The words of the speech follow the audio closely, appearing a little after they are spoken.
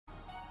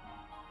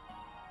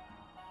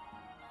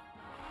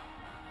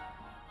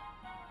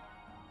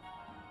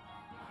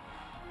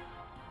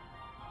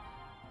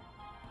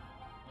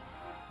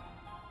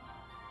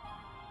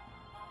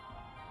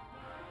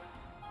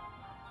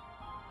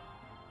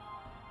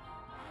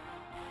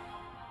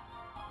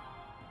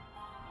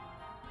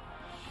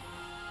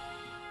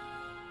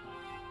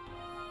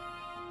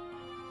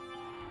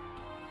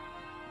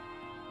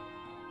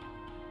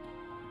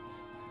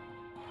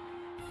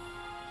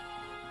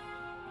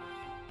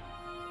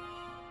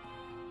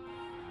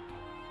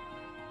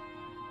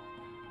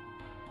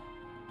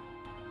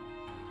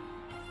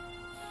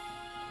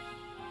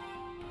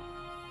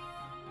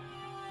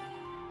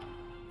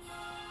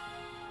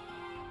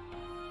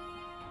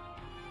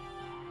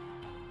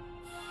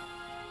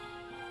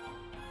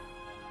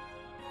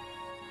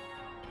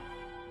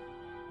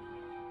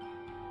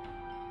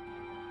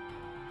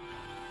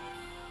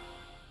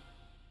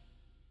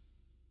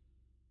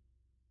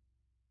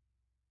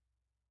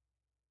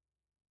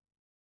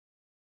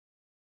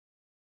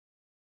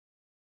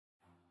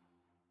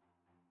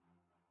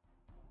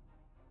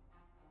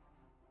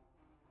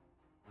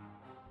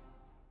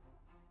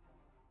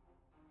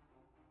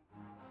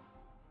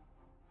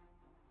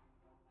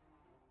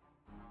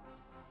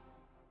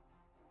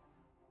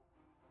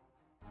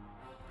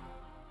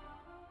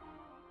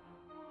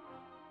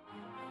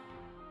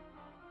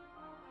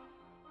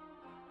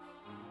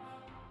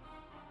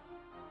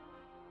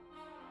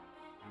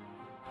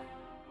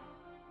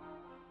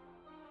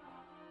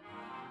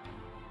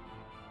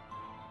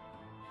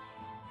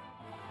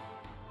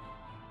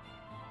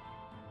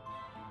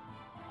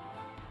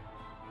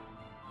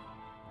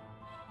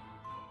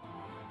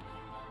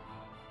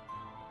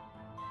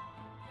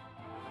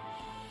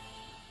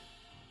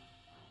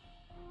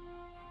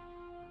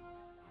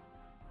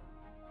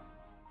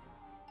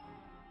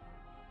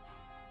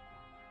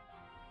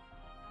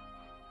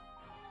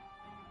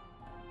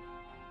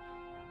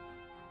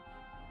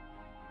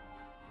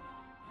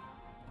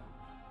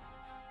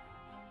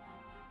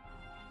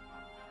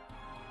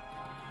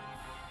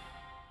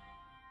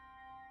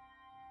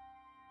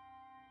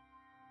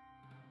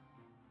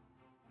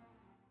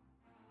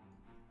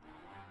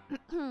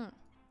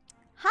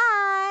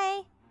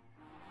Hi!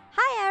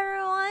 Hi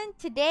everyone!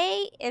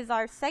 Today is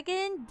our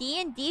second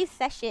D&D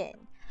session.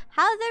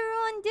 How's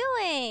everyone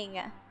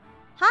doing?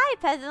 Hi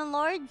Peasant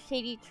Lord,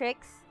 Shady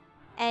Tricks,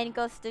 and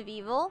Ghost of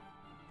Evil.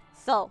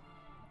 So,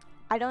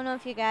 I don't know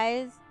if you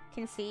guys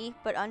can see,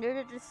 but under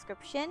the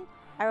description,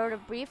 I wrote a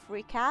brief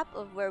recap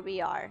of where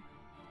we are.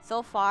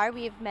 So far,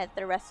 we have met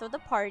the rest of the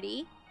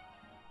party,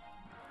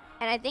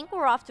 and I think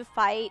we're off to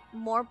fight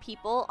more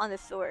people on the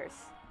sewers.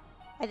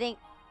 I think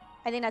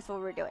that's what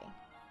we're doing.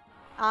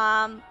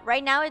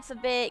 Right now it's a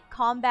bit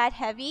combat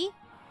heavy.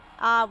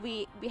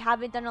 We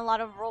haven't done a lot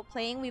of role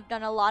playing. We've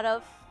done a lot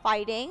of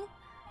fighting,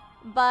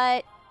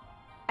 but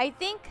I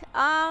think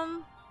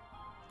I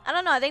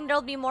don't know. I think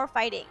there'll be more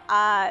fighting.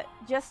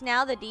 Just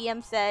now the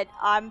DM said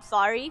I'm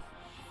sorry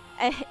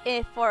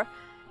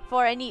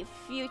for any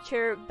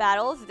future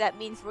battles. That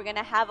means we're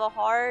gonna have a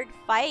hard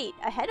fight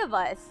ahead of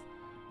us.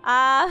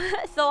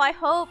 So I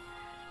hope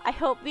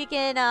we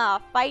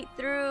can fight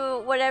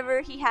through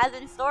whatever he has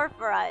in store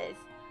for us.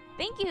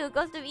 Thank you,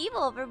 Ghost of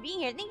Evil, for being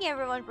here. Thank you,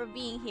 everyone, for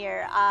being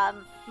here.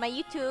 My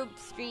YouTube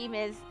stream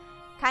is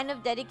kind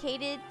of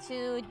dedicated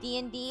to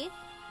D&D.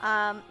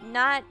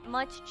 Not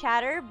much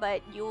chatter,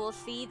 but you will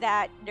see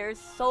that there's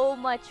so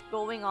much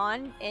going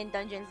on in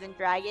Dungeons &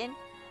 Dragons.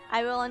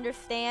 I will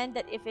understand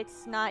that if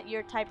it's not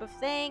your type of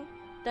thing,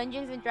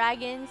 Dungeons &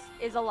 Dragons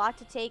is a lot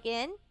to take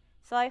in.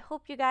 So I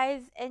hope you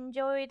guys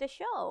enjoy the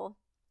show.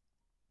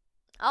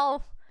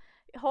 Oh,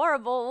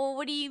 horrible. Well,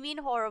 what do you mean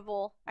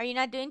horrible? Are you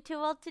not doing too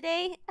well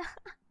today?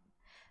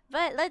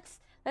 But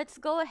let's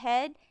go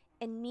ahead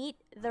and meet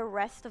the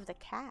rest of the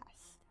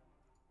cast.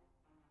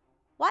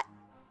 What?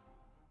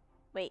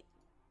 Wait.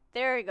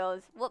 There it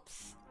goes.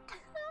 Whoops.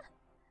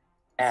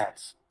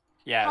 Ads.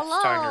 Yeah, Hello.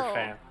 Starter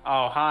fan.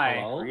 Oh, hi.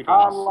 Hello.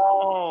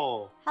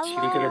 Hello.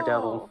 Speaking of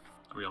devil.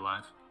 Are we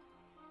alive?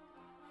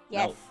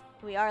 Yes,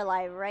 No. we are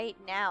live right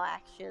now,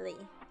 actually.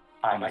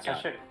 I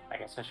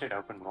guess I should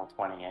open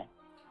Roll20, eh?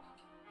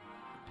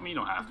 I mean, you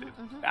don't have to.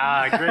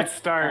 Ah, great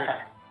start.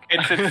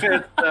 It's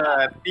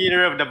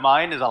theater of the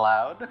mind is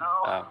allowed. No,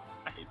 I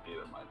hate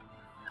theater of mind.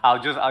 I'll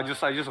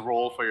just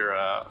roll for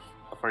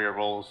your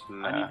rolls.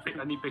 And,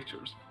 I need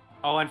pictures.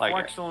 Oh,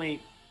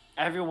 unfortunately,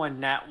 everyone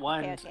nat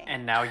one, Okay.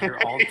 and now you're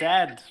all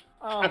dead.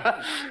 Oh,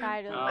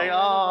 Try to No. lower Like, the volume a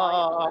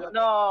oh little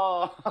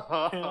no!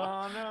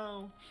 oh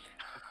no.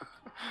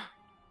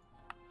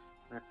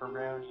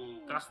 Pepperoni.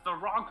 That's the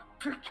wrong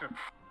picture. bit.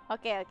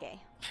 Okay.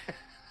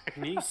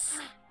 Can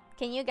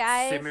Can you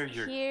guys simmer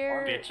your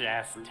hear bitch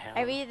ass down?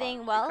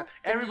 everything well?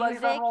 The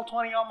Everybody's music? on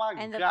Roll20. Oh my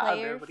and the god!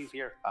 players? Everybody's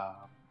here.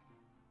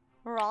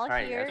 We're all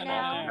Alright, here guys.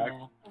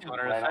 now.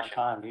 Right on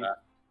time,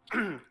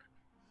 dude.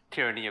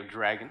 Tyranny of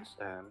Dragons.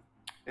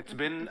 It's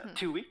been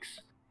 2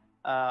 weeks,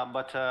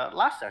 but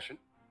last session,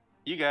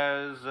 you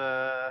guys,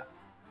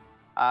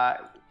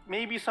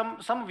 maybe some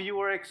of you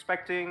were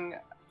expecting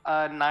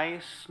a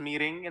nice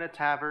meeting in a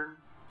tavern.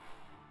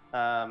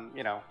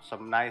 You know,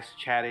 some nice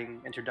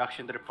chatting,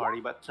 introduction to the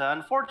party, but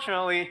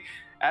unfortunately,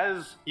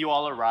 as you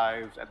all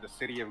arrived at the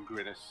city of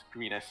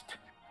Greenest,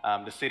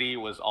 the city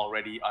was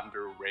already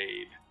under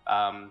raid.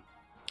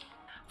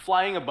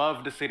 Flying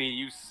above the city,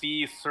 you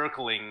see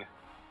circling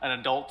an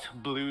adult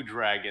blue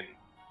dragon.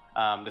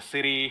 The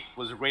city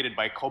was raided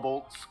by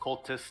kobolds,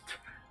 cultists,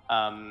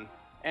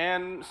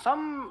 and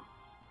some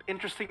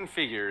interesting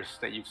figures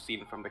that you've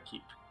seen from the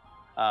keep.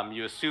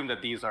 You assume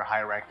that these are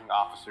high-ranking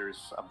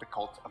officers of the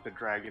cult of the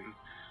dragon.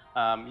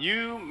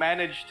 You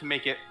managed to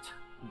make it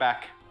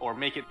back, or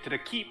make it to the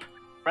keep,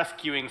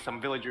 rescuing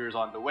some villagers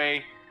on the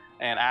way,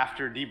 and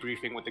after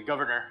debriefing with the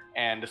governor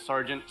and the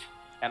sergeant,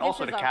 and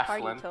also the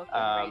castellan,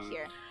 right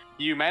here.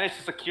 you managed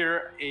to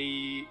secure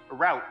a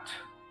route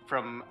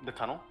from the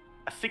tunnel,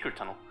 a secret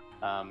tunnel,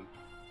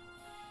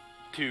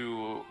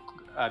 to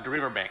the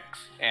riverbanks,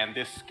 and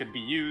this could be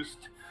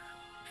used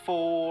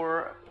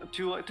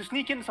to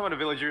sneak in some of the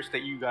villagers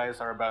that you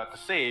guys are about to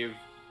save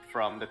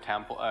from the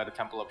temple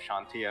of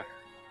Shantia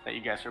that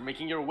you guys are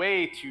making your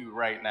way to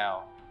right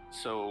now.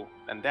 So,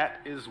 and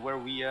that is where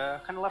we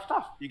kind of left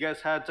off. You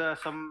guys had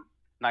some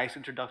nice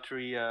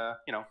introductory,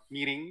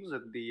 meetings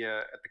at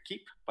the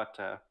keep, but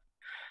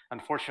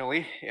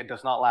unfortunately, it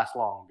does not last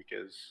long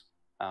because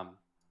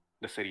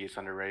the city is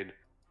under raid.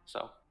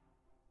 So,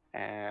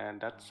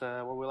 and that's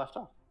where we left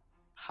off.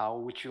 How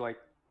would you like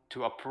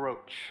to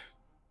approach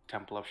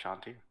Temple of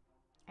Shanti?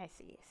 I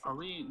see. Are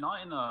we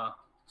not in a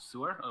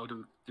sewer? Oh,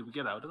 did we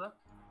get out of that?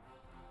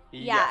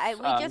 Yeah, Yes,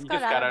 we just you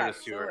got out of of that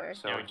the sewer. sewer.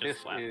 So Yeah, we this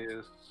just left.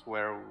 is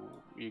where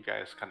you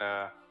guys kind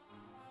of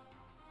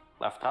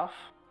left off.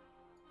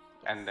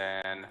 And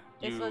then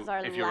This you, was our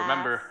if you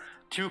remember,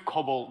 last- 2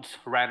 kobolds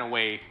ran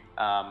away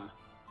from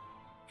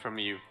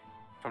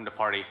the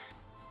party,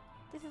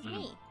 This is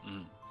me.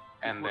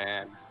 and What?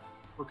 then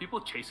Were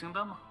people chasing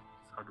them?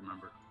 It's hard to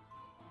remember.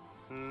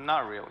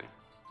 not really.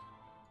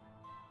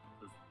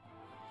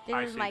 This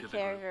I is see my to the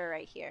character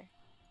right here.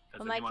 Does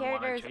But my anyone wanna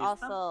character is chase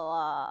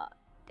also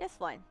this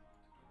one.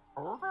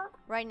 them?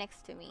 Right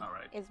next to me All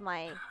right. is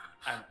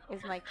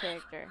my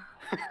character.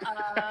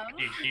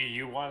 Do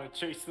you want to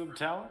chase them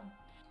down?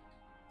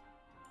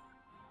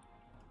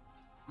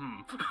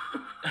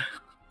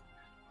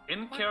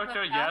 In What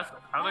character, the yes.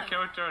 fuck? Out of Fun.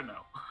 character, no.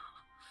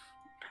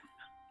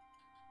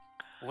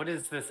 What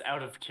is this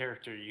out of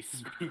character you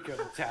speak of,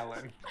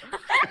 Talon?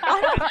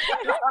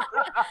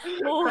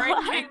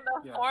 Breaking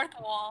the Yeah. fourth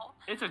wall.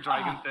 It's a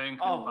dragon thing.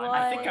 Oh,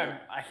 Fine.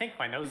 I think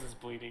my nose is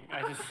bleeding.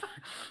 I just.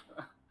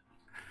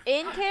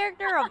 In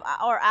character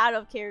or out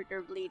of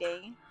character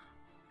bleeding?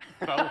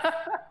 Both.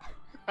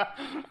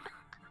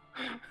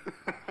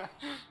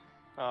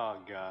 Oh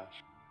gosh.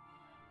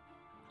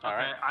 All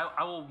Okay, right.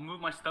 I will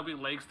move my stubby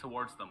legs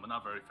towards them, but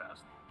not very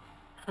fast.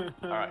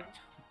 All right.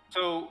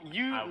 So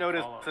you I will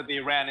noticed follow. that they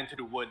ran into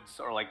the woods,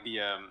 or like the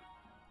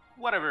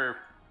whatever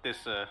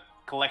this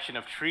collection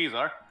of trees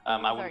are.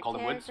 I wouldn't call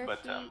them woods,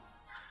 but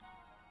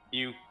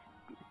you A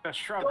go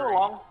shrubbery.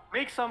 along.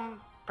 Make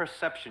some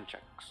perception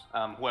checks.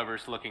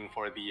 Whoever's looking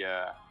for the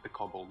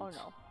kobolds.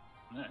 Oh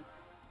no. Yeah.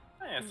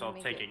 I guess I'll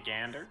Make take it a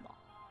gander. small.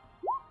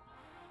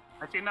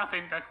 I see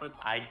nothing, Declan.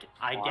 I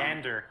Wow.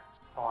 gander.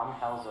 Oh, I'm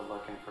hell's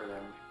looking for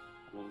them.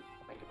 I mean,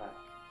 think about it.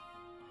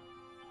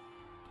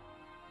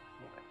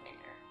 Get my thing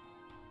here.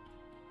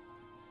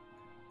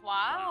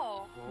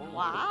 Wow.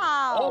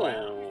 Wow.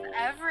 Oh.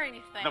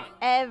 Everything.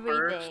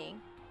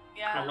 Everything.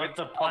 Yeah. With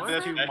the Oh, plus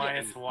this 2 legend.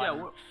 minus 1.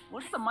 Yeah,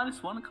 where's the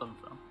 -1 come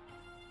from?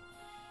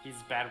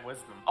 He's bad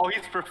wisdom. Oh,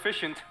 he's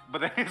proficient,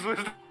 but then his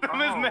wisdom is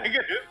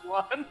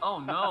Oh. -1. Oh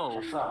no.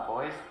 What's up,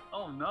 boys?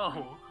 Oh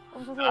no.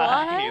 What?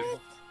 Nice.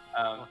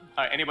 All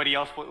right. Anybody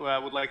else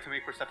would like to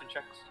make perception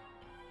checks?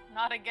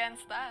 Not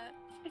against that.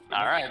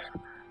 All right.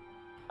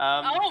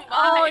 Oh my.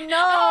 Oh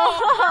no!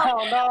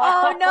 Oh no!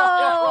 Oh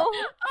no!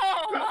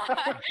 Oh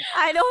my.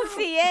 I don't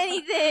see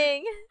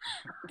anything.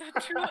 The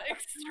two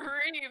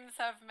extremes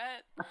have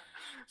met.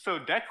 So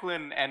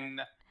Declan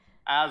and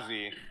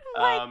Azzy,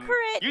 My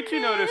crit you two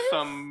notice miss.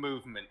 some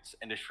movement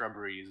in the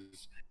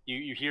shrubberies.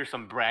 You hear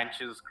some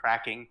branches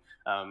cracking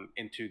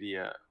into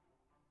the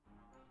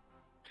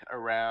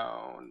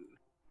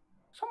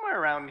somewhere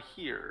around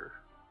here.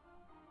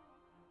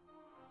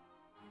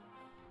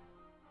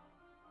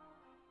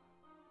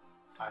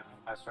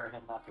 I started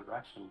heading that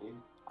direction, dude.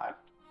 I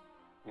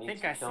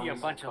think I see a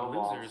bunch of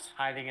losers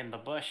hiding in the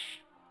bush.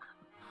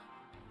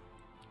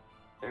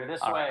 They're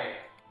this All way. right.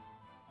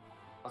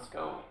 Let's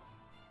go.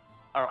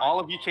 Are all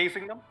of you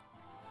chasing them?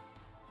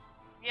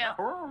 Yeah.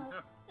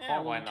 Yeah,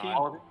 why the not? team.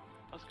 All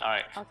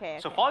right. Okay.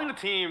 So okay. following the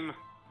team,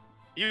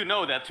 you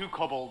know that two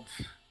kobolds,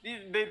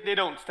 they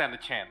don't stand a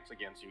chance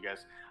against you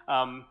guys.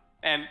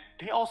 And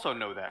they also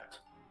know that.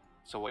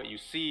 So what you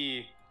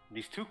see,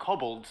 these two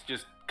kobolds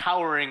just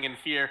cowering in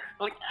fear,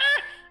 like,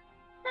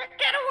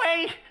 get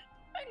away!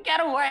 Get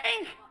away!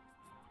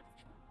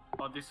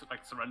 Oh, this is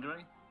like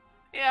surrendering?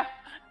 Yeah.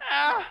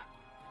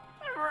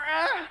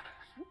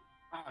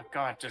 Oh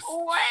god, just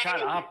Away!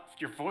 shut up.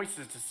 Your voice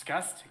is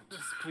disgusting.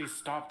 Just please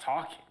stop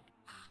talking.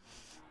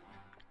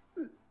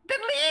 Then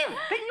leave!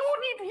 Then you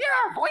won't need to hear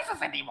our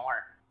voices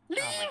anymore! Leave!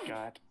 Oh my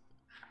god.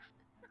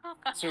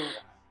 So,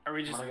 are we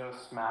I'm just... gonna go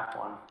smack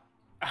one.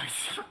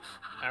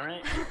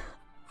 Alright.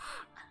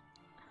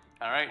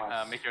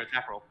 Alright, make your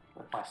attack roll.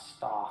 With my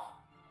staff.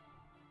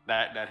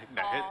 That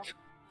hits.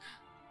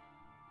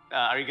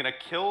 Are you gonna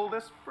kill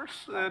this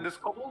this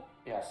kobold?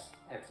 Yes,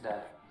 it's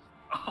dead.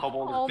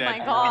 Kobold Oh is dead. my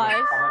And gosh.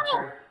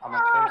 I'm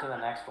gonna turn to the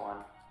next one,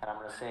 and I'm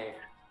gonna say,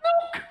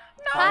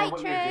 tell Hi, me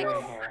what you're doing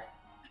Trix. here.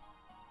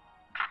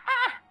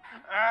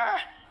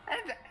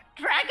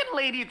 Dragon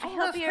Lady I told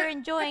hope us you're to-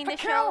 enjoying to the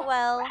kill. show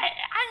well. I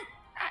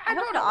I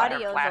don't hope know the what her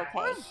audio's plan okay.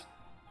 was.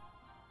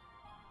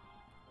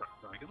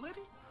 Dragon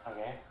lady?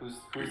 Okay,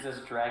 who's this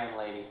dragon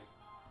lady?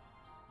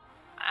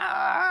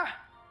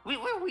 We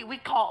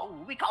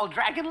call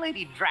Dragon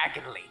Lady,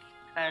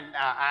 and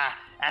I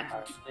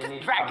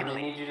need, Dragon I'm gonna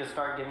Lady. need you to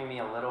start giving me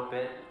a little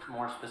bit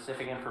more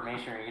specific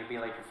information, or you're gonna be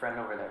like your friend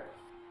over there.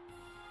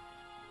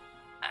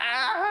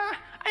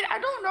 I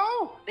don't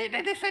know. They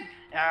said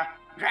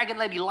Dragon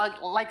Lady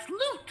likes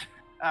loot.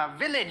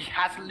 Village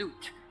has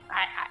loot.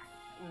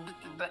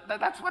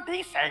 That's what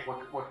they say.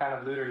 What kind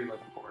of loot are you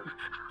looking for?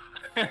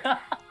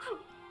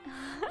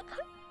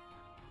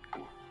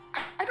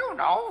 I don't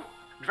know.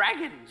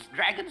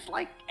 Dragons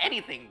like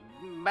anything.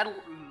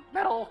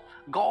 Metal,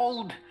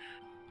 gold.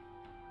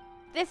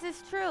 This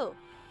is true.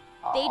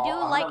 They do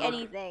I'm like gonna look-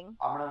 anything.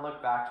 I'm gonna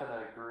look back to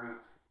the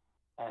group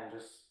and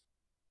just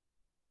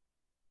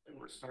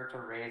start to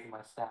raise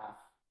my staff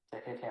to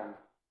hit him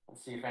and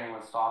see if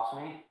anyone stops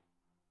me.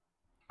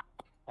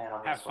 And I'm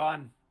gonna Have swing.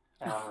 fun.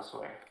 And I'm gonna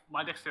swing.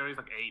 My dexterity is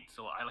like 8,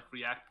 so I like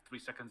react 3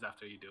 seconds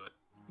after you do it.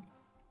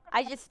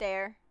 I just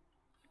stare.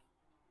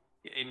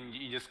 And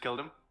you just killed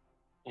him.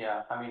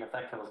 Yeah, I mean if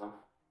that kills him.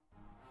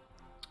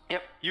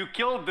 Yep. You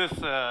killed this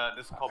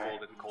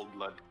kobold in cold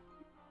blood.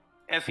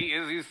 As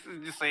he's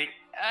just saying,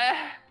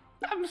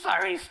 I'm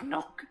sorry,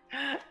 Snoke.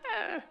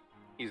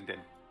 He's dead.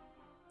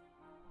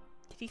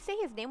 Did he say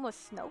his name was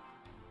Snoke?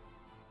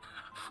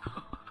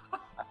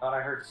 I thought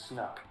I heard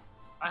Snook.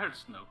 I heard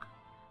Snoke.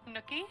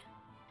 Nookie?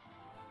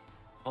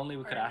 Only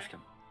we could ask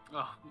him.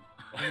 Oh,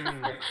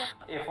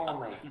 If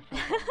only.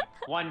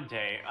 One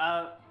day.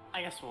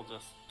 I guess we'll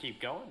just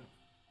keep going.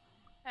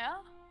 Yeah?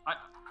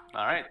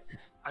 All right.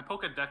 I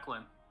poke at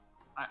Declan.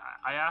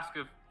 I ask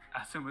if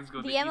Asuma's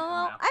going The to eat him MMO?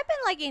 now. I've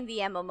been liking the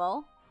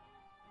MMO.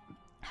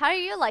 How are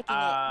you liking it?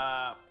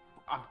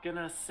 I'm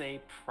gonna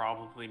say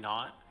probably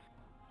not,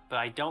 but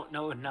I don't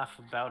know enough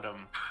about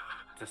him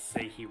to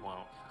say he won't.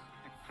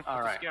 All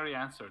That's right. a scary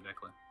answer,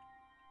 Declan.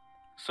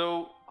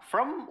 So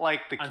from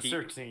like the key,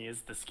 Uncertainty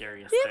is the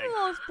scariest The thing.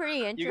 MMO is pretty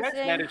you guys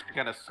interesting. managed to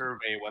kind of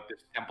survey what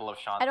this Temple of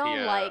Shantia I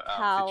don't like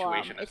how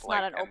situation it's is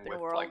not like, an and open with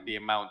world. like the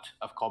amount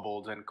of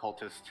kobolds and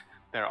cultists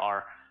there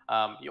are.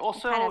 You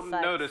also kinda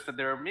sucks. notice that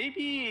there are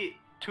maybe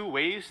 2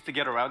 ways to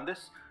get around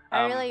this.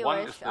 I really one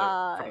wish, is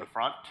from the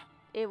front.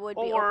 It would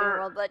be Or open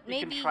world, but you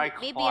can maybe try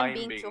I'm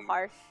being too climbing.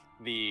 harsh.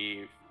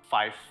 The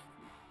 5,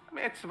 I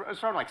mean, it's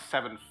around like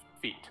 7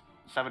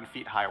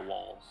 feet high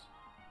walls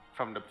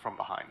from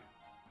behind.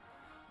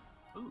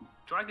 Ooh,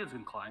 dragons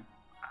can climb.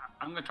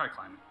 I'm gonna try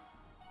climbing.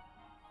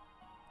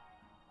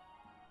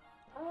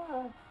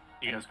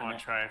 You guys want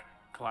to try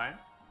climb?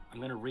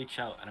 I'm gonna reach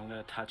out and I'm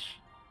gonna touch.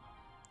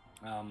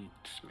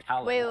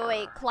 Talon.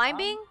 Wait.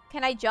 Climbing?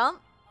 Can I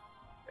jump?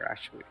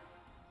 Actually,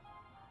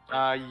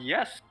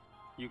 yes,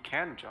 you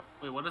can jump.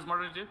 Wait, what does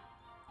Marta do?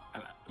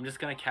 I'm just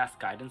gonna cast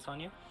guidance on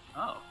you,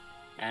 Oh.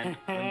 and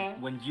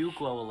when you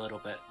glow a little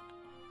bit,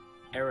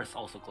 Eris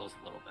also glows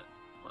a little bit.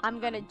 I'm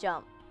gonna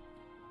jump.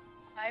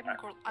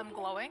 I'm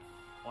glowing.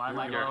 Why am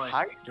I Your glowing?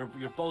 height,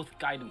 You're both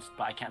guidance,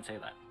 but I can't say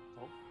that.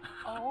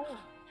 Oh.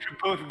 you're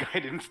both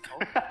guidance.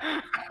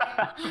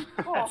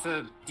 That's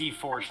a D4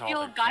 to all feel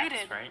their checks,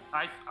 guided.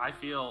 right? I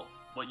feel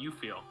what you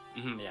feel.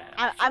 Yeah.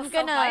 I'm So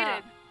gonna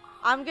guided.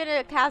 I'm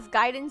gonna cast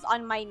guidance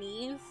on my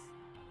knees.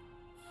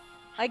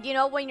 Like, you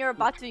know, when you're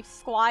about to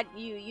squat,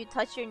 you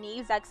touch your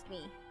knees. That's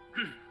me.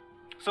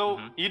 So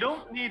you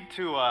don't need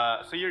to.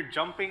 So your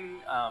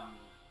jumping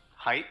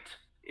height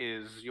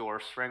is your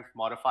strength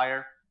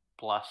modifier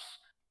plus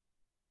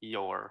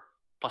your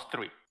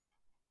 +3,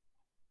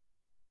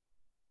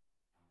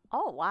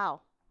 Oh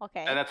wow.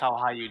 Okay. and that's how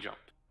high you jump.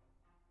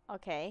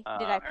 Okay.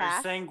 Did I Are you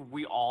pass? saying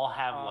we all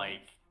have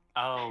like,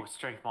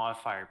 strength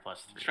modifier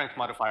 +3? Strength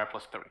modifier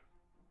 +3.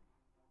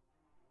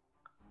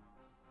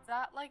 Is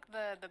that like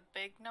the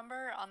big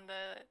number on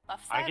the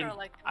left I side can- or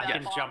like I the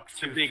can box? jump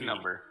The 2 big feet.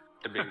 number.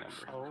 The big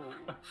number. Oh.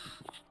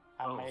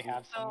 I Oh, may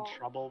have some so-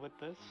 trouble with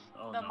this.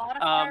 Oh The no.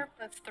 modifier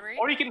 +3?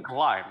 Or you can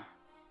climb.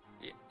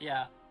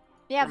 Yeah.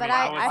 Yeah, For but me,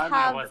 I I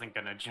have wasn't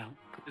gonna jump.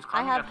 Is I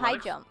climbing have high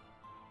athletics? jump.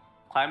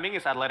 Climbing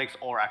is athletics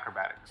or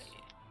acrobatics.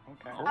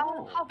 Okay.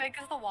 How big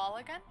is the wall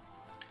again?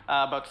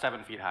 About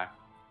 7 feet high.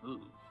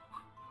 Ooh.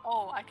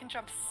 Oh, I can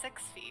jump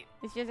 6 feet.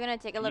 It's just gonna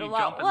take a Can little you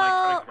while. jump and like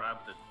try Well, to grab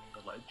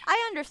the ledge?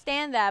 I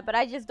understand that, but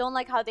I just don't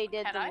like how they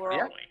did Can the I?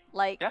 world.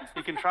 Like, Yeah,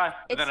 you can try.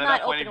 It's then at not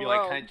that point, open it'd be like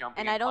world, kind of jumping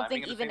and I don't climbing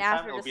think at the even same time.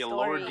 after It'll the be a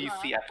lower story,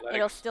 DC athletics.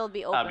 it'll still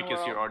be open because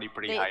world. you're already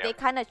pretty they high they up.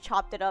 kind of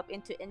chopped it up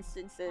into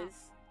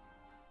instances,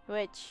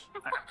 which,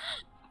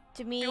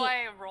 to me, Do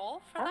I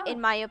roll for that?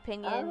 in my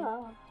opinion,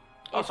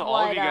 Also, is all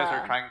of what you guys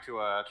are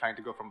trying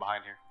to go from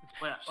behind here.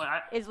 Wait,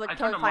 is what I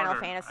turn killed to Final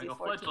Martyr. Fantasy I go,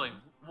 14.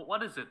 Fledgling,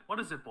 what is it? What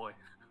is it, boy?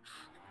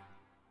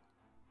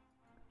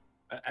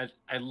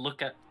 I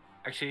look at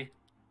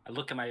I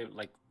look at my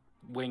like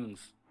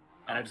wings,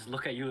 and I just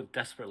look at you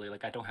desperately,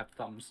 like I don't have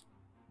thumbs.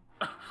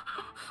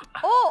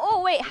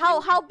 Oh wait,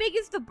 how big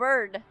is the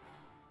bird?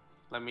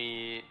 Let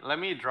me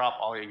drop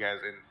all you guys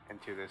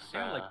into this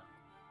Yeah, like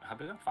how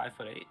big? I'm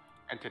 5'8".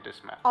 into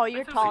this map. Oh, I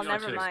you're thought tall. you were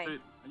Never 6'2". mind.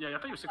 Yeah, I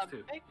thought you were A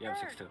 6'2". big Yeah,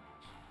 I'm bird. 6'2".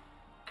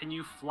 Can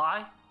you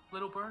fly,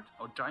 little bird?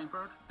 Oh, giant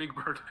bird? Big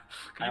bird?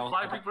 Can you I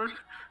fly, also- big bird?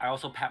 I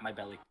also pat my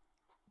belly.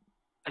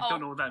 I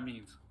don't know what that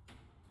means.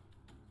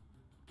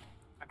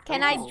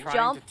 Can I He's trying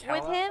jump to tell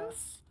with him?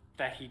 us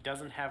that he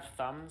doesn't have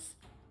thumbs,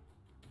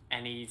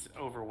 and he's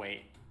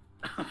overweight,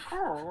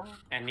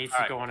 and needs to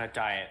Alright. go on a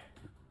diet.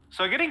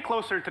 So getting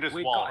closer to this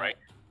We wall, got right?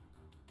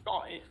 it.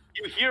 Got it.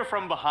 You hear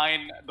from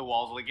behind the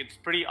walls, like it's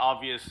pretty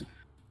obvious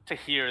to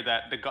hear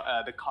that the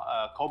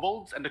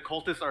kobolds and the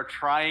cultists are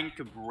trying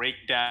to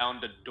break down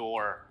the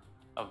door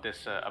of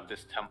this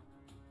temple.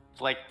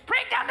 It's like,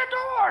 break down the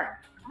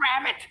door!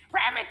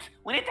 Ram it!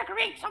 We need to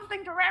create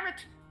something to ram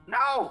it!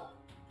 No!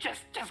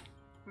 Just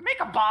make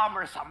a bomb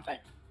or something.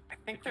 I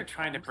think they're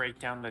trying to break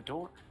down the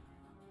door.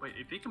 Wait,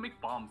 if you can make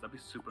bombs, that'd be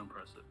super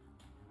impressive.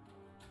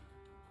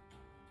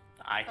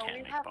 I So can't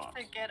we make have bombs.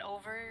 to get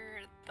over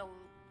the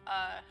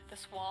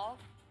this wall,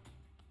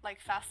 like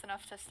fast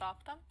enough to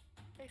stop them,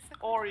 basically.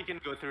 Or you can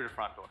go through the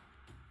front door.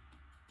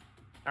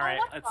 All right,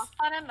 what's let's. the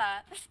fun in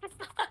that?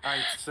 All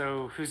right,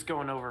 so who's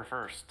going over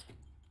first?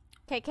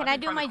 Okay, can I've I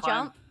been do trying my to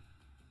climb- jump?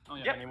 Oh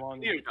yeah. Yep.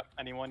 Anyone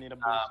anyone need a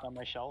boost on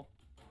my shell?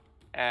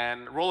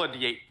 And roll a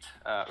d8.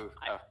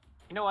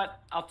 You know what?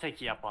 I'll take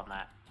you up on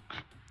that.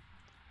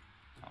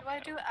 Do I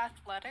do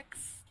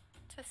athletics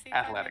to see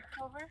Athletics.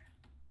 if I make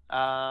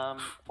over?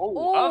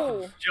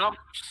 Oh. Of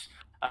jumps.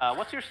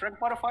 What's your strength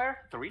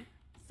modifier? 3?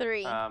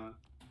 3.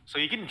 So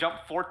you can jump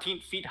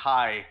 14 feet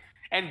high.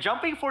 And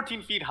jumping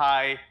 14 feet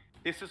high,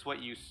 this is what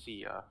you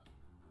see.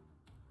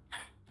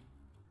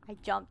 I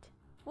jumped.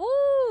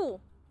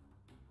 Woo!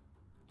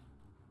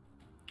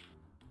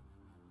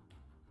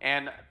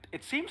 and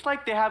it seems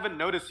like they haven't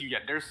noticed you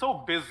yet. They're so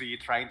busy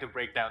trying to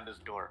break down this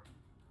door.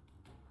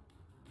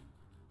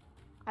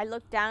 I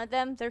look down at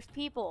them. There's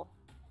people.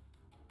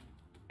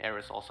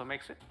 Eris also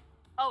makes it.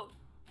 Oh,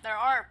 there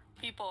are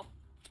people.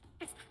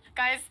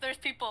 Guys, there's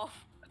people.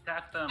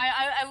 Attack them.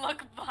 I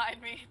look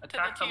behind me to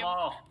Attack the them team.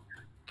 all.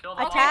 Kill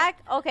them all. Attack?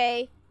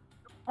 Okay.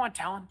 Come on,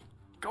 Talon.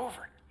 Go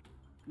over it.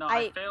 No, I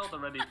I- failed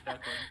already, Declan.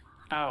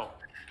 Oh.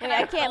 Wait,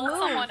 I can't pull move.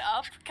 someone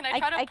up? Can I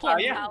try to I pull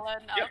can't move.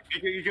 Talon up?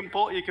 Yep, you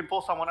can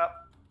pull someone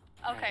up.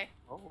 Okay.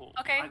 Oh.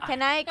 Okay.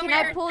 Can I Come can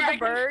I here, pull the Dragon.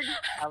 bird?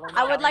 Talon,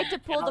 I would Talon, like to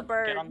get pull the on-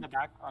 bird. Get on the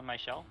back on my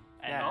shell,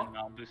 and Yeah. then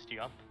I'll boost you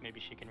up.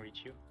 Maybe she can reach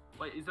you.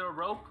 Wait, is there a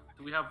rope?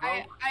 Do we have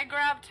rope? I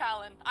grab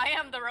Talon. I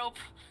am the rope.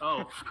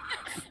 Oh.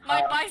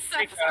 My Uh, biceps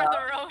make, are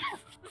the rope.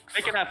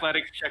 Make an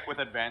athletics check with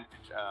advantage,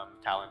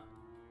 Talon.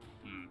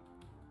 Hmm.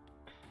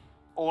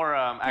 Or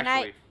I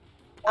actually,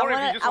 I or if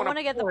wanna- you just I want wanna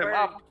to get the pull him bird.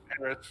 up,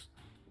 Eris,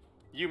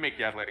 you make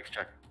the athletics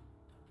check.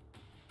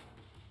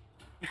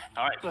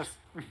 All right. Let's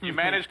You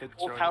managed to make the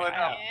pull choice. Talon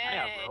up. I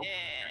have rope.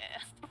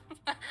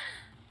 Yeah.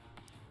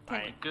 Oh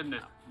my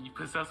goodness, you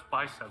possess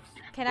biceps.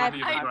 Can I-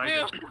 Worthy of a I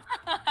dragon. do.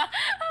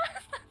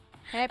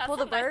 Can I pull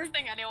the That's the bird? nicest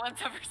thing anyone's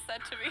ever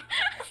said to me.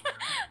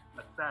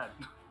 That's sad.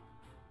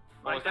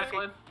 What Right, was that?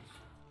 Declan?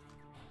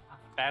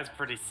 That's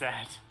pretty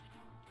sad.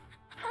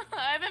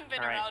 I haven't been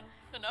Alright. around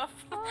enough.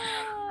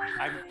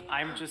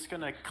 I'm just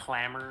gonna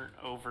clamber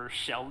over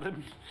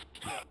Sheldon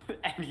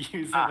and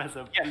use him Ah, as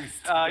a yes,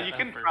 boost. to you get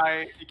can over.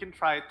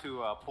 try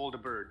to pull the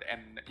bird,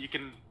 and you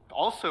can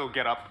also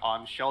get up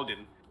on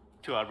Sheldon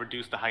to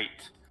reduce the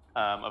height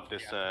of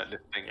this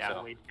this thing. Yeah, so.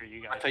 I'll wait for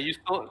you guys. So you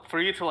still, for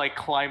you to like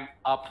climb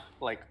up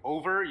like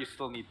over, you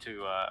still need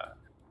to.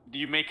 Do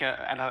you make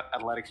an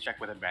athletics check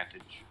with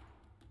advantage?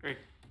 Wait,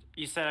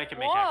 you said I could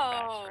make Whoa.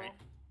 acrobatics, right?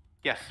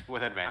 Yes,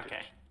 with advantage.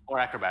 Okay. Or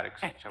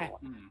acrobatics, whichever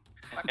one. Hmm.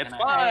 It's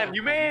Can I- fine.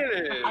 You made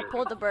it. I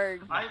pulled the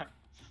bird. I'm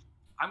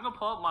gonna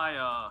pull up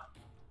my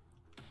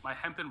my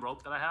hempen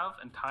rope that I have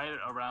and tie it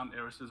around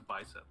Eris's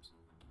biceps.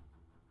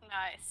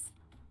 Nice.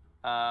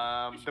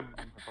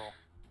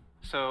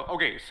 So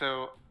okay,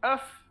 so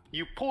if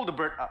you pull the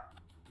bird up,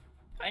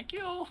 Thank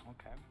you.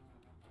 Okay.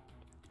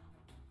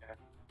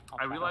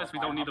 I realize we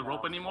don't need the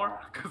rope anymore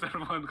because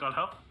everyone got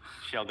up.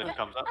 Sheldon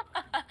comes up.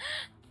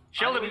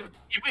 Sheldon,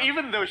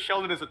 even though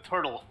Sheldon is a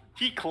turtle,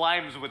 he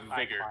climbs with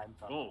vigor.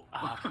 Oh.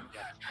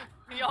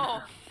 Yo.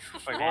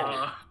 Like,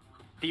 Uh,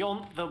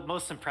 The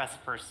most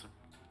impressive person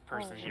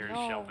Oh, here is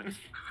no. Sheldon.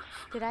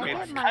 Did I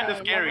it's get my kind of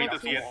scary level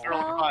to see a 2 turtle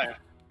spell? climb.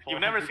 You've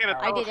never seen a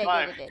I turtle did.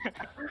 climb.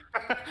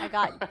 I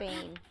got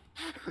Bane.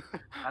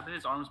 how did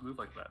his arms move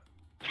like that?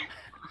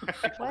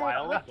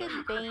 What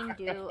did Bane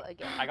do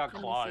again? I got Let me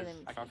see, claws. let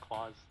me I got see.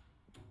 claws.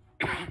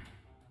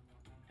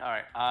 All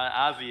right,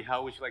 Ozzy,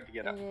 how would you like to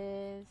get up? It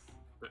is.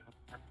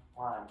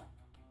 Climb.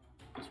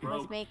 This Let's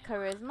rope? make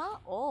charisma.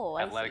 Oh,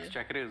 I Athletics see.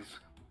 check it is.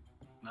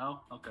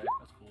 No? Okay,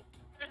 that's cool.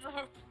 There's a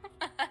rope.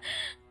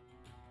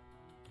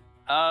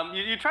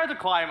 You tried to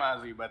climb,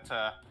 Ozzy, but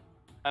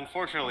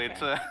unfortunately, Okay.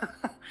 it's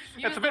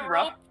Use it's a bit the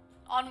rough. rope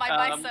on my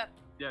Um, bicep.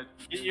 Yeah,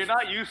 You're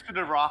not used to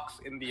the rocks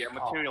in the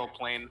material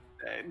plane.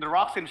 The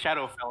rocks in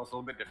Shadowfell is a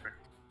little bit different.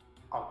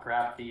 I'll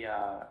grab the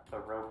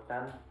rope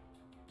then.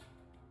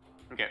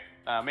 Okay,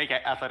 make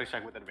an athletics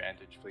check with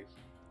advantage, please.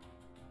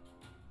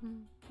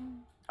 Mhm.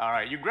 All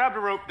right, you grab the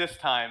rope this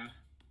time,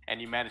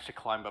 and you manage to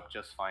climb up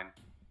just fine.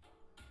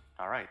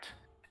 All right,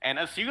 and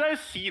as you guys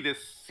see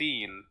this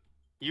scene,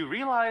 you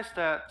realize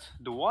that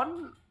the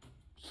one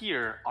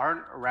here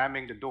aren't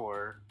ramming the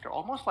door. They're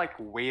almost like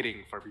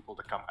waiting for people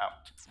to come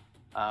out.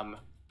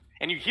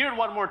 And you hear it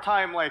one more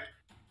time, like,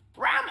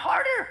 ram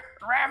harder,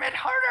 ram it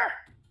harder.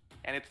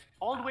 And it's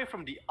all the way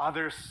from the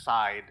other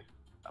side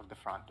of the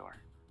front door.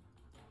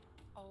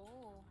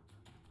 Oh.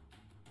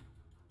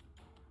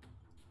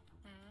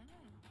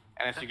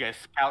 And as you guys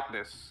scout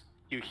this,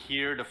 you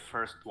hear the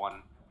first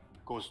one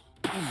goes,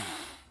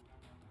 poof.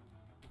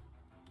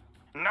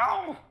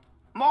 No,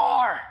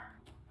 more.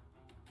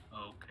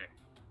 okay.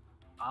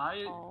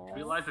 I Oh.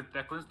 realize that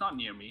Declan's not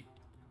near me.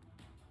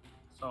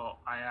 So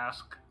I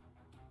ask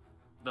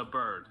the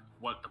bird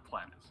what the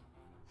plan is.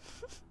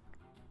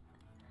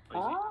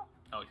 Where is he?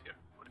 Oh, he's here.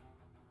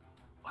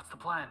 What's the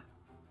plan?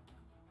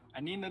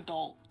 I need an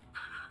adult.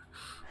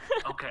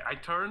 Okay, I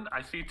turn,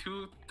 I see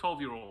two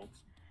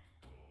 12-year-olds.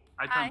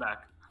 I Hi. turn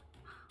back.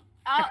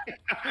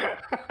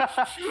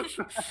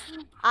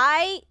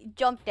 I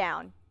jumped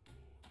down.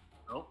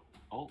 Oh,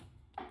 Oh,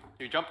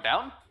 You jump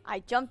down. I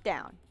jumped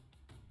down.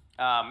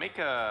 Make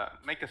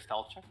a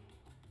stealth check.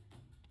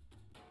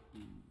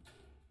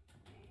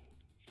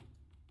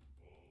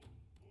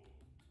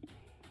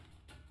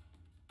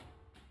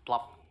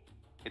 Plop.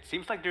 It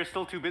seems like they're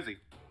still too busy.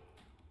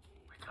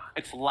 my God.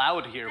 It's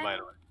loud here, by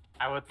the way.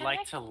 I would Can like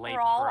I to lay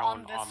crawl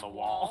prone this on the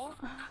wall.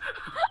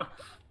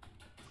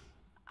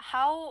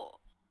 How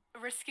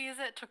risky is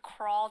it to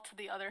crawl to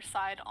the other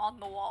side on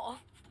the wall?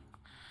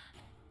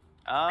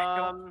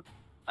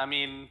 I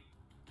mean,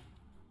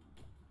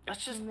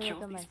 Let's just Let me kill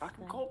look at these my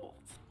fucking stuff.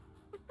 kobolds.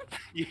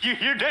 You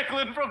hear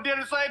Declan from the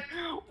other side.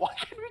 Why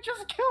can't we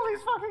just kill these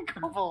fucking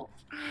kobolds?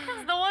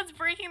 Because no one's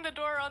breaking the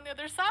door on the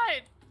other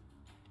side.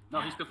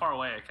 No, he's too far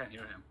away. I can't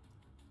hear him.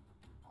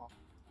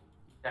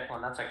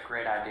 Declan, that's a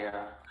great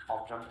idea.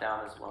 I'll jump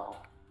down as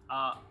well.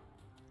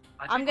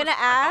 I'm gonna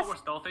ask. We're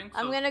stealthing,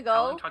 I'm so gonna go.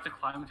 Alan tried to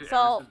climb into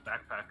So- Eris's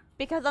backpack.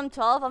 Because I'm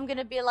 12, I'm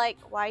gonna be like,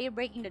 why are you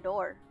breaking the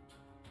door?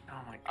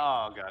 Oh my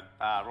god. Oh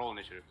god. Roll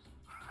initiative.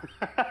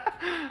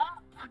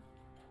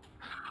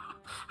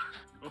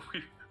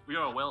 We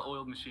are a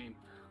well-oiled machine.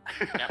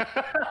 You're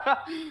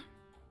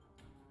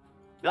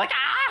like,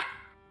 ah!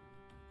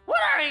 What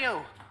are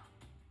you?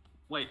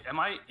 Wait, am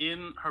I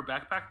in her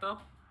backpack though?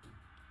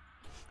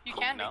 You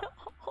can No. be.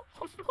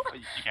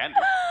 You can.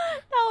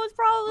 That was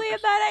probably a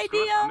bad Screw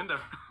it, idea. I'm in there.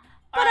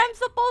 But I'm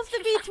supposed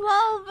to be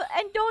 12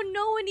 and don't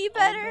know any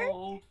better.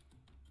 Oh,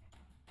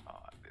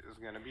 this is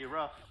gonna be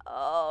rough.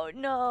 Oh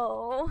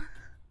no.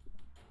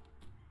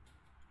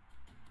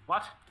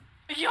 What?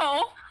 Yo,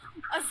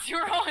 a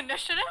 0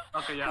 initiative?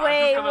 Okay, yeah.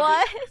 Wait, I'm just gonna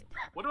what?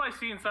 What do I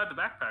see inside the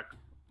backpack?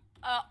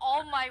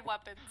 All my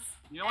weapons.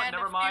 You know what? And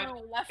Never a mind. few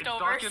It's leftovers.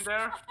 dark in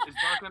there. It's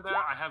dark in there.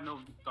 I have no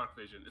dark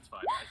vision. It's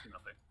fine. I see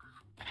nothing.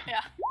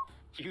 Yeah.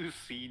 You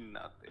see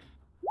nothing.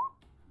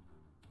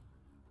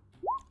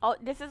 Oh,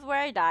 this is where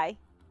I die.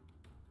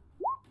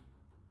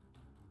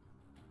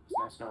 It's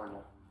nice knowing you.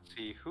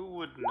 See, who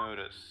would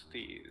notice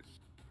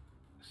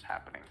this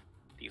happening?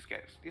 These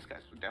guys. These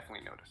guys would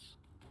definitely notice.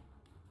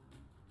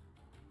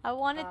 I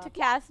wanted to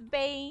cast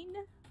Bane.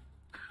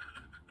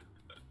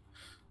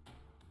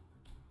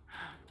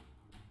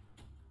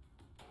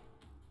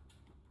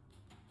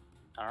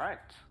 All right.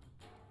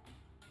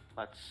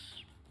 Let's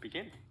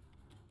begin.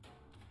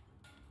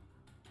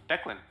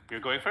 Declan, you're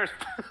going first.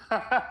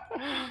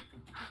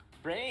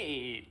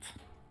 Great.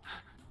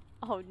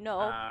 Oh no.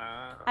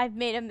 Uh, I've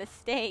made a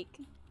mistake.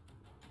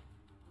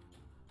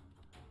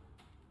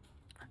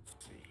 let's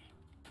see.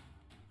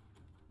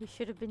 We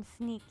should have been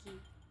sneaky.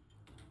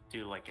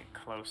 Do like a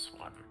close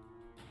one.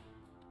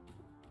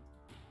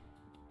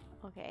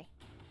 Okay.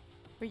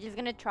 We're just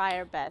gonna try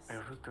our best. Wait,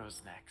 who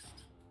goes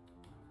next?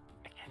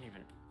 I can't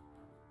even.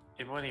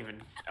 It won't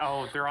even.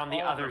 Oh, they're on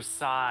the All of other them.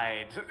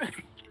 side.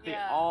 They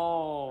Yeah.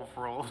 all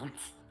rolled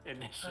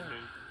initiative.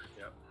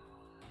 Yep.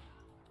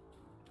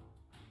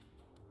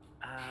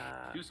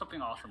 Uh, Do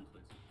something awesome,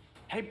 please.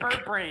 hey,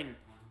 Bird Brain!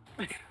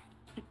 I'm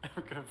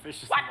gonna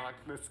vicious unlock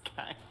this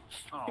guy.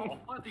 Oh,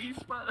 what? He's.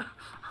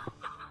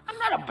 I'm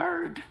not a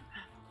bird!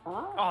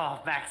 Oh,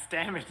 max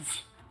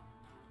damage.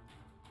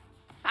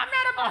 I'm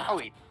not a bird! Oh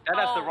wait,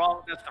 that's the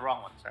wrong. That's the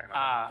wrong one. Sorry. my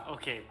bad.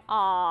 Okay.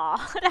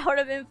 Aw, that would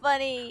have been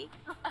funny.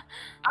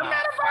 I'm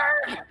not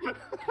a bird!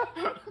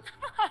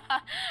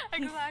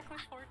 Exactly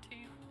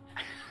 14.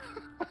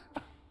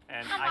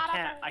 And I'm not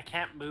a I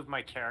can't move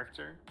my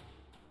character.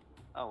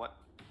 Oh what?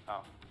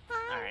 Oh,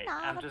 Alright,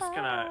 I'm just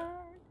gonna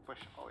push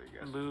all you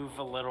guys. move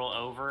a little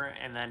over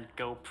and then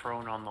go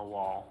prone on the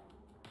wall.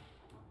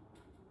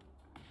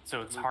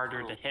 So it's Move harder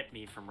prone. to hit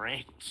me from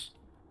range.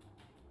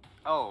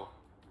 Oh.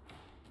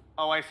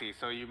 Oh, I see.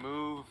 So you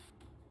move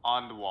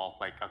on the wall.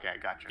 Like, okay, I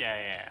gotcha.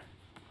 Yeah.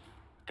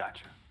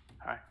 Gotcha.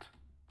 Alright.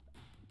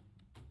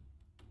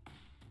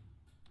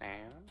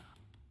 And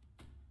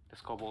this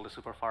kobold is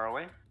super far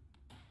away.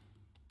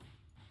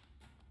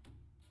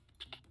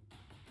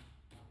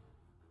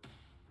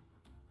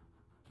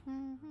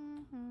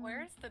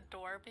 Where's the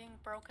door being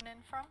broken in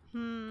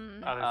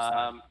from? Other side.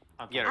 Um,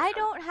 Other yeah, side. I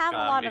don't have a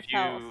lot of if you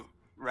health.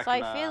 So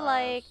I feel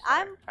like recognize-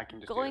 I'm I can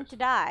just do going this. to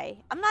die.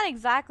 I'm not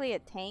exactly a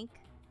tank.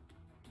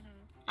 Mhm. You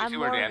I'm see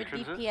where more the of a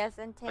entrance is? DPS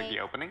and Like tank. the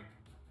opening?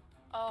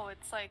 Oh,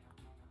 it's like.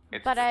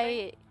 It's But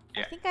I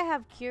Yeah. think I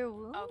have cure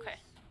wounds. Okay.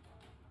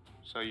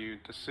 So you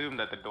assume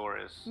that the door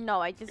is.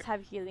 No, I just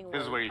have healing wounds.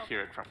 This is where you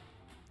hear it from.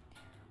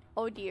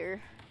 Oh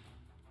dear.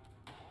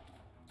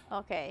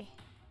 Okay.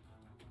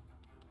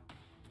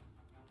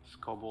 This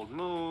kobold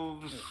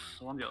moves.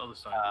 So on the other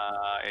side.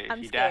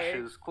 I'm He scared.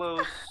 dashes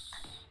close.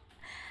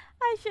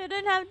 I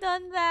shouldn't have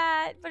done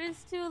that, but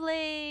it's too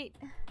late.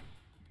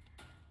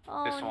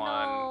 Oh This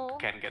one no.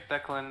 can get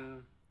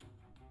Declan.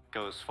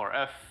 Goes for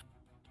F.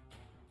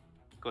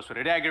 Goes for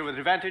the dagger with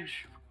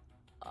advantage.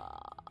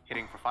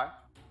 Hitting for 5.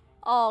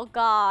 Oh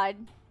god.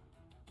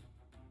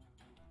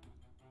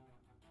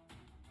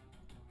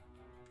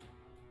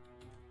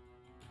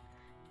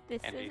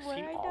 This And is you where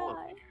see I all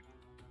die. of you.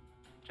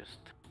 Just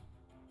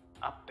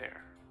up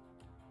there.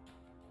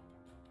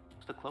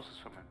 Who's the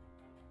closest from him?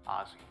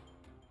 Ozzy.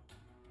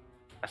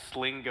 A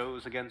sling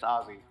goes against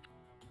Ozzy.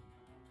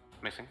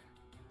 Missing.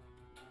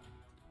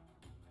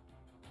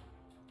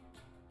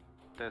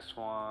 This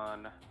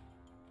one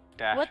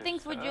dashes. What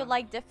things would you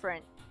like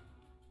different?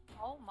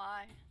 Oh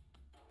my.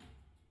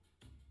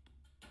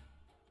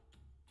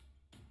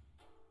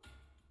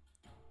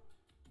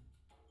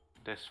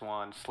 This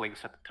one slings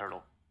at the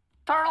turtle.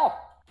 Turtle!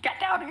 Get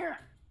down here!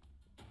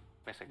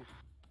 Missing.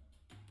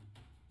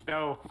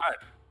 No. Alright,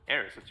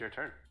 Eris, it's your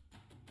turn.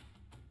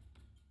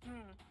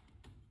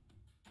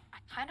 I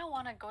kind of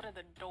want to go to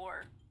the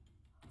door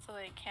so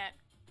they can't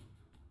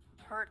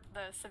hurt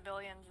the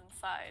civilians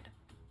inside.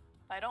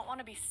 but I don't want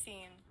to be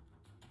seen.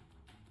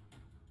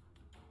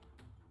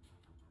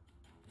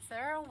 Is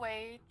there a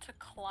way to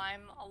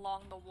climb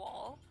along the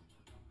wall?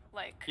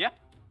 Like, Yeah.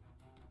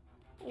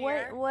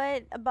 here,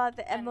 What about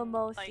the and,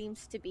 MMO like,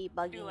 seems to be do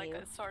bugging like you?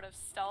 a sort of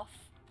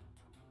stealth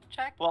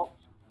check? Well,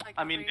 Like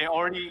I mean,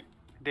 every-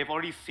 they've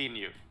already seen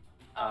you.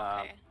 Oh,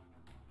 okay.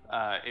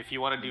 If you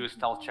want to do a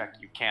stealth check,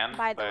 you can.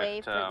 By the but,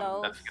 way, for that's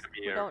those gonna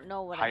be who a don't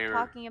know what higher,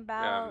 I'm talking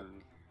about,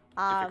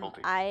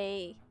 difficulty.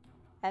 I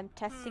am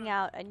testing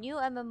out a new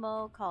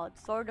MMO called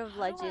Sword of How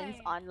do Legends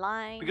I-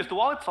 Online. Because the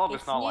wall itself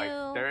It's is not new.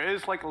 like there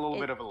is like a little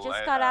It bit of a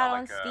just got out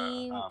on like a,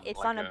 Steam. It's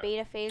like on a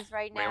beta phase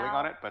right railing now.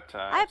 on it, but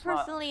I it's not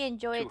personally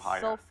enjoy too it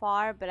higher. so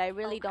far, but I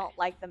really Okay. don't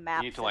like the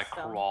map You need to like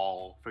system.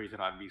 crawl for you to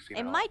not be seen.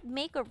 It at all. might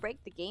make or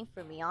break the game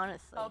for me,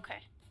 honestly. Okay,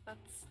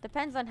 that's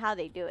Depends on how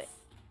they do it.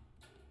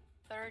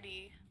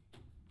 30.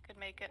 Could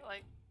make it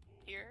like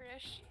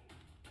here-ish.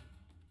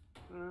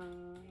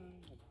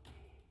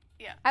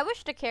 Yeah, I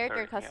wish the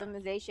character 30, yeah.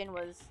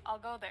 customization I'll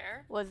go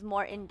there. was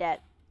more in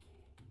depth.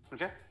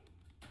 Okay.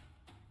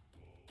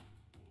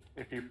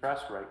 If you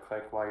press right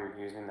click while you're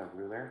using the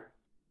ruler,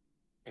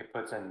 it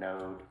puts a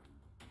node.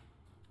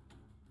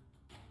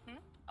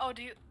 Oh,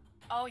 do you?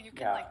 Oh, you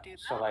can Yeah. like do that.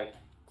 So like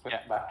click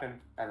Yeah.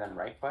 button and then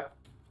right click.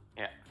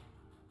 Yeah.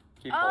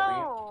 Keep holding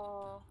it,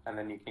 Oh. and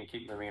then you can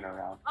keep moving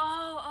around.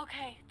 Oh,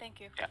 okay. Thank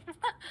you. Yeah.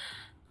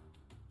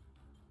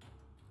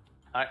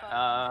 Alright.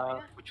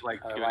 Yeah. Would you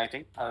like to do Otherwise,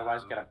 anything?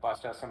 otherwise you gotta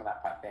bust out some of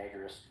that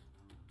Pythagoras.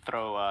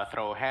 Throw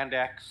a hand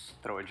axe,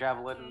 throw a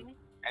javelin, Mhm. Is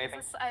anything?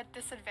 this a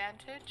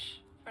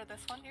disadvantage for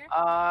this one here?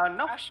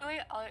 No. Actually,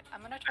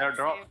 I'm gonna try They're, to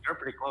they're, save. they're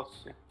pretty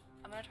close. Yeah.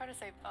 I'm gonna try to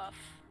save buff.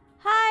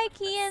 Hi,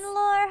 Kian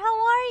Lore. How The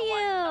are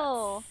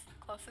one you? that's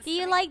closest Do to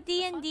you me, like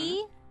this one.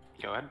 D&D?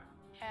 Go ahead.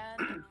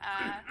 Hand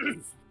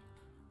axe.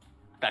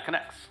 That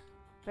connects.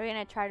 We're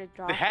gonna try to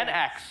draw. The hand things.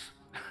 axe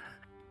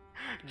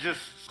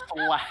just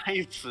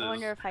slices I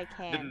wonder if I the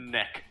can.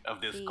 neck of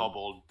this See.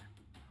 kobold.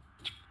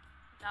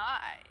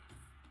 Nice.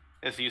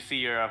 As you see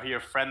your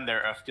friend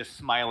there just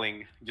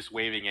smiling, just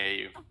waving at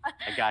you.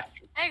 I got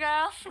you. Hey,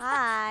 girl.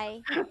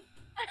 Hi.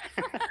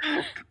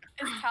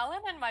 Is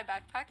Talon in my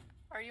backpack?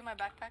 Are you my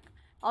backpack?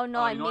 Oh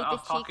no, Oh, I you know made what? I the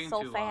was cheeks talking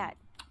so to, fat.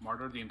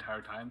 Martyr the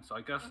entire time, so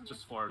I guess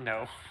just for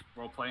No.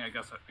 role playing, I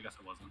guess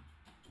it wasn't.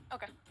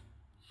 Okay.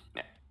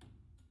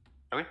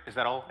 Okay, is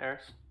that all,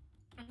 Eris?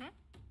 Mhm.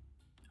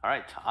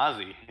 Alright,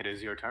 Ozzy, it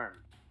is your turn.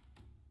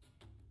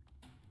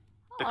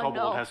 The Oh kobold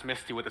no, has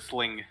missed you with a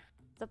sling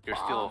the you're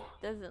ball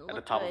still doesn't at look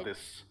the top good. of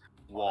this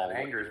Well, wall. that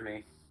angers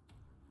me.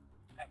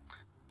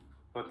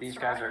 But these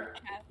Sorry, guys are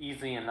cat.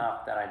 easy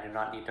enough that I do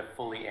not need to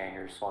fully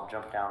anger, so I'll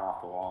jump down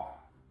off the wall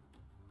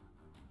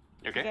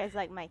You Okay? guys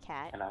like my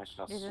cat? and I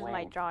shall This is swing.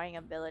 my drawing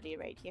ability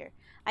right here.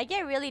 I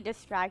get really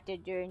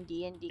distracted during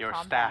D&D Your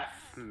combat.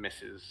 staff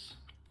misses.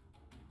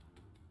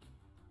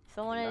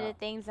 So one of No. the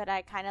things that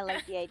I kind of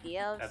like the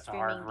idea of That's a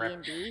hard streaming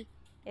rip. D&D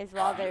is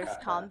while there's Gotcha.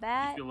 You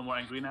combat, feel a little more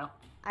angry now?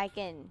 I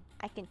can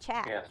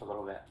chat. Yes, a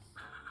little bit.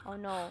 Oh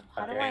no,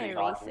 how do Okay, I you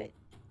erase got me. it?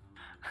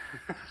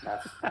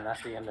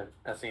 That's the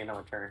end of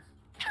a turn.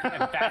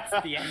 And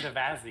that's the end of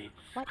Azzy.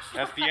 What?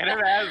 That's the end of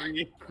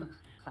Azzy.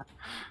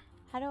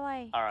 How do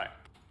I? Alright.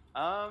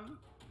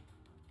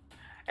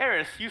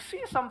 Eris, you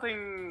see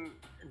something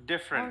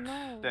different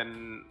Oh, no.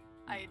 than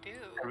I do.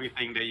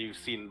 everything that you've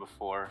seen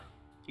before.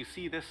 You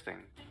see this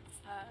thing. What's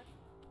that?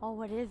 Oh,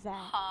 what is that?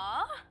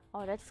 Huh?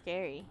 Oh, that's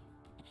scary.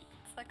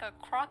 It's like a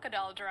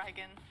crocodile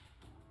dragon.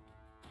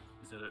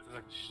 Is it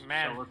a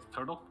Man. shellless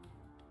turtle?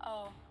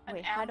 Oh, an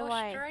Wait, how do ambush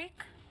I- drake?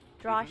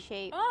 Draw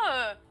shape,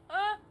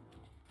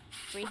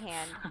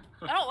 freehand.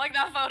 I don't like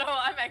that photo.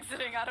 I'm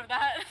exiting out of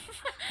that.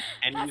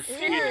 And you That's see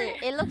Ew, scary.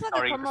 it looks like a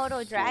starting to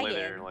Komodo dragon.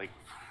 slither, like,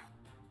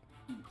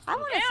 I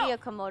want to see Ew. a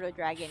Komodo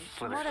dragon.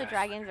 Slither Komodo fast.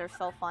 dragons are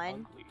so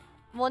fun. ugly.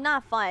 Well,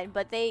 not fun,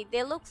 but they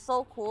look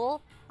so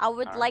cool. I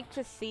would Alright. like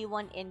to see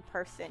one in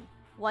person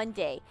one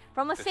day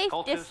from a This safe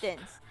cultist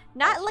distance.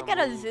 Not also look at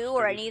a moves zoo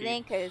or 30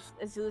 anything, feet.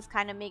 because zoos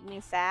kind of make me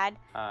sad.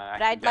 But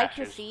actually I'd like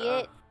to dashes, see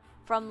it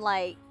from,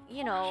 like,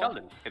 you know,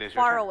 Sheldon, it is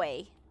your far turn.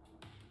 away.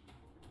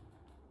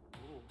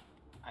 Ooh.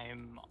 I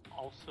am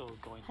also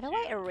going How to. do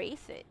I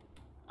erase it?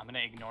 I'm gonna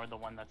ignore the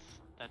one that's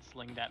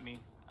slinged at me.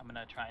 I'm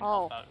gonna try and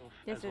Oh, help out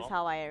This as is well.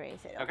 how I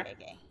erase it. Okay. Okay,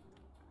 okay.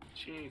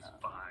 She's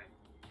fine.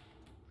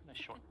 A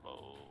short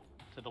bow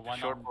to the one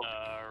Short on bow.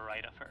 the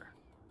right of her.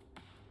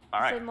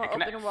 Alright, Say more it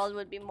open connects. world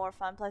would be more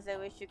fun. Plus, I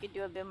wish you could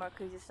do a bit more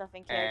crazy stuff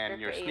in character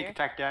And your sneak creator.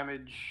 attack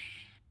damage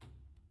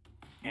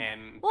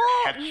and Well,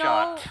 headshot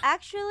no,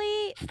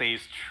 actually,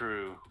 stays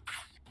true.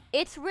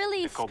 it's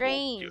really The kobold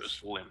strange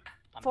goes limp.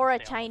 I'm for a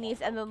gonna stay on the Chinese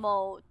wall.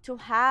 MMO to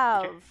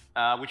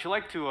have Would you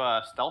like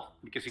to stealth?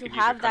 Because you to can use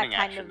your have that cunning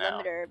kind action of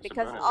now. limiter, It's a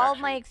because bonus all of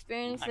my action.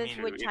 experiences I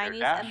mean, with either Chinese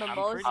dash,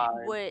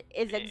 MMOs pretty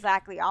is big.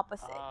 exactly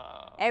opposite.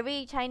 Oh.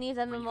 Every Chinese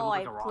you can MMO look I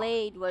at the rock.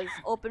 played was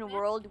open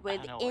world with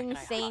don't know, where can I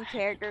insane hide?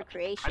 character Hide in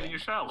creation, your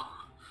shell.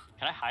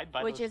 Can I hide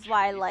by which those is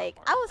why, trees? like,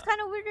 Or I is was that-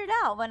 kind of weirded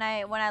out when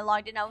I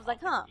logged in. I was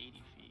like, huh, 80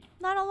 feet.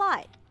 not a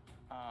lot.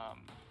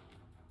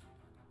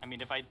 I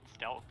mean, if I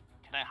stealth,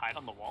 can I hide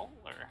on the wall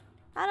or?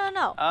 I don't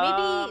know.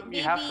 Maybe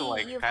you have to,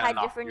 like, you've kinda had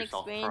knock different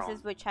yourself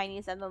experiences prone. with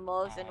Chinese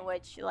MMOs in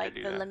which like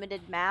do the that.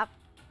 limited map,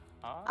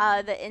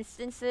 Oh. the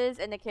instances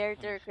and the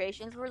character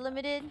creations were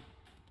limited.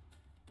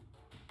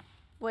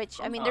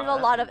 Which I mean, there's a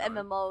that's lot of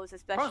enjoyable. MMOs,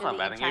 especially not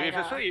bad. in If China,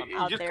 it's- you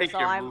out just there. take So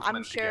your I'm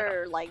movement to get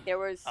sure like there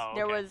was Oh,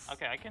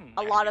 okay. I can. a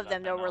I can lot do of that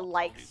them that then. were I'll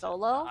like do that.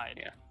 solo. Hide.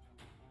 Yeah.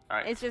 All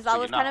right. It's just so I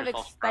you was knock kind of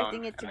yourself expecting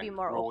prone it to and be then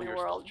more roll open your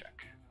stealth world.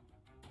 check.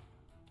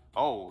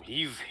 Oh,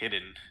 he's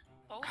hidden.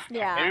 Oh,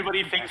 Yeah.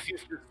 Everybody thinks he's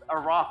just a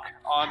rock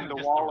on the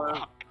Just wall a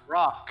of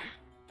rock.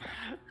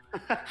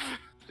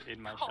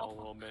 In my shell a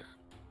little bit.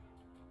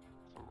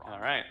 All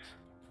right.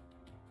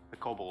 The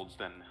kobolds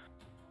then.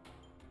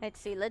 Let's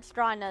see. Let's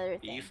draw another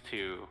thing. These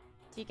two.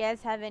 Do you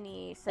guys have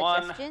any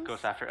One suggestions?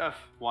 goes after F.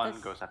 One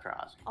Let's- goes after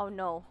Ozzy. Oh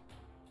no.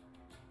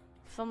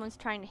 Someone's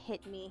trying to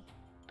hit me.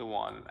 The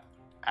one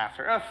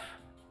after F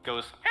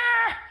goes.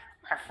 Ah,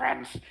 my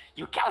friends,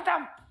 you killed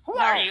them. Who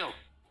are No. you?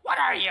 What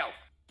are you?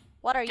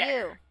 What are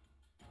Dare. you?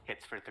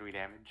 Hits for 3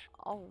 damage.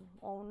 Oh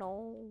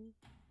no.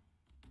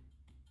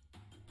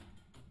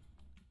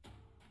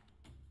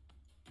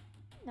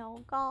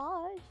 No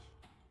gosh.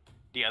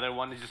 The other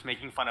one is just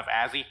making fun of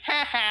Azzy.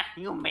 Ha ha,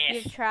 you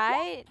missed. You've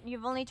tried?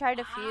 You've only tried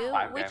a few?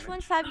 5 Which damage.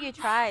 ones have you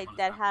tried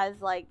that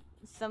has like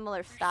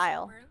similar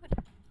style?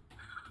 rude.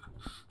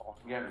 Oh,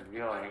 I'm getting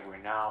real angry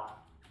now.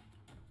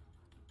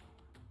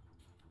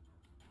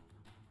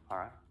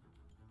 Alright.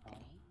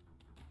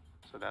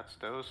 So that's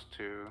those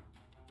two.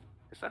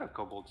 Is that a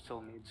kobold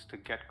still needs to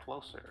get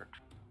closer?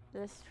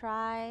 Let's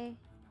try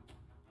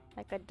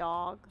like a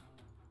dog.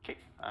 Okay.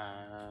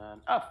 And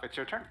oh, it's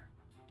your turn.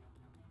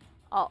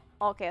 Oh,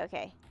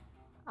 okay.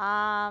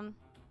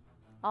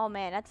 Oh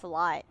man, that's a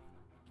lot.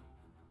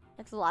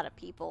 That's a lot of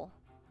people.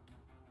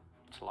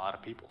 It's a lot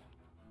of people.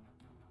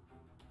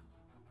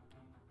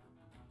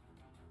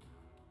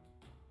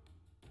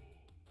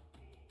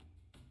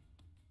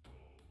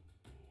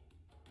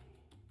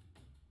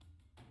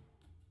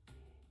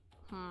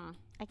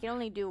 I can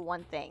only do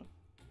one thing.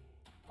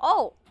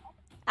 Oh,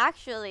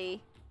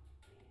 actually,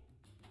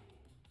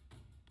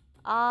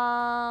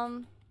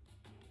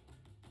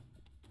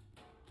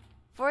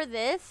 for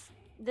this,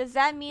 does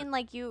that mean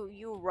like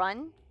you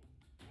run?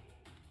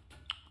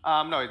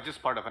 No, it's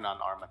just part of an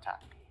unarmed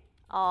attack.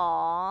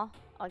 Aw,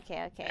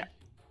 okay. Yeah.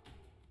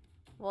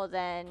 Well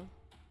then,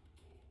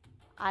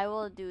 I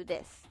will do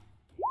this.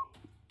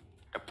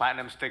 The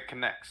platinum stick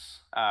connects.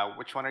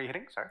 Which one are you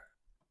hitting, sir?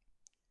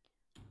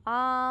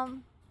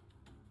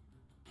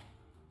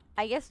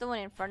 I guess the one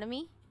in front of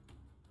me.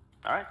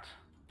 Alright.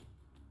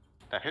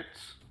 That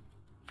hits.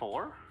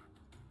 4.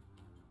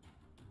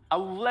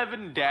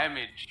 11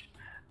 damage.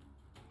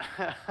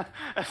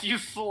 As you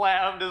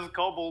slam this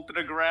kobold to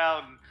the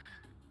ground.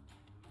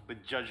 The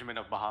judgment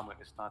of Bahamut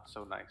is not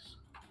so nice.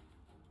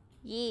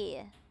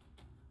 Yeah.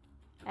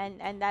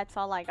 And that's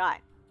all I got.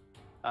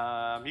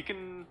 You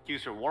can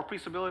use your War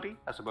Priest ability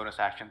as a bonus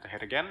action to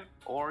hit again,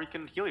 or you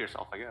can heal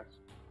yourself, I guess.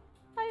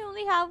 I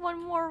only have one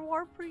more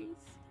War Priest.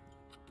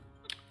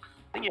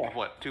 I think you have,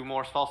 what, 2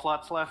 more spell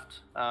slots left?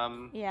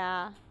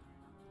 Yeah.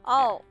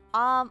 Oh,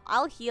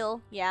 I'll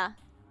heal. Yeah.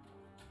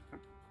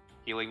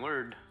 Healing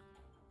word.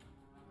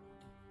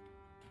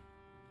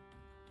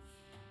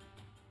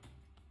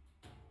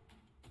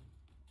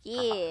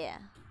 Yeah.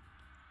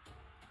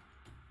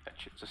 That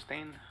should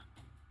sustain.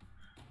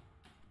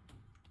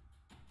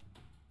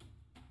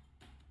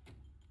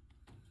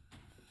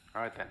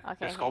 Alright then.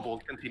 Okay, This okay.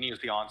 kobold continues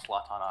the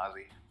onslaught on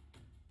Ozzy.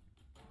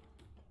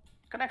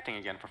 Connecting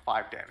again for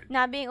 5 damage.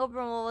 Not being open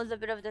world was a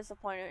bit of a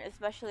disappointment,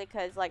 especially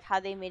because like how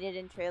they made it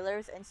in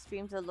trailers and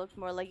streams that looked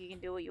more like you can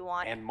do what you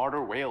want. And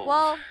Martyr Whales.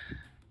 Well,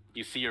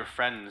 You see your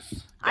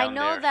friends I down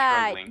know there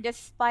that struggling.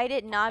 despite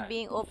it not Okay,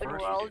 being well, open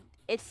first, world,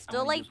 it's still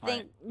gonna like use my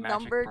think magic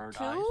number bird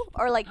 2 eyes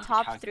or like to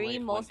top 3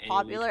 calculate most when AoE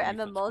popular 20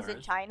 foot MMOs in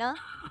squares. China.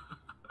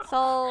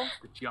 So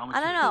The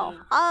geometry. I don't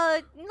know.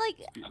 Like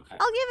Okay.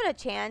 I'll give it a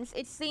chance.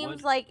 It seems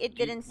Would- like it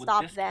Do you- didn't would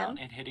stop this them. count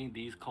in hitting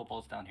these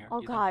kobolds down here? Oh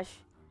do you think? gosh,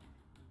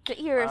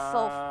 the ear is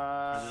so Or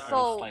is it- or is it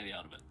so slightly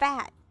out of it.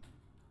 fat.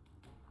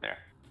 There.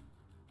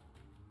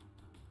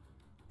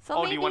 So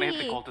Oh, maybe do you want to hit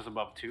the cultists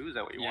above 2? Is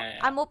that what you Yeah, yeah.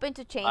 I'm open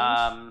to change.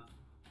 want?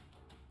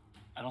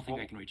 I don't think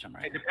well, I can reach them It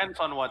right. depends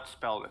on what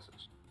spell this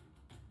is.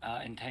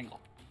 Entangle.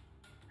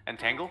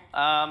 Entangle?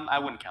 I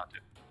wouldn't count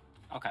it.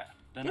 Okay.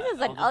 Then This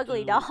is I'll an just ugly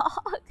do dog.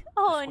 this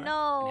Oh square and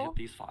no. hit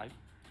these 5.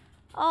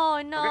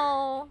 Oh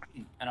no.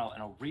 And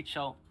I'll reach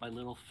out my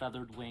little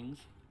feathered wings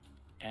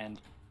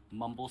and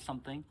mumble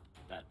something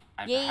that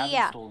I Yeah, haven't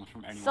yeah. stolen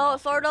from anyone So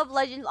else sort here, of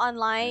Legends and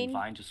Online,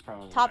 vine just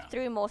sprout all top around.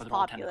 3 most But they're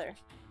all popular.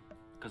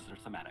 Because they're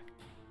thematic.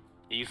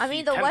 You I see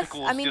mean, the West-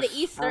 tentacles I mean, the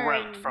just sprout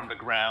Eastern- from the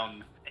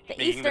ground. The making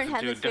this Eastern into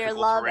Hemisphere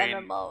difficult love terrain.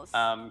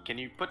 MMOs. Can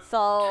you put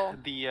So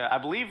the? I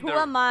believe who they're-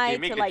 am I they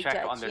make to a like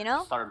check on judge? their You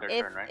know, start of their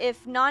if turn, right?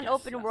 if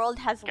non-open yes. world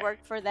has Okay.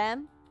 worked for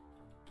them,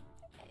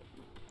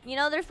 you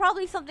know, there's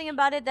probably something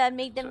about it that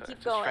made them So keep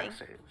it's a strength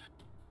going. save.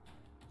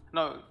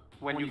 No,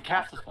 when you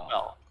cast a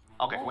spell.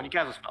 Okay, when you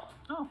cast a spell.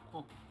 Oh,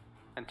 cool.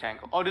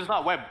 Entangle. Oh, this is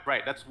not web,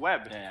 right? That's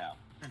web. Yeah.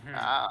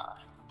 Ah.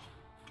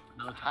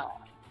 No Ah.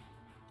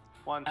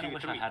 1, I 2,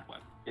 wish 3. I had one.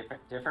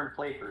 Different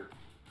flavors.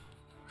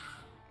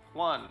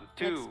 1,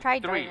 2, Let's try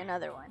 3. drawing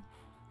another one.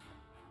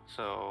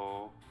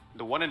 So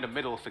the one in the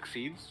middle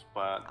succeeds,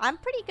 but I'm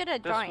pretty good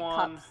at this drawing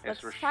one cups. is Let's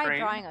try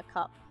restrained. drawing a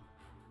cup.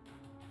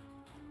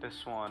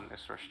 this one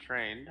is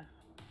restrained.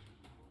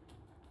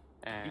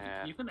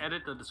 And You can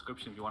edit the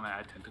description if you want to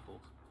add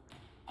tentacles.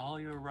 Oh,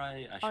 you're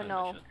right. I Oh, should.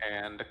 no. I should.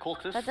 and the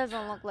cultist That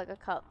doesn't look like a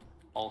cup.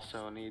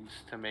 also needs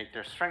to make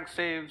their strength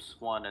saves,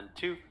 1 and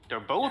 2. They're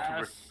both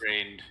Yes.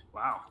 restrained.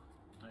 Wow.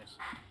 Nice.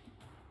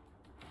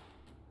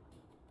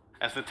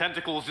 As the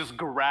tentacles just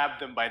grab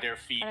them by their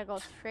feet. Gotta go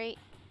straight.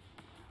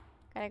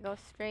 Gotta go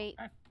straight.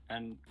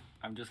 And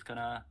I'm just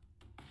gonna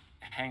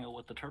hang out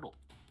with the turtle.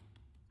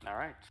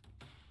 Alright.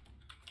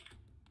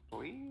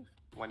 Believe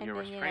when And you're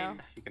then, you know,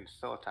 restrained, you can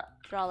still attack.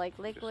 Draw like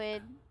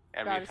liquid.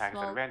 Every draw the attack is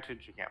smoke,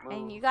 advantage, you can't move.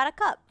 And you got a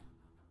cup.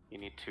 You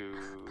need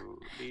to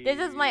This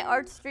is my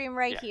art leave- stream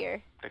right yeah.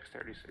 here.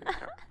 Dexterity saving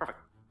throw. Perfect.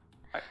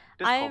 Right.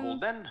 This I'm-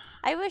 kobold then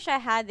I wish I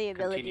had the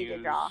ability continues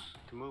to draw.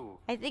 to move.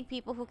 I think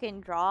people who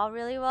can draw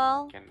really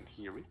well Can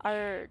he reach?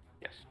 are.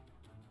 Yes.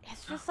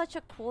 It's just such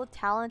a cool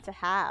talent to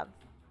have.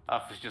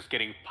 Uff is just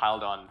getting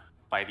piled on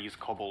by these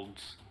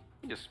kobolds.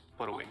 You just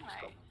put away his my.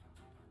 skull.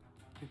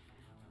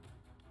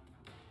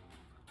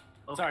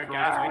 Sorry,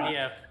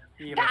 guys.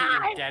 We need to put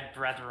your dead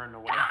brethren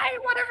away.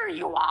 Whatever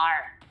you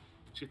are.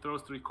 She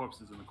throws 3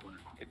 corpses in the corner.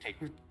 It takes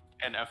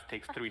NF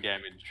takes 3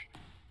 damage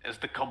as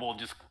the kobold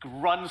just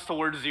runs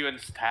towards you and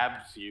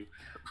stabs you.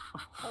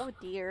 Oh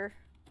dear.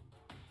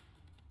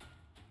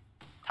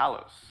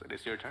 Talos, it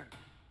is your turn.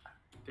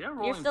 They are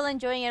rolling. You're still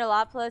enjoying it a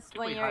lot, plus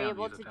when Particularly you're high on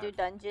able these to do attacks.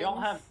 dungeons. They all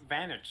have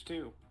advantage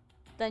too.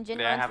 Dungeon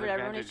They runs have with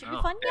everyone. It advantage. should be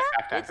Oh. fun. They Yeah,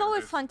 have to it's have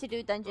always advantage. fun to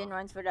do dungeon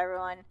runs with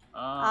everyone.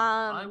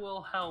 I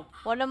will help.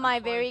 One of my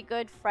That's fine. very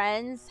good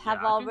friends Yeah, have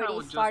I think I already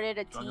would just started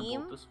a dragon bolt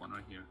team This one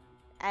right here.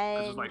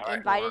 and like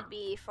invited four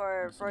me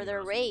for instantly their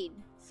does it. raid.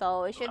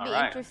 So it should be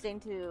Alright. interesting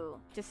to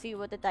see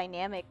what the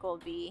dynamic will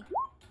be.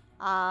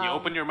 You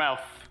open your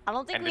mouth. I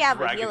don't think and we the have a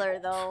dragon healer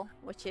bolts. though,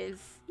 which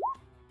is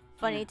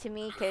funny to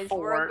me because 4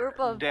 we're a group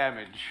of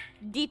damage.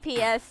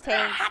 DPS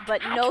tanks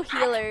but no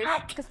healers.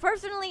 Because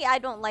personally, I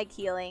don't like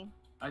healing.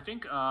 I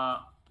think I'm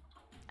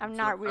So,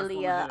 not as really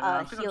long a, as I think I'm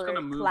a just healer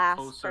gonna move class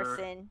closer.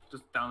 person.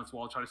 just down this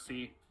wall, try to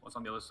see what's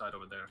on the other side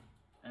over there.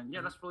 And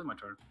yeah, that's really my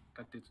turn.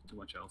 Can't do too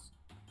much else.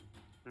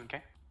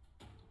 Okay.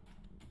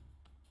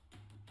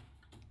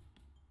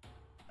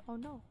 Oh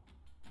no.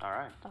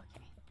 Alright.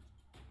 Okay.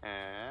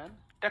 And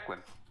Declan,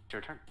 it's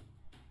your turn.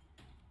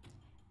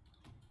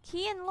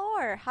 Key and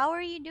Lore, how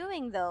are you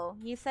doing though?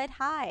 You said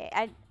hi.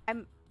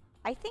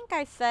 I think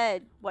I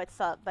said what's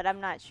up, but I'm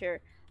not sure.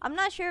 I'm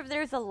not sure if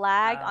there's a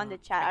lag on the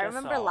chat. I guess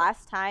remember I'll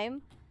last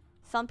time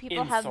some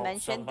people have insult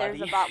mentioned there's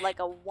somebody. about like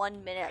a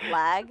 1 minute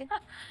lag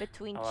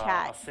between I'll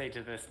chat. say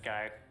to this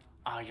guy,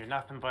 "Oh, you're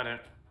nothing but an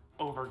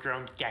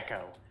overgrown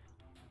gecko."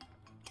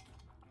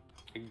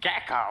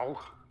 Gecko?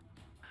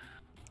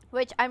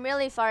 Which I'm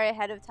really sorry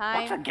ahead of What's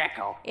a time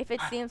gecko? if it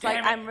seems Damn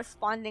like it. I'm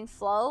responding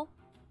slow.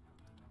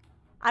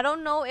 I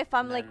don't know if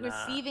I'm like Then,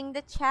 receiving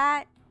the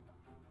chat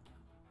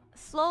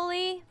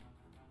slowly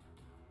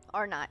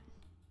or not.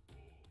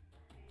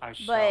 I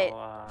shall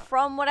But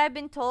from what I've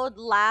been told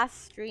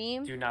last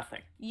stream, do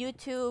nothing.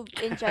 YouTube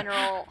in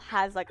general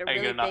has like a Are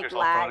you really gonna knock big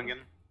yourself prone lag. again?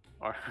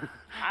 Or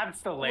I'm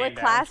still laying What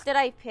down. class did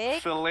I pick?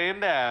 still laying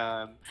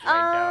down? Laying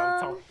down.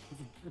 It's Um, all-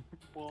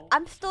 Well,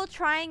 I'm still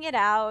trying it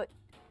out.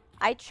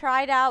 I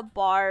tried out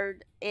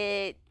Bard.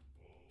 It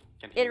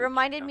Can he it reach?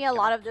 reminded No, me a can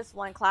lot he? of this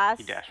one class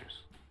He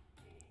dashes.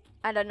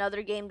 and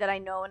another game that I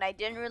know, and I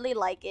didn't really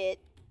like it.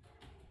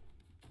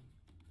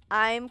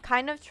 I'm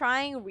kind of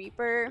trying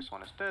Reaper. This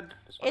one is dead.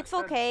 This one It's is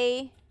dead.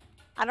 okay.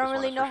 I don't This one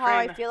really is know how I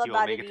restrained. feel You will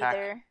about make it attack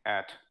either.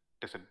 At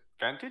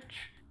disadvantage?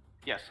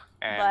 Yes.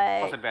 And But,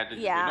 plus advantage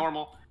yeah. would be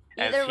normal.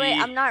 as Either way, he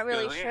I'm not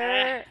really goes,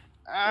 sure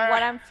 "Ah,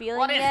 what I'm feeling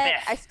what is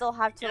yet. this?" I still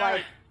have to Yeah.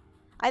 like.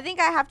 I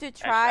think I have to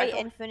try don't-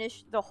 and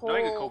finish the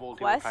knowing a whole kobold,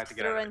 he will try quest to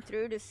get out through of and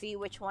through to see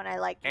which one I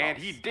like And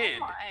most. he did.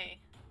 Why?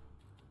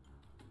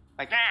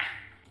 Like, ah!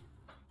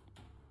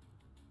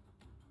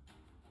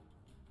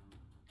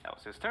 That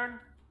was his turn.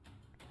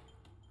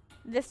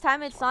 This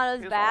time it's not as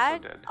is also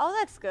bad. dead. Oh,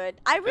 that's good.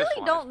 I This really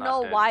one don't is not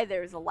know dead. why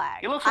there's a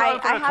lag. He looks I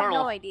around for I the have turtle.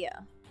 no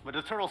idea. But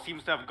the turtle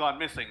seems to have gone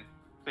missing.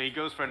 So he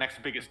goes for the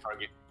next biggest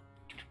target.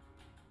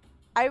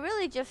 I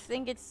really just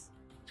think it's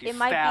He It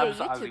might be a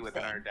stabs Ozzy YouTube with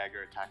thing. another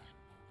dagger attack.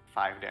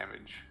 5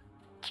 damage.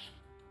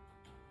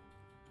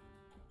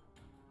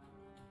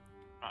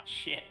 oh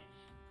shit.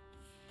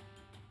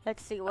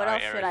 Let's see what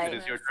Alright, else should Eric, I it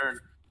is your turn.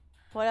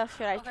 what else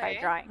should I try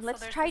Okay, drawing? so Let's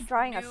there's try this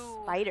drawing a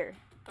new- spider.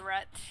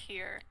 Threat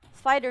here.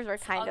 Spiders are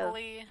It's kind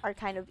ugly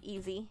of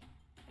easy.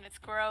 and it's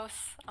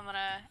gross. I'm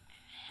gonna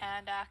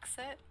hand axe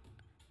it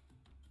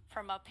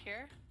from up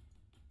here.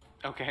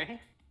 Okay.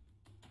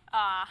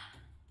 Ah,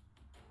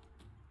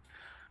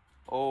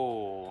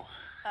 Oh.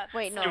 that's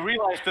Wait, no. You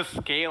realize the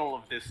scale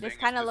of this This thing.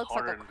 kinda is just looks like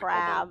a harder than the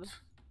crab. kobolds.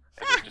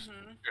 And it's just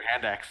Mhm. your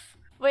hand axe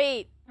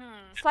Wait,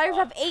 spiders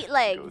have 8 go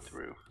legs.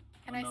 through.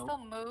 Can Oh, I no. still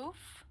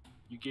move?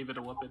 You gave it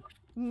a weapon.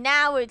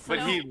 Now it's But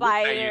a he looks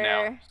at you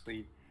now. spider. So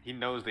he He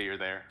knows that you're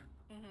there.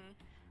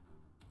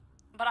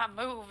 But I'm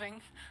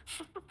moving.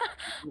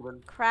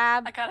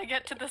 Crab I gotta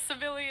get to the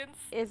civilians.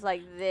 is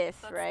like this,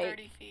 That's right?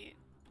 30 feet.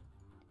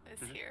 Is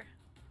here.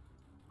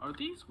 Are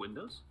these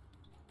windows?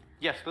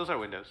 Yes, those are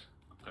windows.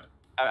 Okay.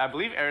 I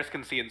believe Eris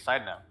can see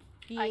inside now.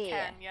 Yeah. I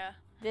can, yeah.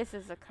 This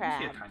is a I see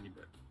crab. a tiny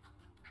bit.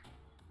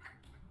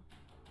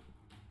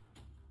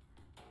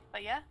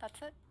 But yeah,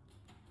 that's it.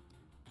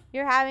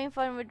 You're having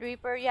fun with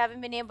Reaper. You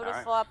haven't been able to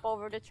Alright. swap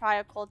over to try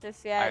a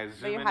cultist yet, I but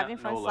zoom you're in having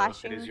at fun Nolo.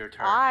 slashing. It is your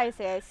turn. Ah, I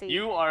see, I see.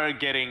 You are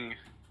getting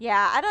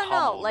Yeah, I don't know.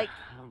 pummeled Like,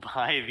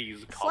 by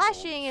these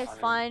slashing is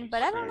fun,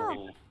 but I don't know.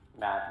 Extremely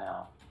mad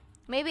now.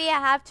 Maybe I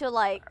have to,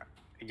 like,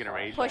 You gonna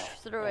rage? push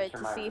through it Enter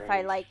to my see if I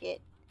rage. like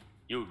it.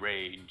 You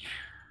rage.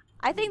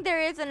 I think there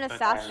is an But I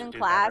assassin did that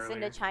class in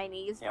the earlier.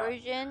 Chinese Yeah.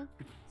 version,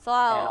 so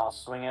And I'll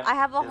swing it. I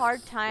have a this-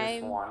 hard this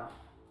time one,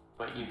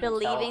 but you can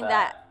believing tell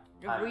that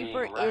I'm being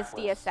Reaper is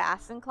the reckless.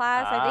 assassin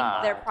class. I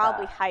think they're Ah.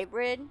 probably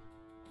hybrid.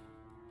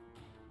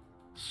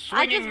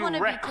 I just Swinging wanna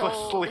be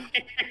recklessly.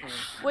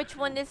 Which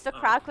one is the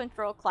crowd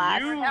control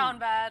class? You- Down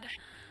bad.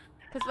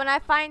 Because when I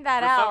find that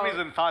For some out,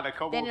 reason, thought that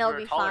kobolds then it'll were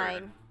be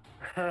tolerant.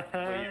 fine. What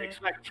do you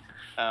expect?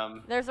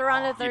 There's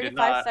around a You did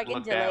 35-second not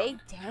look delay.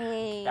 down.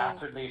 Dang,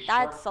 Rapidly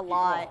that's a short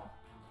lot.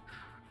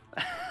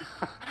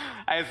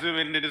 I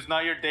assume it is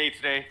not your day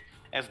today,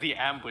 as the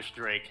ambush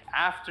Drake,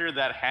 after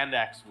that hand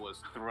axe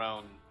was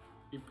thrown.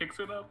 He picks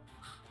it up.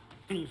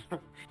 You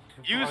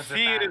Was it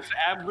see it that? as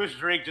ambush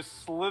Drake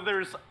just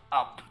slithers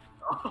up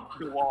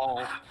the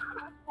wall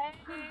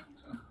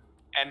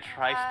and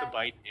tries to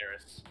bite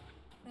Eris,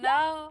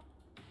 No.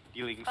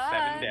 dealing Bye.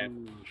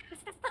 7 damage.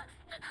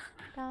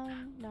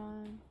 Dun,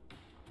 dun.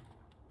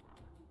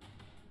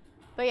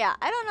 But yeah,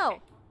 I don't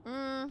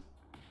know.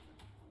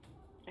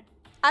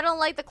 I don't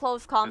like the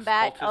close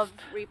combat of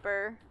cultist-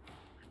 Reaper.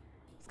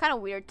 It's kind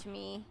of weird to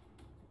me.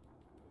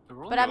 The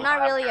But I'm goes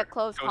not really a after-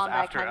 close goes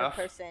combat after kind of F,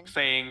 person.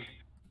 saying,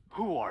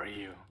 "Who are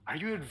you? Are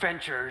you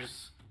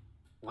adventurers?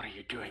 What are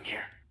you doing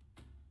here?"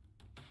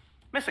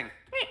 Missing.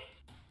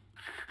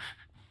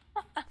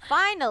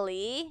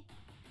 Finally,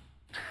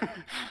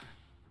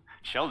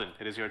 Sheldon,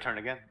 it is your turn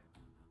again.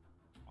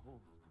 Oh,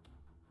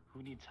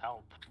 who needs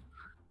help?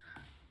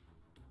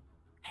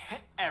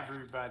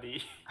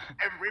 Everybody.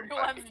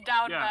 Everyone's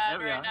down bad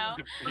yeah. right now.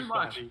 Pretty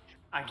much.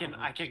 I can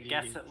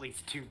guess jeez. at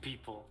least 2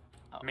 people,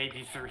 Oh.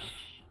 maybe 3.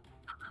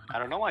 I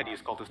don't know why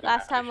these cultists.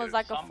 last time was issues.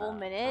 like a Some full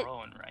minute.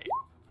 Prone, right?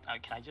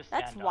 Can I just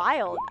That's stand up?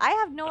 wild. I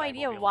have no But I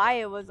idea won't be able why to-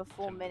 it was a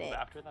full to move minute.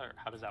 after that, or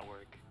how does that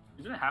work?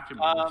 You didn't have to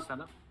move Um,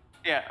 stand up.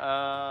 Yeah,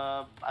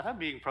 I thought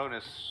being prone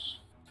is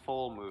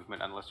full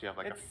movement unless you have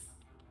like It's,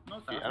 No,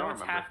 it's Yeah, not. I don't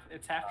it's remember.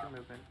 it's half your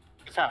movement.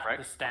 it's half, right?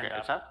 The stand Okay, up.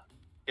 it's half.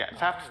 Yeah, it's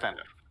half stand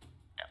up.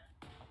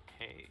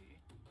 Okay.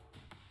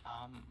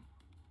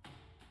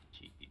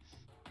 Jeez.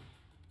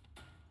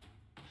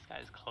 This guy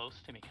is close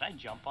to me. Can I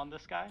jump on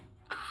this guy?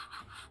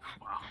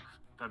 Wow.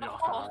 That'd be Oh.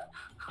 awesome.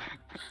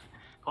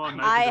 Oh,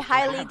 no, I just-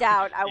 highly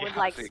doubt I would Yeah,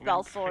 like it's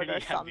spell sword pretty or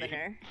heavy.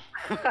 summoner.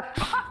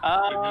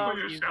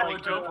 He's shallow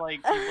like, jump.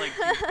 he's like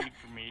 2 feet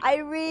from me. I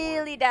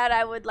really doubt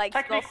I would like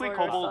spell Technically, sword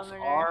or kobolds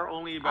summoner. are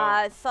only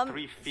about Some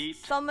 3 feet.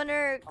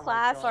 summoner Oh my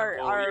class God. are,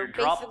 So are your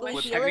drop basically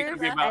would healers, technically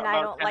be and about- I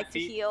about don't 10 like to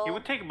feet. heal. He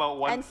would take about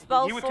one. And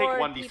spell he would take sword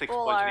 1d6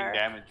 people bludgeoning are-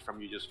 damage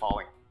from you just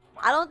falling.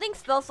 I don't think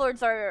spell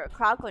swords are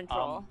crowd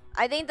control.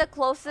 I think the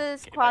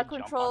closest if I crowd jump on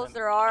controls him,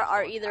 there can I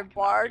are still either attack him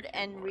Bard after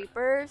and he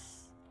Reapers.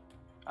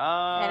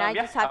 I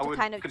just have to would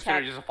kind of consider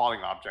check it just a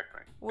falling object,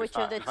 right? Which It's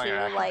of not- the it's not your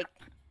two, actual- like,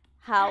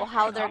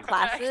 how their Object.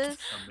 classes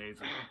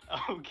Amazing.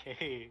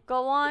 Okay.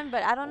 go on,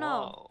 but I don't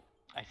know. Whoa.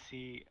 I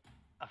see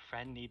a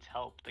friend needs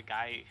help. The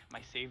guy,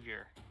 my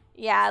savior.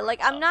 Yeah, like,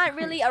 I'm not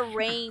really a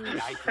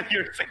ranged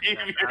Your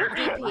savior.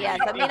 DPS.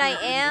 I mean, I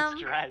am,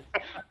 Distress.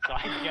 So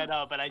I get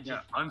up and I just, Yeah,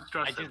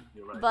 unstressed. just-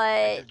 You're right. I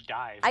but just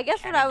dive. I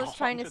guess what I was Cannonball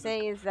trying to onto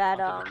say this- is that,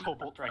 onto the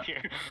kobold right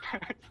here.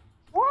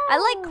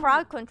 I like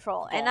crowd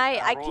control, and Well,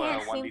 I roll a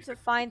can't seem 1d6. to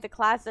find the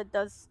class that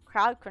does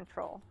crowd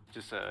control.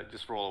 Just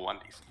roll a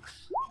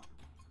 1d6.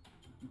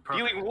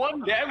 Perfect. Dealing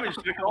 1 damage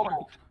to the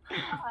kobold.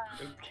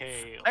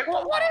 Okay. Like,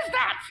 what is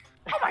that?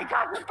 Oh my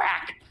god, you're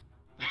back!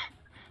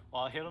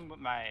 Well, I'll hit him with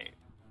my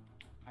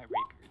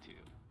rapier too.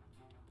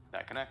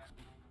 That connects.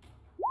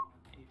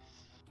 Nice.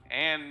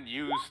 And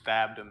you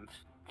stabbed him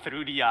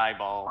through the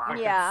eyeball.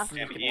 Yeah.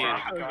 And he is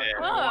dead.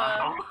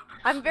 Wow.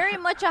 I'm very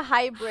much a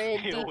hybrid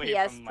Stay away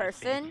DPS from my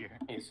person, savior.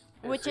 He's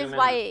which is assuming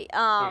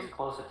why, his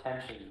close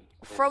attention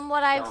is from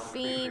what I've Sheldon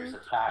Krieger's seen,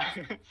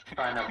 attack,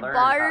 trying to learn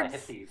Bards- how to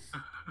hit these.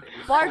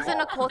 Bards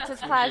and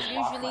occultist class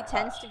usually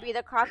tends to be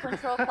the crowd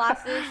control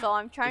classes, so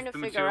I'm trying to It's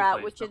the figure material out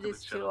place, which of not the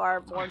these two material.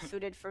 are more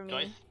suited for Do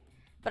I me.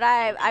 But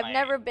I've my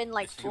never been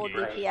like full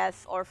disengage?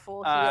 DPS or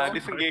full heal.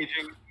 Disengaging.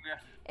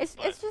 It's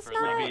but just for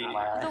not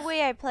maybe- the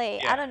way I play.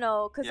 Yeah. I don't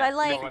know, cause Yeah, I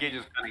like disengage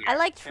is cunning. I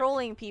like Yeah.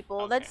 trolling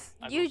people. Okay. That's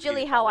I will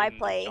usually see how I falling,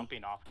 play.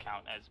 Jumping off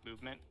count as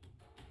movement.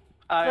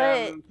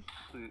 but-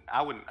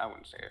 I wouldn't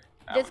say it.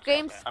 I This wouldn't say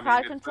game's that. I mean, crowd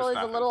it's control is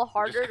not a little just-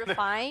 harder to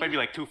find. Maybe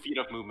like 2 feet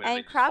of movement. they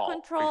And just crowd fall, free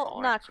control,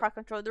 fall, not right? crowd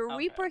control. The Okay.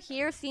 Reaper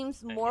here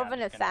seems Then more yeah, of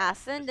an I'm just gonna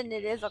assassin than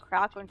it is a disengage,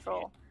 crowd disengage.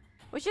 control.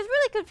 which is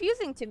really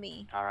confusing to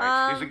me. All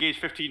right, disengage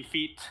 15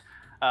 feet.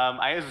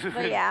 I assume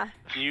But yeah.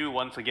 you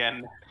once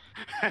again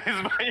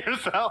is by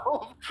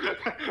yourself,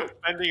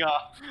 fending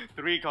off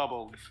 3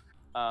 kobolds.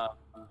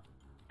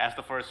 As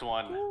the first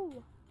one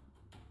Ooh.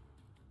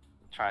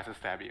 tries to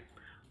stab you.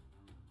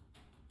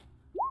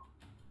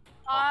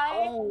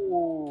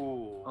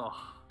 Oh.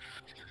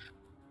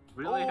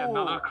 Really? Oh.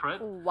 Another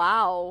crit?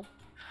 Wow.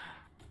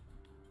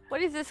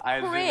 What is this I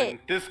crit? assume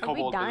this Are we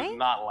kobold does dying?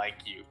 not like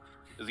you.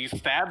 As he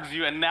stabs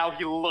you, and now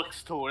he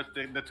looks towards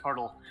the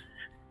turtle.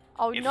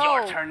 Oh It's no.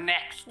 your turn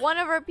next. One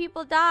of our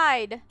people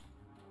died.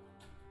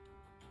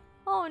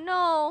 Oh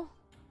no.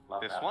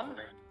 Love This that one?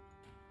 movie.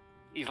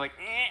 He's like,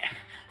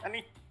 I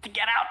need to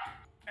get out.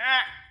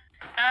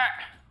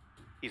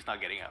 He's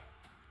not getting out.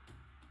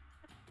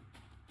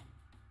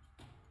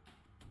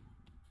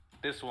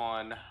 This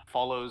one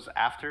follows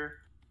after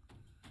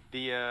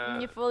the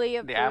You fully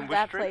approve ambush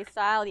that trick?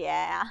 playstyle,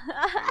 yeah.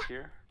 right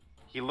here.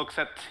 He looks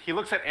at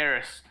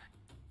Eris.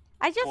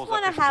 I just Pulls up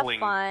want to his have sling.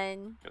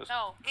 fun. Goes,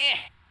 No.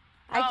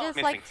 I No.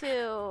 just like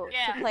to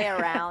Yeah. play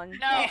around. No.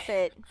 That's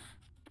it.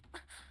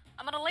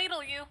 I'm gonna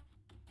ladle you.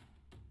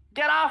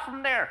 Get off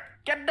from there!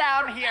 Get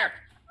down here!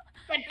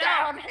 Get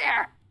down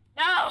here!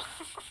 No.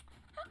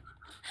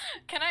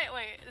 Can I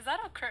wait? Is that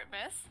a crit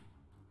miss?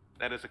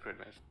 That is a crit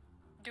miss.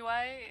 Do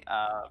I?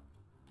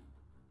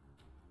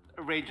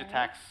 Range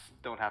attacks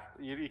don't have.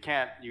 You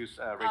can't use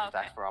range Oh, okay.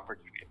 attacks for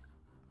opportunity.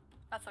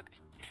 That's okay.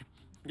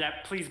 Yeah,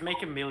 please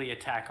make a melee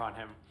attack on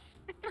him.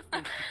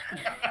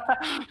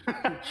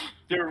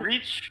 Your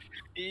reach,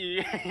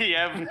 you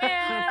have.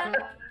 Man,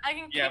 I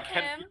can You have kick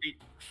 10 him.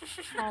 feet.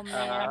 Oh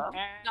man.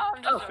 No,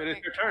 I'm just Oh, joking. it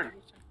is your turn.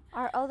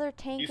 Our other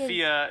tank You is,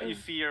 see, you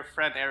see your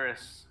friend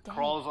Eris dead.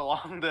 crawls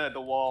along the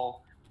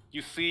wall.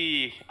 You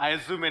see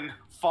Ayazumin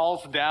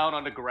falls down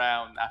on the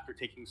ground after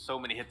taking so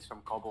many hits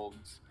from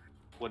kobolds.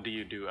 What do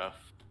you do, F?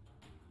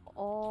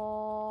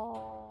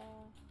 Oh.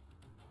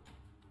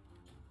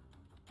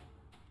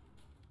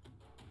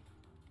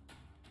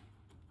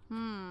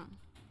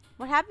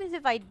 What happens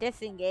if I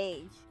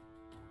disengage?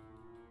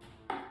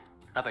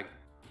 Nothing.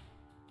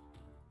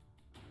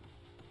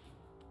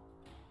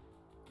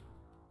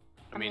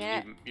 I mean,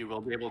 gonna- you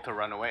will be able to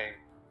run away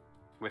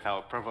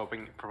without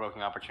provoking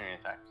opportunity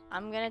attacks.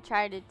 I'm gonna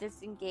try to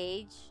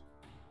disengage.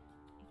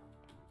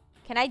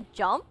 Can I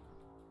jump?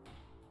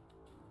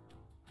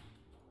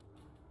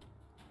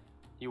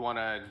 You want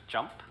to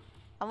jump?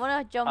 I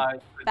wanna jump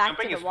The back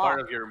jumping to the is wall. part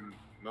of your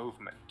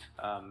movement.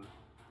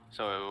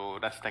 So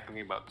that's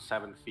technically about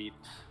 7 feet.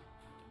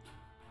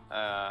 So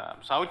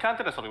I would count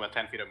it as something about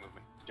 10 feet of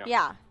movement. Jump.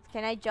 Yeah.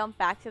 Can I jump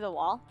back to the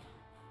wall?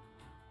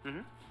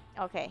 Mhm.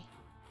 Okay.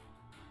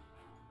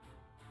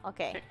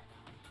 Okay.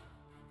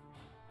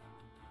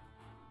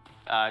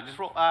 Just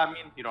roll. I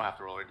mean, you don't have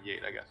to roll a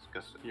d8, I guess,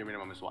 because your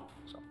minimum is 1.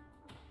 So.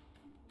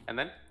 And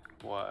then,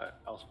 what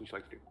else would you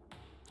like to do?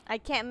 I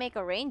can't make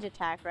a range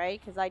attack, right?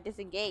 Because I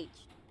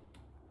disengaged.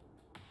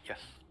 Yes.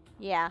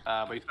 Yeah.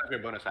 But you still have your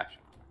bonus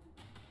action.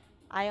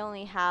 I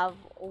only have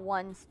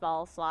 1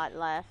 spell slot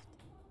left.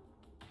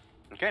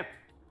 Okay.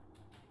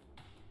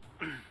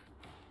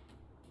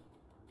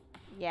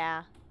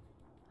 Yeah.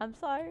 I'm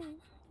sorry.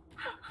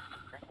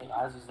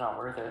 Ozzy's not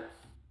worth it.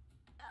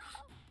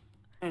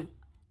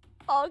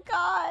 Oh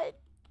god.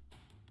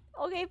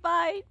 Okay,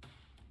 fine.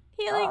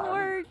 Healing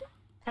word.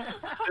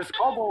 This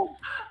kobold,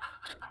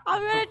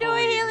 I'm gonna do a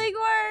healing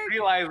word.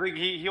 realizing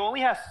he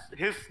only has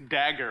his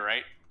dagger,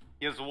 right?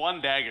 He has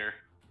 1 dagger.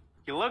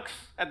 He looks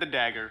at the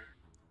dagger.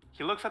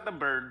 He looks at the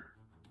bird.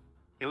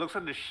 He looks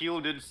at the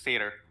shielded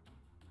satyr.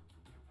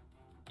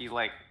 He's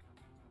like,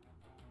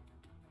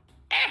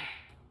 eh!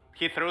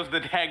 He throws the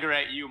dagger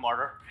at you,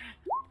 martyr.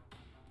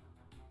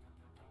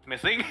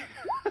 Missing.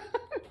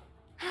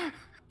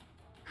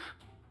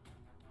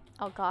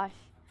 Oh gosh.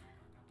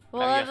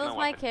 What he has level's no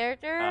my weapon.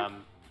 character?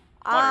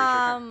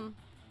 Martyr,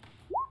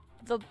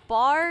 The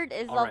bard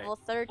is Alright, level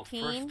well,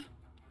 13. first,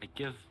 I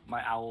give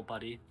my owl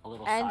buddy a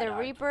little And the side-eye.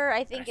 Reaper,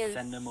 I think, I is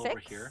send him 6. over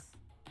here.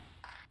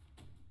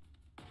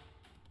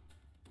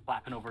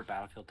 Flapping over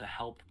battlefield to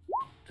help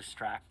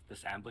distract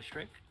this ambush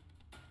drake.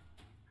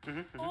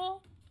 Oh.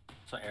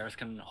 So Eris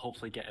can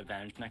hopefully get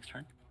advantage next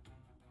turn.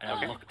 And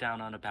I look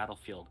down on a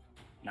battlefield,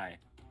 and I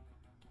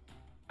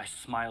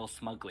smile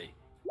smugly.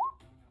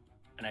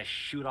 And I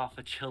shoot off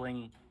a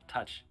chilling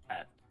touch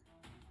at,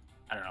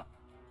 I don't know,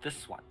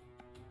 this one.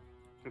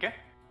 Okay.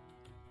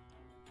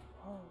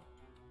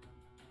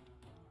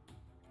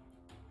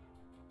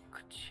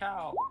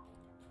 Ka-chow.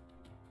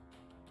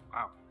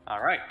 All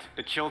right.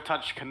 The chill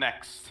touch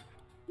connects.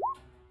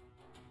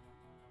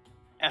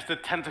 As the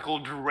tentacle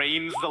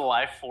drains the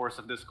life force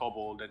of this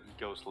kobold and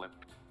goes limp.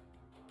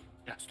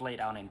 Just lay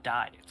down and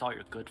die. It's all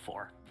you're good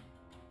for.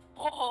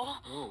 Oh.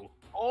 And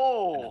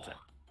Oh! that's it.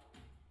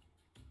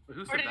 Who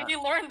Where said that? did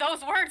you learn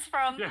those words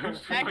from? Yeah,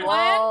 who's- Declan?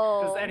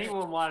 Whoa. Does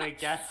anyone want to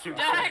guess who?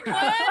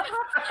 Declan?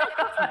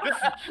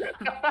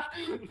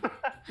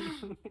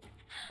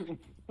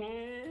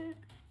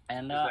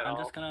 And that I'm all?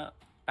 just gonna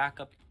back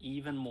up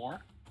even more.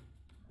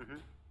 Mhm.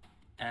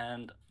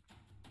 And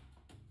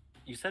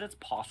You said it's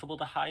possible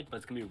to hide, but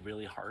it's gonna be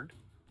really hard.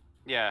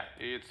 Yeah,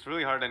 it's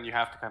really hard, and you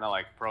have to kind of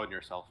like prone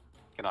yourself,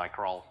 kind of like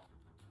crawl.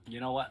 You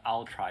know what?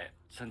 I'll try it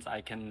since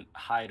I can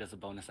hide as a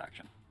bonus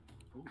action.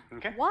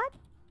 Okay. What?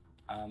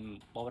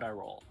 What would I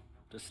roll?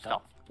 Just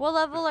stealth. What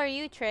level are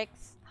you,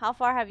 Trix? How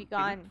far have you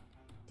gone?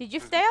 Did you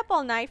stay up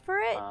all night for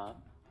it?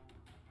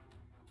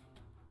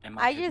 Am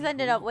I just hidden,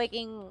 ended up please?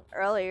 waking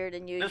earlier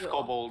than usual. This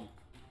kobold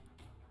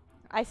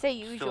I say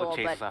still usual,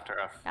 chases but after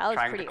us, that was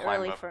trying pretty to climb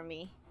early up. for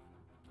me.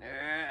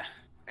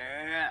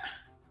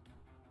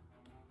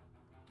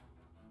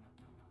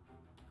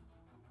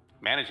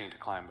 Managing to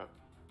climb up.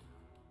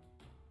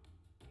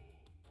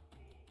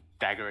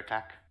 Dagger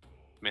attack.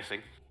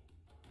 Missing.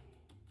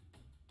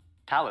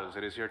 Talos,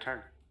 it is your turn.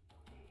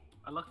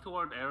 I look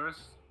toward Eris.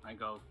 I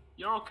go,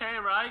 "You're okay,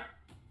 right?"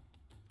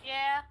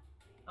 Yeah.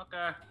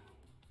 Okay.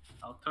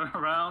 I'll turn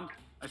around.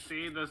 I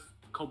see this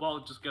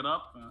kobold just get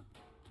up.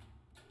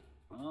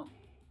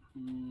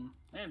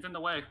 Hey, it's in the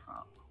way.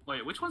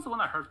 Wait, which one's the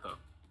one I hurt though?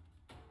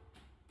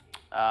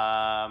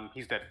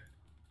 He's dead.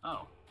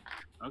 Oh.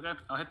 Okay,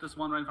 I'll hit this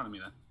one right in front of me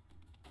then.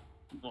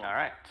 Well, All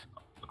right.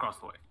 across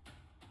the way.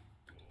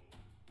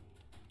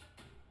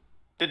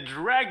 The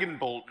dragon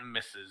bolt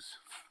misses.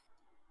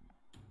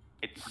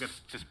 It's Okay.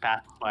 just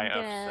passed by I'm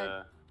us.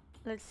 gonna-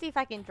 Let's see if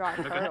I can draw a If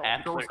I turtle. could throw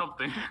Antler.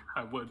 something,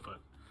 I would, but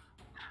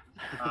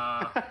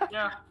I'll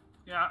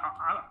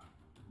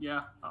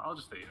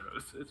just stay here.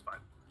 It's fine.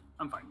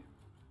 I'm fine.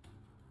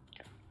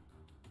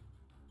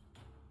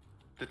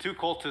 The two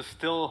cultists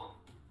still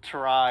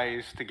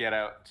tries to get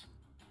out.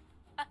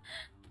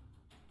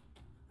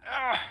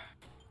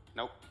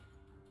 Nope.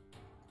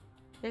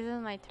 This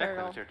is my Declan,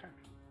 turtle. it's your turn.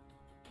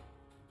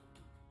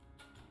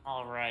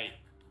 All right.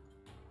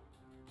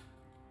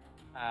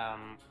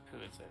 Who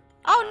is it?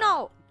 Oh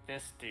no!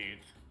 This dude.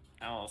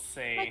 I'll My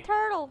say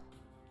turtle!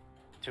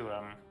 to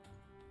him.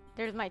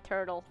 There's my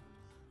turtle.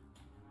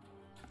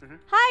 Mhm.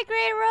 Hi,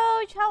 Grey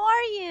Roach! How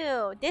are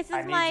you? This is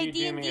I need my you to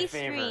do me D&D a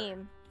favor.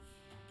 stream.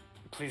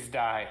 Please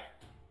die.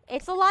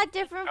 It's a lot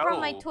different from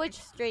my Oh. Twitch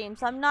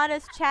streams. I'm not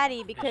as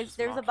chatty because just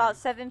there's mocking. about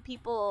 7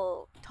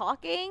 people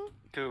talking.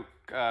 To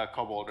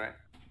kobold, right?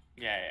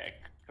 Yeah.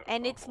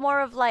 And it's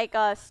more of like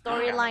a right.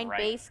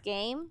 storyline-based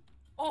game.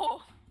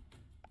 Oh.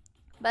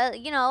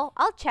 But, you know,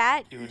 I'll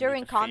chat Do me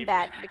during the favor.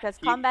 combat because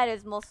combat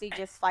is mostly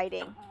just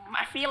fighting.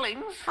 My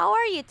feelings. How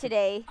are you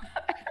today?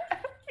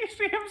 You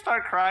see him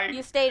start crying.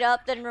 You stayed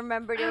up, then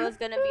remembered it was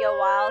gonna be a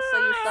while, so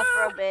you slept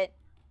for a bit.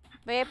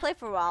 But I played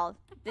for a while.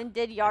 Then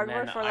did yard And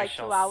work then for I like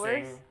shall 2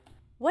 hours. sing.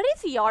 What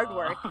is yard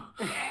work?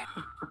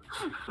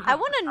 I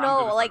want to I'm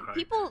know. gonna Like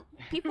start crying.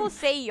 people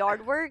say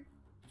yard work,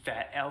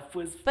 That elf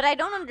was. but I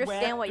don't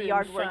understand what weapon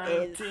yard work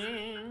is.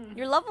 fighting.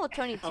 You're level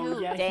 22, Oh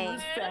yeah, dang.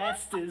 he's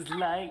fast as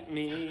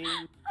lightning,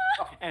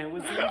 and it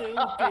was a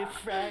little bit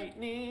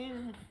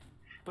frightening.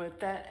 But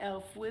that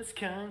elf was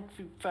kung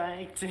fu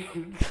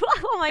fighting.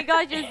 Oh my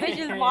gosh, this bitch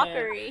is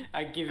mockery.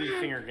 I give you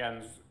finger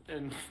guns,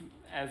 and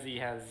as he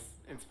has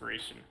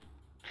inspiration.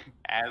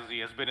 As he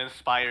has been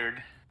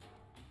inspired.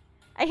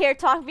 I hear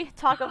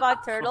talk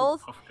about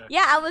turtles. Okay.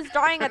 Yeah, I was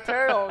drawing a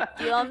turtle.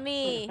 You on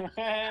me?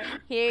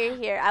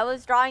 Here. I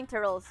was drawing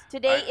turtles.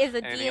 Today Alright, is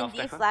a anything else,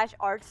 D&D Declan? /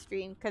 art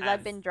stream because I've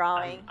As been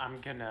drawing. I'm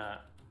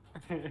gonna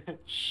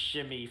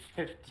shimmy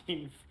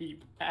 15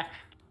 feet back.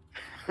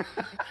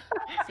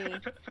 See,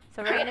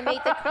 so we're gonna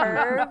make the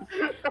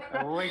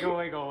curve.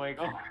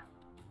 Wiggle.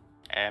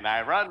 And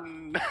I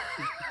run.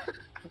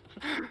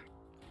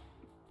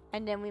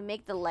 And then we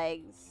make the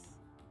legs.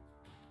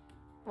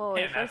 Whoa,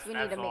 wait, Yeah, first we need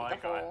to that's all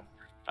make the I got. hole.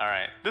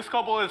 Alright. This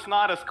kobold is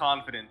not as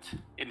confident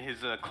in his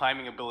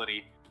climbing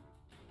ability.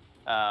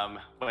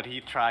 But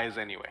he tries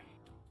anyway.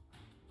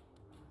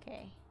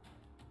 Okay.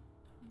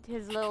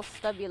 His little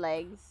stubby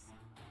legs.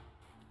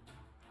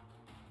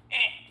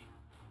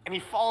 And he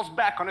falls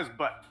back on his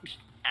butt.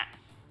 Ah.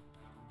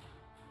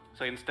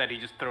 So instead he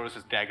just throws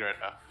his dagger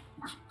at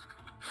us.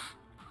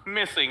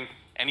 Missing.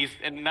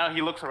 And now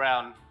he looks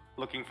around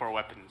looking for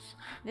weapons.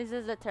 This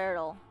is a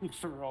turtle. He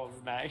rolls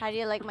nice. How do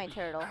you like my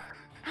turtle?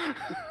 Who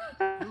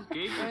gave We're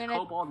these gonna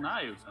kobold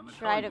knives? I'm gonna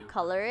Try tell to you.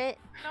 color it.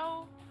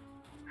 No.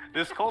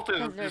 This cult is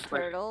Because they're just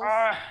like, turtles.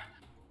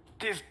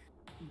 these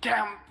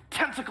damn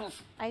tentacles.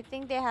 I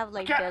think they have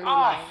like Get belly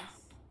off! lines.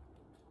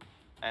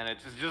 And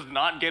it's just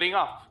not getting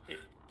off.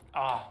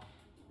 Ah,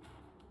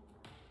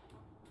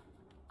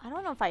 I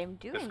don't know if I'm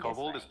doing This this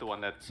kobold right. is the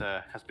one that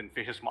has been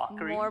vicious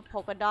mockery. More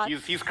polka dots.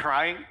 He's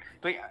crying.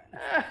 Like,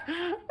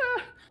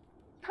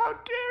 how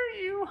dare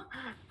you?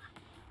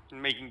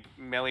 Making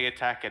melee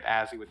attack at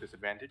Azzy with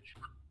disadvantage.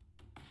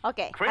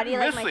 Okay, how Crit do you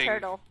like my missing.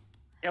 turtle?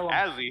 kill him.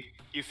 Azzy,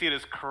 you see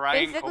this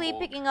crying Basically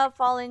kobold. picking up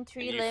fallen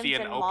tree And you limbs see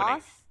an and opening.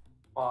 moss.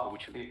 Well,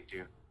 Which we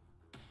do.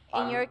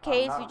 In your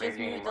case, you just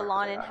moved the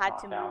lawn and had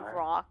to move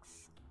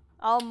rocks.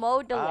 I'll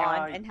mowed the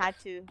lawn and had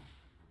to.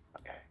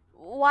 Okay.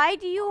 Why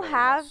do you Okay,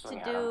 have let's to swing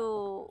at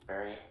do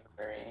Very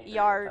angry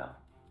yard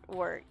with them.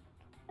 work?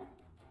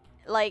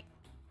 Like,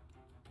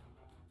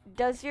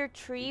 does your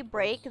tree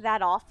break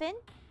that often?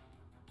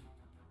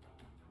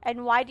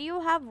 And why do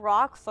you have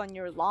rocks on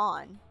your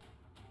lawn?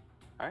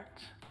 Alright.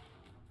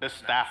 The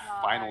staff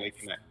finally Nice.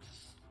 connects.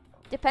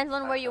 Depends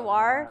on where you I don't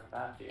are. know about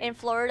that, dude. In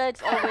Florida,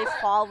 it's always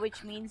fall,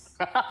 which means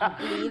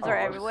leaves are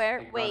Oh, everywhere.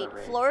 Big Wait, Brother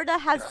rage. Florida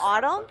has Yeah,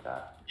 autumn? with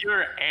that.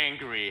 You're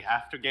angry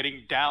after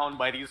getting down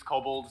by these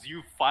kobolds.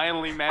 You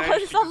finally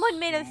managed to Someone just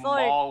made a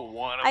sword. maul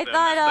one of I them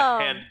thought, as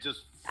the head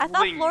just I thought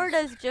flings.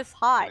 Florida's just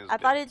hot. his I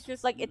thought bits. it's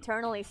just like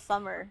eternally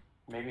summer.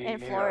 Maybe in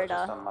maybe Florida. I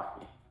was just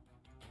unlucky.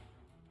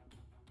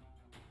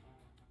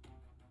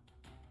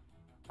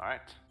 All right.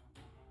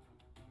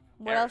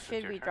 What Eric, else it's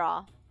should your we turn.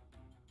 draw?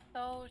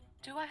 So,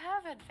 do I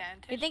have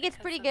advantage? You think it's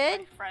because pretty of good?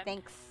 my friend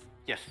Thanks.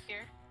 Yes.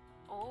 Here.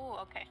 Oh,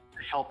 okay.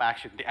 Help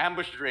action. The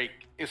ambush drake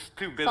is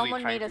too busy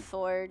Someone trying made a to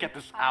sword. get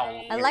this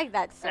owl. I like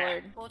that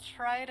sword. We'll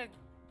try to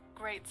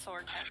great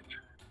sword him.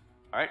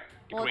 All right.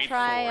 We'll Great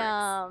try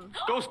sword.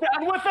 Goes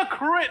down with a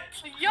crit.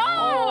 Yo!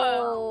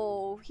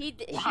 Oh, he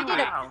did a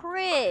Wow.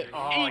 crit.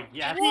 Oh, 18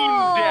 yes.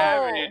 Whoa.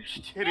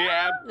 damage to the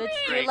ambush Let's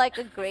do drake, like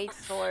a great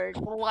sword.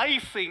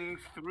 slicing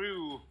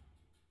through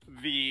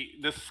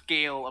the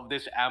scale of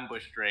this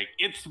ambush drake.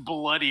 It's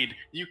bloodied.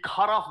 You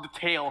cut off the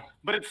tail,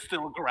 but it's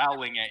still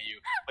growling at you.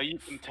 But you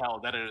can tell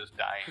that it is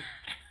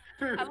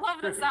dying. I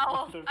love this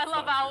owl. I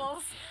love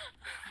owls.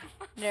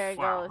 There it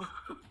Wow. goes.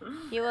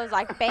 He was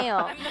like,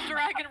 bam. And the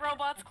dragon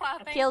robot's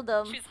clapping. Killed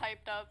him. She's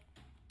hyped up.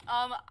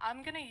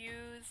 I'm gonna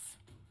use.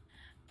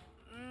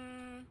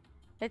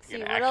 Let's see,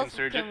 You're what gonna else action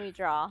surge can it? we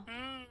draw?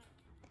 mm,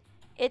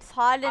 It's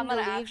hot I'm and the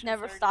gonna leaves action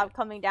never surge stop it.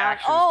 coming down.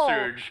 Action Oh,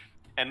 surge,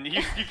 and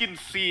you can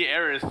see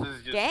Eris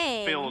is just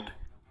Dang. filled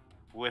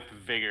with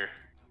vigor.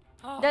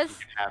 oh, does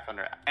Half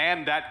under,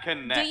 and that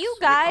connects. do you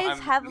with guys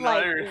have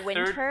like another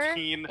winter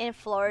 13 in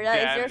Florida?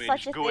 Is there damage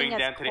such a going thing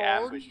down as to the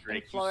cold ambush in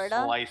drake. You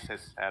Florida? slice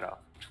his head off.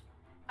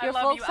 I Your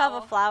love folks you, have a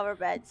owl. flower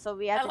bed, so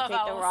we I have to love take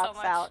the owls so rocks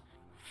much. out,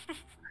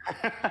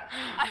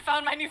 I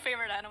found my new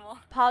favorite animal.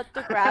 pout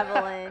the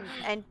gravel in,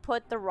 and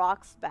put the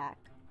rocks back.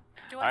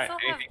 Do Alright, I still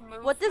have anything-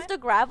 movement? What does the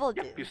gravel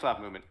do? Yep, you still have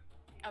movement.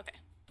 Okay.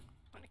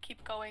 I'm gonna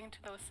keep going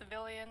to those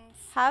civilians.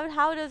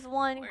 How does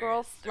one Where grow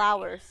is 30?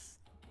 flowers?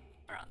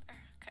 Around there.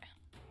 Okay.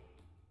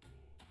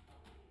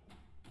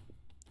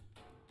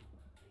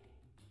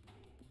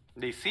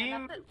 They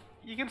seem. that's it.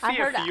 You can I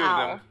see a heard a few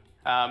of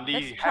them. They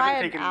Let's try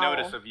haven't an taken owl.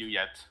 notice of you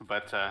yet,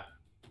 but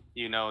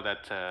you know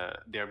that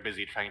they're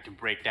busy trying to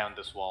break down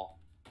this wall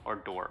or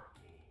door.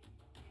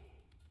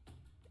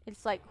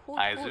 It's like hoot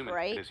I hoot, assume it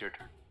right? is your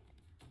turn.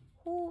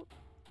 Hoot.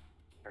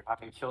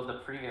 Having killed the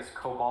previous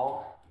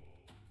kobold,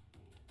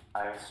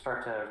 I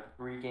start to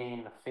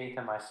regain faith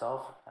in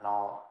myself, and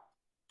I'll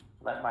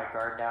let my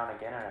guard down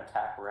again and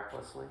attack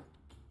recklessly.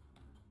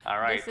 All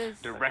right, This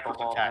is- the The reckless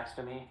kobold attack. next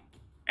to me.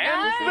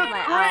 And This is the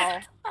my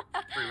crit!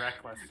 owl. Pretty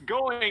reckless.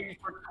 Going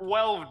for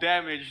 12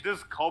 damage.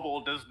 This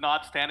kobold does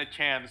not stand a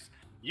chance.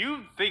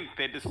 You think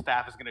that this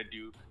staff is gonna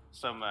do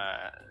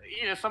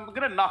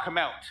gonna knock him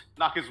out,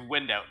 knock his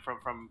wind out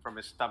from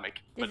his stomach.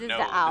 This but is no,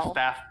 the owl.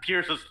 staff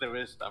pierces through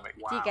his stomach.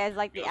 Do you guys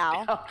like the Goes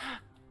owl? down.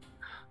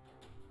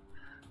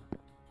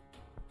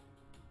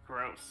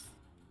 Gross.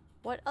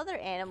 What other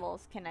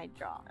animals can I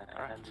draw?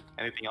 All right. And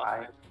Anything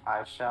else?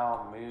 I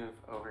shall move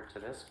over to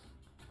this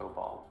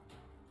kobold.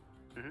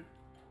 The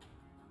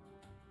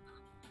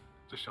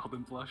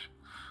Sheldon blush.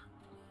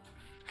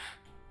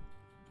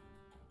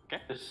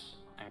 Okay. This,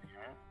 And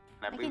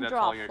I I believe can that's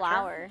draw all a your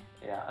flower.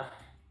 yeah.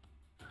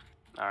 turn.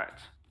 All right.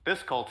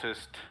 This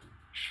cultist,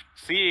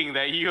 seeing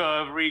that you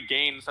have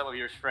regained some of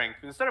your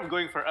strength, instead of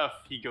going for Uff,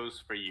 he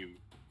goes for you.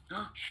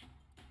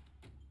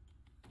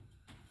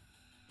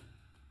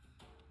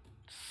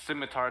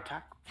 Scimitar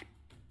attack.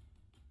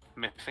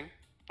 Missing.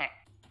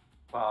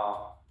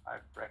 Well, I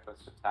reckless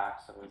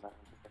attack, so there's nothing.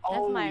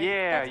 Oh my-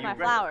 yeah, that's you my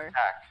reckless flower.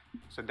 attack.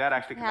 So that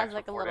actually It has connects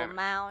like a for 4 little damage.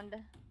 mound.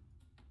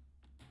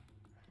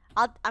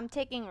 I'm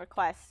taking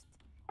requests.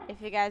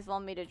 If you guys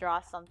want me to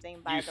draw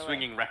something, by You the way.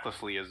 swinging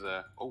recklessly is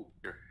oh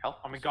your health.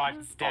 Oh my god,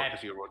 he's dead.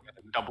 because you rolled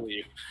a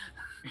W.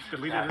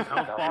 Deleted his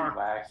health bar.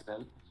 by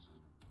accident.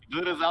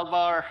 Good as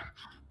Alvar.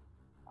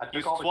 I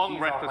You took all the swung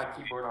keys off my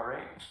recklessly. keyboard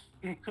already.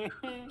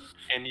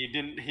 And he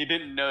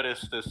didn't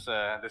notice this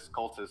this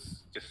cultist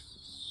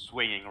just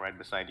swinging right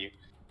beside you.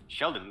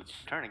 Sheldon, it's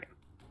your turn again.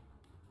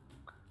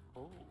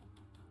 Oh.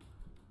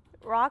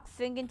 Rocks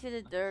sink into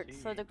the dirt,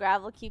 so see. the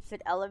gravel keeps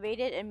it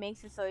elevated and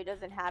makes it so it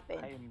doesn't happen.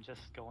 I am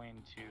just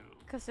going to.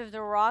 Because if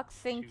the rock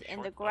sinks shoot in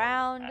the short bow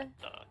ground... At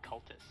the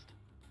cultist.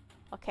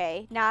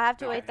 Okay, now I have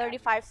to Go wait ahead.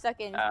 35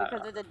 seconds Uh,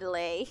 because of the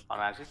delay. On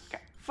magic.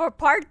 Okay. For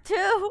part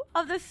 2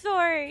 of the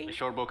story! The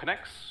short bow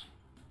connects.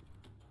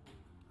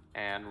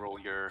 And roll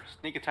your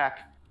sneak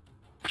attack.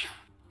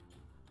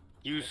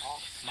 You Get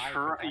off my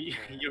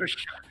protector.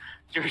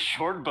 your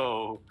short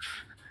bow.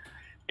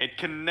 It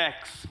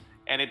connects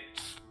and it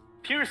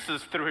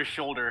pierces through his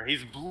shoulder.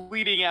 He's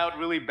bleeding out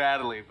really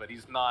badly, but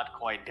he's not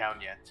quite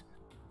down yet.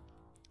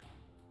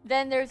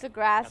 Then there's the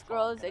grass That's all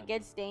grows, good. it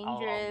gets I'll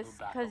dangerous, move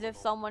back a because if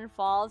little. someone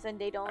falls and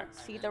they don't Alright,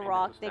 see just the maybe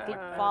rock, just they that. could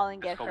fall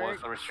and get This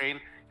hurt. the restraint.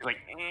 He's like,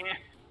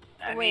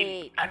 I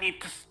Wait.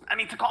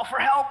 need to call for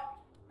help.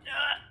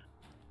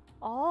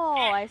 Oh,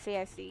 I see,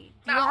 I see.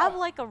 Do you have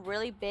like a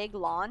really big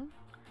lawn?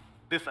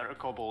 this other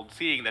kobold,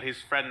 seeing that his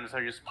friends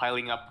are just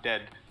piling up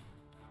dead,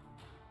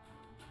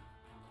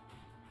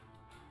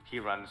 he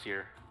runs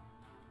here.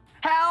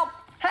 Help!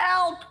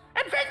 Help!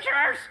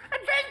 Adventurers!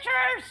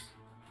 Adventurers!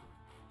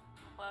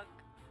 Look.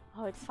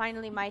 Oh, it's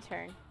finally my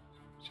turn.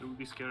 Should we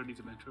be scared of these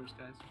adventurers,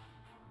 guys?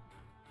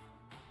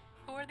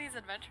 Who are these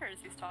adventurers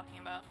he's talking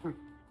about?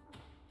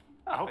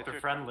 I hope they're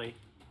friendly.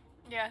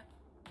 Yeah.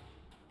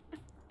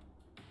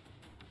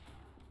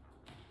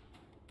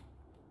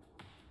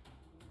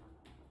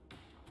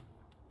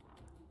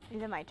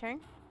 Is it my turn?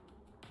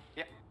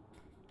 Yeah.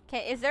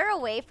 Okay, is there a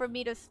way for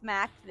me to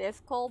smack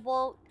this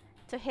kobold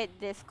to hit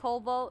this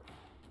kobold?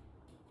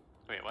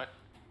 Wait, what?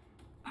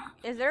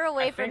 Is there a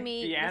way I for think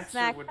me the to answer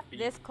smack would be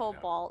this no.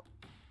 kobold?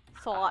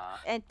 So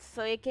and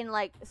so it can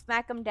like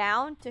smack him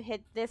down to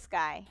hit this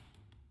guy.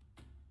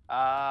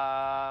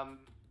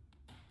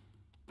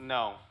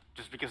 No,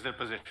 just because they're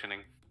positioning.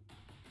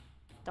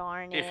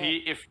 Darn If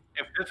it. if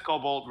this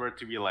kobold were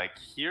to be like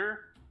here,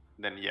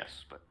 then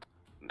yes, but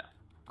no.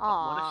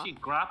 Aw. What if she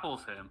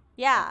grapples him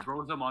Yeah. and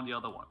throws him on the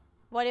other one?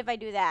 What if I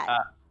do that?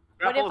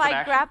 What Grapple if is an I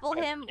action, grapple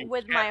but him you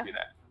with can't my? do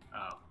that.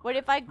 Oh. What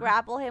if I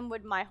grapple him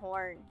with my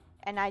horn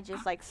and I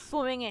just like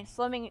swing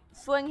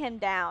him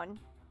down?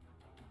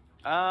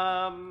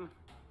 I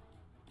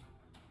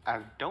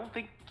don't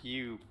think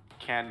you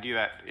can do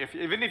that.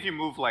 Even if you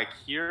move like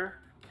here,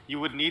 you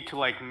would need to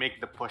like make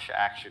the push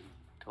action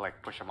to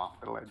like push him off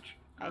the ledge.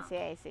 I see.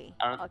 I see.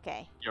 I don't-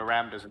 Okay. Your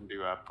ram doesn't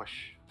do a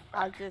push.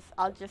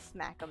 I'll just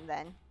smack him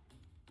then.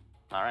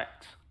 All right.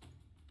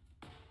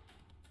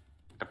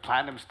 The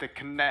platinum stick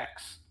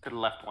connects to the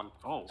left one.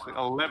 Oh, So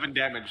wow. 11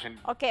 damage, and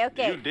Okay.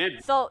 Okay. you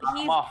did. So knock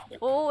he's him off.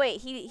 oh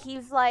wait,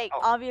 he's like Oh.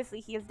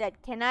 obviously he's dead.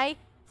 Can I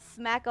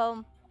smack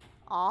him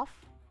off?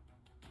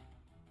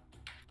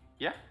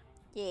 Yeah.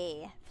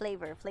 Yeah,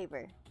 flavor.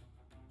 You-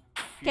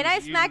 Can I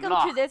you smack him to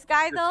knock this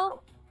guy this though?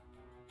 kobold.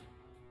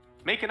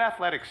 Make an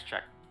athletics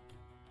check.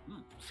 Hmm.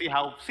 See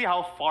how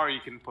far you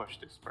can push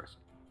this person.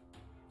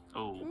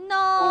 Oh. No.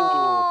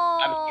 Oh,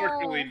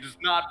 unfortunately, just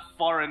not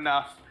far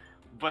enough.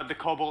 But the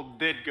kobold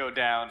did go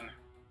down.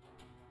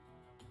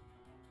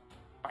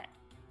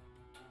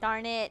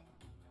 Darn it.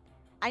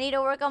 I need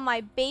to work on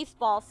my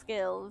baseball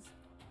skills.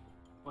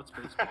 What's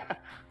baseball?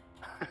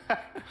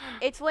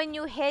 It's when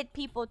you hit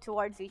people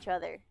towards each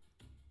other.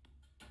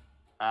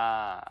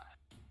 Ah.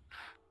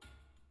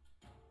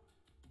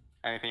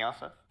 Anything else,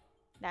 Seth?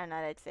 No,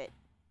 that's it.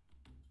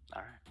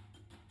 All right.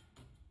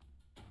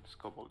 This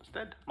kobold is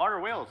dead. Martyr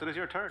Wales, it is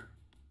your turn.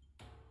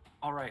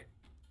 All right.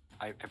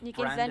 I You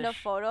can send a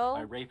brandish photo.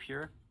 my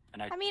rapier,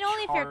 and I mean,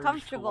 only if you're charge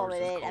comfortable towards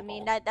with this it. I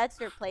mean, kobold. that's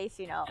your place,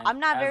 you know. And I'm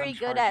not as very I'm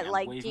good charging, at I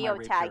like wave my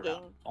rapier geotagging,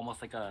 around,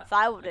 almost like a. so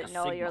I like wouldn't a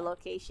know your signal.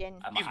 location.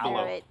 I'm He's an below.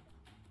 owl. Do it.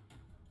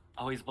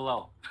 Oh, he's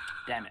below.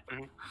 Damn it.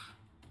 Mhm.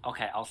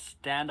 Okay, I'll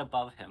stand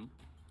above him,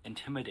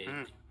 intimidate,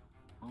 Mhm.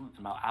 and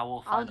my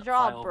owl I'll fly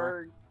draw a over.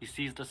 bird. He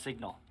sees the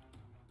signal.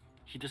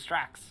 He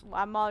distracts,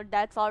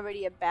 That's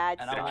already a bad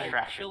and I'll I'm start.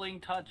 distract. like chilling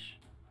touch.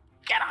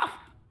 Get off!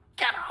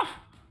 Get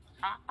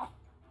off!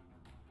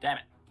 Damn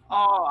it.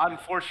 Oh,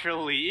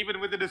 unfortunately, even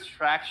with the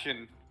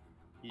distraction,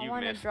 I you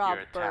want to missed draw your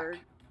a attack. bird.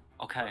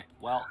 Okay,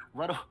 well,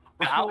 run.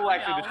 The owl will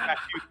actually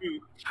distract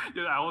you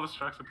Yeah, I will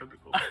distract the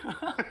tentacle.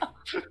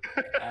 too.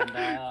 And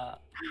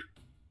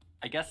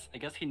I guess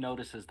he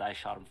notices that I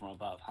shot him from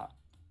above, huh?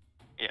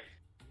 Yes.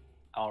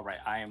 All right,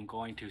 I am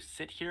going to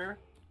sit here.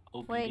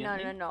 Wait,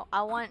 Obediently. no.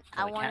 I want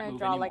I can't to move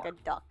draw like a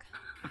anymore. duck.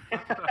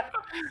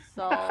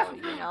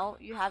 So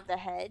you have the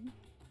head.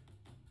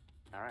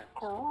 All right, this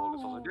kobold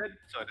is also dead.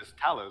 So it is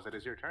Talos. It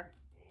is your turn.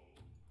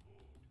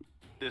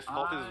 This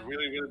bolt is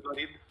really, really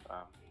bloodied.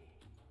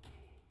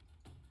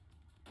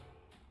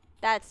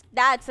 That's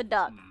a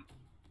duck. Hmm.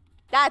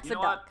 That's You a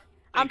know what? duck.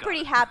 They I'm got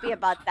pretty it. happy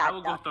about I that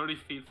will duck. go 30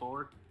 feet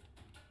forward.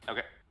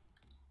 Okay.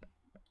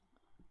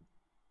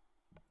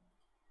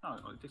 Oh,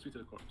 it takes me to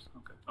the corpse.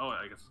 Okay. Oh,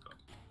 I guess it's gone.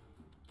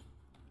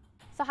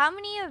 So how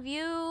many of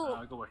you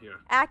I'll go over here.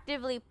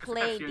 actively 'Cause I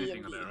play can't see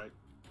anything D&D in there, right?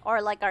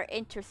 or like are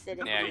interested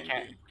in Yeah, D&D?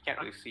 you can't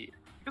really see it.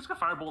 I guess I can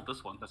firebolt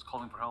this one that's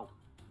calling for help.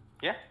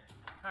 Yeah.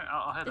 Alright,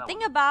 I'll head The that thing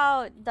one.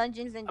 about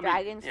Dungeons and I mean,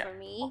 Dragons yeah. for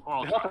me Or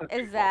I'll Help try. is is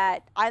pretty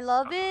that I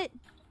love it,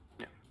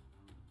 Yeah.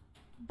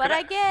 but Can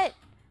I-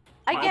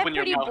 I get Open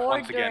your pretty mouth bored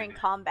once again, during cool.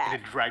 combat. The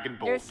dragon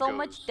bolt There's so goes.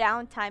 much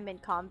downtime in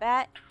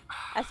combat,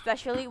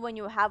 especially when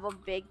you have a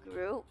big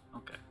group.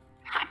 Okay.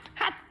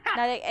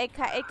 That it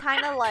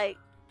kind of like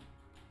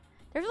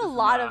there's a This is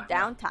lot not- of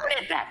downtime.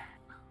 What is that?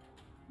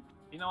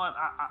 You know what?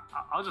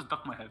 I'll just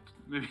duck my head.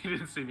 Maybe he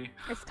didn't see me.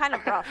 It's kind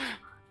of rough.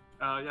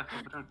 Yeah,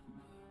 that's the turn.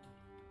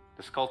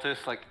 The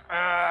cultist like,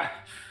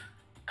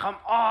 come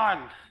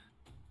on!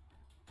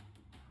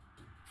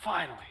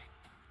 Finally.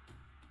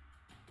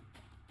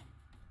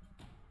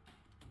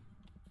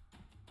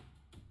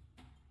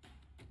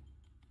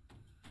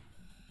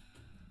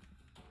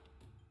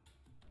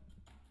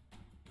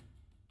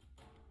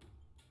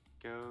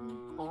 Goes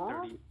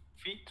 30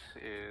 feet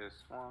is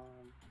one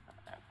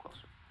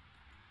closer.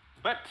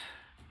 But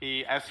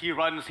as he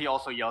runs, he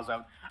also yells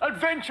out,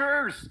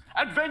 "Adventurers!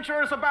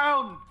 Adventurers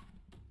abound!"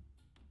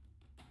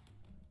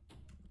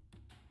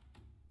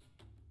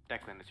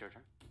 Declan, it's your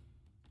turn.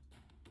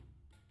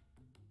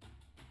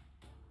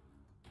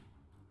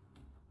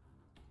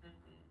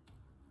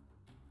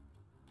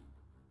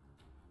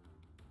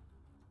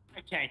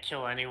 I can't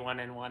kill anyone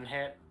in one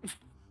hit.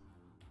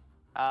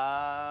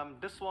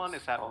 This one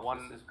is at Oh,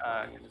 one. this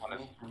is One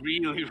is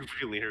really,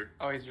 really hurt.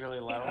 Oh, he's really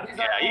low. He's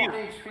Yeah, at he's 1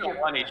 HP. at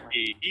 1 apparently.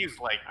 HP. He's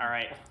like All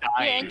right. You're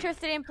dying.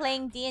 interested in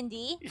playing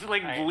D&D? He's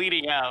like I-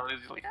 bleeding out.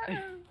 He's like,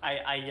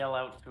 I yell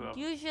out to him.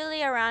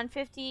 Usually around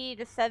 50 to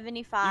You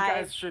 75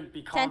 guys should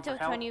be 10 calling to for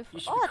help. 20 You should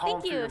be oh, calling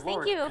thank for you, your thank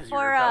lord, you 'cause for,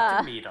 you're about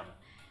to meet him.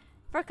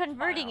 for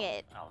converting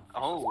it.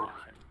 Oh.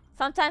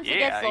 Sometimes it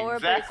gets Yeah, lower, exactly,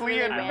 but it's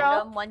really and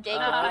random. One day it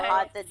could be Nice.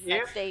 hot, the Yep.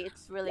 next day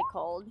it's really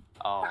cold.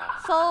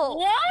 Oh. So,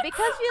 What?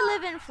 because you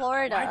live in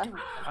Florida,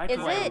 Why Is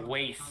do I it-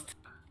 waste?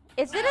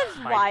 is it as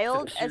My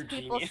wild as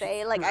pure people genius.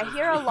 say? Like, I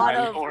hear a lot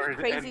My of lord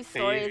crazy and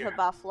stories savior.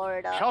 about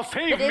Florida. Shall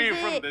save But me is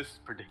from it- this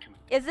predicament.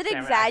 Is it Damn it, I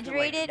feel like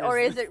exaggerated, or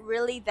this- is it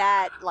really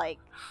that, like,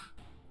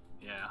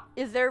 Yeah.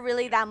 is there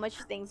really that much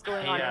things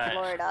going on Hey, in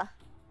Florida?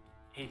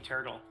 Hey,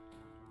 Turtle.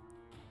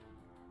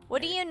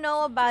 What do you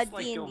know about Just,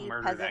 like, go D&D,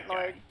 murder Peasant that guy.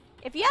 Lord?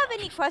 If you have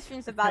any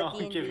questions about I'll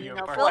D&D, give you you a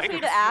know, part. feel Like, free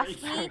to ask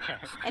it's me, okay.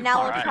 and I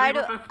will Alright. try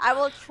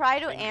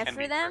to Thing can answer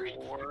be them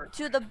pretty-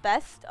 to the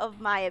best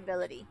of my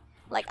ability.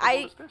 Like What I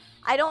is this?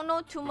 I don't know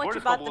too Before much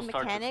this about the bubble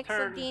starts its mechanics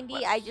turn, of D&D.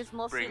 let's I just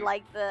mostly bring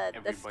like the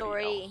Everybody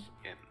story,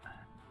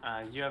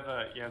 else in. You have a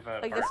like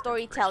the bardic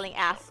storytelling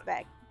inspiration, so-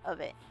 aspect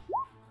of it.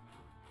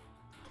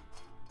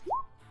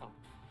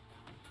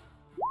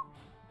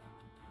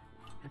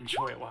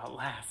 Enjoy it while it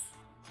lasts.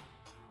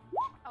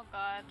 Oh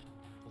god.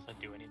 Does that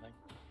do anything?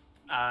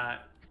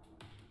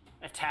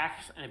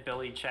 Attacks and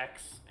ability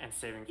checks and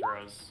saving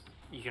throws.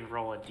 You can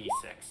roll a d6.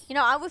 You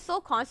know, I was so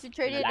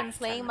concentrated in last 10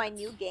 playing my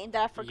minutes. new game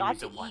that I forgot use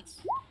to it eat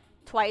once.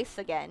 twice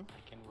again.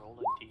 I can roll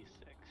a d6.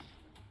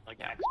 Like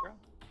extra?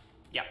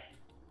 Yep.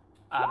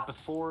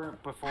 Before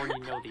you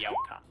know the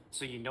outcome.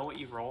 So you know what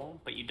you roll,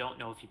 but you don't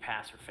know if you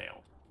pass or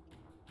fail.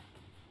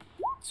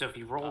 So if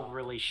you roll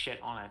really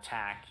shit on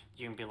attack,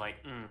 you can be like,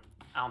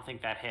 I don't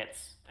think that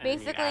hits. And then you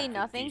Basically add the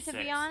nothing, to be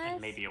D6, honest.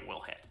 And maybe it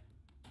will hit.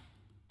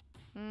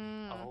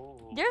 Mm. Oh.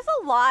 There's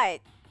a lot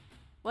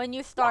when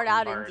you start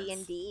out Walking in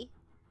bards. D&D.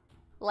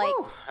 Like,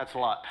 Woo, that's a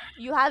lot.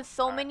 you have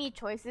so Alright. many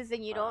choices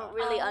and you don't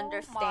really Oh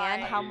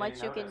understand my. how I much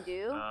you didn't can notice.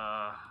 do.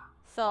 Wow.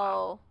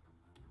 So,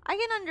 I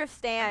can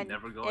understand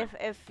never going.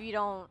 if you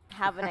don't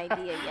have an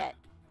idea yet.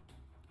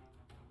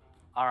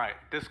 All right,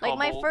 this Like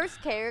my kobold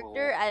first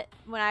character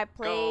when I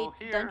played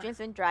here Dungeons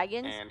and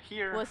Dragons and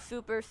here. was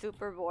super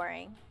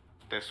boring.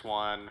 This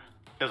one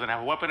doesn't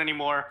have a weapon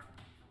anymore.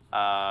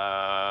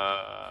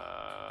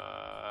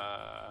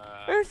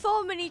 There's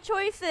so many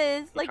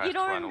choices. Like tries you to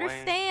don't run away.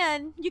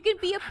 understand. You can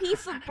be a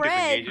piece of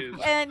bread ages.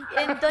 and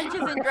in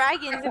Dungeons and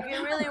Dragons if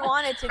you really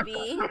wanted to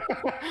be.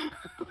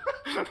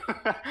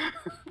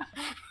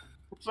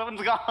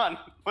 Someone's gone.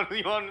 What do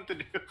you want him to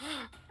do?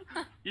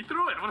 He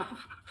threw it. What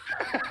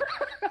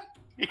the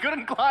He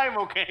couldn't climb,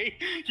 okay?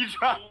 You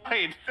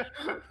tried.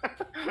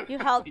 You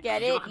helped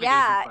get it. gotta get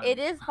Yeah, some it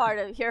is part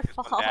of your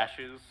One fault.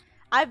 dashes.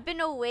 I've been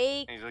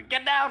awake And he's like,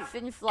 get down!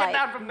 since Get like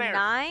down from there.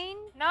 9,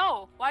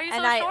 No, why are you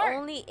and so I short?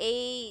 only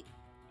ate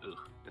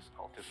This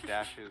cultist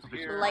dashes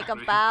here. like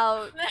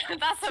about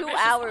That's a 2 vicious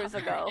hours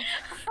one. ago.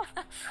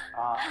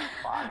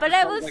 Fine. But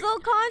I was like, so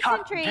Goddamn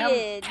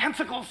concentrated.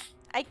 tentacles!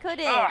 I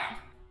couldn't. Ugh.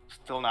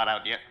 Still not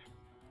out yet.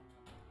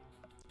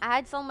 I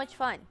had so much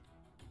fun.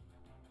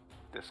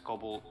 This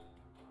kobold.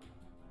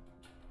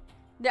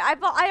 I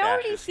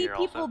already Dashes see here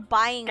people also.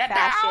 buying Get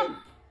fashion. down!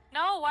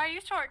 No, why are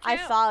you short too? I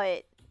saw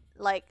it.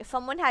 Like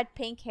someone had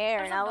pink hair,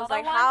 There's and I was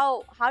another like,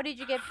 one? how did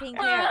you get pink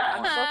hair?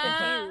 I'm so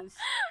confused.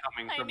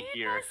 Coming I from need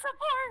here. my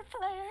support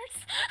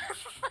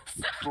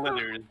players.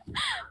 Slithers.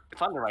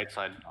 It's on the right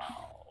side.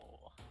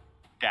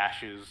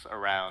 Dashes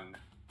around.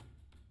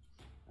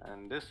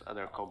 And this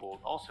other kobold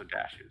also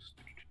dashes.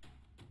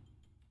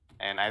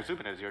 And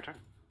Azubin, it's your turn.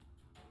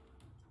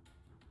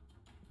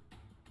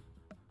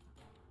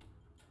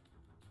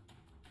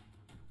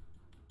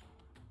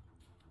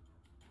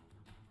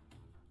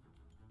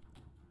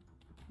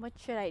 What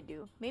should I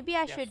do? Maybe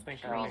I Yes, should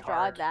think really redraw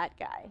hard. that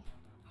guy.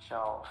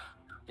 Shall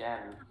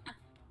again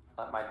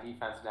let my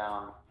defense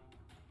down,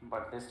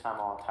 but this time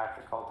I'll attack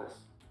the cultist.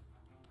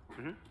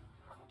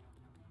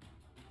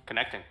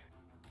 Connecting.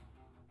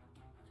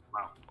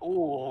 Wow.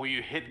 Oh,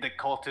 you hit the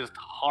cultist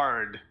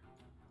hard.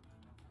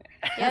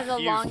 He has a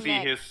you long see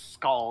neck. his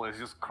skull is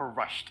just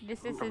crushed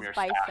This is from his your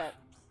biceps. staff.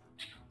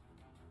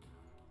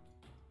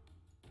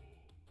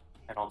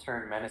 And I'll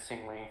turn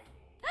menacingly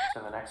to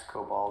the next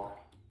kobold.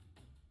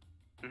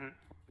 Mhm.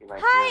 Be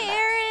like, Hi, "You're next."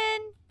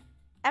 Aaron.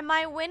 Am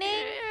I winning?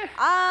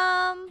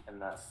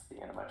 And that's the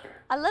end of my turn.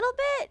 A little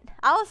bit.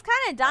 I was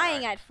kind of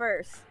dying at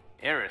first.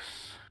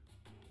 Eris.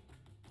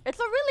 It's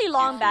a really you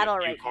long see battle a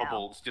few right now.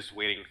 kobolds just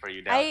waiting for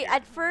you down I here.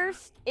 at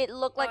first it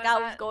looked Oh, like is I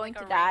was that going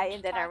like to a die, ranged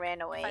and then I attack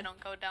ran away. If I don't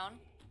go down.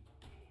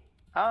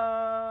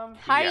 How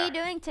yeah. are you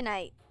doing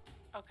tonight?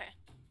 Okay.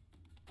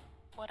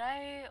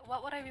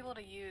 What would I be able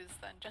to use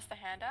then? Just the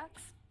hand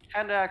axe?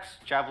 Hand axe,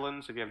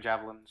 javelins, if you have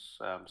javelins,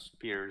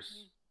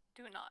 spears.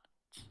 do not.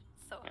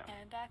 So Yeah.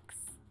 hand axe,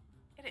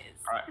 it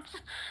is. Alright.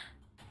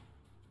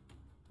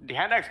 The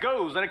hand axe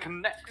goes and it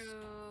connects.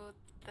 To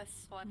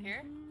this one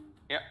here.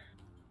 Yeah.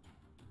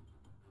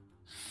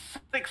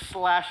 6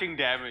 slashing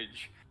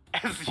damage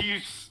as you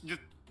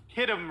just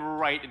hit him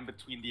right in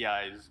between the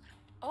eyes.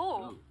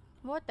 Oh.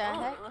 What the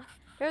heck? Oh.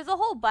 There's a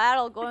whole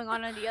battle going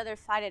on the other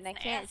side and I It's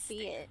can't see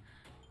nasty. it.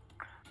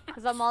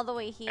 Because I'm all the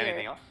way here.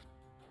 Anything else?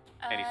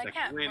 Any I section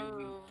can't win?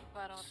 move.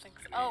 I don't think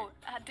so. Oh,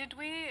 did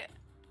we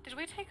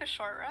take a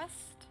short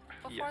rest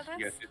before Yes, this?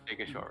 you have to take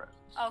a short rest.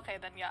 Okay,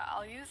 then yeah,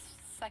 I'll use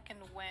second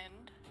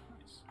wind.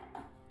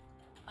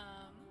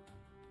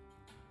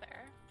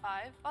 There,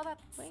 5. Oh,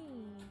 that's Wait.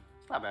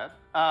 It's not bad.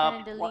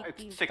 Gonna Well, delete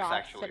these it's 6 dots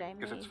actually, that I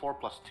because it's made. 4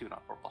 plus 2,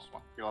 not 4 plus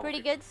 1. You're level Pretty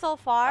 2. good so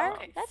far.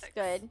 okay, That's 6.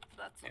 good.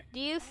 That's Yeah. Do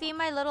you see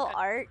my little Good.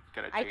 art?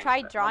 Gotta I change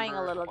tried that drawing a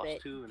number, little plus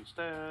bit. 2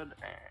 instead. And...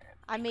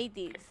 I made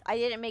these. I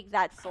didn't make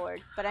that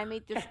sword, but I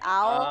made this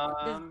owl,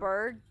 this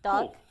bird,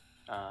 duck,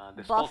 Cool.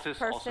 This buff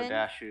cultist also person,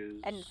 dashes.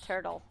 and a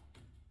turtle.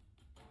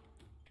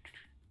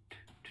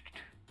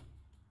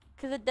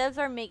 Because the devs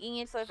are making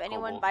it so if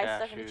anyone Kobold buys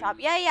stuff in the shop.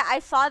 dashes. Yeah, I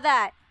saw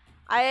that.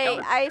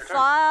 I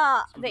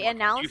saw the You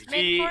announcement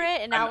see for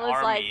it, and I an was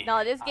like, army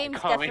no, this game's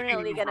coming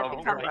definitely gonna from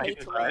become right pay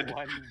to side. win.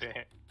 One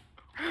bit.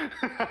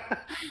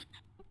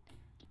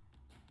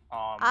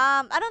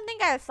 I don't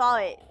think I saw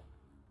it.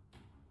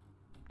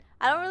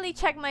 I don't really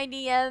check my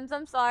DMs.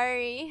 I'm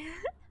sorry.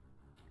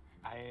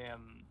 I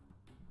am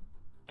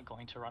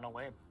going to run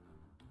away.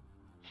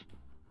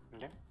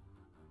 Okay.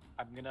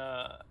 I'm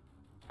gonna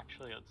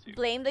actually let's see.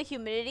 Blame the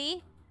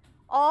humidity.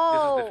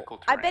 Oh,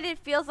 difficult I terrain. bet it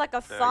feels like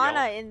a The sauna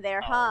yellow- in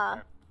there, Oh, huh?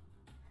 okay.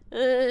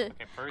 Ugh.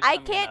 Okay, first I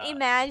I'm can't gonna-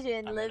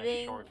 imagine I'm gonna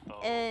living short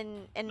bow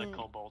in the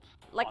cobalt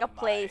like on a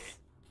place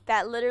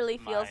that literally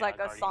feels my, like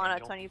a guardian sauna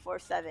angel.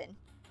 24/7.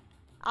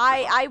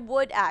 I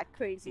would act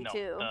crazy No,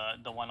 too.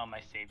 the one on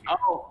my savior.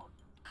 Oh!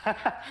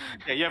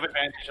 Yeah, you have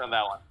advantage on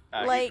that one.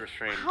 He's Like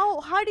restrained.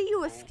 how do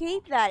you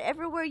escape that?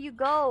 Everywhere you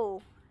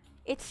go,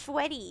 it's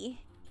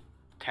sweaty.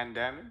 10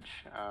 damage.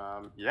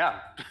 Yeah,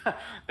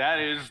 that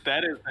is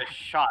a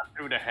shot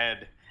through the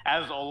head.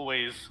 As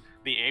always,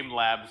 the aim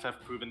labs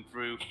have proven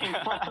through.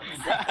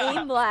 The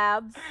aim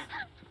labs.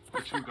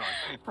 For 2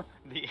 guards.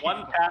 The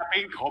One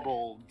tapping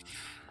kobold.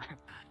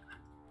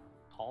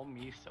 Call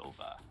me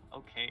Sova.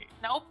 Okay.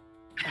 Nope.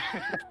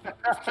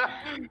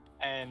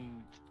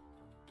 And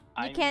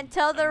You can't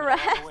tell the I'm gonna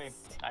run away.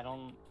 rest. I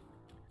don't.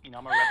 You know,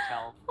 I'm a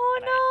reptile. Oh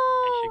and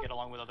I should no. get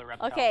along with other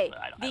reptiles. Okay, but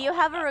I do don't you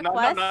have a like that. No,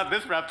 request? not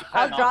this reptile.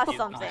 I'll Not draw these-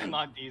 something.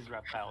 Not these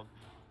reptiles.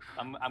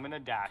 I'm gonna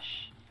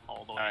dash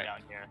all the way Alright.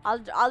 down here.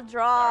 I'll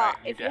draw. Alright,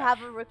 you If you have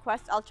dash. a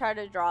request, I'll try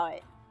to draw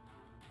it.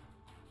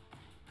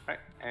 Right.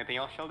 Anything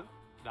else, Sheldon?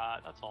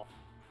 That's all.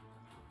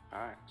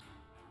 Alright.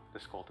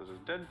 This cultist is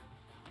dead.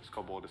 This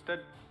kobold is dead.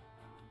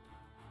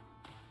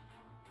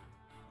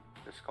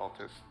 This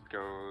cultist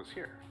goes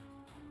here.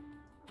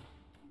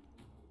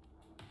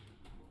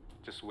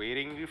 Just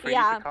waiting for you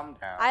Yeah, to come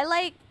down. I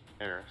like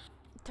There.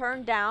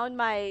 turn down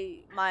my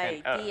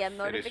And,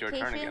 DM it is your turn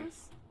again.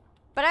 notifications.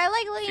 But I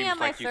like looking Seems at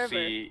my like server.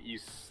 you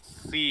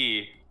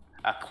see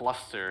a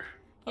cluster.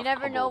 You of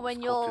never know kobolds,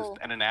 when you'll cultists,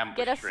 and an ambush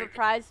Get a drake.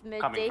 surprise midday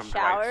from the right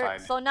shower.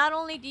 side. So not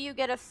only do you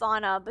get a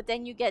sauna, but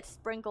then you get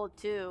sprinkled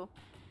too.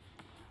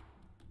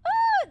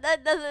 Ah,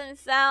 that doesn't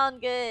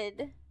sound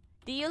good.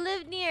 Do you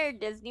live near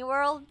Disney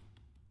World?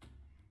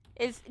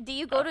 Do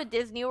you go to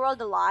Disney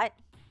World a lot?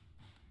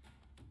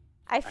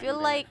 I feel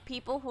mean, like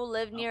people who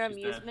live near she's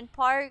dead. amusement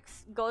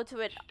parks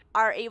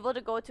are able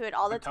to go to it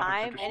all the Good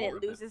topic for time, and it sure,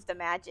 but- loses the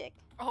magic.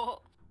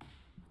 Oh.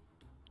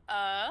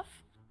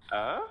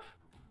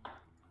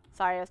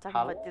 Sorry, I was talking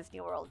about Hello?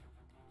 Disney World.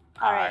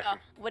 All right, Ah,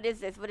 what is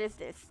this? What is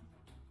this?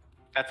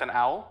 That's an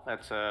owl.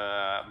 That's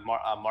a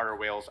martyr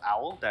whale's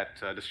owl that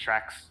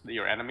distracts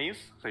your enemies,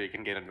 so you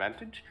can get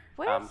advantage.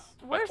 Where's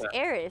but,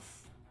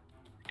 Eris?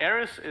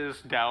 Eris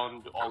is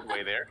down all the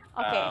way there.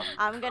 Okay,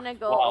 I'm gonna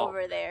go well,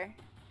 over there.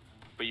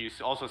 But you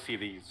also see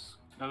these.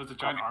 No, there's a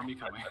giant army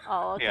coming.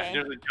 Oh, okay. Yeah,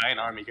 there's a giant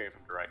army coming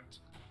from the right.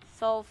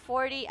 So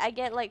 40, I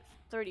get like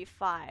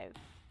 35.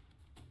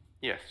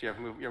 Yes, your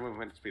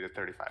movement speed is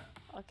 35.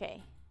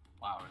 Okay,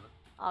 Wow, really?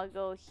 I'll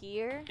go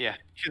here, Yeah,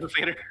 she's a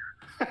satyr.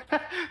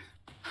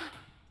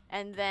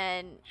 and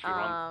then She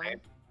runs away.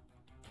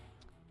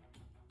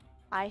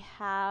 I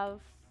have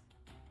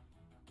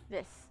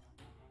this.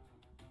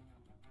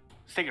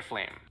 Sacred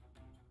Flame.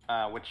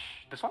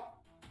 This one?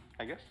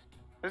 I guess?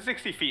 It's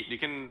 60 feet. You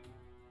can...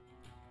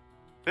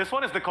 This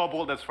one is the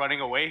kobold that's running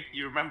away.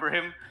 You remember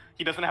him?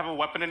 He doesn't have a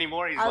weapon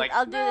anymore. He's like,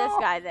 I'll do this "No!"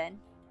 guy then.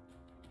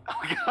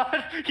 Oh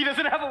god, he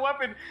doesn't have a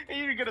weapon, and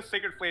you're gonna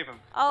Sacred Flame him.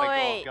 Oh Like,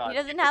 wait, God. he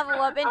doesn't have a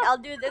weapon. I'll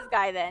do this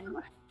guy then.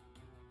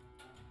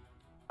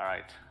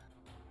 Alright.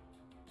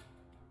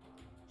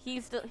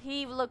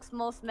 He looks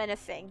most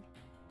menacing.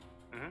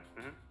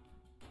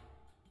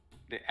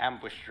 The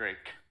ambush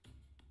drake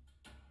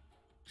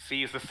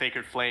sees the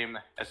Sacred Flame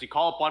as you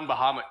call upon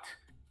Bahamut.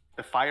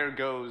 The fire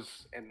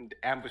goes, and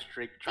the ambush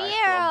drake tries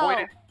to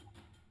avoid it.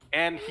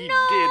 And he did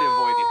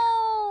avoid it.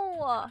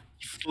 No!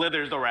 He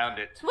slithers around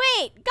it.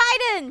 Wait,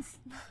 guidance!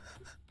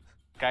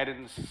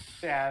 Guidance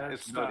Yeah,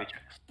 that's is ability not-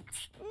 checks.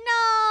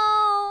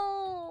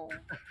 No.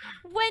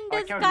 When I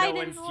does like how no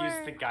guidance one's work?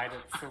 used the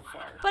guidance so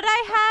far. But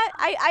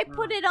I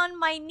put it on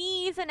my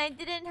knees and I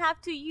didn't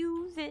have to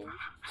use it.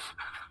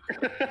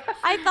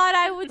 I thought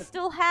I would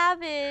still have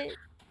it.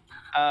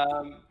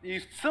 You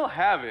still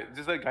have it.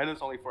 Just that guidance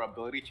only for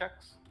ability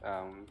checks. It's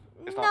not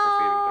for saving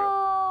throw.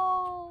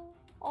 No.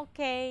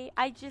 Okay,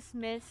 I just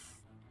missed.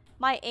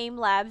 My aim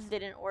labs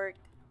didn't work.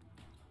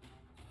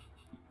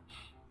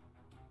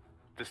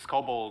 This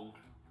kobold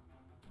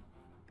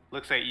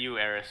looks at you,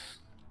 Eris.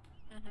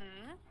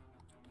 Mm-hmm.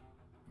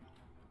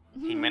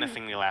 He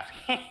menacingly laughs.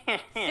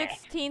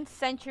 16th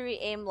century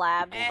aim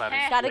labs. Pulls out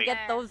his Gotta plate. get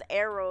those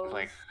arrows. He's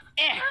like,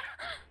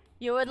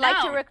 You would like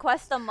to No.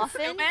 request a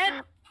muffin?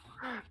 Stupid.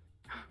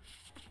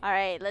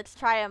 Alright, let's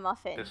try a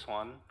muffin. this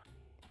one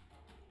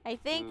I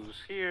think moves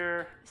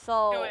here.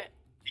 so. Do it.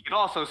 He can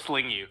also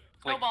sling you.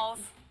 Go balls.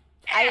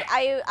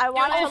 I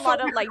watch a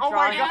lot of like Oh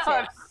my drawing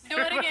God. tips Do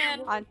it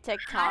again. on I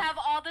TikTok. have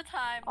all the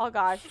time. Oh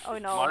gosh, oh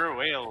no. Mother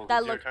whale. That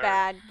it's your looked turn.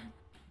 bad.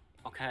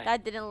 Okay.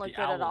 That didn't look the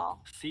good at owl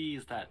all.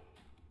 sees that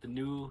the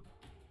new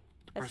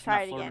Let's person try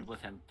that it flirted again.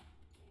 with him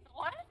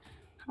What?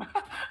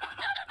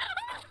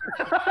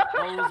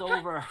 goes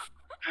over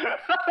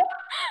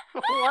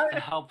What? to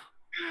help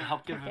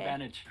give Okay.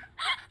 advantage.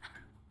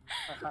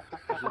 I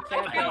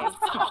feel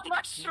so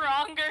much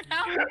stronger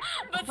now,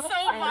 but so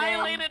then-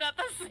 violated at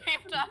the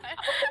same time.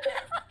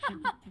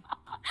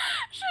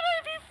 Should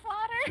I be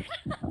flattered?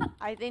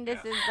 I think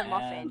this is the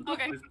muffin.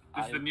 Okay. This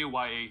is the new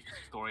YA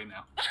story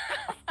now.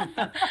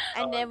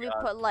 And then we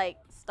put like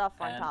stuff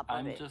on And top of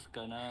I'm it. just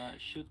gonna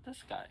shoot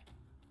this guy.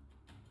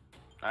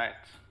 Alright.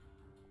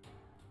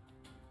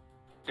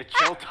 The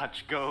chill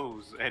touch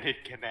goes and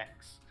it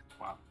connects.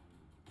 Wow.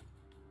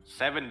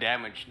 7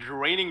 damage,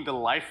 draining the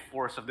life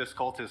force of this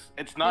cultist.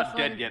 It's not This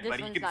dead one- yet, this but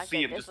you one's can not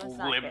see good, it this just one's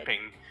not good.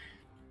 limping.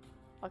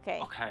 Okay.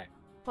 Okay.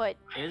 Put.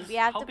 Is We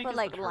have how to big put is the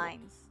like turtle?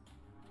 lines.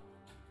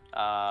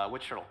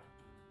 Which turtle?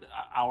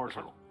 Our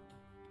turtle.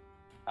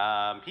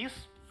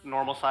 He's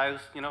normal size,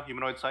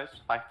 humanoid size.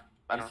 5,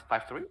 I don't know,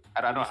 5'3"?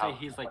 I don't know You say how.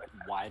 he's like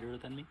wider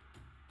than me.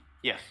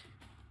 Yes.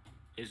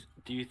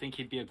 Do you think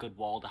he'd be a good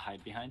wall to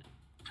hide behind?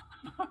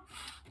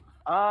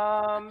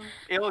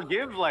 It'll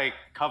give like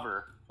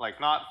cover, like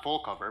not full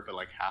cover, but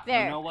like half.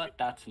 There. You know what?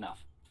 That's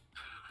enough.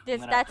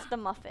 gonna- That's the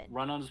muffin.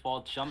 Run on this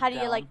wall, jump How do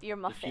you down like your a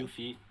muffin? few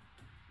feet,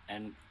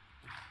 and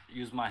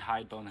use my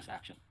hide bonus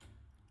action.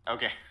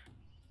 Okay.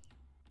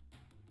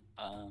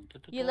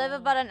 You live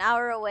about an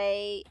hour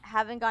away,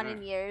 haven't gone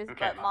in years,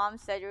 okay. but mom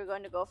said you were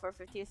going to go for a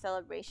 50th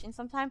celebration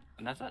sometime.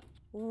 And that's it.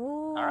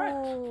 Ooh.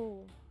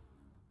 Alright.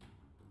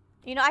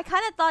 You know, I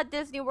kind of thought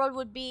Disney World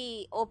would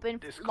be open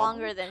This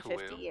longer than Colton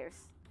 50 will.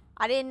 years.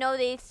 I didn't know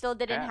they still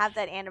didn't Dash. have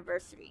that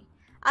anniversary.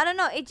 I don't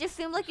know, it just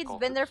seemed like This it's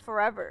been there Colton's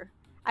forever.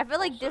 I feel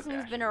like also Disney's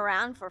been dashing.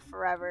 around for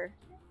forever.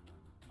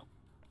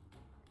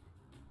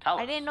 Tell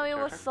I us, didn't know it's it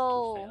your was turn.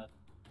 so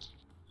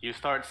You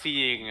start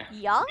seeing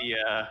young.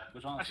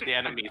 Which one? the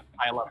enemies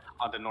pile up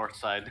on the north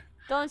side.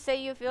 Don't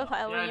say you feel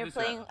Yeah, when you're just,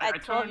 playing I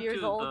at 12 turn years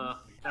to old. the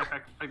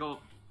backpack. I go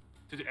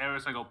to the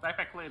Eris. I go,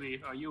 backpack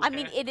lady, are you I okay?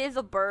 mean, it is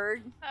a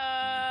bird.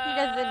 He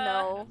doesn't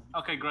know.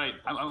 Okay, great.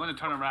 I'm going to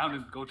turn around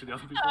and go to the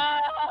other people.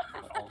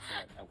 But also,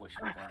 I wish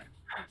I weren't.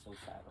 I'm so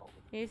sad all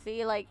the You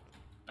see, like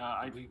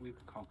we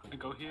conquered. I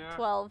go here.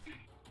 12.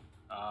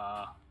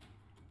 Wow.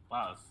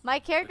 it's- My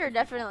character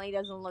definitely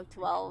doesn't look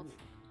 12.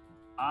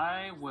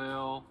 I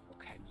will.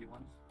 Okay, do you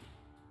want?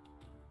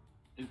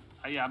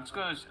 Yeah, I'm just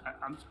gonna.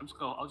 I'll just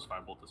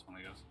firebolt this one,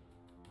 I guess.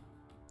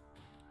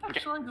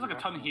 Actually, there's like a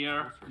ton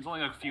here. There's only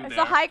like a few It's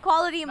there. a high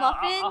quality No,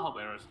 muffin. I'll help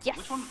Eris. Yes.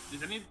 Which one?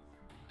 Is any of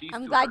these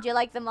I'm two glad hurt? you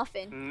like the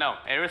muffin. No,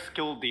 Eris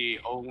killed the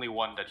only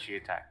one that she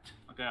attacked.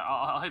 Okay,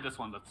 I'll hit this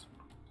one. That's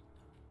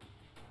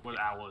where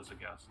the owl is, I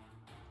guess.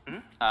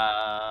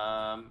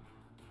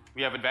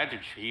 We have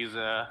advantage. He's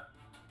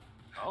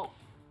Oh.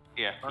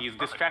 yeah, That's he's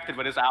perfect. distracted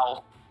with his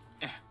owl.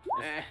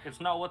 It's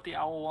not what the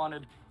owl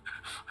wanted.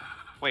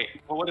 Wait,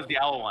 well, what does the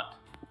owl want?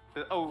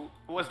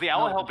 Was the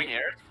owl No, helping the-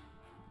 Eris?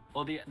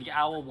 Well, the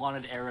owl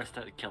wanted Eris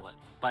to kill it,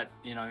 but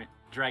you know,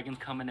 dragon's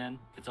coming in.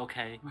 It's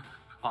okay.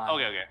 Fine.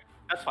 Okay,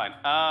 that's fine.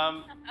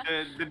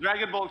 The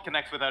dragon bolt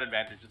connects without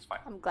advantage. It's fine.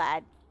 I'm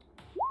glad.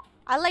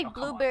 I like Oh,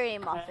 come on. blueberry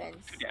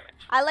muffins. 2 damage.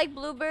 I like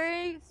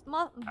blueberries.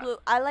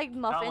 I like That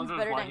muffins wonders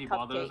better why than he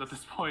bothers at cupcakes.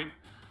 this point.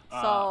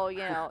 So you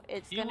know,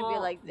 it's he gonna be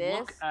will like this: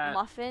 look at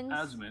muffins.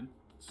 Asmin,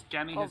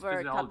 scanning his over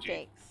physiology.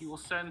 cupcakes. He will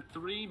send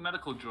 3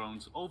 medical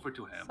drones over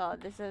to him So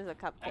this is a and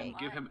cupcake,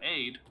 give him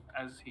aid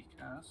as he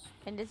casts.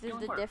 and this is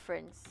healing the word.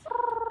 difference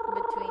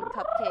between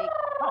cupcake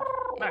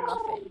Oh, and max.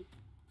 muffin.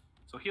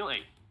 So heal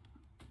 8.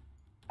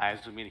 I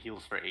assume it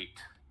heals for 8.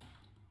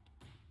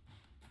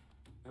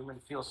 Human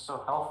feels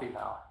so healthy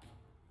now.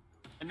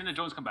 And then the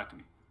drones come back to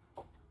me.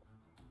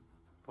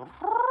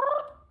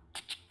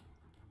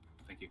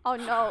 Thank you. Oh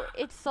no,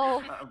 it's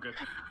so I'm good.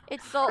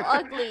 it's so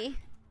ugly.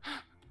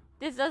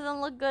 This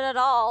doesn't look good at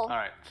all.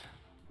 Alright.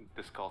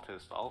 This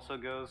cultist also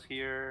goes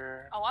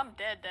here. Oh, I'm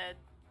dead.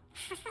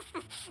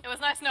 It was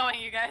nice knowing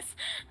you guys.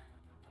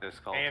 This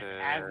cult If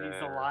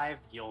Abby's alive,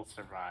 you'll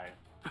survive.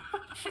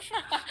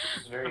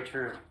 It's very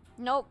true.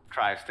 Nope.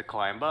 tries to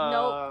climb up.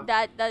 Nope.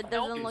 That doesn't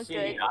Nope. look See,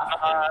 good.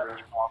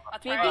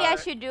 That's Maybe right. I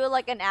should do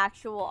like an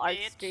actual art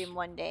Bitch. stream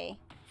one day.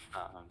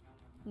 Um,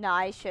 No,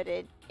 I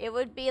shouldn't. It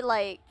would be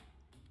like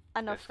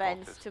an This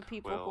offense cultist to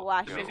people will who go.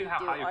 actually Amazing do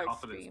how high your art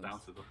confidence streams.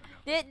 bounces.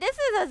 This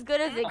is as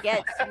good as it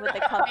gets with the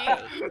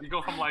cupcake. You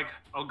go from like,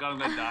 oh god, I'm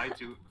gonna die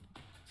to.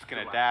 it's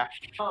gonna dash.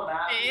 Oh,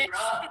 man.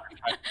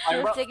 She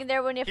was sitting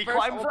there when it He first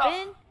climbs up.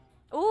 opened.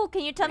 Ooh,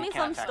 can you tell He me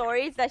can't some attack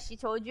stories that she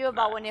told you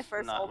about Nah, when it it's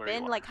first not where you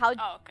opened? are. Like how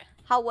Oh, okay.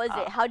 was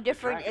it? How The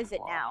different dragon is it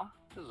claw. now?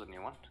 This is a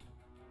new one.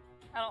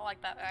 I don't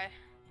like that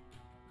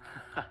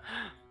guy.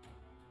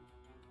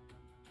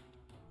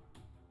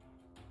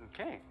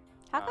 Okay.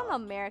 How come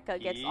America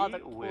gets all the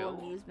he cool will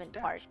amusement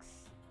dash. parks?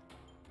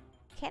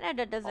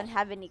 Canada doesn't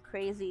have any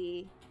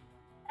crazy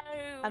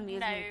Oh,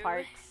 amusement no.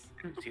 parks.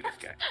 See this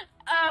guy.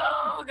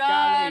 Oh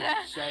god. Golly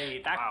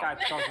gee, that Wow. guy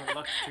doesn't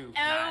look too Oh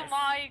nice.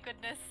 my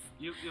goodness.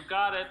 You've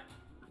got it.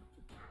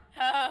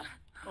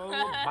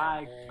 Oh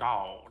my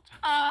god.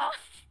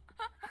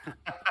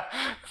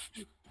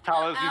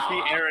 Talos, you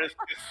see Ow. Eris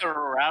is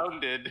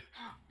surrounded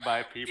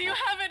by people. Do you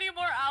have any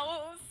more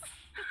owls?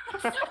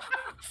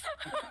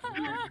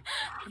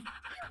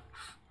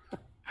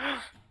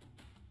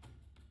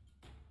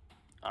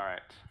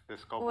 Alright,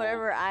 this couple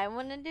Whatever I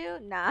want to do?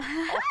 Nah.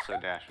 also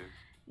dashes.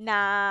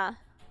 Nah.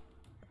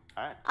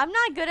 Alright. I'm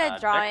not good at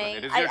Declan, drawing.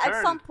 it is your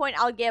At some turn. point,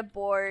 I'll get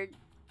bored.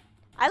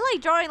 I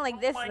like drawing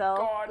like this Oh my though,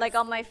 God, like his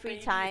on my little free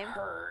baby time,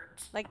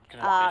 hurts. like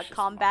Gonna vicious mob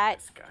combat.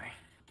 this guy.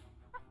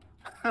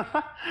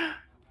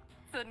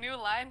 It's a new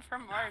line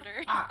from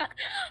Martyr.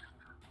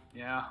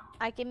 Yeah.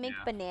 I can make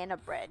Yeah. banana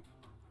bread.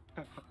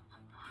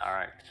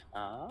 Alright.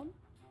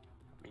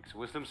 Makes a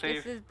wisdom save.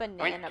 This is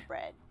banana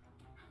bread.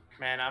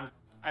 Man,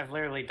 I've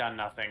literally done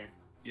nothing.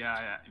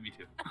 Yeah, me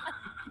too.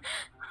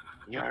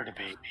 You're the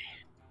baby.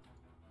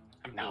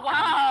 No.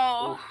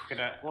 Wow.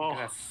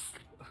 Gonna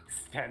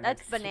stand That's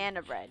next to-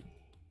 banana bread.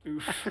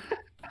 Oof.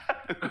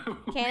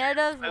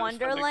 Canada's That is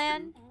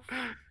Wonderland?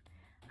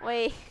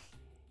 Wait.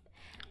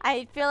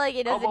 I feel like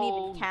it doesn't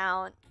Kobold. even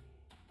count.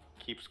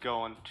 Keeps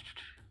going.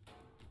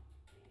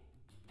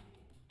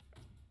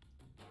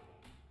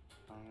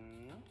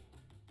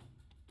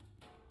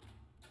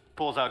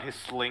 Pulls out his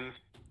sling.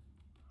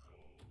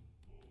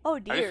 Oh Are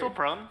you dear. still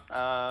prone,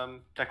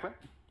 Declan?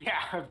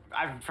 Yeah,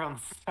 I'm from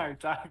the entire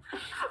time.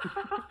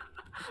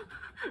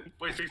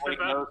 Wait, so you Sling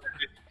said that? goes-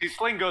 His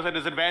sling goes at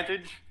his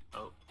advantage.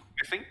 Oh.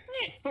 Missing.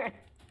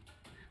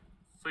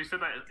 So you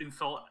said that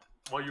insult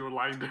while you were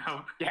lying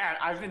down? Yeah,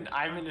 I've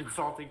been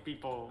insulting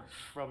people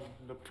from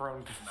the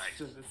prone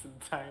position this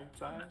entire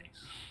time.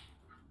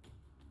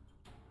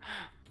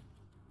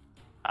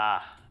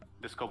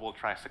 This kobold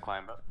tries to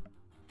climb up.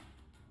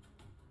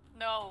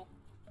 No.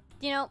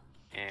 You know,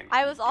 And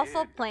I he was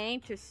also did.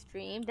 planning to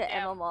stream the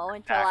Yeah. MMO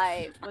until Axe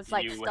I was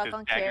like you with stuck his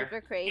on dagger.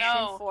 character creation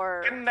No.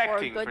 for a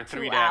Connecting good for 2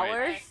 3 damage.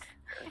 hours.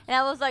 And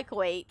I was like,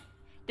 wait,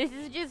 this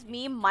is just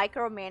me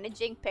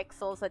micromanaging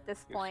pixels at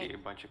this You see point. a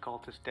bunch of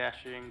cultists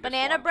dashing. This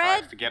Banana one bread?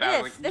 tries to get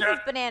out, This like, is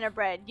banana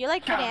bread. Do you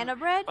like banana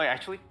bread? Wait,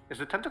 actually, is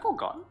the tentacle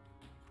gone?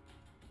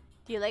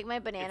 Do you like my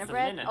banana It's a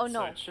bread? minute, Oh so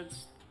no. it should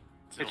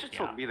It should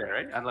still be there,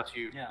 right? Unless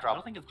you Yeah, I drop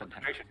don't think it's been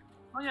concentration.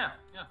 Oh yeah.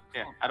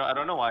 Yeah, I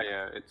don't know why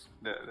it's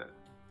the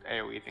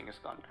AOE thing is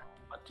gone.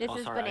 But This Oh,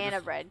 is sorry, I banana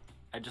just- bread.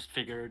 I just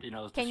figured, you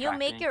know, it's Can you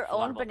make distracting, your forgot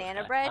own about this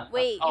banana guy. bread?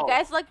 Wait, Oh. you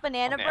guys like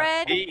banana yeah.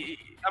 bread?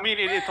 I mean,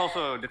 it's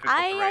also difficult.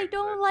 to I write,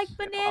 don't so like it's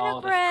banana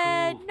Oh, that's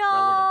bread. true.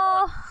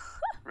 No.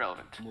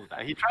 relevant. Move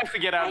that. He tries to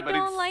get out, I but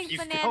don't like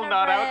he's still banana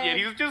not out yet.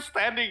 bread. He's just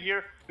standing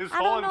here this I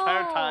whole don't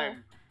entire know.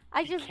 time.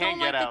 I just can't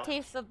don't like get the out.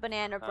 taste of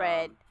banana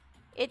bread.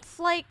 It's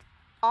like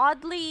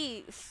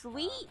oddly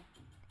sweet,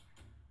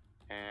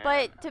 And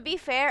but to be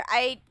fair,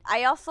 I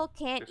also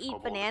can't This eat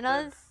kobold is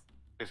bananas.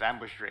 this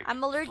ambush drake.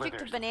 I'm allergic to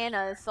slithers.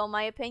 bananas, so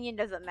my opinion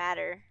doesn't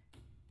matter.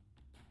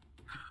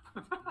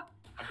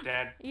 I'm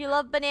dead. You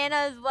love banana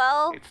as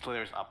well? It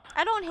slithers up.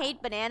 I don't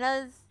hate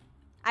bananas.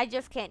 I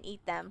just can't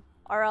eat them,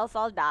 or else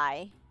I'll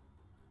die.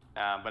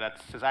 But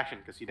that's his action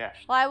because he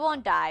dashed. Well, I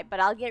won't die, but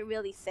I'll get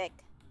really sick.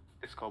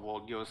 This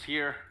kobold goes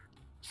here,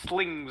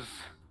 slings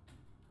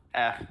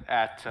at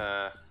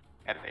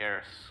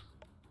Eris.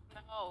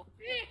 No.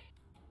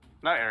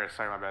 Not Eris,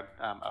 sorry, my bad.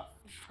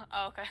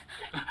 Oh, okay.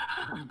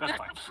 That's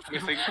fine.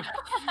 Missing.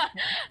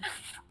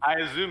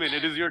 I zoom in.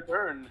 It is your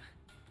turn.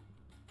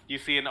 You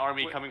see an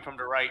army coming from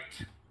the right.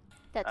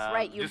 That's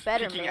right, you just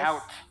better peeking miss.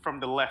 out from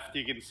the left,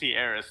 you can see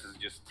Eris is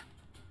just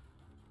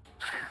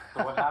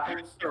So what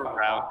happens?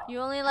 around. You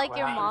only like What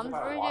your happens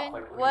mom's if I walk,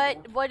 version?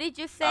 like, What did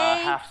you say?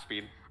 Half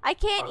speed. I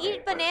can't Okay,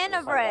 eat but banana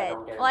it's like I bread.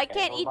 don't get Well, I any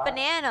can't eat candles by it.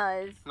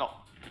 bananas. No.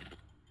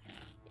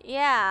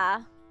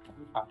 Yeah.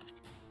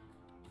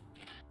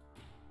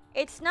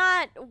 It's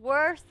not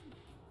worth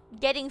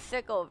getting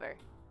sick over.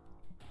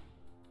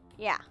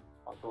 Yeah.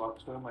 I'll go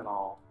up to him and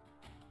I'll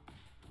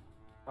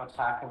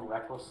attack him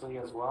recklessly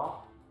as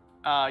well.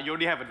 You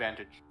already have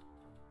advantage.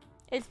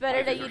 It's better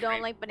Why that is it you a don't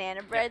treat? like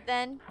banana bread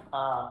then.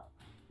 Uh,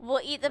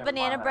 We'll eat the Never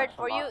banana mind, bread I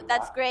for shall you. not do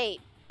That's that.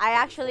 great. I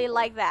actually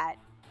like that.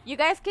 You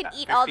guys can Yeah,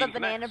 eat all the 15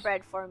 banana connects.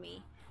 bread for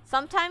me.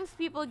 Sometimes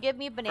people give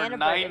me For banana 9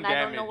 bread and I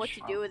damage. don't know what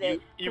to do with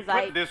it You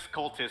because put I this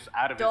cultist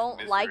out of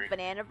don't his like misery.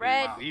 banana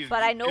bread. He's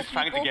But I know just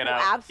trying to people get who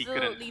out. He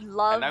couldn't. absolutely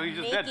love And now he's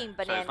just dead, making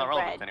so it's banana not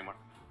relevant bread. anymore.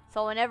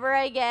 So whenever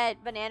I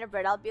get banana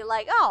bread, I'll be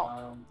like,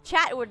 oh,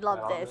 chat would love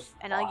I'll this, just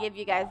and I'll block give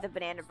you guys that. the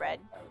banana bread.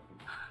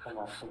 And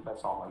I think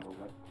that's all my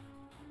movement.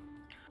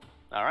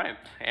 All right,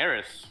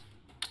 Eris.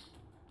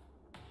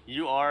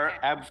 You are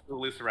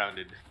absolutely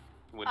surrounded.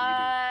 What do you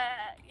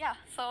do? Yeah.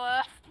 So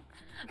I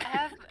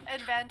have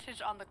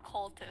advantage on the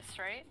cultist,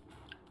 right?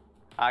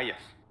 Yes.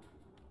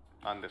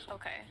 On this one.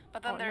 Okay.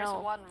 But then Oh, there's no.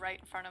 one right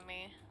in front of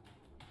me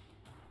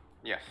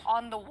Yes.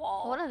 on the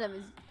wall. One of them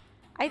is,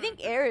 I think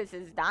Eris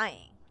is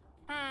dying.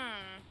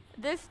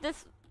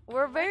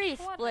 We're very Which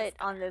one is split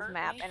gonna on this hurt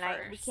map, me and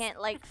we first?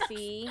 can't like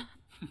see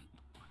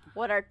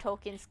what our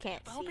tokens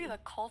can't It'll see. be the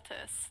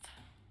cultist.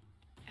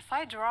 If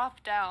I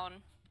drop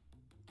down.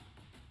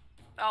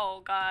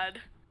 Oh god.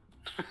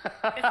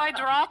 If I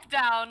drop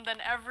down, then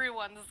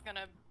everyone's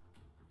gonna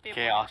be able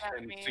Chaos to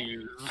get me.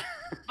 ensues.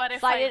 But if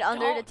Slide I it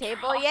under the don't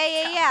table. drop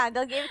Yeah. down-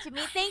 They'll give it to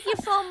me. Thank you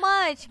so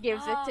much.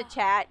 Gives it to Oh.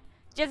 chat.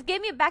 Just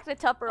give me back the Oh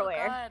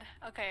Tupperware. god.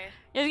 Okay.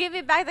 Just give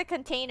me back the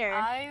container.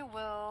 I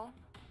will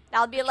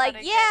I'll be try like,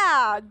 to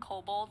yeah, get the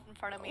kobold in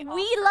front of me.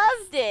 we off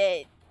loved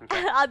it.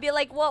 Okay. I'll be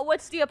like,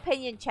 what's the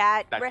opinion,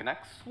 chat? That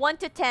connects. 1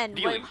 to 10.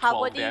 Dealing What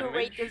 12 do you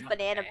rate damage. this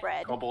banana Okay.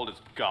 bread? Kobold is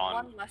first. gone.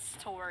 One less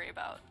to worry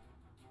about.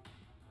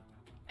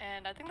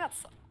 And I think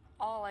that's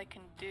all I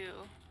can do.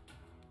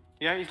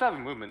 Yeah, you still have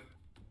movement.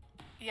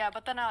 Yeah,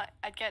 but then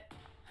I'd get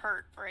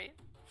hurt, right?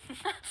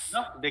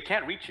 No, they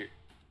can't reach you.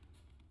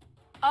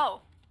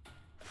 Oh,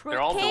 They're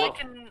all below.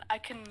 Fruitcake? I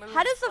can move.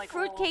 How does a like, a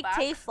little fruitcake back.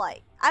 taste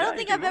like? I Yeah, don't you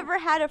think can I've move. ever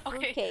had a Okay,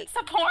 fruitcake.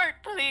 support,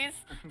 please.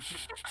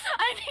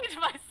 I need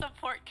my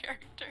support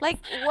character. Like,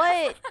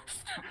 what?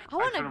 I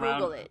want to turn around.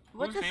 Google it.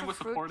 What Whose does name a was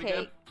support fruitcake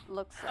again?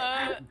 looks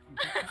like?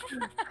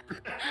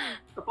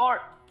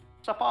 Support!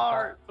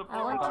 Support!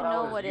 I want to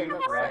know what it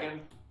looks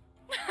like.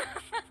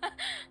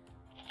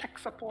 Tech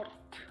support.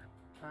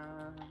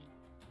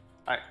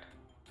 Alright.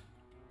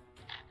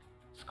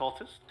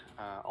 Scultist.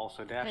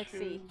 Also dash. Let's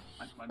see.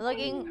 My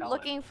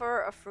Looking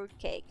for a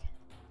fruitcake.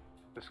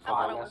 This Oh,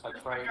 kobold Yes,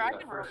 that's the right. dragon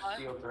The first robot.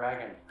 sealed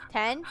dragon.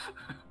 10?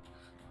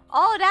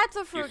 Oh, that's a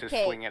uses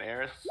fruitcake. swing at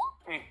Eris.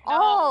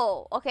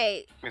 Oh,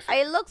 okay. Miss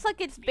It looks like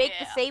it's baked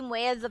the Yeah. same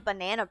way as the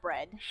banana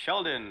bread.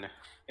 Sheldon,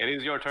 it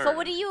is your turn. So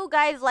what do you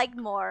guys like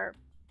more?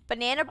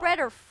 Banana bread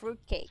or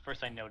fruitcake?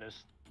 First I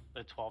noticed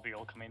the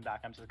 12-year-old coming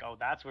back. I'm just like, oh,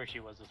 that's where she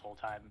was this whole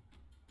time.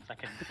 So I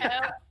couldn't see her.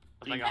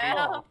 I was like,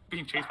 Help.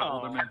 Being chased by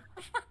older Oh. men.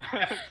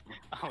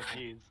 oh,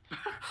 jeez.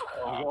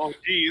 Oh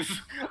jeez.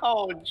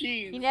 Oh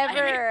jeez. You I need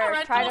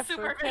never tried a parental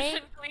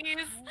fruitcake?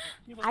 supervision,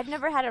 please. I've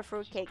never had a She's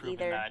fruitcake proven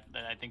either. that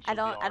I think I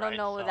she'll be don't alright,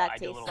 know what so that I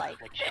do a tastes little,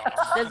 like. shot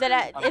on Does it?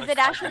 on Is the it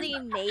actually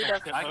made of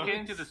Next I fruit?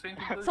 came to the same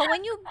conclusion. So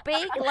when you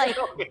bake, like,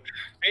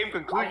 Same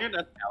conclusion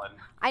as Alan.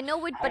 I know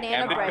with banana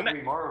And the bread,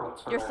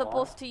 connect- you're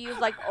supposed to use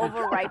like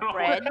overripe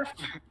bread.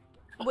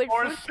 With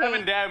Or 7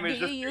 fruitcake, damage, do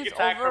just you big use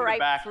attack from the overripe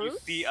back, you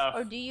fruits, see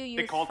or do you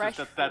The use cultist fresh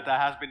that fruit?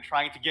 has been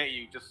trying to get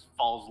you just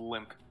falls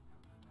limp.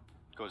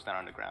 Goes down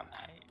on the ground.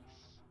 Nice.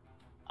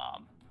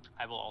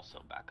 I will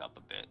also back up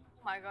a bit.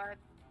 Oh my god.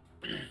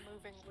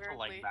 Moving So weirdly.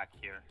 like back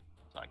here,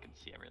 so I can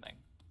see everything.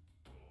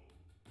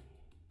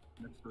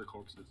 Next to the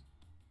corpses.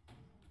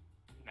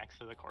 Next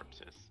to the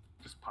corpses.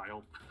 Just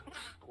piled.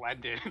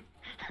 Blended.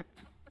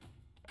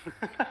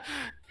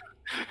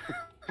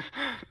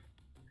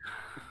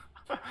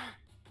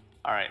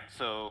 Alright,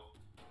 so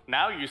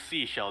now you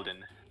see, Sheldon,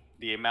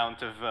 the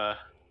amount of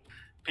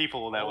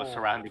people that was Oh.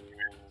 surrounding you.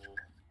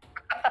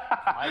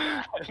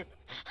 My bad.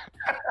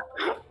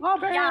 My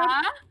bad.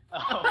 Yeah.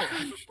 Oh.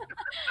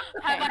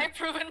 Have I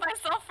proven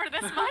myself for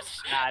this much?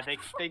 Nah, they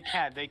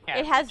can't. They can't.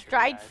 It has reach her,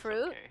 dried yeah, it's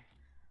fruit?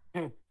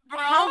 okay. Bro.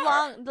 How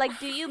long? Like,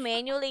 do you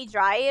manually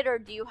dry it, or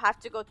do you have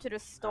to go to the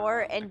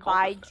store The and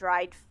buy cultist.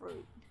 dried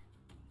fruit?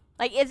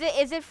 Like, is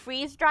it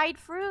freeze dried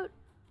fruit?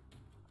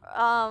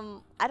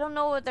 I don't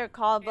know what they're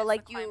called, You but have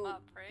like to climb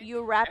up, right?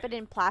 you wrap it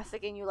in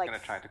plastic and you like Gonna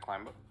try to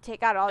climb up.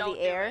 take out all Don't the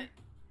do air. it.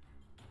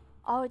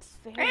 Oh, it's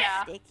very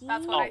Yeah, sticky.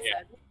 That's what Oh, I yeah.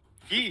 said.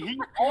 He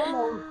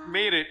almost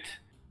made it,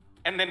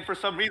 and then for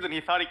some reason he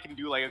thought he can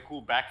do like a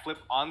cool backflip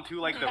onto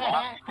like the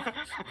rock.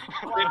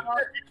 Wow.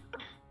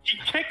 He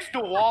kicks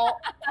the wall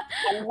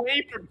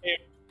away from him,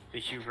 The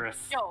hubris.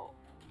 Yo,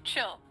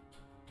 chill.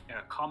 Yeah,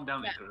 calm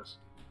down, Yeah. Icarus.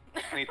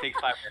 and he takes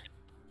 5 minutes.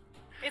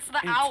 It's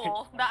the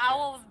owl. The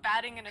owl is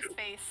batting in his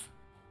face.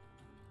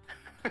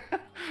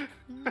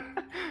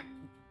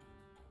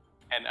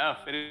 And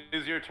it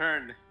is your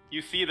turn.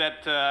 You see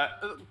that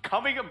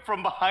coming up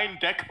from behind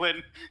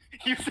Declan,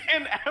 you see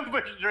an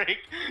ambush Drake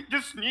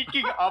just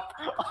sneaking up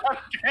on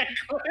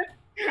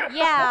Declan.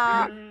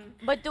 Yeah,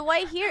 but do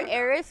I hear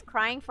Eris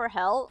crying for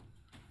help?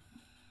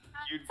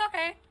 You It's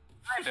okay.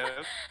 kind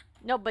of.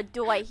 No, but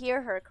do I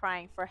hear her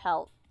crying for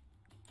help?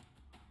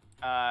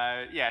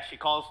 Yeah, she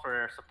calls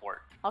for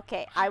support.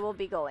 Okay, I will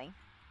be going.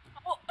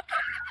 Oh,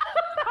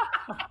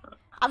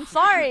 I'm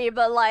sorry,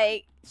 but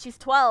like, She's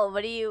 12.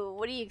 What do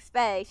you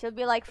expect? She'll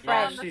be like Yeah,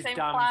 friend. the She's same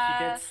dumb.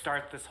 She did class.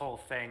 start this whole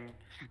thing.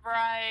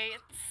 Right.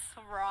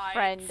 Right.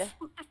 Friend.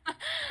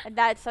 And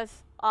that's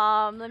us.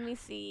 Let me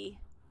see.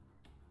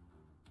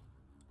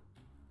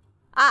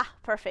 Ah,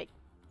 perfect.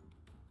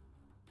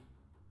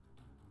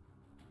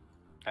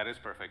 That is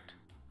perfect.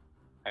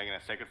 Are you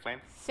gonna Sacred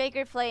Flame?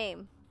 Sacred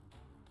Flame.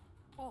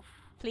 Oof.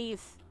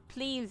 Please.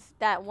 Please,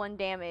 that 1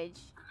 damage.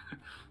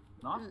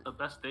 Not the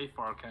best day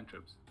for our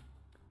cantrips.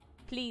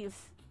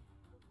 Please.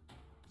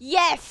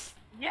 Yes!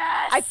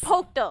 Yes! I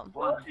poked him.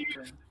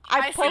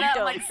 I see poked that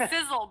him. like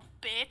sizzle,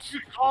 bitch.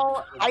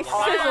 I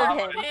sizzled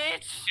him.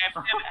 Bitch.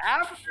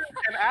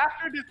 And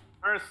after this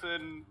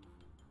person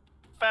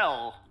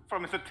fell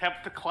from his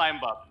attempt to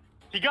climb up,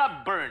 he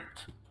got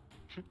burnt.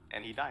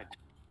 And he died.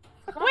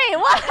 Wait,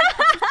 what?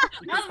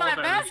 That's my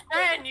best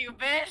friend, you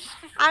bitch.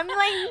 I'm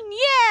like,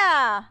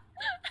 yeah.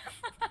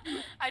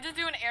 I just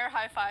do an air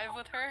high five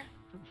with her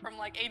from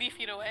like 80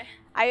 feet away.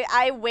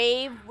 I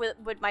wave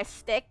with my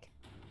stick.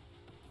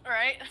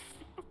 Right?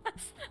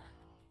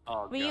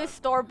 Oh, We God. use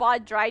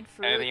store-bought dried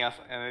fruit. Anything else?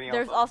 Anything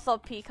There's else? also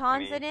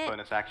pecans Any in it.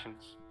 bonus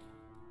actions?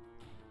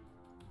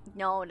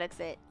 No, that's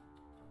it.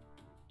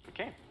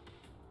 Okay.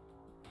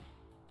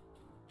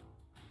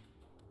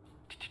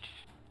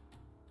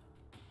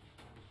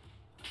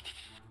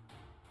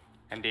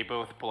 And they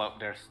both pull out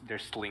their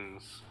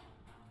slings.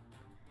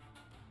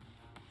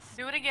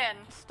 Do it again.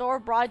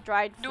 Store-bought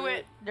dried fruit. Do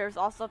it. There's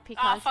also Ah,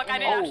 pecans fuck, in I it.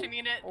 didn't actually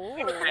mean it. Oh.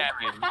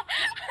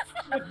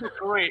 Damage.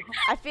 Great.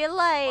 I feel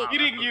like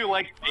Eating you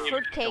like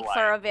fruitcakes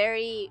are a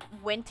very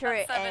winter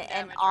That's 7 and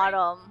damage, right?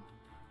 autumn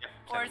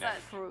Or is that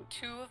fruit.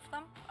 2 of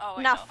them? Oh,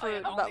 wait, Not no.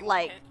 fruit, oh, yeah, but only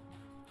like- one hit.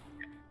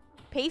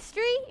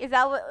 Pastry? Is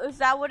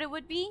that what it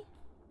would be?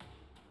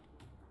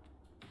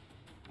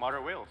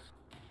 Moderate whales.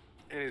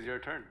 It is your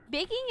turn.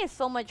 Baking is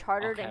so much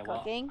harder Okay, than well,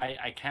 cooking.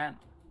 I can't.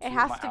 It see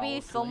has what to my be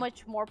owl's so doing.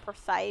 much more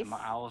precise. My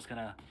owl's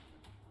gonna.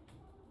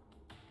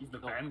 He's the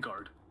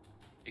vanguard.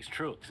 It's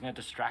true. He's gonna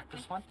distract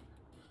this one,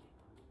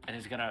 and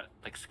he's gonna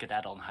like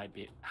skedaddle and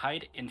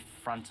hide in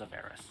front of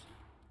Eris.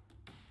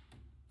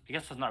 I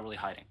guess that's not really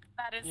hiding.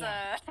 That is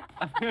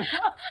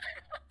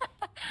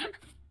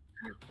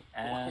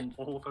And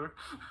Older.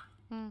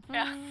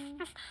 Yeah.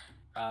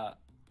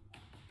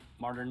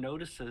 Martyr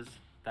notices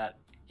that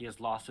he has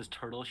lost his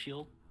turtle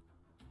shield,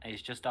 and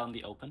he's just out in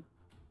the open.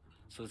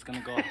 So he's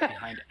gonna go up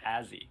behind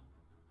Azzy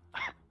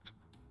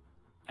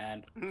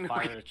and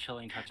fire a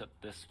chilling touch at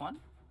this one.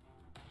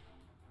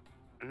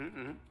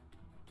 Mm-hmm.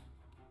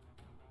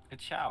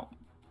 Ka-chow.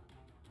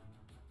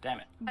 Damn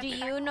it. Do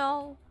you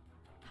know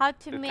how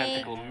to The make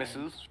tentacle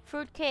misses.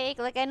 fruitcake?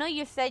 Like I know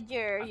you said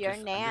your I'm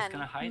just nan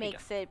gonna hide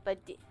makes it, but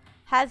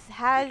has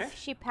Okay.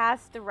 she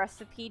passed the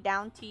recipe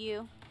down to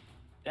you?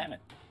 Damn it.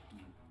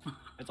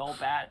 It's all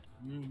bad.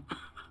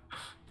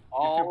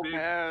 All big.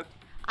 bad.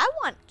 I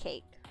want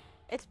cake.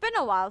 It's been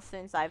a while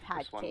since I've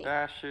had This one cake.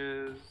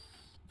 dashes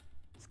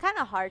It's kind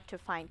of hard to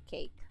find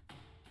cake.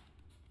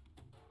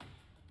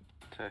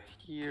 to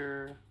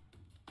here.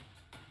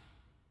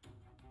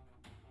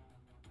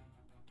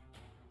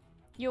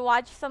 You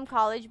watch some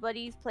college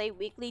buddies play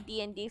weekly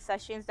D&D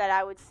sessions that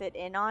I would sit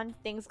in on.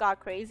 Things got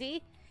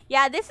crazy.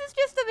 Yeah, this is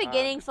just the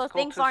beginning, so this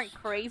things cultist- aren't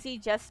crazy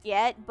just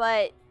yet.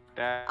 But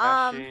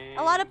Dashing.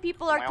 a lot of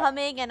people are Wow.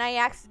 coming, and I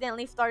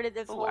accidentally started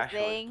this Oh, whole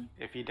actually, thing.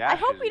 If he I dashes,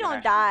 hope we you can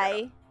don't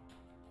actually die.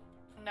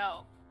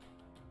 No.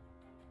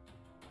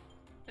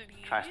 get Please.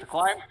 up. Tries to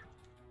climb.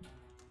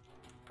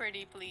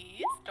 Pretty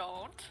please,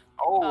 don't.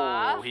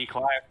 Oh, he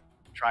climbs.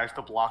 Tries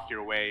to block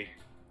your way.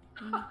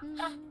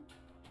 Mhm.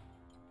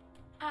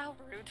 How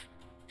rude.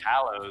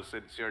 Talos,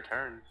 it's your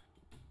turn.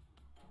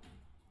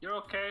 You're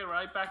okay,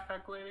 right,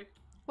 backpack lady?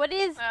 What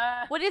is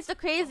the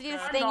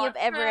craziest Okay. thing I'm you've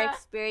not- ever Yeah.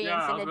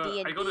 experienced in a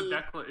D&D? I go to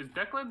Declan. Is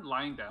Declan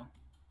lying down?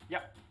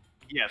 Yep.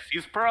 Yes,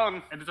 he's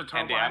prone. And there's a turtle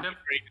And the behind him?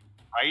 ambush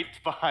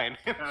right behind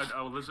him.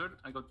 A lizard?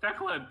 I go,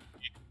 Declan,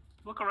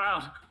 look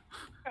around.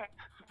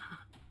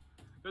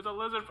 There's a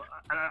lizard.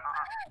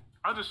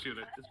 I'll just shoot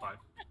it. It's fine.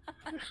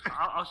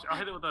 I'll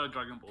hit it with a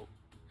dragon bolt.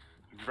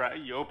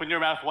 You open your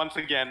mouth once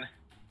again.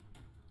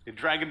 The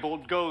dragon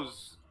bolt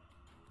goes.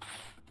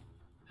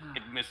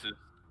 It misses.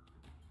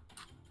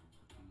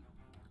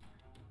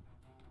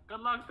 Good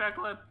luck,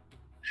 Declan.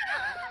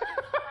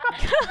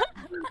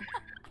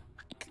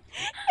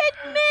 It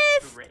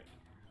missed!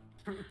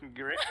 Great.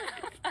 Great.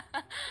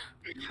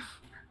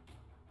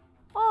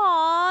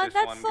 Aw, This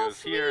that's one so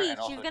goes here sweet. and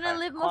also She's gonna tries to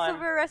live most of climb.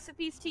 her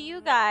recipes to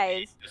you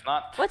guys. It's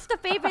not. What's the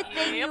favorite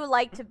thing Yep. you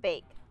like to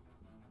bake?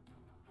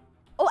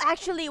 Oh,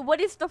 actually, what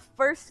is the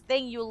first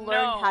thing you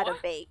learned how to No.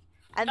 bake?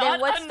 And Not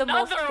then what's the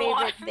most another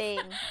favorite one.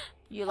 thing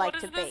you like What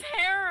to is this bake?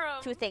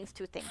 harem? Two things.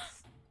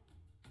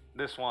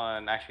 This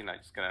one actually not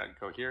just gonna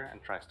go here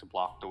and tries to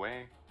block the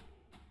way.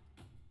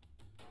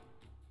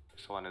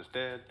 This one is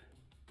dead.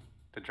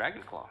 The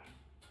dragon claw.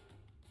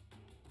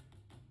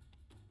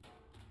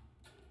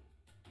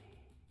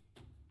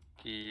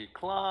 He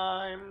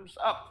climbs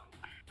up.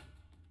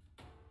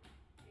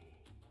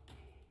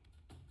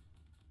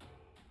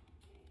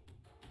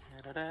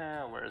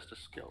 Da-da-da, where's the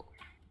skill?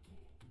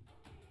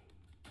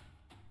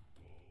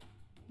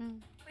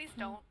 Please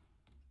don't.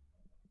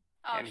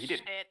 Oh And he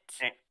shit.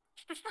 didn't.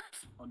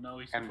 Oh no,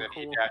 he's And super then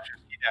cool.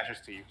 he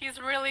dashes to you. He's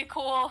really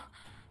cool.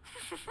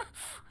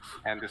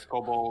 And this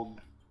kobold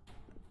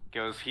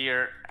goes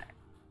here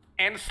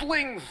and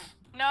slings.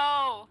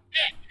 No.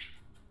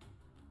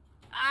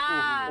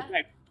 Ah.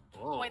 Okay.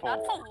 Oh, Wait,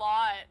 that's a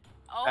lot.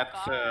 Oh That's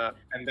god.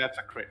 and that's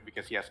a crit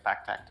because he has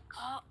pack tactics.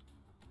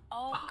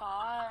 Oh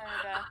god.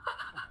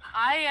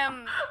 I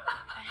am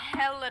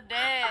hella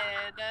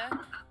dead.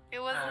 It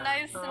was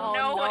nice Oh,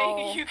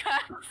 knowing no. you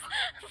guys.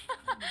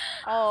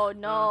 Oh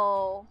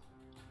no.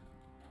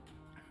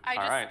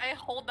 Alright. I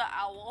hold the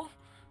owl.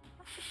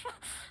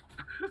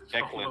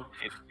 Declan,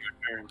 it's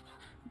your turn.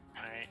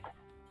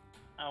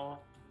 Alright.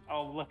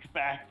 I'll look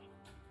back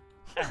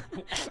at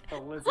the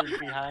lizard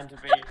behind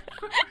me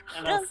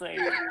and I'll say,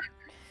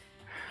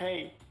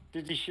 hey,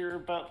 did you hear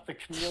about the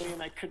chameleon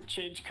that could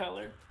change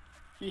color?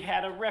 He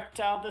had a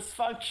reptile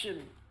dysfunction.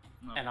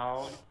 No. And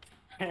I'll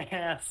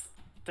cast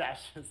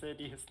Dash's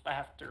hideous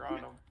laughter on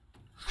him.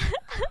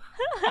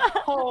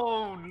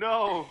 Oh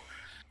no!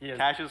 Yes.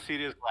 Cash's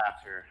serious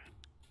laughter.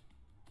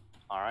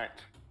 Alright.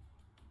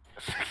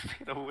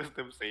 A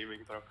wisdom saving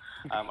throw.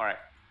 Alright.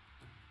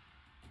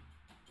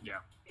 Yeah.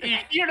 You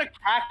hear the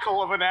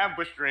cackle of an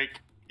ambush drake.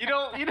 You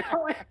know.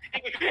 What?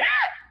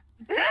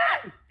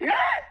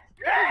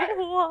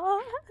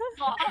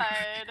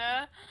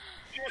 God.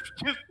 It's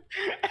just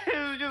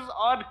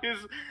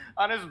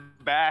on his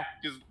back,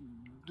 just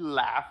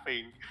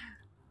laughing.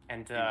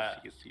 And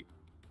You see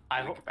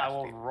I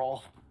will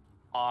roll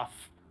off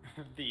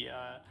the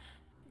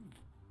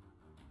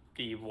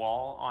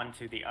wall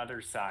onto the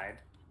other side.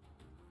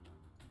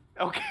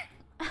 Okay.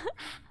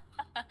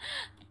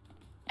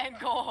 And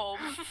go home.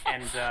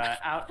 And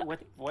out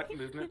what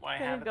movement will I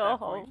have at Go that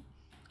home. point?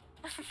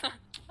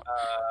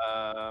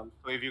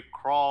 So if you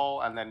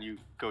crawl and then you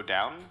go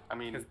down, I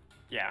mean, 'Cause-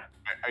 Yeah.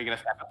 are you gonna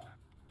stand up?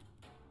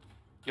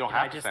 You don't Can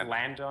I have to just stand.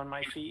 land on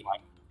my feet?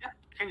 Yeah,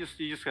 you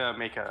just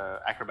make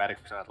a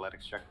acrobatics and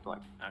athletics check to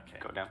like Okay.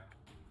 go down.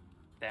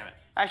 Damn it.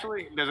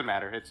 Actually, it doesn't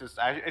matter. It's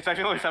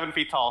actually only 7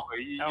 feet tall, so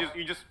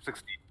you just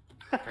succeed.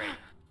 Great.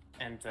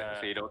 And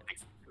So you don't take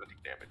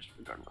damage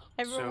regardless.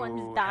 Everyone's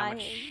so dying. How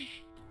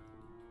much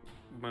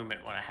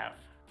movement would I have?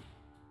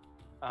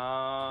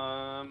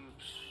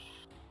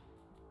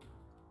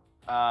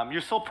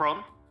 You're still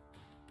prone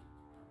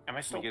Am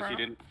I still because prone?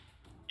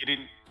 you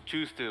didn't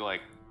choose to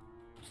like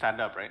stand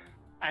up, right?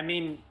 I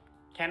mean,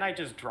 can I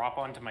just drop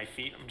onto my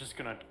feet? I'm just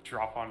gonna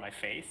drop on my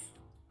face.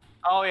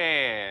 Oh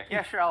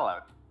yeah, sure, I'll allow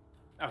it.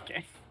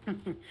 Okay.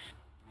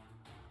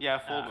 Yeah,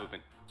 full Uh,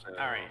 movement. So,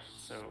 Alright,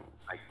 so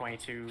like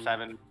 22.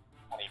 7,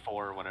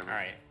 24, whatever.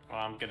 Alright, well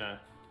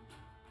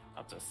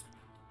I'll just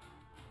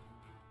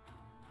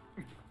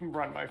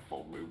run my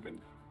full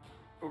movement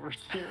over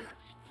here.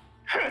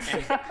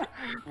 And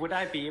would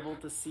I be able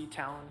to see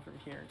Talon from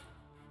here?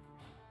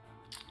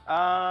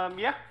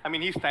 Yeah. I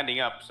mean, he's standing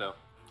up, so.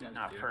 Yeah,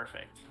 Not yeah.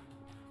 perfect.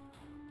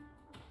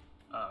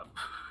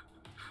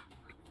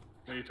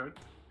 Yeah, your turn.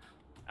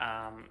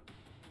 How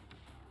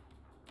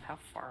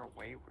far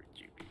away would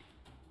you be?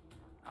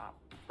 Ah,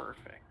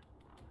 perfect.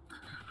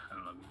 I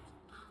don't know.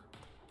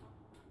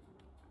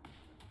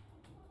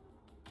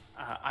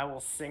 I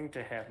will sing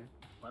to him.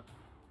 What?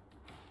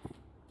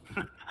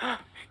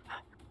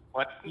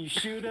 What? You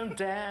shoot him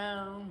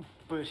down,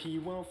 but he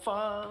won't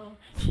fall.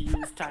 He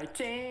is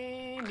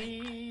titanium.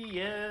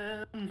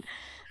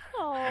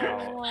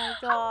 Oh my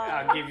god.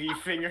 I'll give you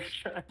finger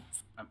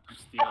shots. I'm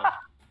steel.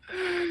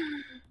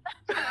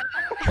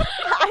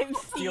 I'm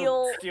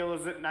steel. Steel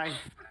is at 9.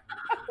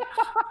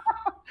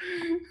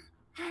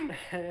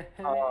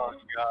 Oh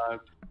god.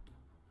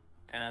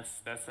 And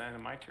that's the end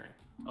of my turn.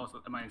 Oh, so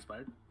am I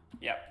inspired?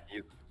 Yep.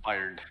 He's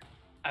fired.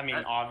 I mean,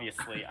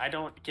 obviously, I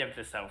don't give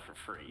this out for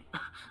free.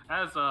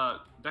 As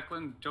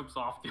Declan jumps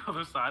off the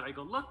other side, I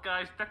go, look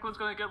guys, Declan's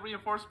gonna get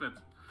reinforcements.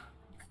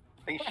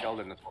 I think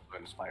Sheldon is also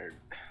inspired.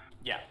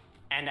 Yeah,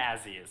 and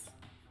as he is.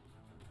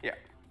 Yeah.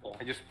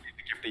 I just need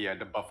to give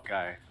the buff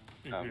guy.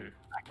 Mhm.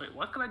 Wait,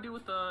 what can I do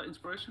with the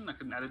inspiration? I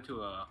can add it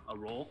to a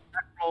roll,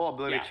 Roll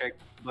ability Yeah.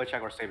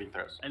 check, or saving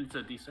throws. and it's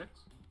a d6?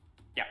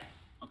 Yeah.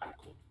 Okay,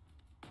 cool.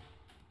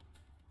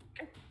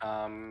 Okay.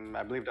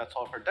 I believe that's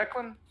all for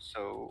Declan.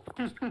 So.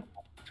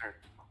 Turn.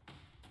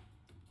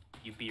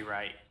 You be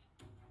right.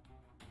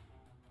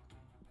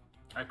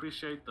 I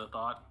appreciate the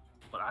thought,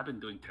 but I've been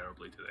doing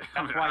terribly today.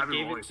 That's why I I've been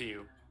gave rolling- it to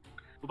you.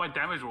 But my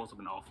damage rolls have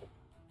been awful.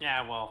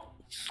 Yeah, well,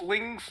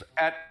 Slings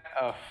at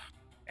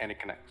and it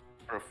connects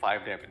for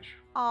 5 damage.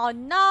 Oh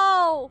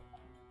no!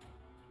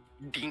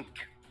 Dink.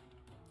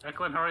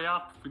 Declan, hurry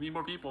up. We need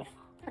more people.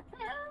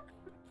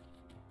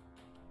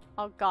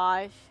 Oh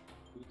gosh.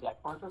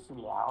 Declan just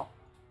meow.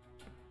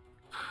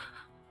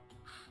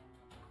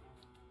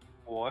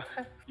 What?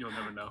 You'll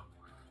never know.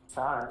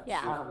 Sorry.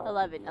 Yeah,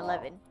 11.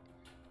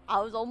 I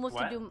was almost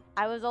What?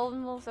 I was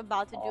almost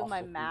about to do Oh,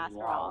 my so math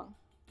yeah. wrong.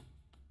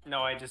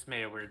 no, I just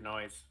made a weird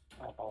noise.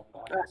 That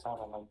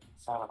sounded like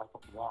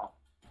a meow.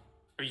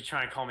 Are you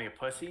trying to call me a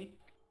pussy?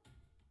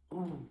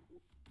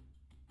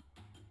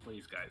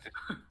 Please, guys.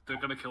 They're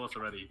gonna kill us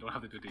already. You don't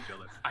have to do it to each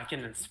other. I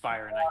can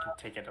inspire and I can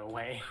take it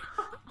away.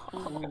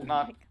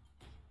 Not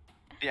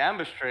the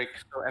ambush trick.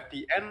 So at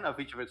the end of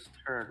each of its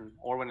turn,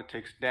 or when it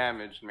takes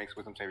damage, it makes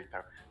wisdom saving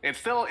throw.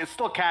 It's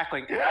still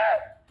cackling.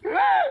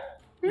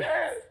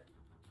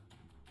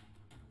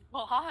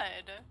 Well,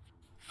 hide.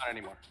 Not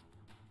anymore.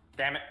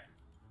 Damn it.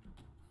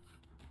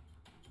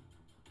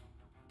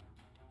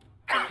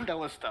 That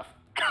was tough.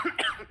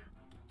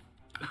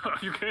 Are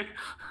you okay?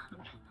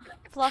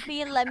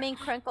 Fluffy lemon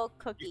crinkle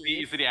You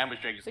cookies see the ambush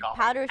trick just with got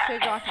powdered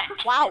sugar on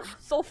top. Wow,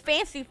 so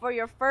fancy for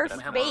your first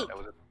That bake. That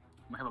was it.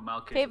 I have a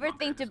mild case of Favorite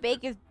thing to bronchitis.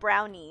 bake is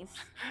brownies.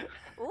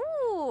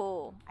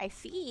 Ooh, I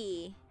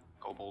see.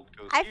 Kobold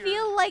goes I here.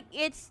 feel like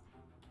it's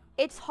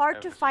hard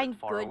That to was a bit find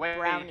far good away.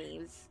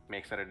 brownies.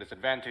 Makes at a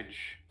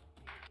disadvantage.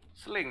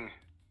 Sling.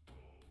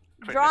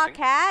 Crit Draw a missing.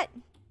 cat.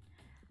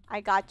 I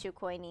got you,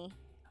 Coiny.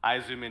 I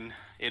zoom in.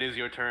 It is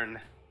your turn.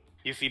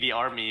 You see the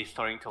army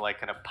starting to like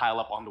kind of pile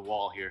up on the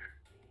wall here.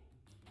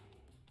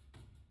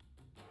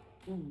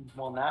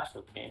 Well,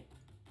 naturally,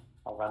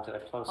 I'll run to the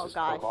closest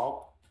gosh.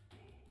 kobold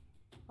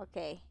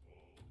Okay.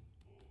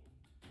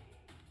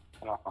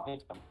 and I'll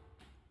hit them.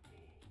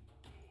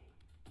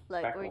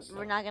 Look, Recklessly.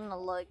 we're not gonna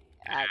look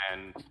at.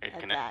 And it at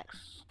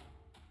connects.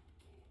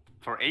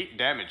 For 8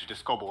 damage,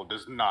 this kobold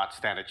does not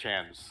stand a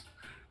chance.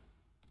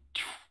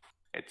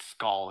 Its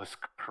skull is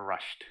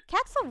crushed.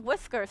 Cats have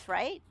whiskers,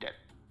 right? Dead.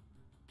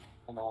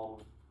 And then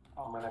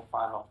I'm gonna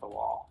climb up the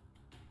wall.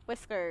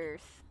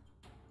 Whiskers.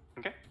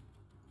 Okay.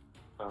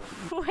 So,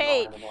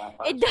 Wait, no, I'm gonna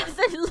go it outside.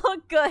 doesn't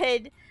look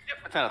good. Yep,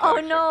 it's not a Oh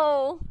damage check.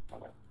 no.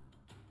 Okay.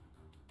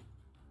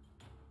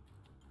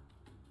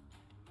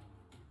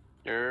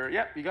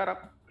 Yep, you got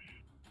up.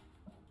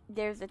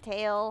 There's a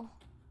tail.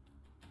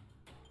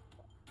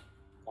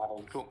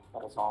 Cool.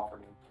 That is all for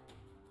me.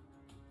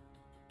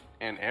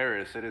 And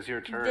Eris, it is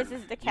your turn. This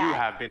is the You cat.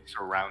 have been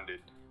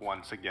surrounded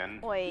once again.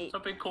 Wait,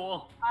 Something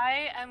cool.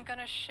 I am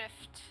gonna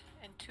shift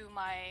into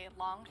my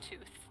long tooth.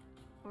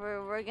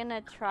 we're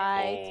gonna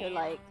try to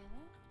like.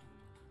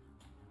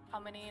 How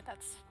many?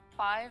 That's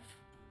 5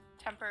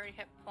 temporary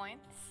hit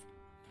points.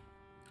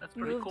 That's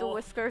pretty Move the cool.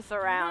 whiskers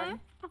around.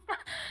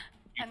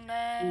 And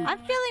then. I'm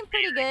feeling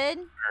pretty good.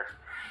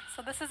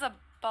 So this is a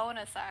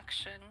bonus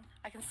action.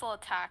 I can still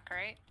attack,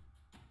 right?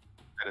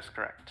 That is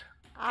correct.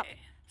 Okay.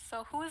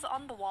 So who is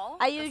on the wall?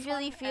 I This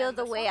usually one feel and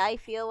the this way one? I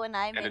feel when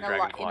I'm And in the a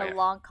dragonfly, in yeah. a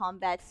long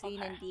combat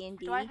scene Okay. in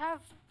D&D. Do I have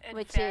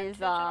which advantage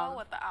is at all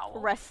with the owl?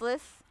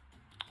 Restless.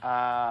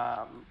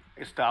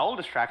 Is the owl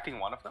distracting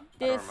one of them?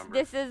 I don't remember.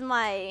 This is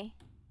my.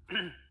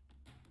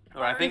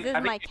 Or I think this is I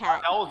think my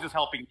cat. The owl's just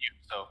helping you.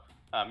 So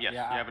yes,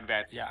 Yeah, you have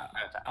advantage. Yeah, on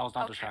attack. I was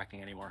not Okay.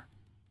 distracting anymore.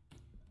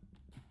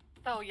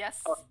 So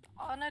yes,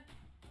 on a.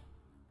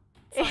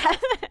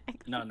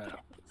 No.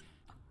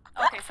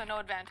 Okay, so no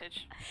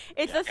advantage.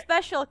 It's a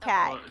special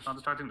cat. Oh, it's not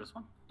distracting this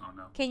one? Oh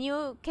no. Can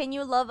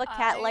you love a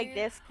cat like I-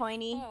 this,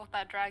 Coiny? Oh,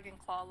 that dragon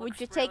claw looks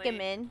Would you take him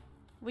really in?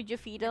 Would you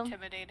feed him?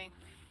 intimidating.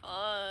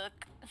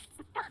 Fuck.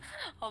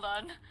 Hold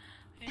on.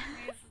 Please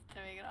to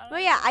make it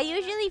But yeah, I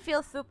automatic. usually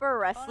feel super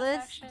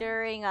restless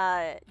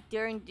action.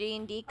 during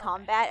D&D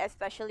combat,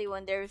 especially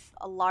when there's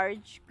a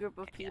large group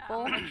of Yeah,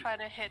 people, I'm gonna try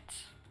to hit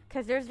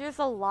because there's just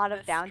a lot of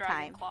this dragon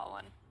downtime. claw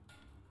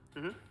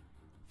one.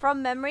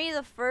 From memory,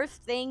 the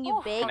first thing you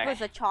Oh, baked okay.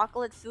 was a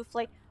chocolate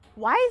souffle.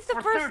 Why is the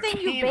For first thing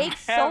you 13 baked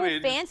so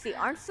damage. fancy?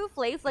 Aren't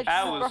souffles like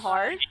That super was-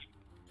 hard?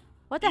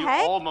 What the You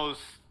heck?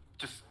 almost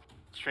just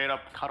straight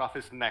up cut off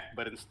his neck,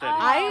 but instead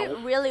I he's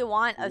really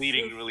want a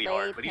bleeding souffle really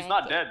hard. But he's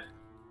not pancake. dead.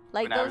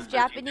 Like When I those was 13.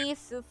 Japanese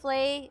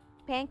souffle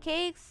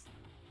pancakes,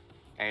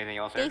 Anything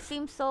else? they Eric?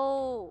 seem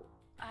so.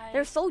 I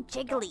They're so don't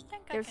jiggly.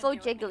 think I They're can so do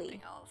jiggly.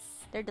 anything else.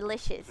 They're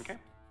delicious. Okay.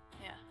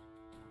 Yeah.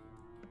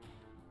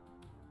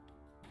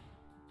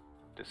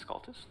 This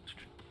cultist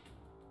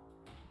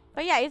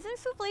But yeah, isn't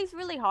souffles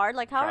really hard?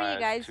 Like, how are you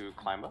tries guys to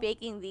climb up.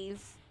 baking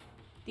these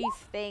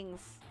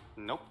things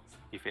Nope,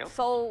 he failed.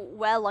 so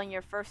well on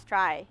your first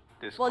try?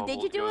 This Well,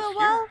 did you kobold do goes it here.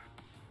 well?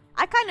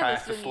 I kind of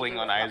Tries to assume you sling did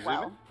on it Aizumin.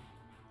 well.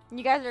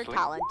 You guys are Sling.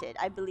 talented.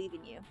 I believe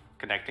in you.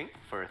 Connecting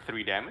for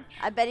 3 damage.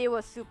 I bet it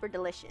was super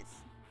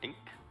delicious. Dink.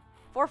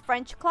 For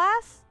French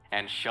class,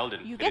 And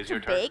Sheldon, you it get is to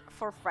your turn. bake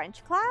for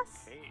French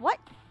class? Okay. What?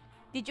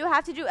 Did you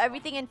have to do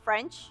everything in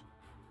French?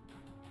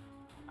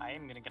 I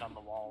am gonna get on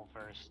the wall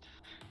first.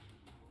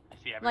 I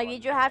see everyone. Like,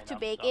 did you have lining to up,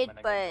 bake so I'm it,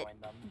 gonna go but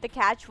join them. the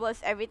catch was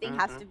everything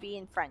has Mhm. to be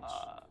in French?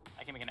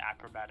 I can make an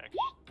acrobatics,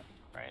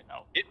 right?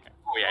 Oh, It- okay.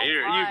 Oh yeah,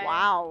 you my.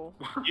 Wow.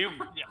 you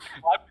Yeah.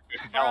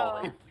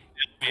 hell. Bro.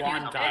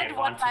 One did dive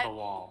what onto I- the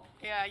wall.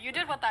 Yeah, you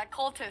did what that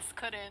cultist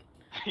couldn't.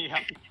 Yeah.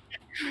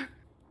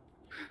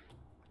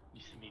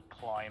 You see me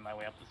clawing my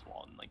way up this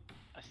wall in like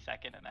a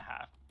second and a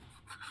half.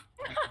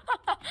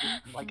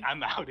 Like,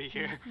 I'm out of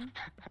here.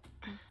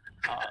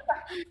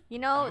 You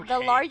know, the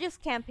Okay.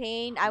 largest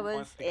campaign I Who was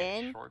wants to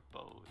get in short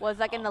bowed? was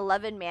like an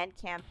 11-man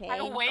campaign.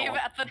 I wave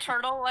at the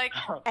turtle like,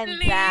 And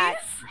please,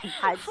 that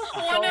had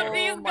one of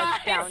these so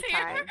much guys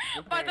downtime.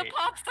 here by the Okay.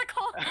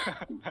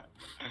 popsicle.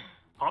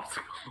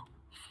 Popsicle.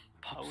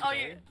 Oh,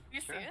 you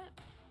see Sure. it?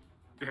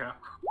 Yeah.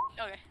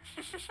 Okay.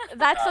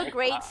 That's Uh, a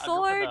great I'll go for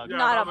sword, the- Yeah,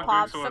 not a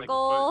that's a great sword.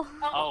 popsicle.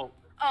 Oh,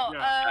 Oh,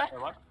 Yeah.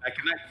 what? That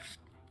connects.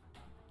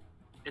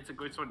 It's a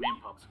great sword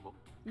named Popsicle.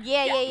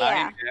 Yeah. 9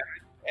 damage.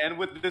 And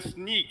with the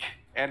sneak,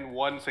 and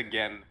once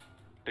again,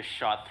 the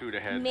shot through the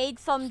head. Made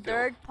some Still.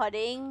 dirt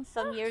pudding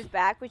some years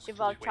back, which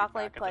involved way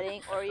chocolate back, I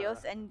pudding, think.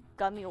 Oreos, and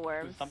gummy It's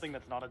worms. something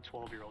that's not a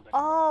 12-year-old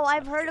anymore. Oh,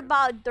 I've That's heard scary.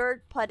 about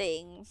dirt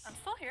puddings. I'm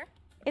still here.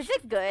 Is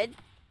it good?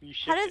 You How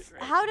shipped does it,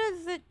 right? how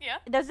does it Yeah.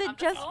 does it I'm just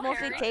just a little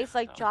mostly hairy. taste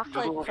like Oh. A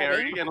chocolate little hairy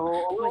pudding? and a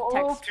little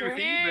texture?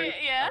 toothy.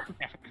 Yeah.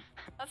 Okay.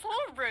 That's a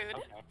little rude.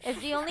 Okay. Is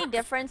the only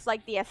difference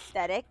like the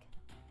aesthetic?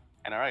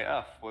 And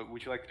alright, what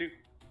would you like to do?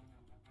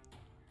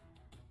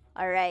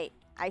 All right,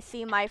 I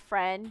see my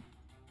friend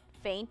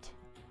faint.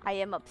 I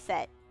am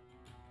upset.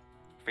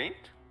 Faint?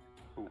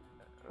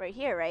 Right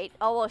here, right?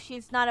 Oh well,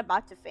 she's not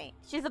about to faint.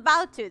 She's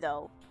about to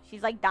though.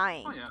 She's like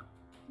dying. Oh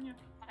yeah.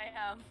 I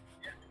am.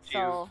 She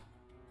So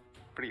is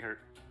pretty hurt.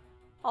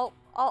 oh.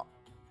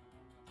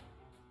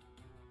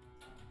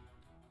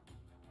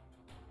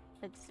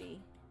 Let's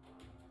see.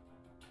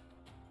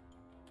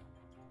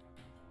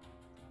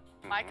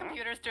 My Mhm.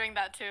 computer's doing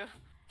that too.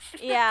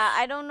 Yeah,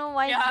 I don't know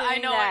why Yeah, it's doing I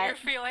know that. what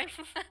you're feeling.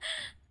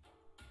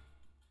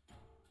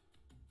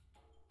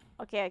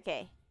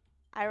 Okay.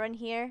 I run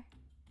here,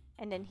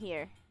 and then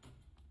here.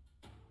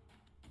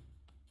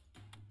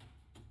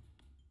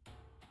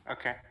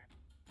 Okay.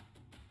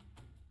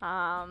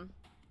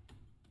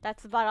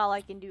 That's about all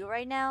I can do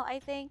right now, I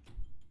think.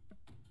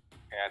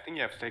 Yeah, I think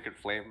you have Sacred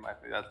Flame. I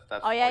think that's Oh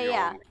all yeah, your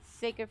yeah. only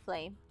Sacred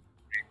Flame.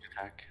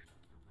 attack.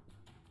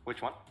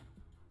 Which one?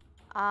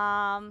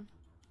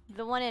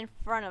 The one in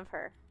front of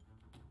her.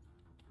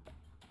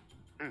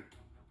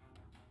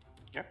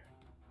 Yeah.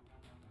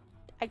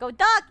 I go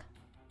duck.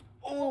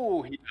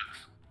 Oh, he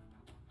does.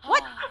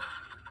 What?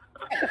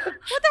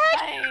 What the heck?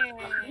 Dang.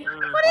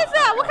 What is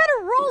that? What kind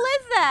of roll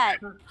is that?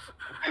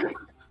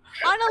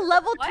 On a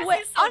level Why is two,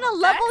 he so on a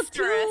level two,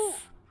 dexterous?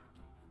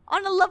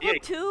 on a level Yeah.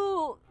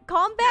 2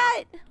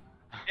 combat.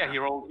 Yeah, he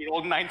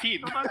rolled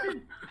 19.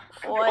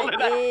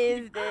 What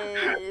is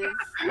this?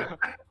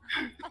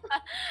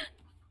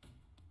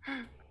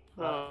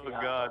 Oh,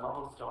 Yeah, God.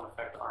 Levels don't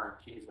affect Arn.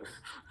 Jesus.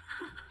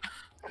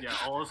 Yeah,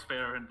 all is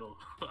fair in the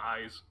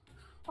eyes.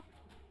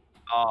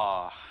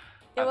 Ah.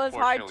 It was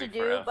hard to unfortunately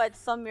do, for us. but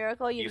some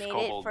miracle you these made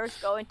kobolds. it.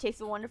 First go and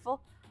tasted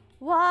wonderful.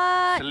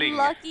 What? Sling.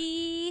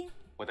 Lucky.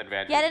 With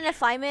advantage. Get an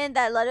assignment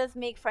that let us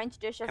make French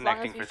dish as long as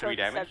Connecting we for show 3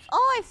 the damage. steps.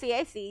 Oh, I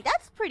see.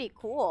 That's pretty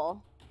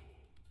cool.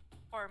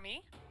 Or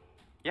me?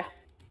 Yeah.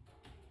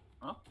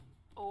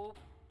 Oh.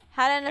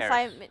 Had an Eris.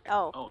 assignment.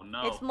 Oh. Oh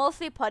no. It's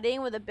mostly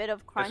pudding with a bit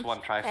of crunch. This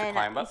one tries to and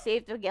climb you up,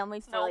 saved the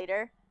gambling for Nope.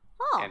 later.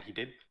 Huh. and he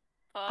did.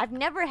 Fuck. I've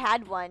never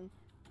had one,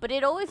 but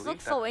it always Believe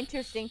looks so that's-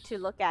 interesting to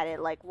look at it.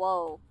 Like,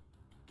 whoa.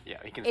 Yeah,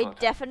 he can. It slow attack.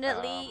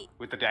 definitely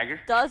with the dagger.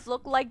 does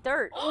look like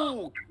dirt.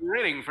 Oh,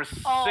 critting for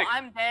 6. Oh,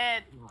 I'm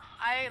dead.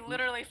 I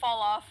literally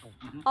fall off.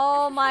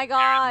 Oh my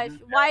gosh.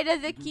 Why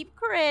does it keep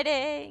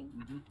critting?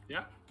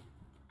 Yeah.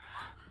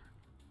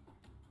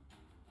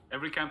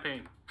 Every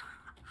campaign.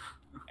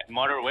 At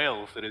Modern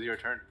Wales, it is your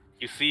turn.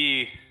 You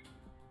see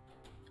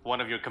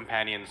one of your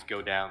companions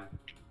go down.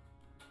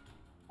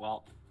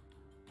 Well,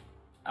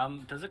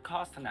 does it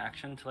cost an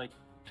action to like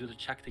do the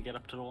check to get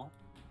up to the wall?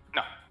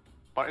 No,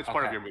 but it's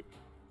part of Okay. your move.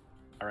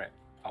 All right,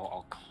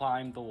 I'll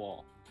climb the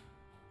wall.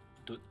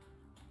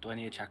 Do I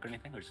need to check or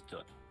anything, or just do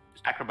it?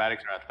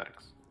 Acrobatics or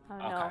athletics? Oh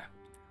no. Okay.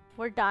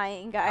 We're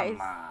dying, guys.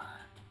 Come on.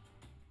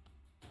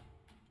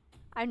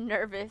 I'm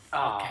nervous.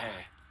 Okay.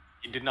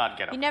 You did not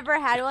get up. You never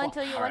had one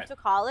until you went Alright. to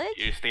college?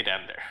 You stay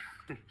down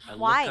there. I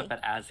Why? look up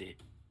at Azzy,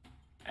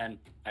 and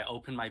I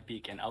open my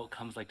beak, and out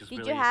comes like this Did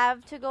really you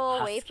have to go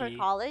away for husky,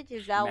 college?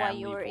 Is that why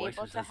you manly were voice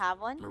able who to says,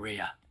 have one?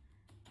 Maria,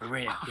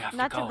 you have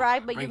Not to to go.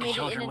 brag, but you Bring the made it in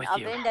children an with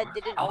oven you. that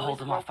didn't I'll always hold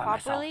them work off by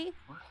myself. properly.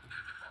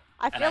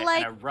 I And feel I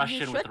like rush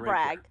you in with should the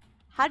brag. rapier.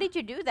 How did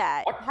you do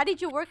that? What? How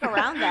did you work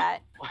around that?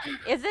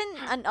 Isn't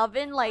an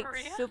oven like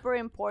Maria? super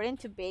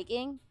important to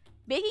baking?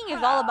 Baking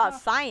is all about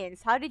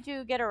science. How did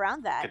you get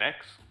around that?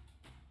 Connects.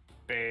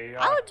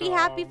 I would be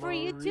happy for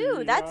you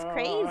too. That's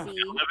crazy. 11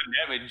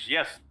 damage.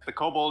 Yes, the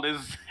kobold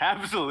is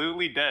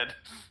absolutely dead.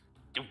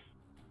 The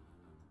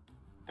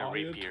Iron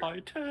rapier.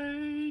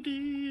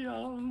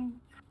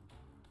 titanium.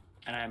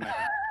 And I am.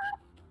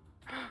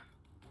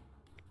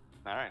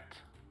 All right.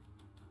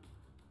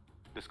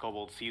 This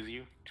kobold sees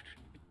you.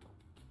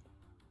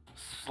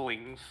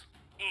 Slings.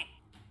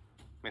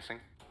 Missing.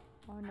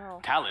 Oh no.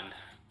 Talon.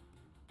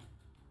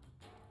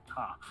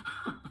 Huh.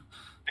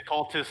 The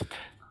cultist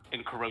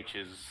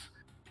encroaches.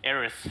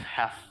 Eris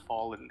has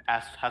fallen.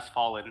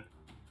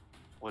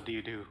 What do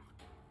you do?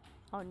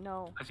 Oh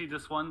no. I see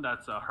this one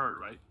that's hurt,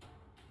 right?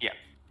 Yeah,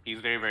 he's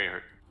very, very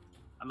hurt.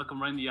 I look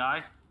him right in the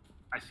eye.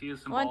 I see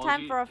his One symbology.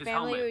 time for a His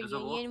family helmet, does it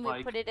look reunion, we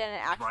like put it in an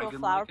actual dragon-like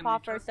flower in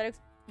pot for nature? aesthetics.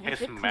 Was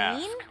His it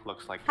mask clean?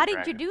 looks like How the did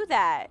you dragon. do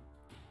that?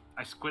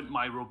 I squint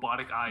my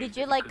robotic eyes. Did if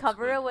you it like could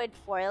cover it squint, with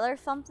foil or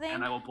something?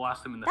 And I will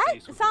blast him in the That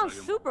face. with the sounds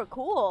dragon super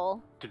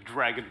cool. The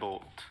dragon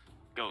bolt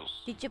goes.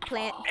 Did you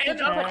plant? And Did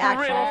you put a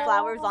actual crit.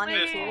 flowers on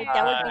it too?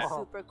 That would be Oh.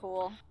 super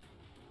cool.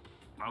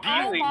 Oh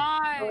Dealing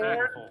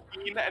my!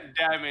 14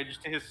 damage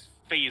to his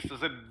face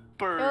as it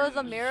burns. It was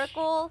a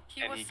miracle.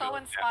 He And was he so goes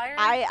down. inspired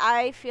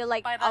I feel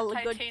like by a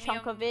that good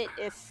chunk of titanium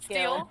it is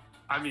skill. steel.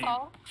 I mean,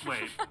 Saul?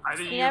 wait, I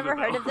didn't You use never it,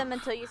 heard though. of them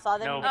until you saw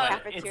them No, in the but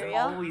cafeteria? it's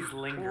always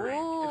lingering.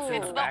 Ooh.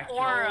 It's the back of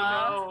your aura.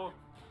 mind. No,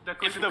 that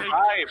It's could the take-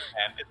 vibe,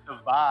 man. It's the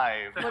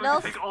vibe. that What could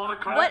else- take all the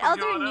crap What from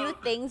other you new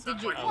out. things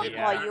did you Oh, eat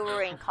yeah. while you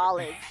were in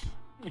college?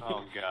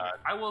 Oh god.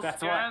 I will That's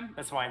scan.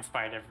 why I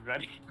inspired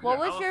everybody. What I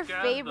was will your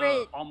scan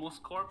favorite the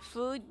almost corpse?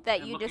 food that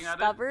and you looking at it,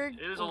 discovered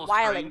it is a little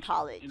while in strange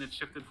college? And it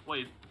shifted.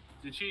 Wait,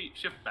 did she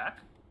shift back?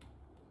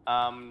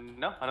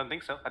 No, I don't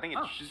think so. I think it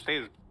Oh. just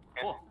stays.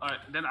 Cool. All right,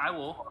 then I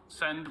will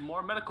send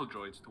more medical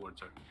droids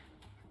towards her.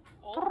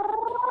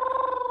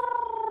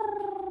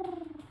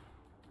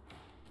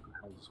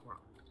 How does this work?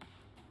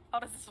 How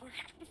does this work?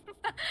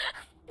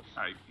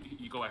 All right,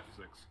 you go after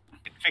 6.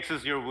 It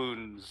fixes your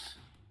wounds.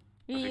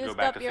 You Does it go used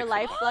back up to your 6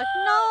 life o'clock? luck?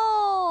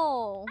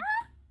 No!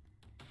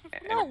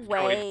 And No its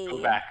droids way.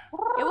 Go back.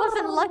 It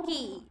wasn't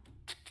lucky.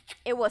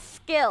 It was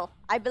skill.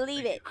 I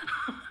believe it.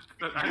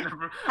 I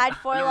never, Had I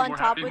foil never on more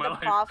top happy with in a my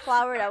life. paw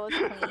flower that was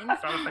clean.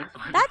 Sound effects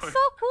on my That's voice. so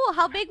cool.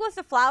 How big was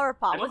the flower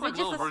pot? They Was look it like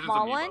just little a versions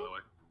small of me, by one? the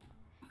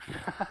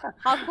way.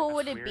 How cool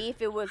would That's it be weird.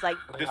 if it was like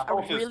This a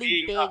dwarf is really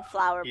being big up.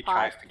 flower He pot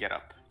tries to get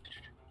up.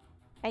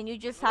 and you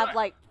just have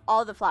like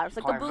all the flowers,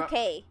 like a Climbs up.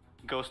 bouquet?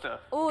 Goes to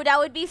Ooh, that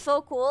would be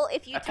so cool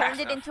if you Attacks turned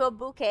it us. into a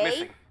bouquet.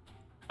 missing.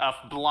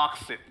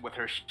 Blocks it with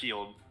her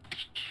shield.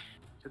 She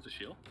has a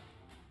shield?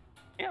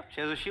 Yeah,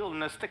 she has a shield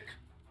and a stick.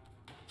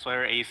 So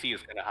her AC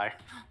is kind of high.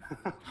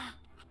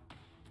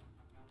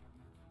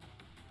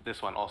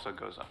 This one also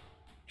goes up.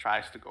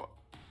 Tries to go up.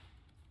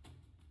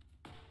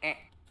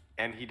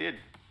 And he did.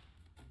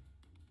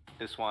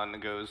 This one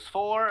goes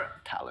for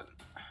Talon.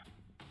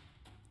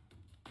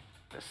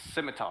 The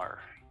scimitar.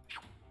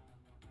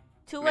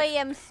 2 Miss.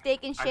 a.m.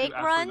 steak and I shake do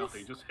absolutely runs.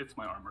 nothing. It just hits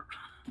my armor.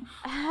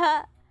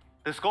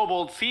 This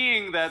kobold,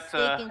 seeing that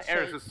Steak and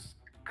Eris shake. has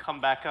come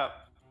back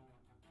up,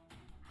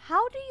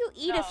 How do you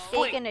eat a No. steak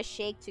Wait. and a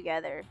shake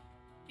together?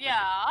 Yeah.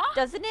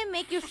 Doesn't it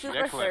make you super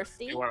excellent.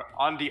 thirsty? You are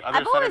on the other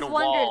I've side always of the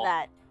wondered wall.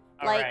 that.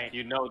 Like, Alright.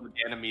 You know the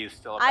enemy is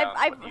still I've about.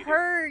 I've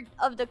heard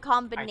of the I can't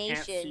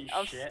combination see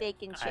of shit.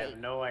 steak and I shake. have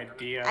no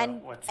idea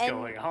And- what's and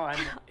going on.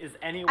 Is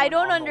anyone I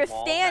don't on the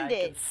wall understand that I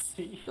it. can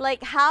see?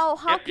 Like how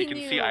Yep, can you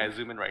can see I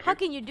zoom in right how here.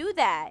 can you do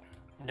that?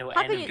 No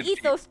How can you enemy. eat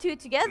those two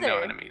together? No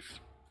enemies.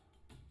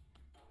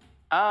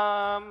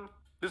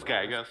 This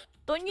guy, I guess.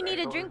 Don't you need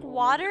to Right. drink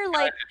water?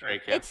 Like The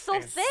Drake, yeah. it's so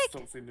I thick.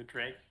 Still see the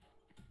Drake.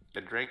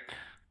 The Drake.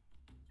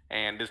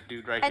 And this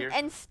dude right And here.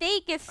 and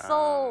steak is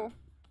so Um,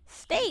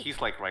 steak. He's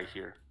like right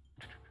here.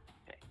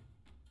 Okay.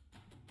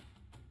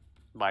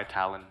 By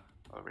Talon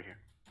over here.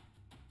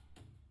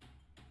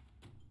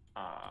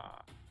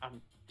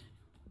 I'm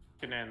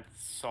gonna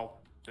insult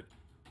the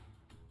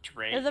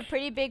Drake. There's a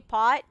pretty big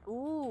pot.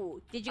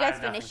 Ooh, did you I guys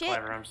have nothing finish it?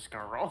 Clever. I'm just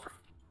gonna roll.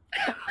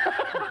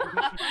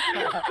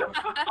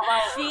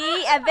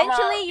 See,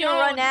 eventually you Yo,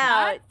 run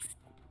out.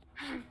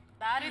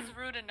 That is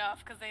rude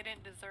enough because they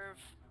didn't deserve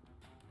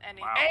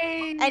anything.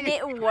 Wow. And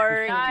it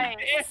worked. Nice.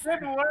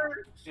 It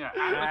works! Yeah,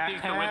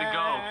 amnesty the way to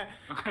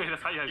go. Okay,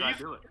 that's how you gotta He's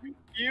do it.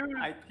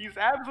 confused. He's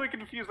absolutely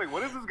confused. Like,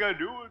 what is this guy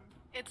doing?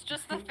 It's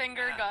just the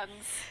finger guns.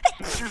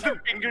 It's just the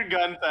finger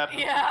guns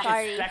happening. Yeah.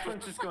 Sorry.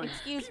 Declan's just going.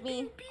 Excuse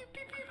me.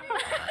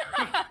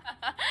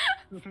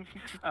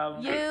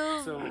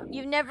 So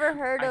You've never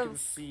heard I of can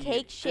see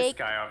take this shake?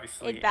 guy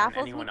obviously, it and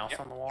baffles anyone me. else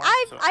on the wall.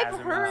 I've- so I've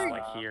Azim's, heard-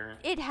 like here.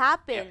 It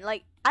happened.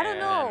 Like I don't And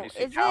know. you see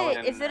Is Talon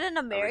it an over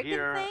American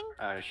here,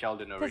 thing?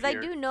 Sheldon over Because I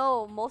here. do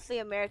know mostly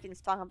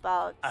Americans talk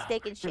about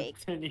steak and shake.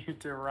 Continue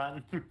to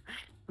run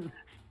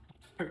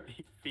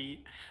 30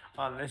 feet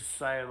on this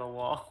side of the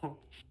wall.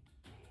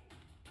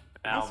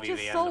 That'll That's be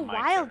just the end so of my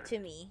wild turn. to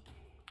me.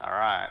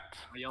 Alright.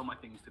 I yell my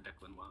things to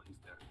Declan while he's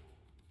there.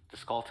 The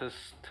Cultist.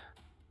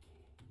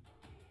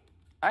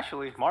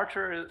 Actually,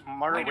 Martyr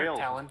Later, Wales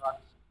Talon.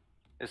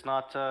 is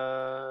not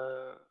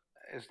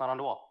on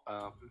the wall.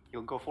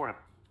 You'll go for him.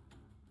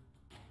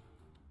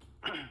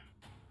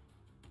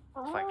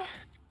 It's like,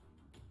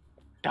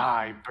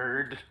 die,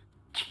 bird.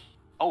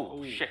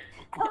 Oh, shit.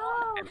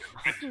 Oh,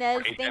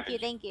 Snez, Great thank you,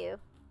 damage. thank you.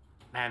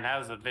 Man, that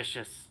was a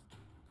vicious.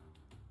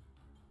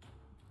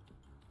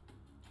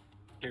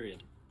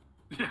 Period.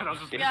 Yeah, that was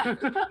just Yeah.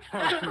 The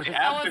That was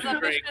acid a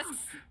break. vicious.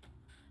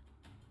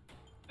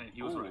 Hey,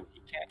 he was Ooh, right.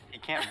 he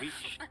can't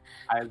reach.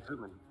 I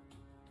zoom in.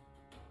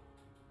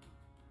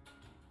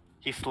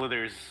 He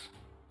slithers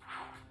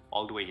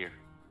all the way here,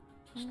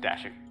 just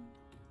dashing.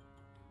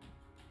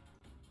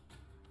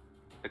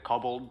 The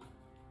kobold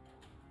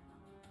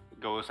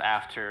goes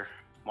after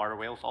Martyr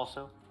Wales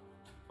also.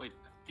 Wait,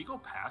 did he go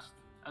past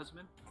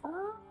Asmin? But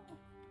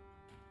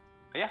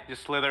yeah,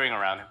 just slithering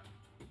around him.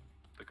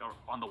 Like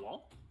on the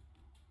wall?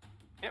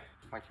 Yep,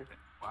 like here. Okay.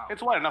 Wow.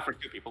 It's wide enough for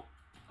 2 people.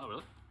 Oh,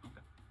 really? Okay.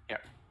 Yeah.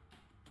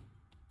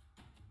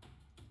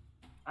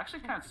 I actually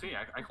can't see.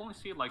 I can only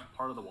see like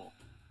part of the wall.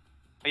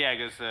 But yeah,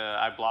 because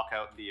I block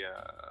out the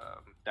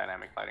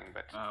dynamic lighting,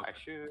 but Okay. I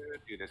should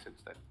do this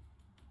instead.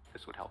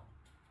 This would help.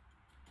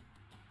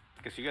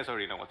 Because you guys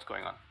already know what's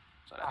going on.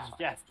 So that's fine.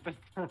 Yes, but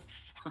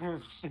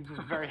this is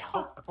very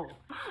helpful.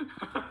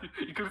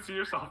 You couldn't see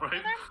yourself, right?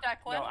 There's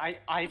Declan. No,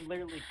 I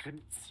literally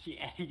couldn't see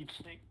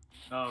anything.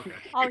 Oh, okay.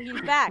 Oh,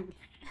 he's back.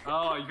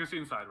 Oh, you can see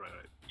inside, right?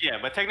 Yeah,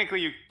 but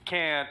technically you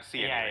can't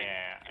see Yeah, anything.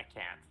 I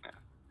can't.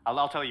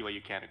 I'll tell you what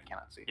you can and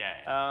cannot see. Yeah,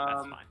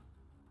 that's fine.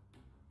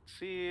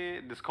 See,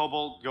 this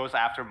kobold goes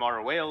after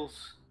Mara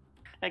whales.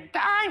 Like,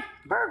 die!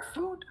 Bird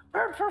food!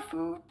 Bird for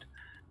food!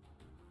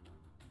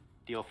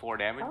 Deal 4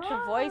 damage.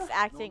 The voice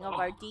acting of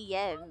our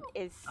DM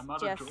is I'm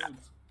out just of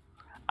drones.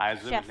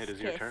 Azim, chef's it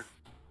is your kiss. turn.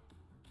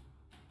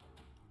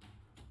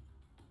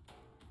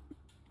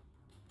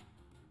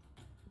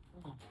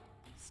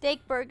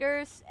 Steak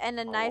burgers and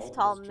a nice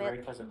tall This milk.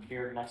 Drake has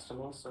appeared next to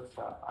me, so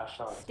I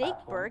shall attack Steak him.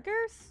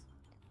 burgers?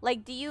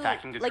 Like, do you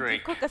Attacking the like you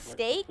Drake. cook a With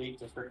steak complete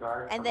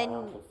disregard and for my then-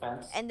 own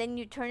defense. and then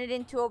you turn it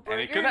into a it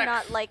burger, connects.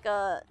 not like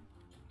a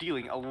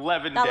Dealing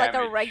 11 not damage.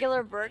 like a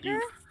regular burger?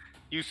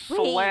 You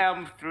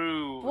slam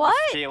through What?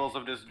 the scales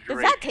of this Does Drake.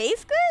 that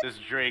taste good? This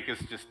Drake is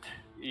just...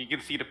 You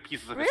can see the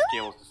pieces of his Really?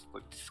 scales just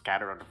like,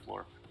 scatter on the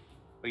floor.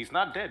 But he's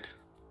not dead.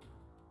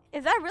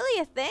 Is that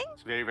really a thing?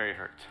 He's very, very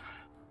hurt.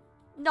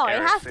 No, it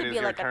Eris, has to is be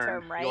your like a turn.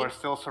 term, right? You are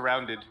still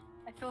surrounded.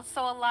 I feel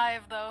so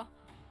alive though.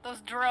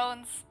 Those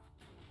drones.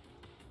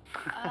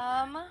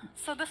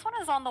 So this one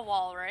is on the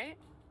wall, right?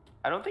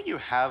 I don't think you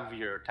have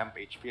your temp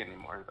HP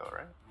anymore, though,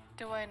 right?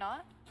 Do I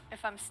not?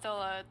 If I'm still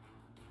a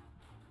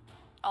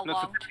No, so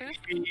long temp tooth?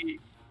 HP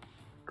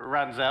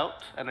runs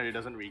out and then it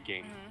doesn't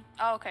regain.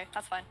 Oh, okay,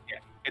 that's fine. Yeah,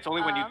 it's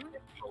only when you Um,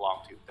 get to a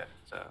long tooth that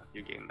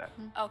you gain that.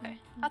 Okay,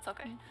 that's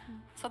okay.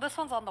 So this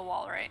one's on the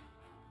wall, right?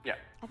 Yeah.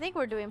 I think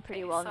we're doing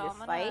pretty well in so this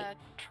I'm fight. gonna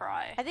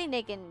try. I think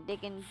they can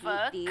beat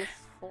Fuck. these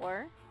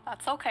 4.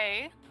 That's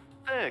okay.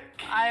 Sick.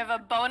 I have a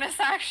bonus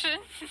action.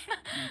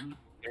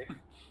 Okay.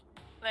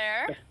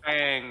 There.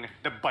 Bang!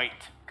 The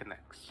bite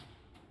connects.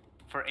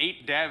 For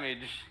 8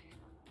 damage,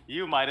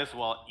 you might as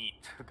well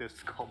eat this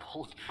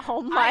kobold.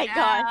 Oh my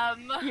god.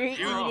 am. You're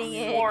You eating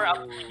it. tore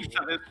a piece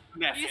of this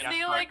nest. You in a see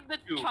part like the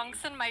two.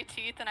 chunks in my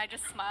teeth and I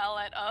just smile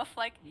at Uff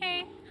like,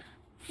 hey,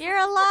 You're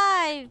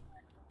alive.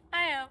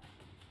 I am.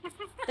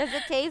 Does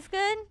it taste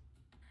good?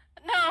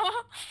 No.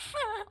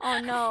 Oh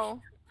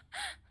no.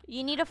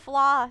 You need a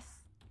floss.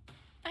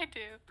 I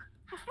do.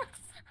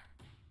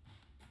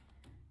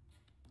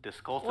 This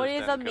cultist What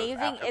is then goes amazing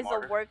after is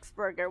Martyr. a works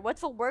burger.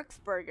 What's a works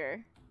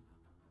burger?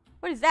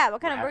 What is that?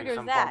 What kind We're of having burger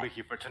some is that?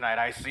 barbecue for tonight,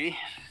 I see.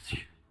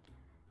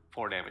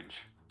 4 damage.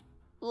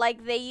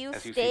 Like they use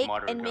As you see steak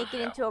Martyr and go make it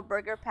down. into a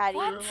burger patty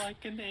Like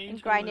an and angel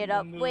grind in it the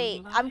up.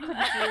 Wait, I'm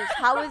moonlight. confused.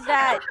 How is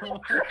that?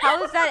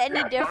 How is that any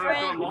Turn into a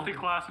different?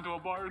 multi-class into a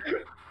bard.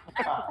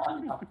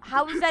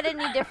 How is that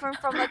any different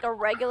from like a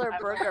regular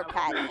burger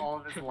patty? All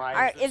of his lines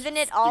Are- of isn't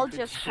it all stupid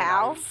just shit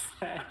cow?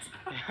 I've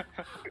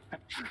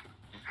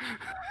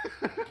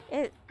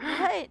said.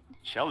 What?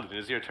 Sheldon, it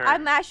is your turn.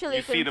 I'm actually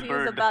You see the confused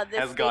bird about this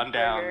has steak gone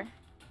down. burger.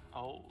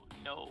 Oh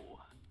no.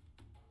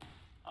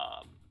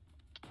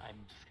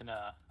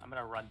 I'm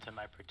gonna run to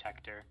my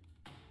protector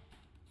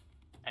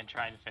and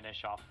try and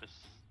finish off this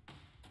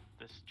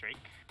Drake.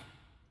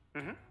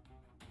 Mhm.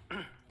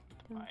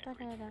 My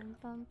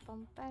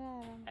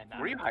And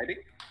Were you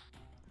hiding?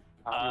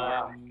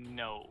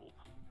 No,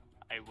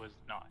 I was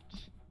not.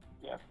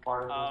 Yeah,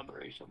 part of Um,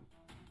 inspiration.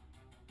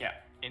 Yeah,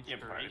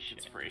 Inspiration.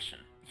 inspiration.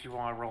 If you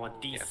want to roll a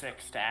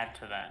d6 to add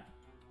to that.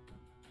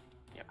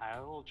 I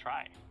will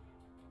try.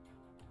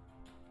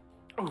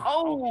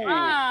 Oh! He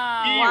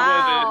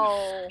Wow.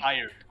 was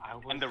inspired. I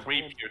was And the so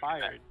rapier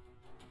inspired.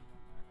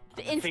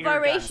 The Finger guns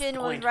inspiration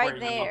was point right where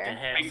you look there.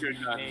 ahead. Finger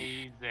guns.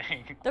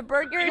 Amazing. The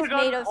burger is Finger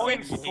made guns of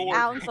going 6 towards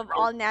ounces of the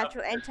all throat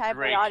natural of the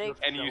antibiotics.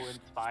 And so you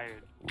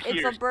inspired. It's a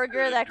pierce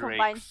burger the that Drake's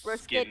combines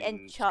brisket and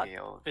skin chuck.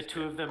 scale. The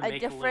two of them A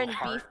make different a little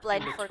heart beef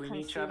blend in for between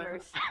each other,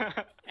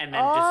 consumers. and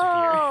then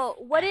disappear. Oh,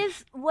 what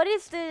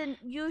is the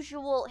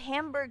usual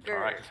hamburger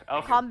Alright,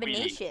 okay,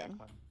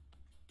 combination?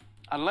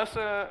 Unless,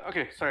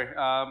 okay, sorry.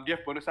 Do you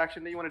have bonus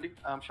action that you want to do,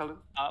 Sheldon?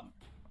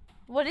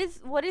 What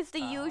is the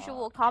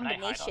usual can I hide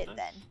on combination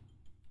this?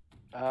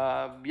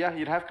 then? Yeah,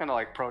 you'd have kind of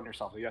like prone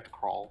yourself. You have to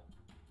crawl.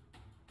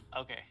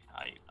 Okay,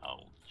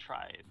 I'll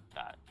try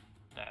that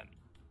then.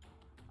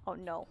 Oh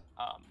no.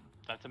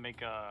 That's to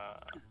make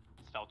a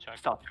stealth check.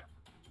 Stealth.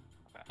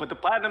 Okay. But the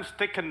platinum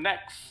stick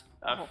connects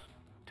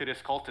to this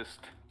cultist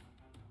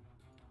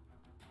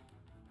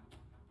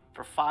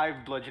for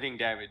 5 bludgeoning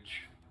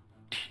damage.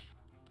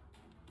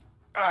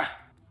 Ah!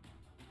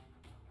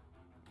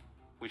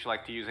 Would you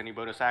like to use any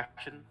bonus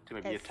action to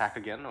maybe Yes. attack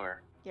again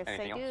or Yes,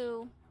 anything I else?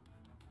 do.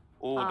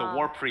 Oh, the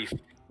war priest.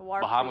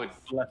 War Bahamut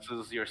priest.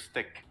 blesses your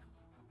stick.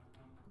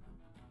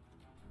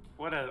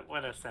 What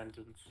a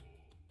sentence.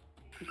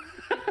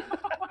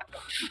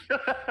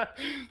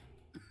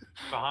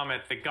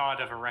 Bahamut, the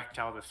god of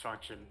erectile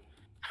dysfunction.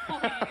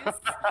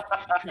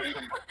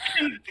 Please.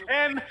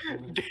 10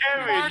 damage.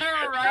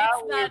 Martyr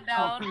writes that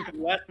down.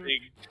 Blessing.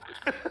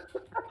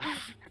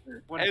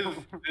 As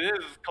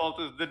this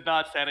cultist did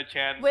not stand a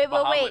chance. Wait.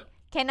 Bahamut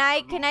Can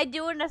I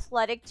do an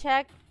athletic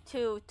check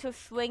to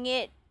swing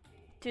it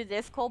to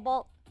this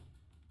cobalt?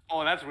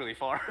 Oh, that's really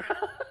far.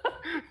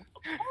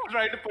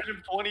 Trying to push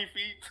him 20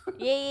 feet.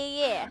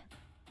 Yeah.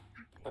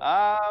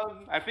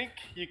 I think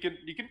you can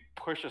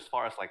push as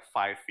far as like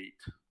 5 feet.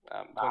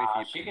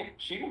 20 feet.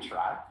 She can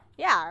try.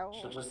 Yeah.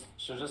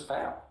 She'll just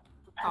fail.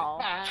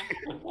 Oh.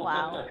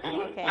 Wow.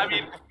 Okay. I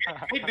mean,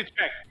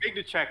 make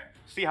the check.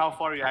 See how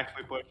far you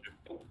actually push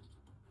it.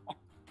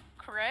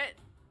 Crit.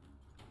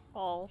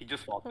 Oh. He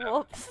just falls down.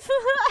 Whoops.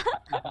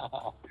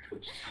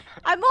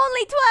 I'm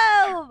only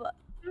 12.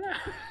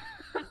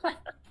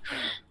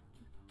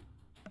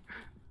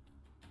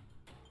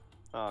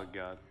 Oh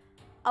god.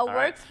 A right.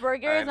 Works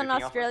burger is an Anything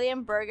else?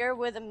 Australian burger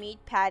with a meat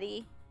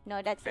patty.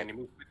 No, that's it. Any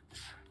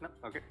movements? No.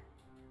 Okay.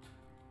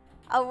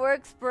 A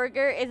Works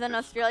burger is an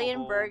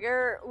Australian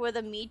burger with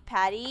a meat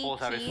patty,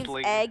 Pulls out his cheese,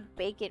 sling. egg,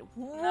 bacon.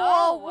 Whoa,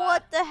 No.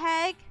 what the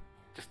heck?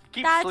 Just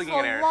keep That's slinging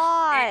in a air.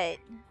 lot.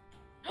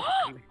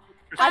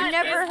 I've That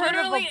never is heard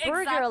of a literally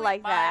burger exactly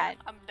like mine. that.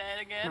 I'm dead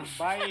again.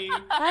 Bye.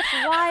 That's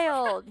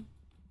wild.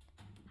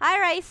 Hi,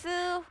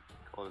 Raisu.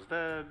 Cole's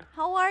dead.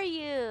 How are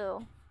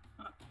you?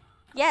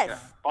 Yes, Yeah.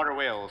 Water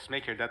whales,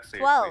 make your death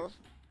save. 12. Please.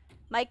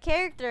 My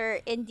character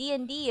in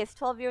D&D is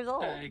 12 years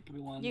old. Hey, give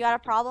me one You got a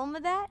second. problem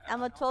with that?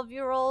 I'm a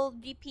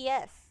 12-year-old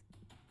DPS.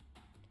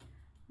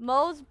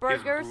 Most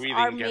burgers breathing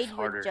are gets made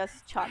harder. with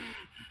just chuck.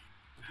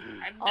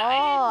 I'm Oh,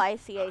 dying. I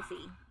see.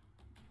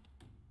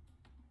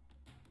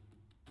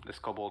 This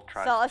kobold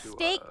tries So a to,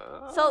 steak,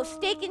 so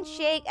steak and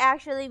shake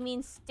actually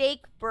means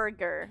steak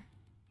burger,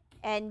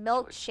 and You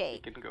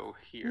milkshake, can go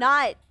here.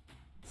 not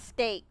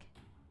steak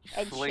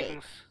and shake.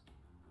 Slings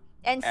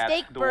And at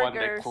steak the one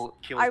that burgers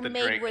kills are the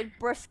made drake. with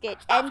brisket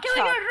Stop and killing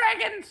chuck your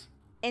dragons!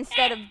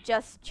 instead of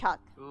just chuck.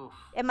 Oof.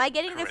 Am I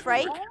getting this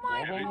Correct. right? Oh my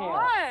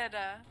Yeah. god.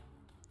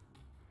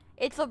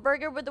 It's a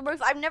burger with the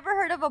works. I've never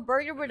heard of a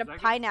burger with a Is that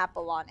good?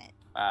 pineapple on it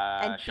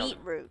and Sheldon.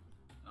 beetroot.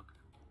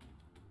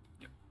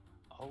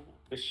 Oh.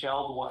 The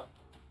shelled one.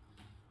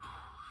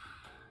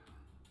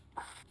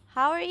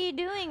 How are you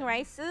doing,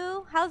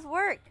 Raisu? How's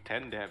work?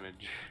 10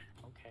 damage.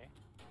 Okay.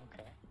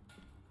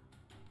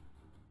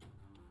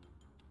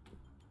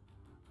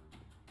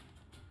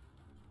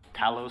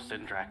 Talos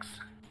Syndrax.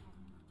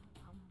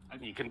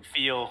 You can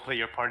feel that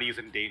your party is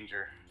in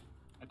danger.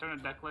 I turn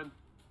to Declan.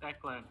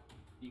 Declan,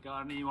 you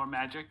got any more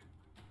magic?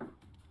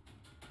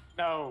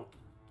 No.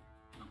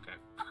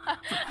 Okay.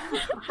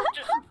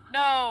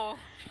 No.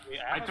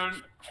 I turn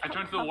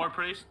to the war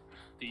priest.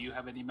 Do you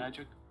have any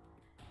magic?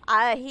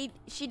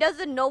 She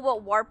doesn't know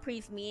what war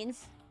priest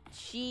means.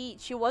 She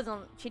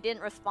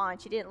didn't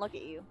respond. She didn't look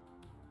at you.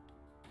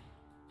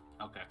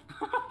 Okay.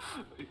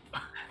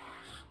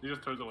 He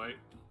just turns away.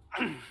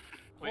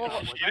 Wait, Well-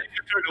 she didn't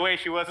get turned away.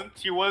 She wasn't.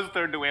 She was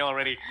turned away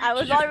already. I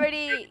was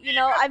already,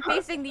 I'm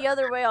facing the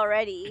other way He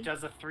already.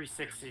 does a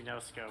 360 no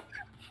scope.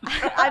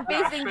 I'm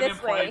facing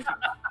this way.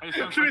 I just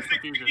have some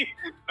confusion. 360.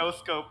 No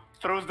scope.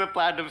 Throws the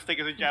platinum stick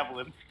as a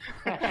javelin.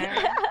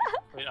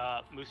 Wait,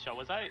 Musha,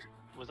 was I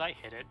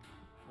hit it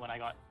when I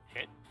got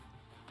hit?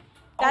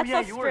 That's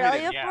yeah, you were hit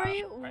Australia it. Yeah, for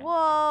you? right.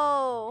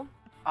 Whoa.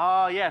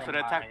 Oh yeah, so From the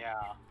attack my,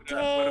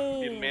 would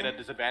have Dang. made a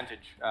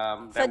disadvantage.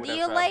 So That do would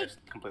you have, like-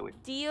 missed completely?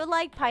 Do you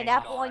like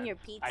pineapple God. on your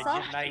I pizza?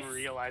 didn't Nice.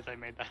 realize I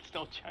made that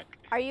still check.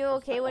 Are you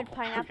okay with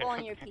pineapple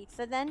on your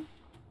pizza then?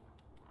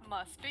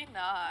 Must be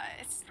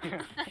nice.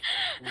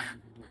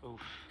 Oof.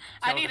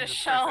 I need a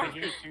shell.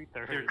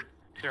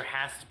 There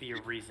has to be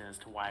a reason as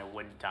to why I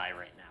wouldn't die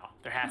right now.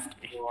 There has to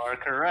be. You are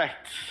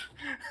correct.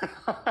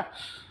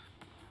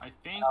 I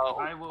think Oh,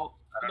 I will.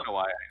 I don't know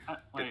why.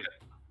 Wait.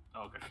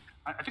 Okay.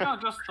 I think I'll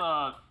just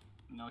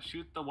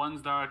shoot the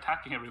ones that are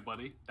attacking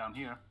everybody down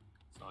here.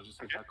 So I'll just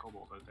hit Okay. that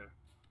kobold right there.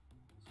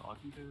 That's all I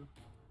can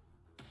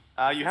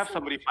do. You have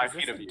somebody 5 Is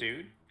this feet a of you.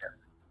 dude?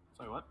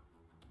 Sorry, what?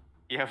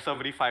 You have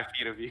somebody 5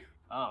 feet of you.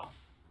 Oh.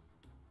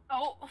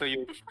 Oh. So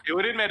it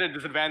would have made a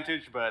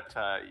disadvantage, but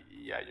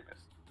yeah, you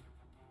missed.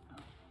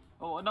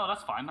 Oh no,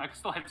 that's fine. I can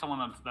still hit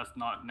someone that's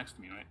not next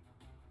to me, right?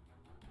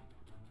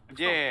 I can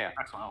still Yeah.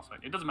 attack someone else, right?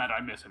 It doesn't matter.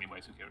 I miss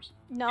anyways. Who cares?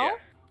 No? Yeah.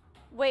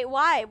 Wait,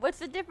 why? What's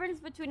the difference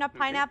between a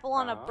pineapple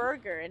on a uh,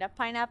 burger and a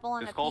pineapple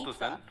on This a cultist pizza?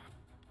 then.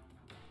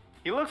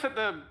 He looks at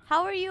the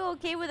How are you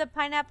okay with a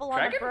pineapple on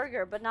a Dragon?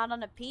 burger but not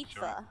on a pizza?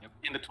 Sure. Yep.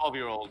 in the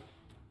 12-year-old,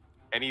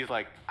 and he's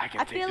like, "I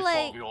can I take feel this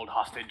like- 12-year-old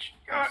hostage."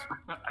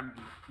 I'm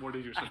more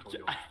dangerous than told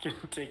you. I can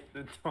take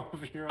the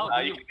 12-year-old. Oh,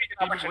 You can make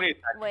an opportunity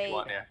attack if Wait. you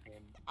want,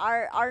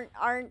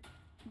 yeah.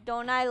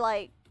 Don't I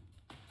like?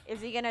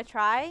 Is he gonna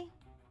try?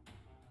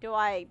 Do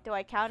I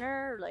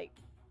counter? Like,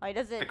 why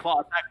does The it? claw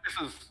attack.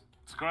 This is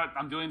Screw it.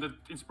 I'm doing the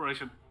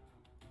inspiration.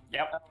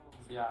 Yep.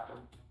 Yeah.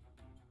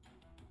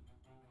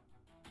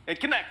 it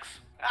connects.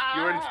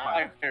 You're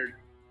inspired.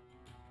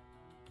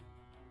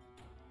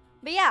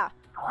 But yeah,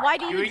 why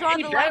do you Doing draw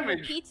 8 the line with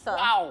damage. pizza?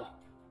 Wow.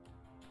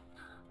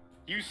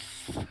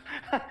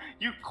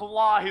 You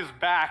claw his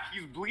back.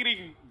 He's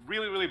bleeding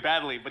really, really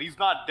badly, but he's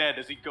not dead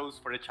as he goes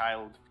for the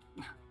child.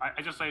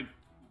 I just say,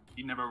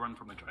 you never run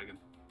from a dragon.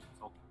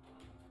 That's all.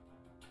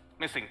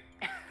 Missing.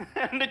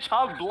 And the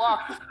child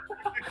blocks.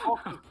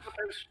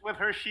 with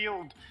her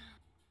shield.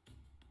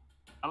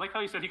 I like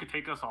how he said he could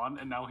take us on,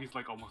 and now he's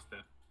like almost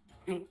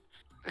dead.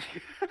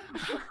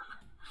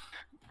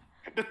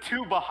 The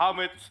two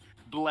Bahamut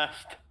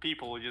blessed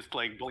people just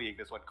like bullying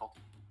this one cult.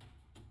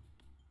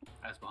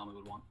 As Bahamut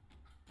would want.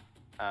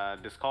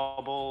 This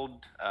kobold,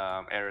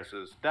 Eris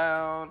is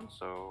down,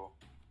 so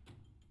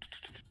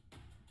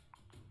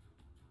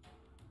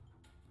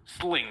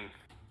sling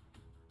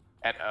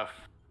at F.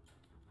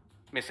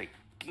 Missing.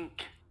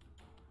 Gink.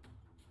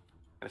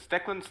 And it's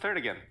Declan's turn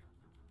again.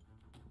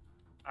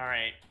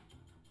 Alright.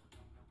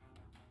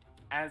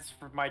 As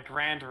for my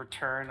grand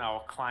return,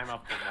 I'll climb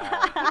up the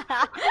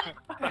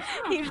wall.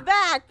 He's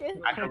back.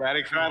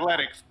 Acrobatics or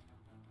athletics?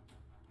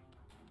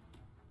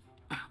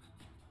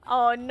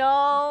 Oh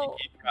no.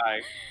 You can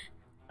try.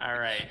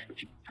 Alright.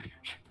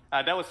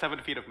 That was 7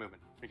 feet of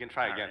movement. You can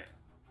try again.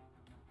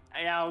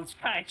 Yeah, I'll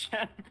try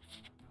again.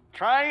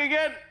 Trying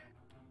again!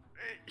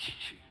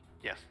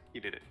 Yes,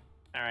 you did it.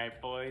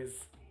 Alright,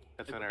 boys.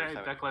 That's It's an okay,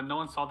 7. Declan. No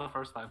one saw the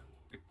first time.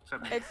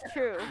 Except me. It's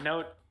true.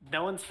 No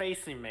one's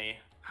facing me.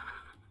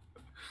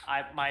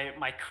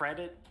 My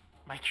credit,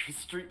 my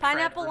street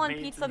Pineapple cred on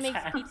remains pizza makes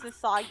intact. pizza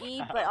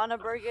soggy, but on a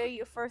burger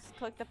you first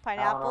cook the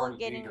pineapple, already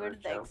getting do rid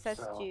of the joke, excess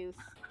so- juice.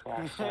 Yeah,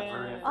 I can't ruin it for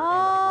him anymore.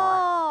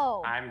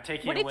 Oh. I'm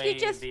taking What if away you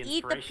just the eat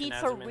the inspiration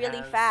pizza Azman really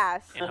has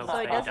fast in hopes so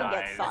it that he doesn't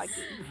get dies.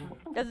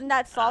 soggy? Doesn't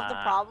that solve the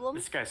problem?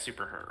 This guy's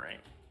super hurt, right?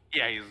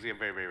 Yeah, he's very,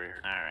 very, very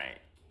hurt. Alright.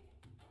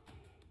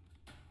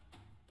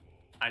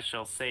 I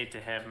shall say to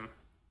him,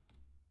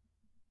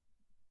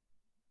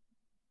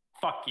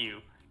 fuck you.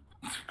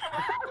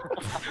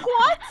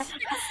 What?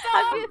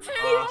 Have you, he's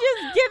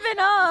just given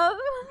up.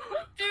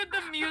 Dude,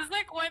 the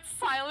music went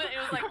silent. It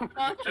was like,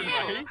 fuck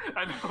you.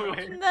 I know.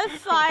 The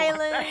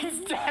silence. He's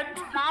dead.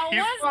 That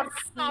He's was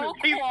fucked. so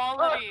He's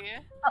quality.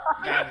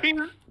 He's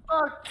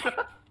fucked.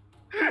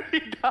 He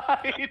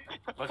died.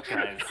 Look,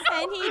 guys,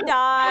 And he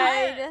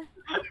died.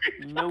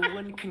 no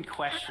one can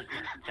question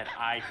that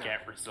I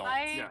get results.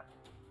 Yeah.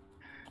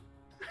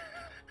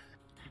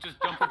 You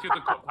just jump into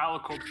the pile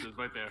of corpses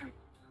right there.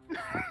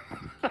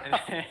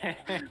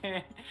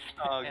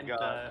 Oh, and,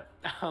 God.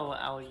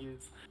 I'll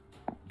use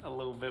a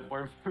little bit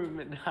more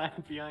movement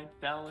behind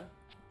Valor.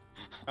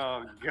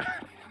 Oh, God.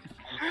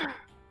 Hey,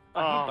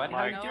 Oh, bud, how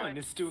my you God. doing?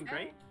 It's doing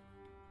great.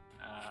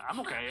 I'm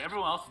okay.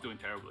 Everyone else is doing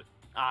terribly.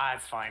 Ah,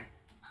 it's fine.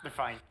 They're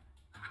fine.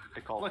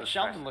 They call Look, this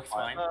Sheldon guy- looks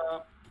fine.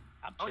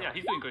 Oh yeah,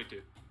 he's doing great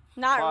too.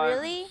 Not Climbs.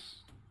 really?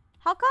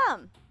 How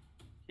come?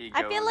 He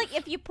I feel like goes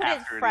if you put it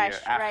after the, fresh,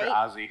 after right?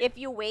 Ozzy. If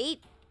you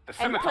wait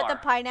The and put the scimitar.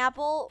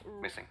 pineapple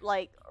Missing.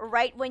 like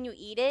right when you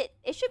eat it,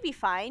 it should be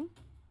fine.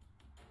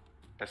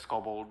 The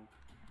kobold.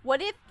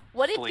 What if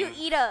you Sling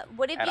eat at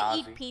eat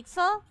Ozzy.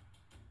 pizza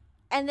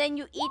and then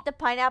you eat the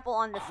pineapple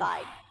on the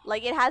side?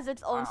 Like it has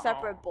its own Wow.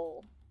 separate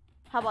bowl.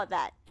 How about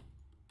that?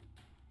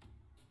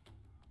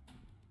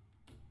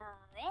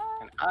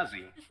 And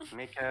Ozzy,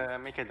 make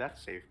a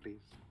death save, please.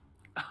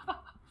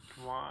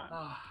 Come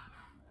on.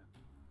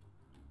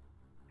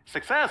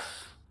 Success!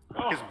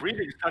 His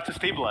breathing starts to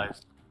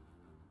stabilize.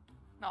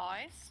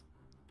 Nice.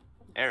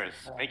 Eris,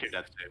 make your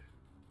death save.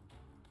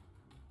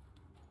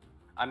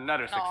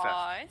 Another success.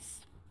 Nice.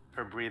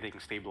 Her breathing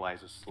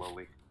stabilizes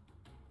slowly.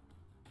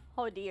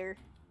 Oh dear.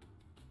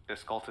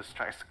 This cultist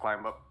tries to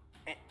climb up.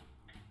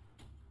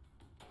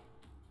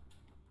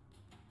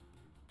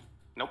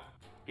 Nope,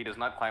 he does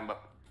not climb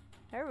up.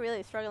 They're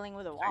really struggling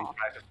with a So he wall.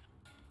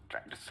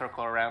 tries to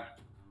circle around.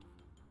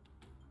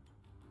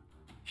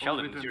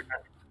 Sheldon, it's reason- your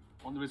turn.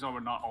 Only reason we're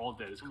not all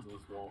dead is because of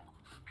this wall.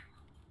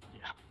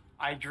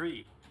 I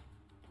agree.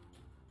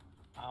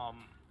 Does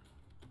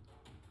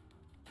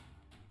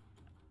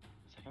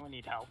anyone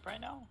need help right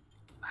now?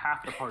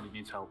 Half the party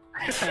needs help.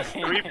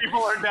 3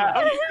 people are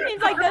down. He's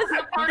like, does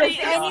party is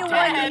anyone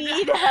dead.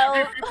 need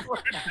help?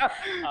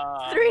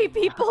 3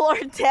 people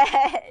are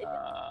dead.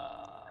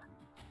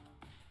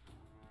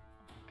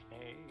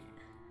 Okay.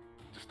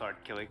 Just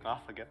start killing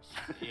off, I guess.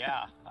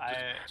 Yeah,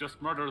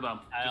 Just murder them.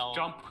 I'll- Just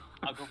jump.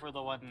 I'll go for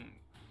the one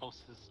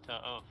closest to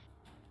Oath.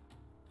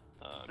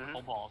 The Mhm.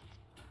 Cobalt.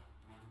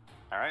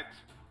 Alright.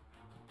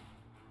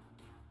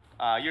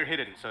 You're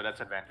hidden, so that's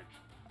advantage.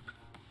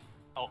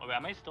 Oh,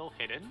 am I still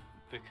hidden?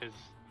 Because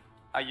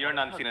You're an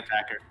unseen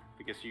attacker,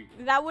 because you...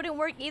 That wouldn't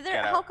work either.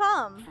 Get How out.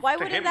 come? Why To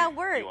wouldn't him, that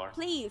work? you are.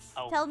 Please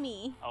Oh. tell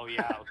me. oh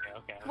yeah,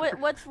 okay.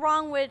 What's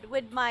wrong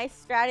with my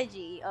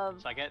strategy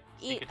of So I get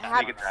sneak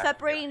attack. Sneak attack,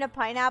 separating the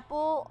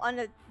pineapple on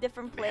a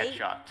different The plate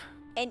headshot.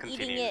 and eating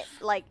continues.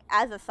 it like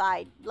as a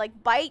side? Like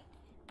bite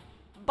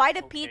a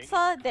Okay,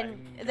 pizza, then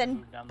I'm gonna then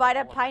move down the bite a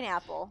hall a bit.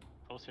 pineapple.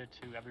 Closer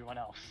to everyone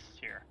else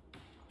here.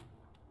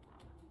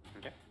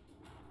 Okay.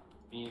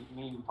 Me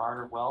and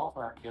Barter well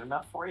aren't good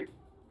enough for you.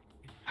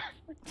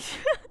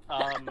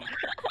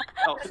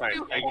 Oh, sorry.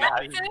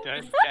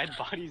 Dead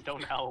bodies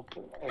don't help.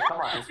 Hey, come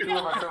on, there's 2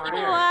 of us over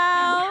here.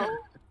 Wow.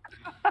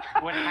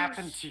 What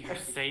happened to your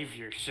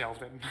savior,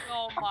 Sheldon?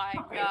 Oh my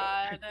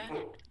god.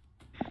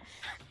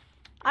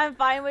 I'm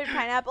fine with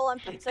pineapple on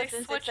pizza They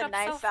since it's switch a up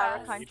nice so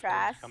sour fast. Wait for it to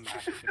contrast. Come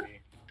back to me.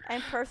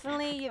 And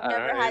personally, you've All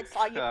never right. had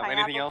soggy Anything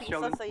pineapple else, pizza,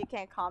 Sheldon? so you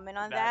can't comment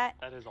on that.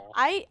 That is all.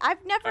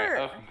 I've never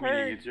Alright,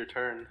 heard. it's your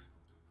turn.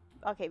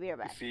 Okay, be right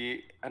You back.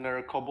 see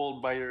another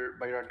kobold by your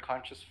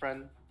unconscious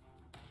friend.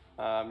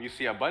 You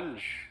see a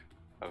bunch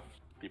of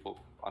people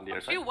on the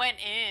other She side. went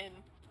in.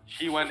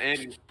 She went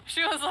in,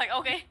 She was like,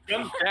 okay.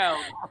 jumped down,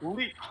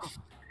 leaped,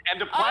 and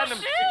the platinum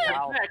shit! hit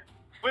her neck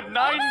with 9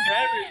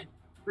 damage.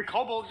 The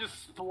kobold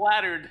just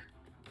splattered.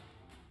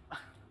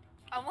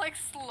 I'm like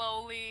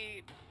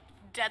slowly,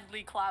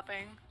 deadly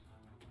clapping.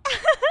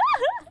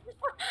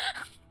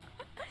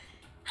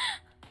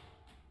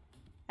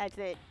 That's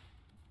it.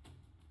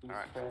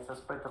 Alright.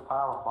 Let's put the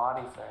pile of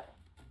bodies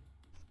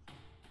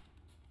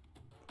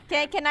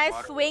there. Can I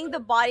Water- swing the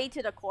body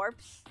to the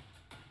corpse?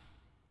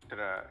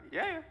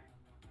 Yeah.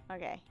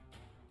 Okay.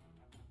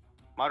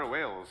 Mother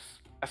whales.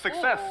 A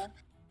success. Ooh.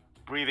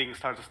 Breathing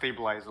starts to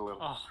stabilize a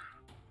little. Oh,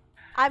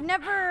 I've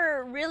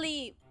never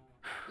really,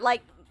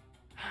 like,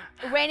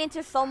 ran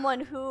into someone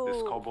This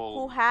who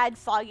kobold- had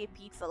soggy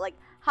pizza. Like,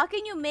 how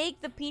can you make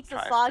the pizza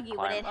Tries to soggy when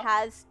climb it up.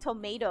 has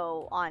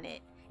tomato on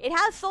it? It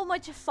has so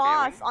much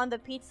sauce Failing. on the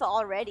pizza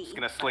already. Just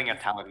gonna sling a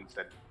talent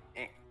instead.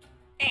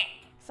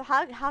 So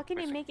how can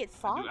you Missing. make it I do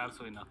soggy?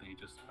 absolutely nothing. He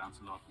just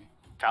bounces off me.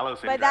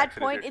 Talos By that interacts, it is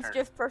point, your it's turn.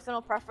 just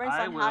personal preference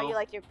I on how you will-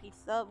 like your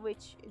pizza,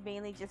 which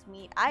mainly just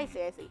meat. I see.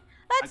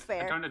 That's I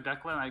fair. turn to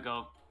Declan and I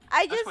go,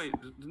 I "That's just wait,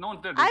 no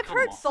one's there. I've Kill them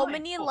heard all." so Fine,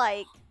 many cool.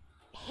 like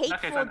case, hateful I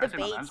say nothing. I'm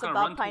debates just gonna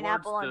about run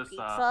pineapple on towards this,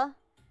 pizza.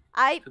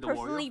 I to the warrior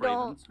personally of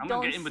ravens. I'm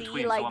gonna don't get in see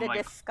between, like so I'm the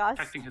like disgust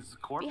protecting his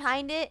corpse.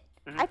 behind it.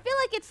 Mhm. I feel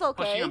like it's Pushing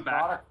okay. him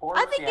back.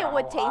 I think it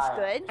would taste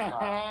good.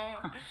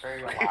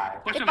 Very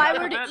alive. Push If him I back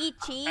were a to bit, eat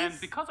cheese, and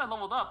because I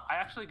leveled up, I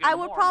actually get I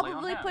would more lay on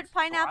probably put hands, so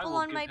pineapple I will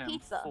on my give him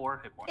pizza. 4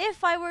 hit points.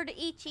 If I were to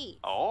eat cheese.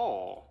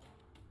 Oh.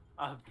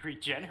 pretty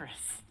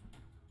generous.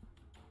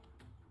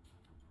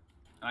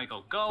 And I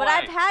go, go But away.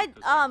 I've had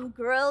This way.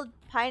 grilled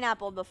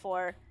pineapple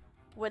before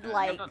with Yeah,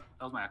 like that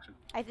was my action.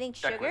 I think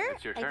Declan, sugar.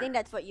 it's your I turn. think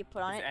that's what you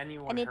put on Is it.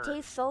 anyone And it hurt?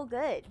 tastes so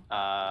good.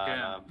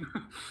 Yeah.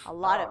 A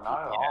lot No, of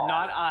not people. at all.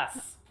 Not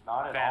us.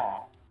 Not at Them.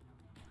 all.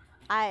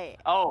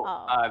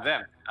 Oh.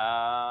 Them.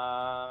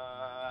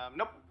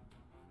 Nope.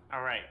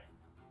 All right.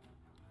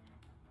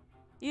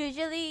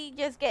 Usually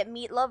just get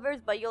meat lovers,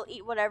 but you'll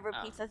eat whatever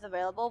Oh. pizza's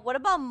available. What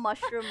about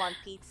mushroom on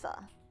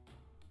pizza?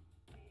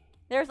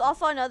 There's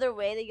also another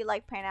way that you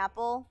like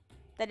pineapple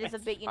that is a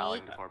bit Piling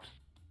unique. the corpse.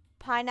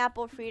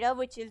 Pineapple Frita,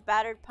 which is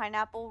battered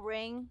pineapple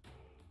ring,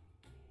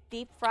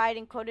 deep fried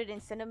and coated in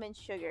cinnamon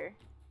sugar.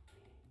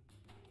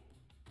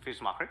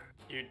 Fish mockery.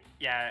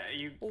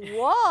 You.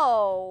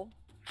 Whoa!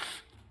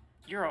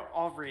 You're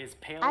already as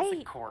pale as a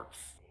I-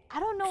 corpse. I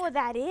don't know what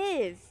that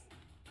is.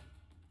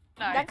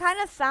 Nice. That kind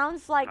of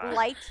sounds like Nice.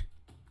 light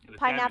Yeah, the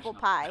pineapple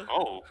damage pie.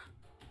 Oh.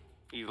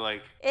 He's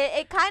like.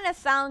 It kind of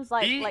sounds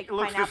like He looks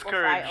pineapple pie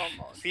discouraged.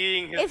 almost.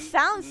 Seeing his It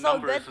sounds so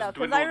numbers good, though, just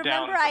 'cause I dwindle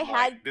down remember I from,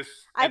 had- like,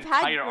 this I've had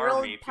entire grilled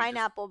army to just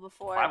pineapple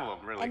before, 5 of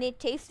them, really. and it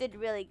tasted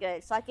really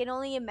good. So I can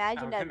only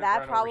imagine I'm that gonna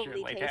that run over here probably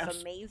and lay tastes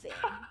down. amazing.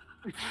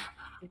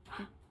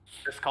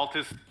 This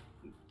cultist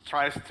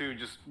tries to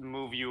just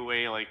move you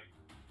away, like,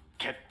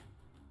 get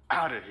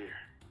out of here.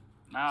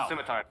 Now,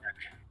 Scimitar attack.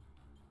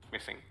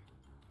 Missing.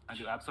 I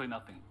do absolutely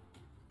nothing.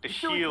 The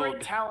You're doing great,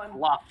 shield Talon.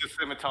 blocks the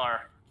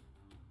scimitar.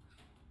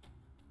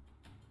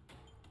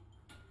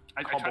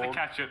 I try to Kobold.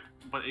 catch it,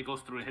 but it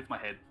goes through and hits my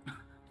head.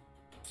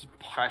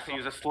 Tries to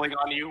use a sling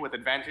on you with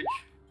advantage.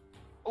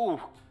 Ooh,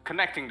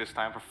 connecting this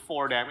time for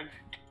 4 damage.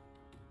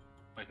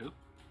 Wait, who?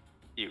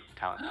 You,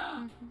 Talon.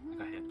 Mm-hmm.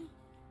 Got hit.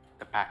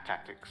 The pack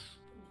tactics.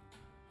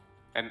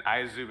 And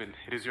Aizumin,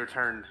 it is your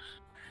turn.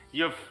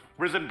 You have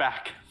risen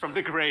back from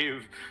the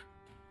grave.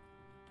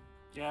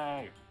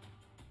 Yay.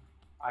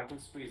 I can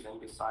squeeze in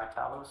beside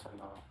Talos and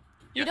You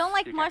Yes, don't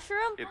like you can.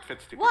 mushroom? It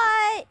fits together.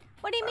 What?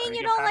 What do you Uh, mean you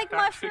you get don't pack like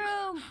tactics.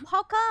 mushroom?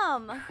 How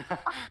come?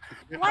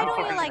 Why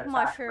don't you like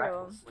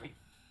mushroom?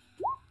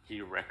 He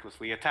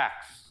recklessly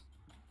attacks.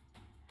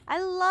 I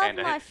love And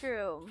a hit.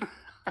 mushroom.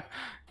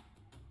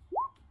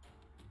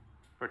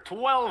 For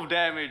 12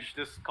 damage,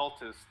 this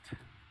cultist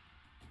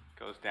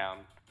goes down.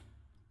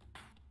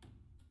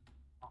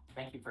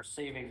 Thank you for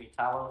saving me,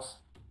 Talos.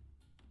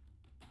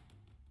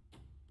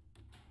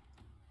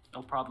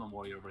 No problem,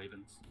 warrior of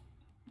ravens.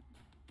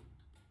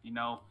 You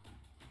know,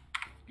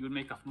 you would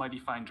make a mighty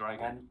fine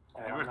dragon.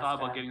 And I Ever thought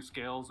about understand. getting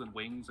scales and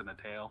wings and a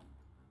tail?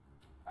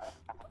 I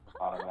haven't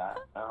thought of that.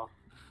 No.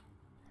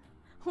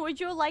 Would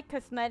you like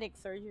cosmetic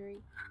surgery?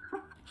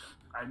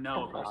 I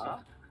know,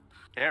 Versa.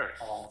 Eris,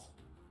 Oh,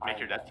 make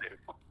your death save.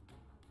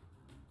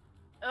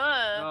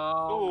 Ugh.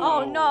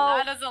 Oh Ooh. no!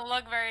 That doesn't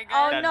look very good.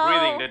 Oh, That no.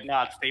 breathing did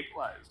not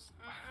stabilize.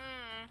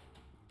 Mm-mm.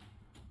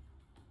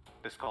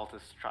 This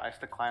cultist tries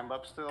to climb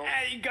up still.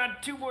 Hey, you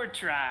got 2 more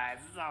tries.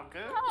 It's all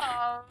good.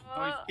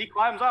 Oh. He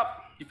climbs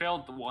up. He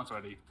failed once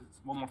already.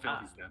 One more fail,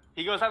 he's dead.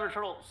 He goes after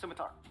turtle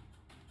scimitar.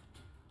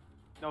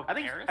 No, I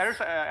think Eris?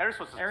 Eris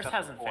was Eris successful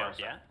hasn't before, failed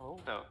yet.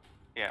 So,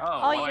 yeah.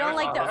 Oh, you well, don't Eris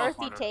like the was a lot earthy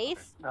smarter.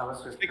 taste? No,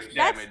 this was 6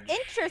 That's damage.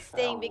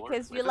 interesting Oh,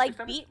 because what- you is it like 6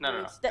 damage? beetroots. No, no,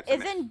 no, it's a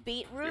miss. Isn't Your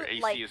beetroot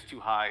AC like is too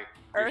high.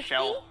 Your earthy?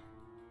 shell.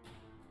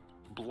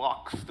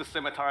 blocks the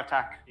scimitar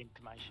attack.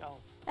 Into my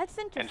shell. That's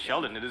interesting. And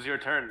Sheldon, it is your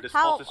turn. This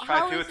How- bolt is trying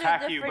how to is it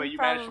attack you, but different you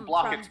managed to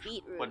block from it.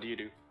 beetroot? What do you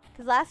do?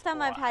 Because last time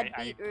Well, I've had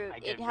I beetroot,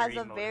 get it has very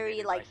a very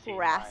motivated like by seeing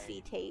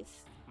grassy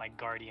taste. My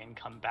guardian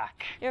come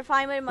back. You're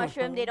fine with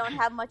mushroom. They don't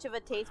have much of a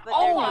taste, but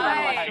Oh they're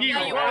my! delicious.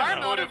 Yeah, you was are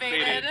motivated.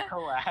 motivated.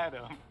 Go at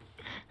him.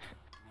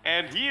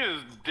 And he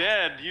is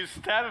dead. You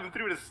stab him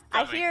through the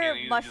I stomach. hear and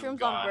he's mushrooms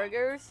just on gone.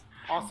 burgers.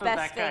 Also, Best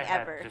that guy thing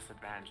had ever.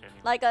 disadvantage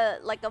anyway.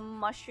 Like a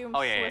mushroom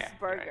Oh, yeah, Swiss yeah, yeah,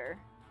 burger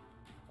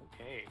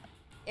Okay.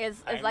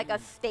 is like a I'm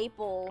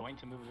staple Going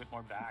to move a bit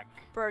more back.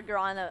 burger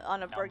on a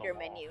Down the burger wall.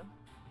 menu.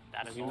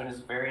 That is He all.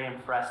 was very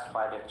impressed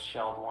by the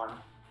shelled one.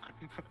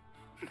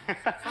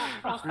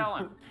 How's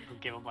Helen?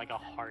 Give him like a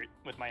heart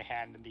with my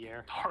hand in the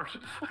air. Heart.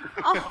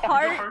 A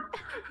heart?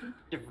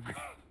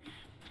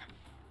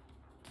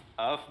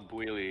 Of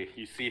Buili,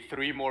 you see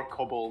 3 more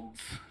kobolds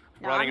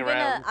No, running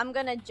around. I'm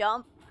gonna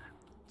jump,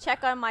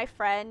 check on my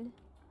friend,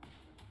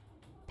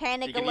 He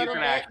panic a can use little an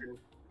bit. action.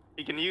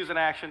 He can use an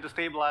action to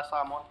stabilize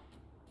someone,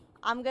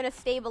 I'm gonna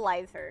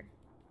stabilize her,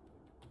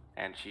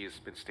 and she's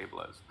been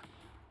stabilized.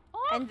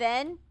 and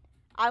then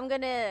I'm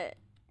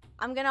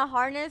gonna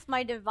harness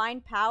my divine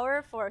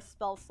power for a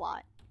spell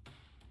slot.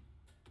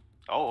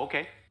 Oh,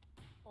 okay.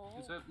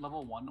 Is it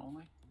level 1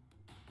 only?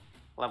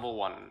 Level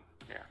 1,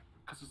 yeah.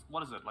 Because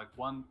what is it, like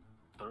 1/3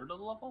 of the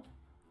level?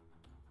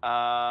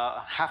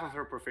 Half of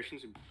her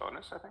proficiency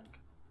bonus, I think.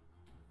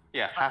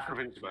 Yeah, half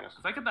proficiency bonus.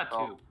 Because I get that too,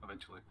 Oh.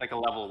 eventually. Like a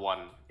level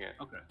 1, yeah.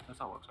 Okay, that's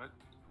how it works, right?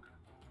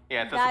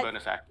 Yeah, it's just That- a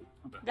bonus action.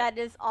 Okay. That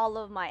is all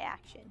of my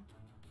action.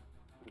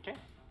 Okay.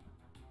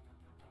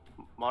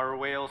 Mara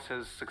Wales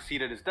has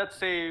succeeded his death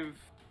save.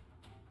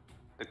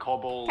 The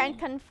kobold Can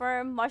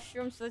confirm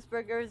mushroom Swiss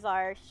burgers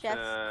are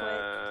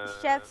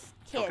chef's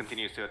still kiss.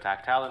 continues to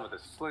attack Talon with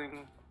his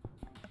sling.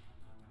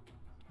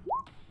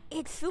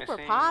 It's super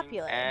Missing,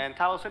 popular. And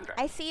Talos Syndrome.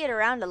 I see it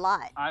around a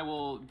lot. I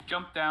will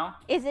jump down,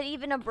 Is it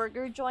even a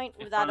burger joint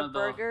In without front a of the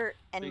burger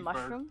and big bird.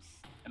 mushrooms?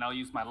 and I'll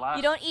use my last.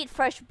 You don't eat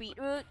fresh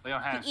beetroot. lay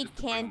on You hands eat just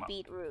to bring canned them up.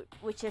 beetroot,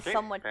 which is Okay,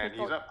 somewhat and he's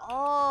pickled. up.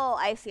 Oh,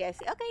 I see. Okay,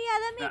 yeah,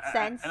 that makes Yeah,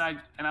 sense.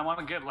 And I want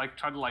to get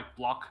try to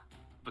block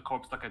the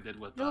corpse like I did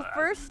with. The Azzy.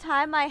 first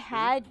time I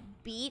had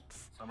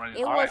beets, So I'm ready.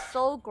 it was Alright.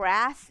 so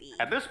grassy.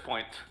 At this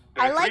point,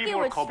 there I are like 3 it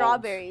more with kobolds,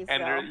 strawberries,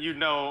 and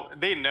though.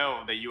 they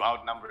know that you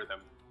outnumber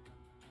them,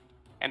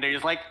 and they're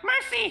just like,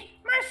 "Mercy,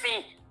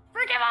 mercy,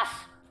 forgive us,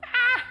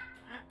 ah,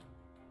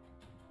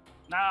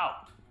 No.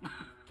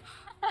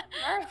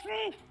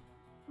 mercy,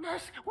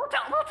 mercy. We'll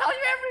tell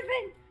you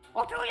everything.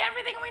 We'll tell you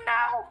everything we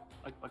know.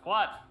 like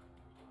what?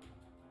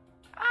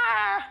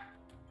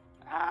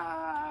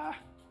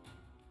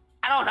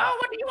 I don't know.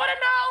 What do you want to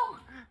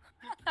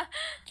know?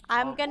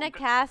 I'm Oh, gonna okay.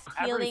 cast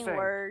healing Everything.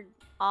 word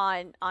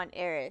on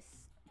Eris.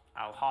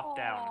 I'll hop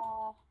down.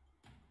 Aw.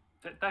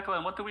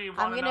 Declan, what do we I'm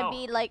want to gonna know?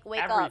 be like,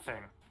 wake up.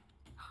 Everything.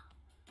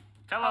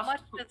 Tell How us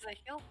much does it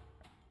heal?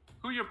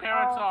 who your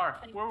parents Oh, are.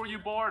 thank Where were you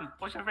born?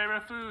 What's your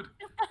favorite food?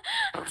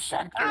 I was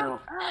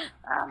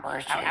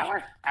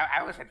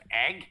an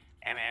egg,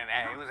 and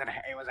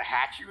it was a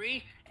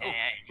hatchery, and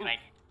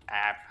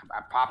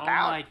I popped Oh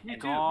out. my Me too, me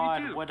god,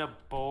 too. what a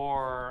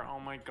bore. Oh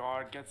my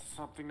god, get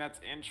something that's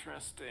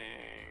interesting.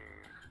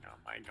 Oh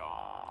my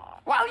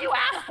god. Well, you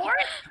asked for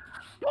it.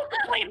 Don't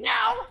complain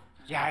now.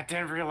 Yeah, I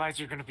didn't realize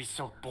you're gonna be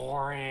so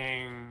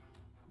boring.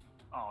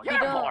 Oh, You're You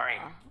don't-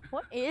 boring.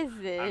 What is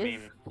this? I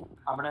mean,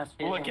 I'm gonna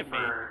Look look at me.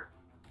 for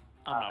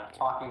I'm not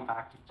talking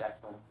back to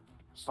Declan.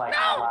 Just like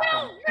No, slap no,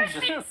 him.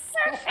 mercy, Just-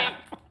 mercy. I'm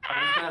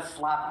just gonna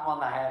slap him on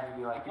the head and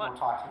be like, you What? don't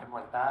talk to him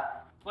like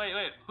that.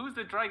 wait, who's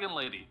the dragon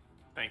lady?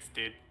 Thanks,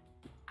 dude.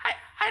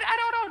 I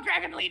don't know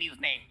Dragon Lady's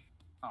name.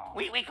 Oh,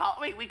 We call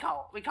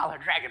her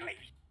Dragon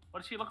Lady. what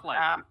does she look like?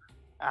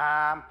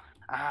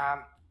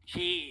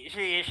 She is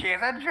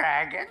a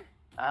dragon.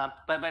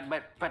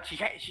 But she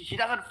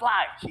doesn't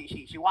fly.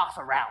 She walks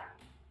around.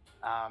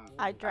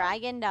 A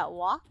dragon that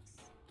walks?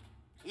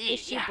 Is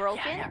she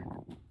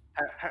broken?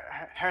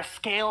 Her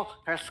scale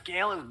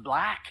is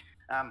black.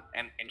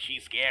 And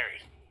she's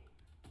scary.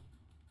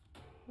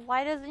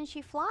 Why doesn't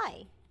she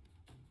fly?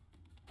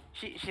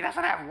 She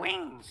doesn't have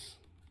wings.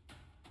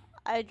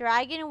 A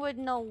dragon with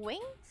no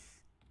wings?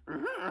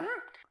 Mhm.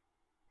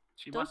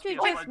 She Don't must be you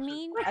a just legend.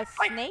 mean Like- a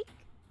like- snake?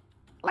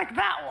 Like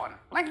that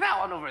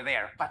one over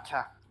there.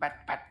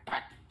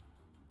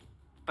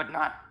 But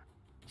not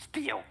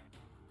steel.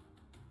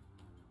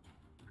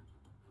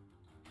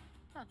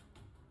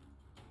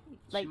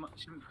 Like,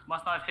 she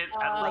must not have hit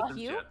Like adolescence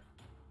you? yet.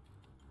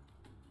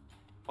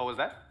 What was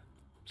that?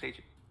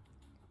 Sage.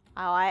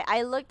 oh,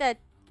 I looked at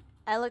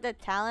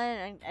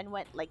Talon and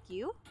went like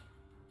you.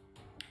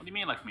 What do you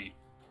mean, like me?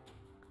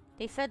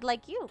 They said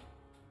like you.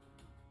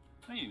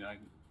 I mean,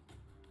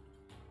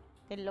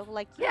 They look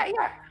like you.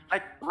 Yeah.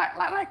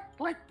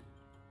 Like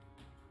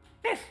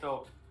this.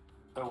 So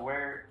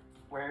where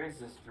is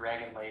this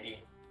dragon lady?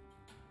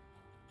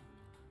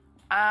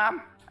 I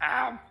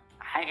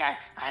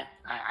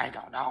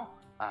don't know.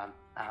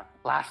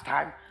 Last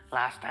time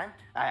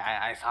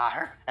I saw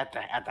her at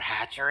the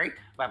hatchery,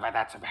 but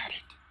that's about it.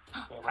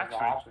 It was Hatchery.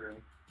 hatchery.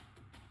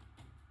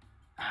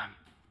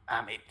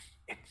 It's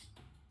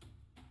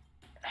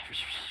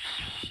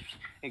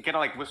and kind of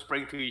like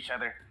whispering to each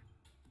other.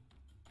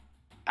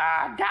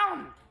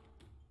 Down.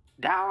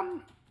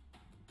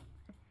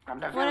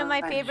 One of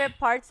my favorite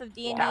parts of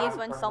D&D is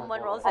when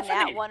someone rolls a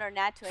nat 1 or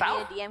nat 20 and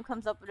South? the DM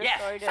comes up with a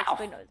Yes, story to south.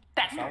 explain it.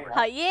 That's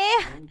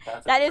Yeah,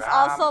 that is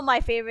also my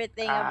favorite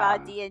thing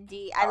about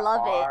D&D. I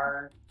love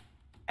it.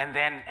 And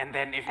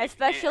then if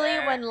Especially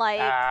when like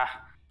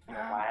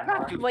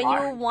not too when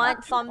far, you want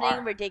not too something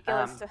far.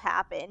 ridiculous to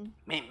happen.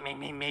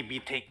 Maybe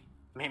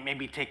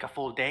take a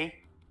full day.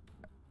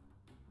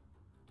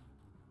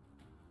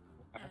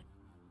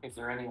 Is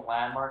there any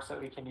landmarks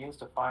that we can use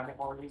to find it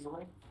more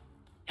easily?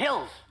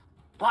 Hills,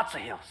 lots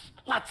of hills.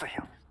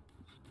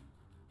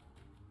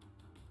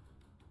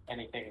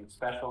 Anything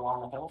special on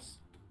the hills?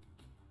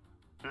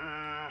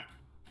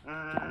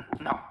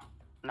 No.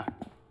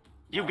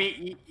 You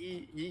be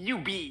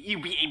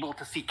able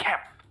to see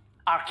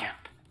our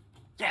camp.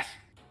 Yes.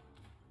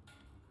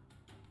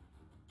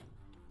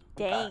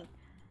 Dang.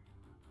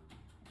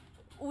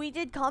 We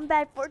did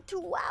combat for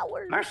 2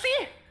 hours. Mercy.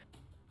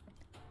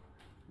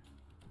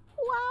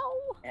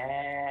 Wow.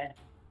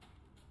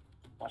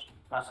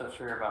 Not so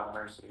sure about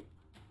Mercy.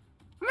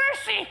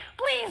 Mercy,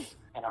 please.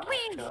 And I'm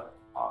Please.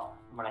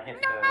 gonna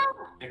hit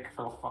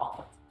the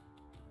wall.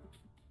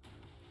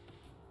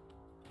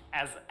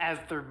 As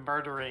they're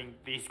murdering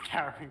these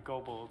cowering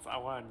kobolds, I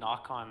want to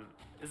knock on.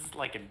 This is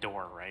like a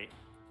door, right?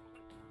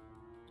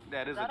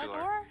 That is Is that a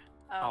door.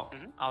 Oh.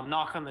 I'll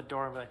knock on the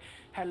door and be like,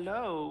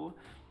 "Hello,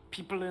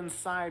 people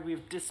inside.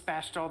 We've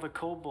dispatched all the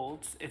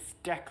kobolds. It's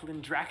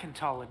Declan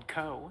Drakental and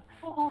Co.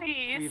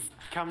 Please. We've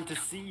come to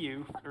see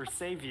you or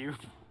save you."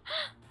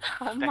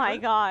 Oh my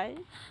god.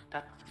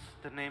 That's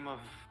the name of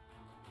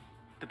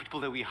the people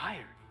that we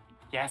hired.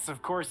 Yes,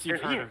 of course They're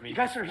you've heard here. of me. You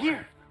guys are before.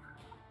 here.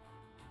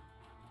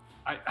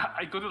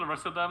 I go to the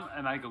rest of them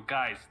and I go,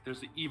 guys,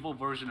 there's an evil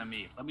version of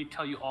me. Let me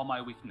tell you all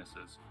my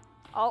weaknesses.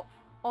 Oh,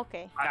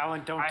 okay.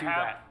 Alan, don't do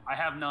that. I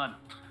have none.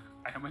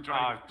 I am a Oh,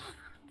 dragon.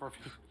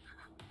 perfect.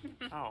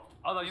 Oh.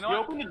 Although, you know You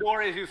what? open the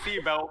door as you see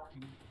about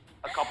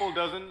a couple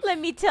dozen. Let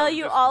me tell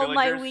you just all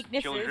my villagers,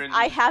 weaknesses. children,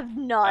 I have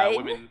none.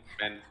 women,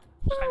 men.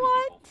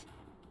 What?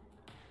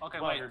 Okay,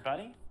 Well, wait.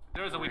 everybody.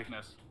 There is a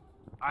weakness.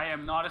 I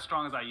am not as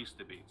strong as I used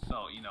to be.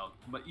 So, you know,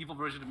 but evil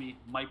version of me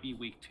might be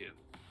weak too.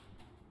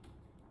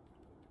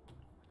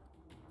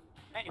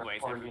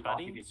 Anyways, Or you want to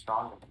be everybody,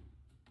 stronger.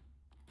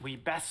 we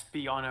best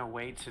be on our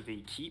way to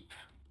the keep.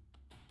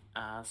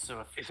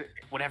 So if Is it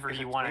whatever is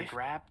you it want to safe?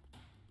 grab,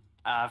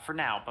 for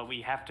now, but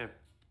we have to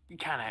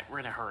we're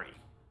in a hurry.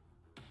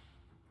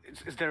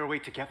 Is there a way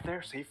to get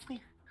there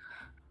safely?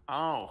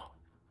 Oh,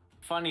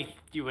 funny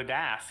you would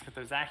ask.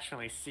 There's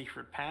actually a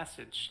secret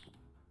passage.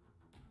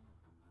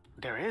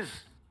 There is.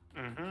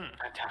 Mm-hmm.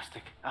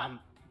 Fantastic.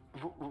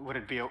 Would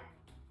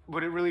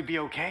it really be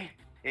okay?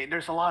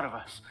 There's a lot of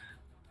us,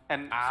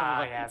 and some of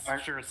us yes,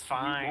 aren't- sure, it's we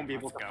fine. won't be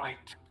able Let's to go.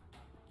 fight.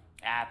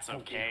 That's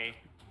Thank you. okay.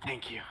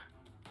 Thank you.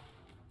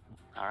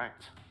 All right.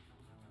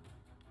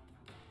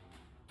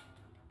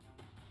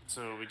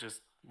 So we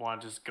just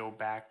want to go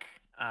back.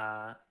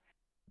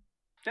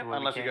 Yep, where we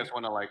unless you came. guys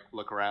want to like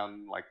look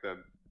around like the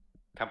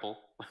temple.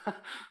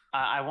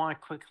 I want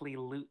to quickly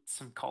loot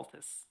some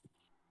cultists.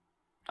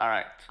 All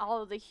right.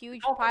 Oh, the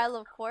huge pile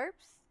of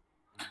corpse?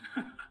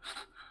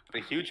 The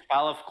huge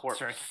pile of corpse.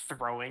 Start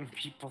throwing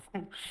people.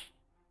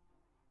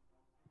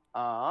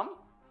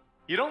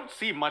 You don't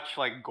see much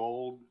like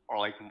gold or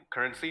like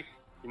currency.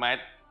 You might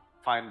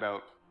find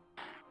about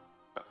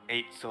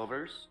 8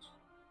 silvers.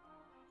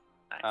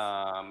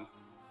 Nice.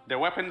 Their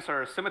weapons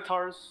are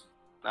scimitars.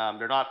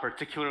 They're not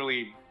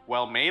particularly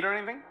well made or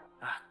anything.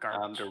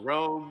 Garbage. Their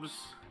robes,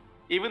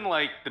 even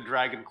like the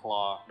dragon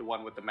claw, the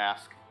one with the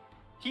mask.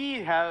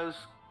 He has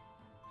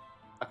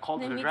a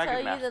cult of Let the me dragon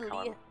tell mask you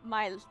on.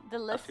 the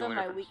list the of only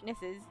my difference.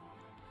 weaknesses.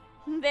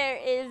 There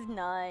is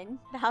none.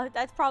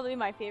 That's probably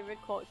my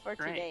favorite quote for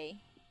Great.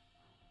 today.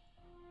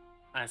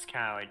 I just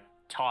kind of like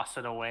toss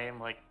it away. I'm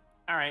like,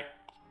 all right,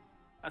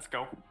 let's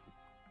go.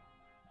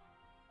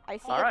 I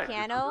see All a right. this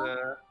is,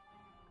 piano.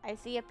 I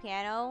see a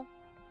piano,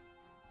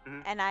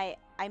 Mhm. and I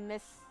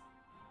miss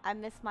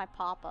my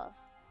papa.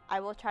 I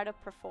will try to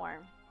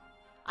perform.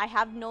 I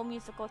have no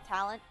musical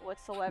talent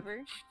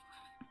whatsoever,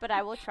 but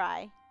I will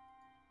try.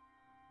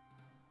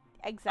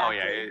 Exactly. Oh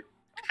yeah.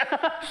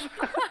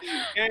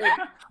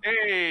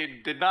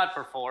 It did not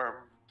perform.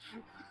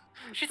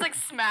 She's like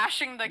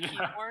smashing the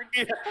keyboard.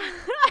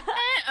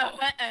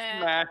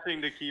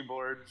 Smashing the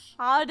keyboards.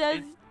 How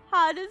does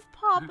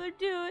Papa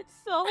do it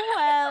so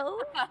well?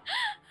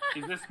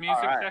 Is this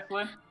music, Alright.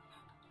 Declan?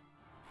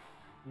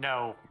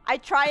 No. I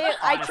try it.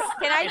 Honest-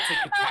 Can It's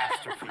a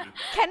catastrophe.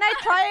 Can I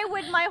try it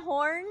with my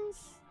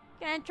horns?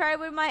 Can I try it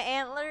with my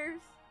antlers?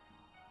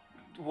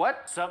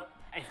 What? Some.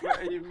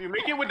 You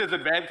make it with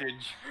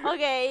disadvantage.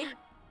 Okay.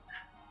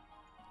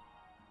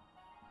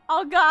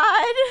 Oh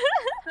God.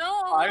 Still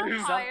a I little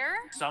was- higher.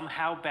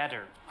 Somehow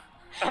better.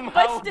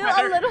 But still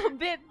a little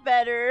bit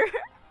better.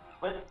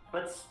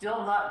 But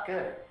still not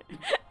good.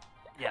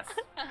 Yes.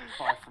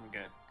 Far from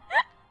good.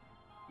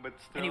 But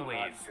still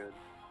Anyways. not good.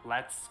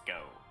 Let's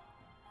go.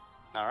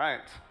 All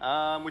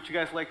right. Would you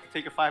guys like to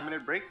take a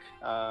 5-minute break?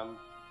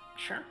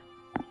 Sure.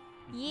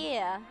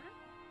 Yeah.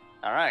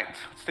 All right.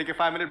 Let's take a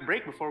 5-minute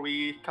break before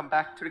we come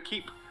back to the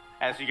keep,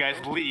 as you guys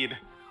lead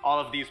all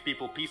of these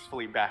people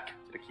peacefully back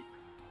to the keep.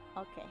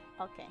 Okay,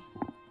 okay.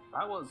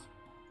 That was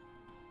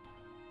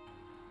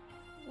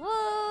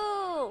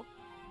Woo!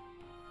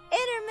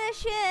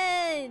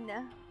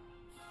 Intermission!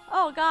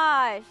 Oh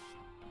gosh.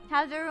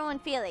 How's everyone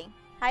feeling?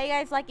 How you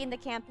guys liking the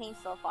campaign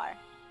so far?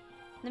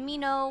 Let me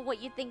know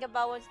what you think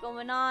about what's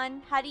going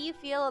on. How do you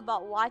feel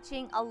about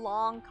watching a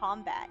long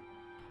combat?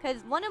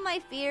 Because one of my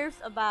fears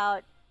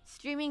about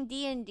streaming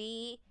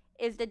D&D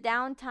is the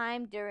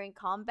downtime during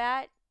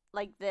combat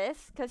like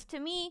this. Because to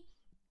me,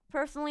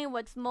 personally,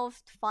 what's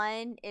most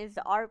fun is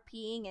the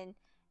RPing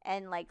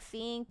and like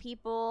seeing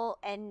people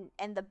and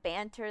the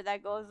banter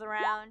that goes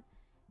around.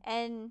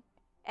 And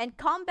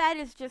combat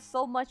is just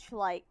so much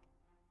like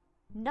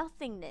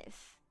nothingness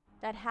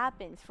that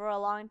happens for a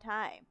long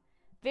time.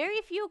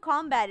 Very few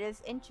combat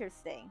is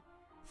interesting.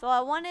 So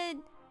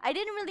I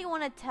didn't really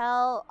want to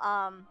tell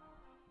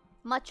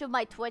much of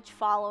my Twitch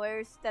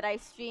followers that I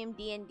stream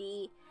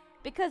D&D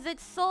because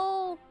it's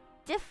so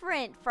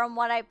different from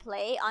what I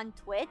play on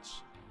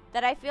Twitch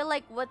that I feel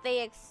like what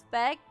they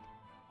expect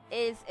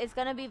is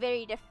gonna be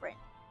very different.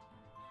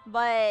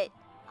 But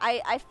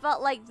I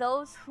felt like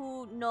those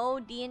who know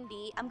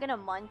D&D, I'm gonna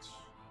munch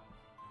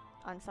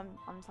on some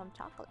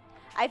chocolate.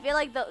 I feel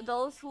like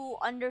those who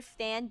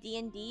understand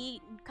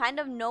D&D kind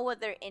of know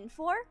what they're in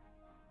for.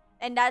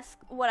 And that's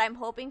what I'm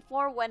hoping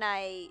for when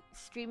I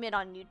stream it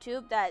on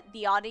YouTube, that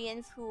the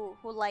audience who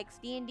likes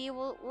D&D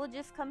will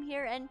just come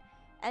here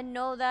and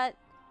know that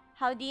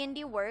how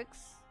D&D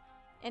works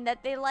and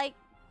that they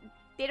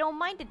don't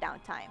mind the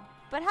downtime.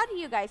 But how do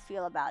you guys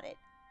feel about it?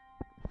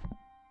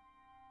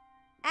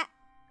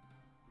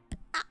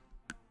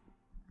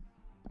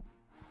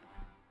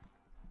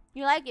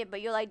 You like it,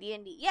 but you like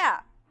D&D. Yeah,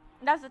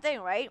 that's the thing,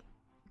 right?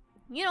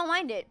 You don't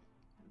mind it,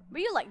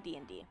 but you like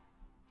D&D.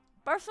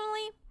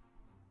 Personally,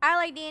 I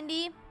like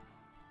D&D,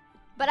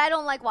 but I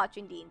don't like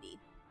watching D&D.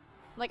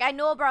 Like, I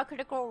know about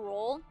Critical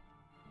Role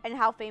and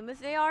how famous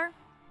they are,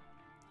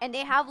 and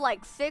they have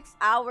like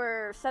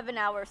 6-hour,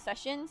 7-hour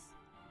sessions,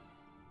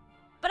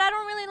 but I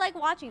don't really like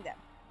watching them.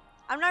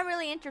 I'm not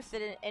really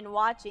interested in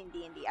watching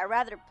D&D. I'd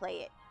rather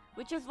play it,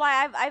 which is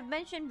why I've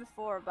mentioned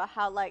before about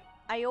how like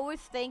I always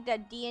think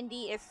that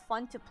D&D is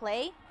fun to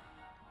play,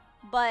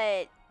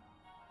 but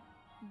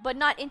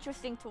not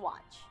interesting to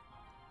watch.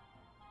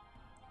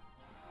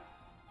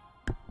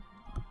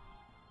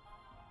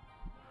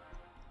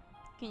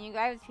 Can you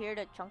guys hear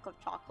the chunk of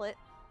chocolate?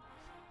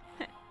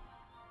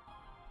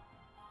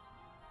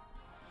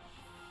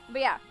 But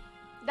yeah,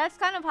 that's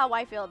kind of how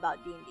I feel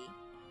about D&D.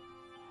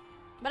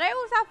 But I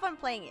always have fun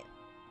playing it.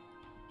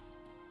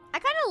 I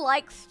kind of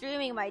like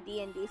streaming my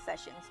D&D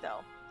sessions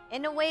though.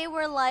 In a way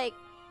where like,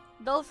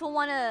 those who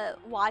want to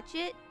watch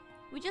it,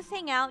 we just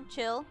hang out,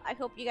 chill. I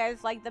hope you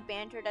guys like the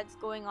banter that's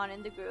going on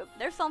in the group.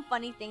 There's some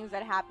funny things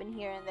that happen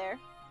here and there.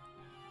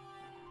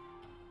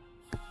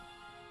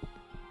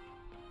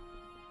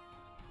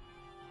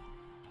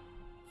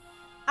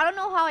 I don't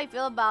know how I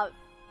feel about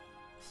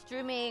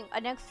streaming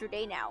an extra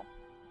day now.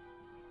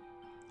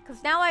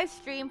 Because now I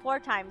stream 4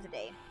 times a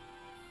day.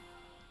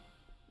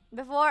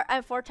 Before,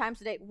 4 times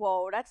a day.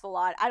 Whoa, that's a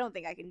lot. I don't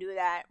think I can do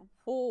that.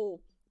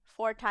 Whoa,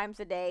 4 times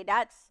a day.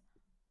 That's...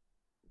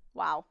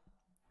 wow.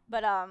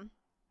 But,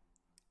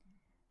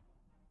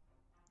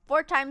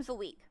 4 times a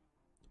week.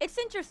 It's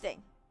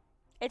interesting.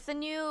 It's a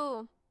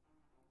new...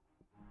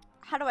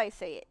 how do I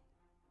say it?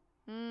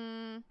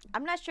 I'm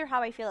not sure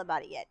how I feel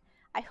about it yet.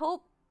 I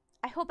hope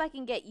I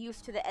can get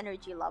used to the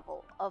energy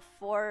level of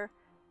 4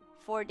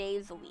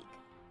 days a week.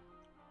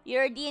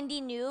 You're a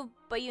D&D noob,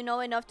 but you know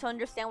enough to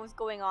understand what's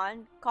going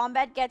on.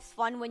 Combat gets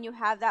fun when you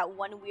have that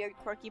one weird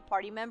quirky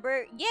party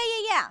member.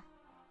 Yeah.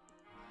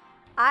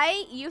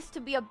 I used to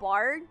be a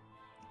bard,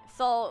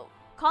 so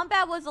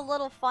combat was a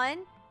little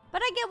fun,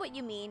 but I get what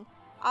you mean.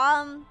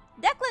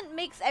 Declan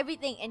makes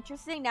everything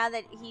interesting now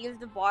that he is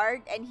the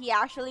bard and he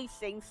actually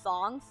sings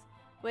songs,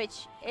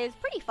 which is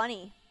pretty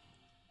funny.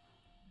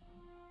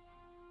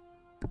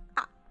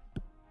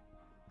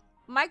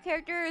 My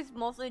character is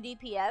mostly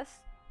DPS,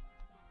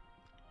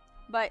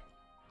 but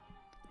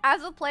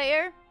as a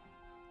player,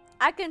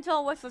 I can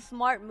tell what's a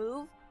smart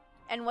move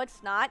and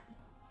what's not.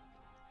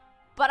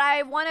 But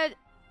I want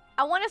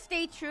to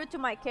stay true to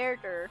my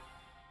character,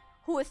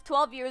 who is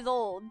 12 years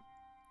old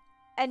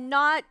and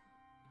not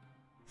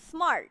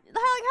smart. Like,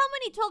 how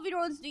many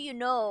 12-year-olds do you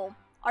know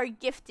are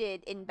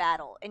gifted in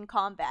battle, in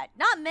combat?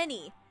 Not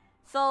many.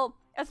 So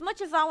as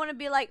much as I want to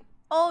be like,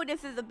 oh,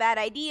 this is a bad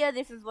idea,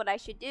 this is what I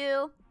should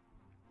do,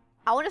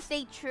 I want to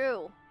stay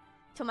true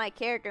to my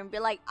character and be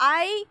like,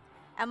 I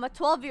am a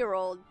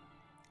 12-year-old.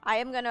 I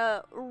am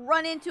gonna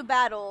run into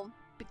battle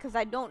because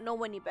I don't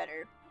know any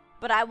better,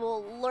 but I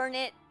will learn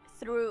it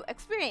through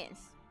experience.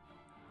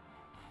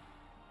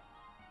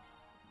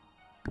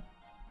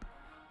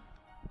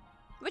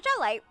 Which I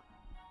like.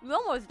 We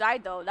almost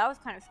died though. That was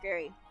kind of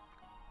scary.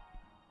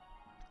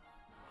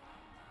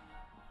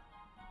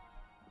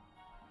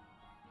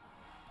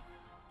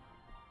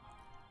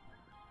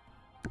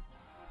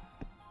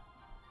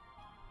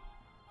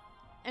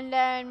 And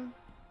then,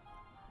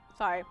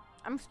 sorry,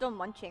 I'm still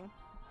munching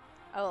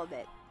a little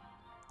bit.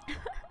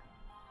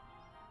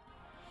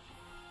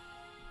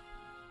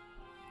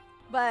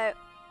 But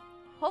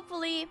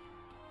hopefully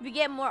we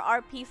get more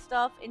RP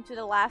stuff into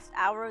the last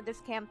hour of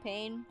this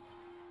campaign.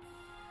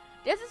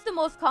 This is the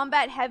most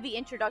combat heavy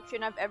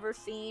introduction I've ever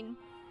seen.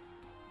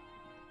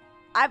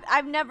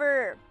 I've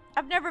never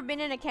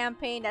been in a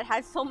campaign that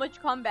had so much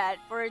combat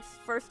for its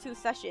first 2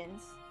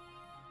 sessions.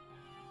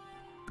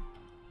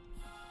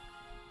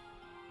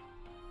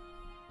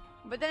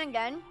 But then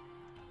again,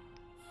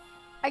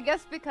 I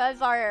guess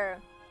because our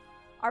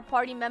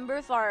party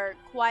members are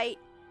quite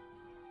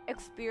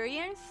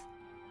experienced,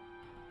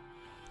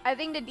 I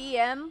think the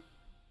DM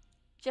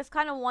just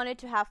kind of wanted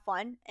to have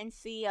fun and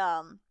see,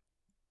 I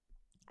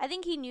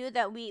think he knew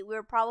that we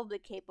were probably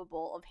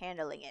capable of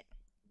handling it.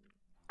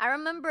 I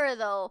remember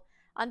though,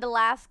 on the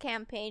last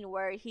campaign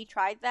where he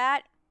tried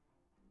that,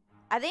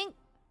 I think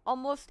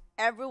almost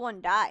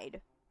everyone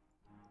died.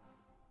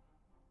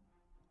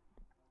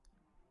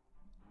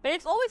 But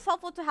it's always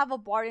helpful to have a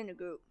bard in a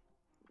group.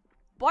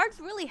 Bards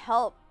really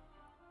help,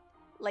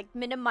 like,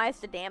 minimize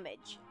the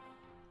damage.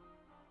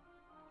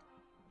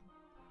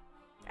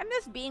 I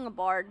miss being a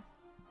bard.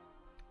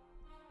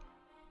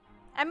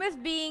 I miss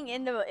being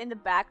in the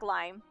back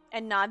line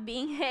and not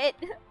being hit.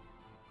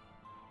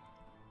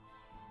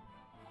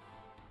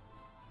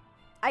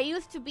 I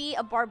used to be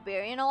a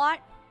barbarian a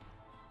lot,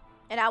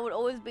 and I would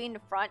always be in the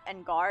front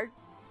and guard.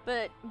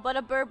 But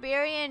a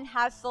barbarian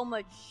has so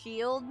much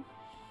shield,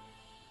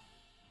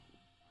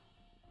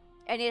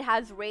 and it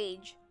has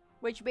rage,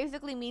 which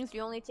basically means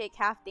you only take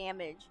half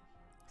damage.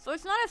 So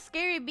it's not as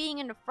scary being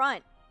in the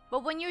front.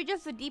 But when you're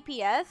just a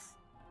DPS,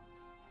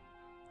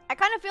 I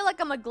kind of feel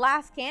like I'm a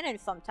glass cannon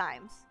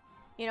sometimes.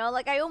 You know,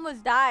 like I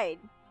almost died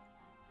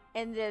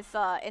in this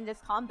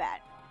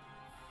combat.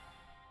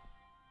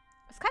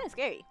 It's kind of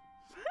scary.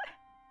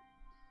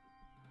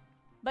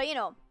 But you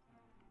know,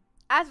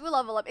 as we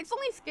level up, it's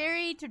only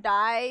scary to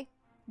die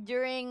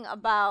during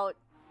about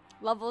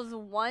levels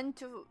 1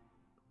 to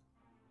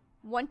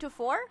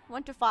 4,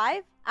 1 to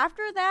 5.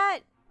 After that,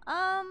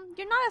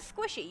 you're not as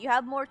squishy. You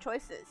have more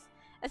choices.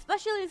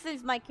 Especially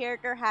since my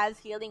character has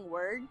healing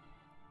word.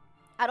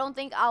 I don't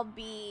think I'll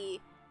be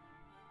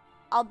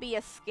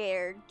as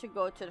scared to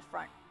go to the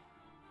front.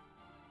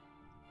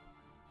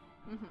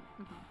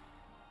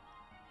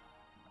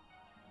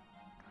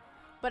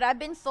 But I've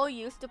been so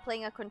used to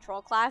playing a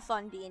control class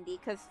on D&D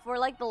because for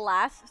like the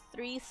last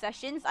 3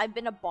 sessions, I've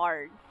been a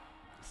bard.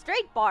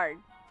 Straight bard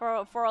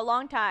for a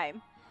long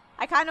time.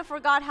 I kind of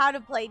forgot how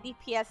to play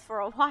DPS for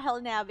a while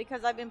now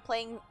because I've been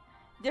playing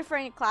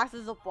different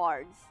classes of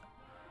bards.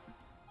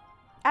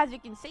 As you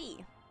can see,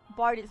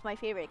 bard is my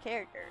favorite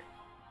character.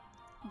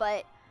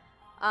 But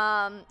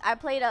I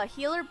played a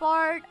healer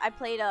bard, I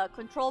played a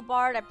control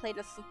bard, I played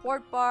a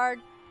support bard,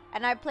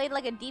 and I played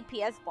like a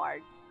DPS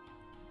bard.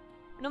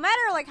 No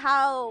matter like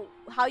how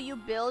you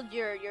build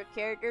your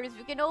characters,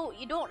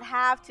 you don't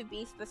have to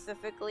be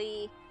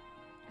specifically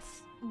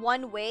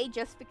one way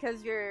just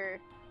because your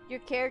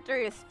character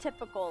is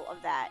typical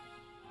of that.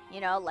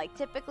 You know, like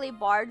typically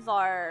bards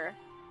are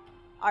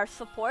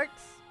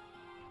supports.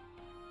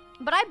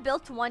 But I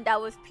built one that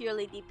was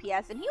purely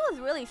DPS and he was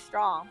really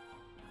strong.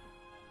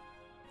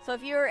 So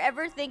if you're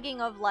ever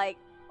thinking of like,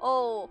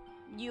 oh,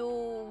 you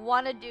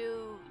want to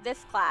do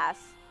this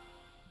class,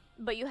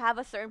 but you have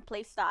a certain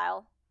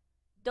playstyle,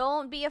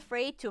 don't be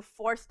afraid to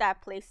force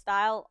that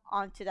playstyle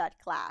onto that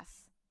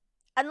class.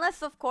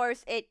 Unless, of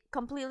course, it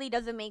completely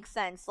doesn't make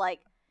sense. Like,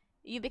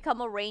 you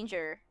become a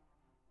ranger,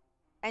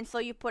 and so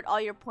you put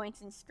all your points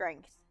in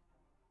strength.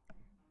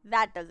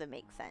 That doesn't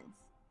make sense.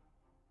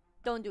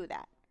 Don't do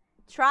that.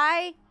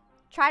 Try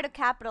to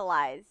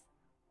capitalize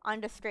on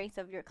the strengths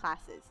of your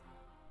classes.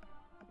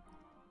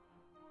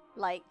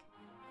 Like,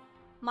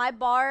 my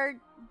bard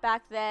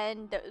back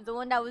then, the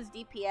one that was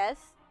DPS,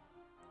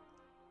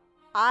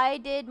 I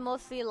did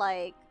mostly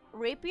like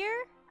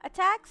rapier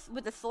attacks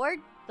with the sword,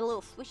 the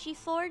little swishy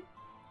sword.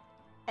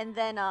 And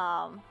then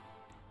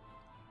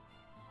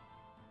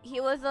he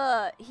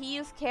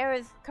used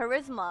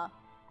charisma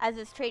as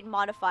his trait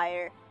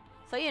modifier.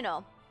 So you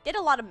know, did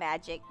a lot of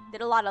magic,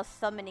 did a lot of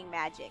summoning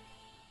magic.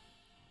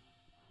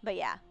 But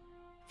yeah,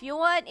 if you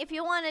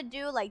want to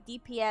do like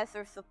DPS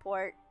or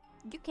support,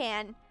 you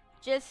can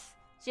just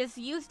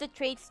use the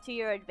traits to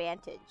your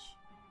advantage.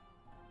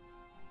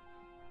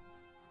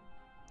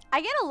 I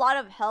get a lot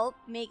of help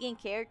making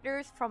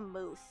characters from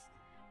Moose.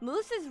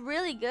 Moose is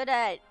really good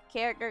at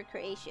character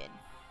creation.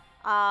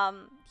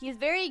 He's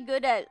very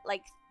good at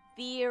like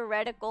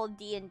theoretical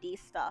D&D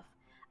stuff.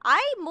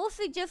 I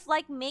mostly just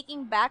like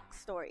making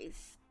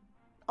backstories.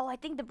 Oh, I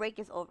think the break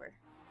is over.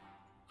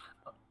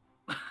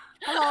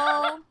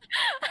 Hello.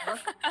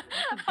 What's the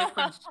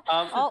difference?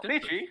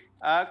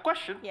 Leichy,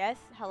 question. Yes.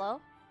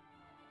 Hello.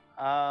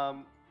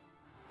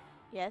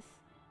 Yes.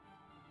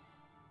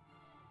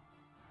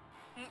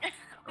 Okay.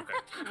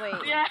 Wait.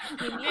 Yeah.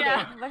 You muted.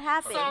 Yeah. What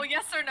happened? So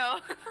yes or no?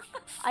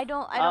 I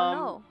don't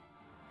know.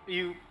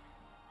 You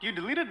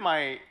deleted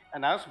my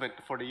announcement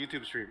for the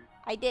YouTube stream.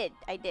 I did.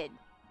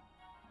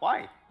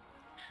 Why?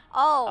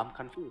 Oh, I'm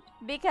confused.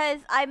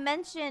 because I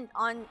mentioned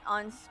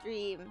on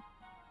stream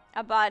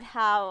about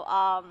how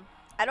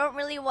I don't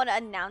really want to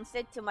announce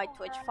it to my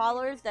Twitch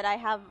followers that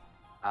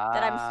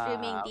that I'm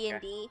streaming Okay.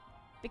 D&D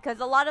because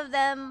a lot of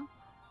them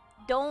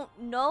don't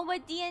know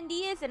what D&D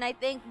is, and I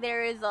think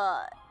there is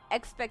a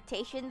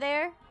expectation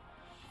there,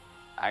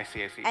 I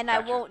see. and Gotcha. I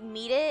won't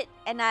meet it.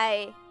 And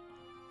I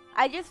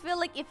just feel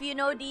like if you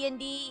know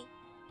D&D,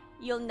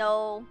 you'll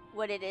know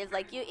what it is.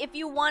 Like if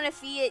you want to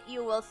see it,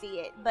 you will see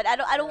it. But I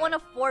don't want to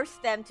force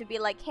them to be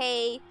like,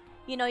 hey,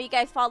 you know, you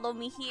guys follow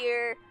me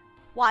here,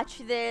 watch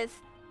this,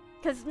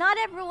 because not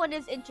everyone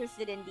is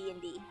interested in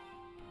D&D.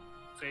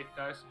 See,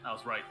 guys, I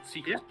was right.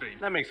 Secret stream.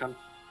 That makes sense.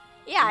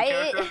 Yeah, New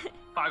character,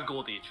 5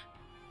 gold each.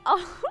 Oh.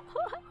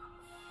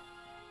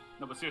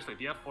 No, but seriously,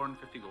 do you have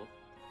 450 gold?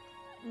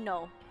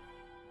 No.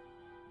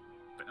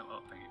 Oh,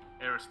 thank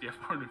you. Eris, do you have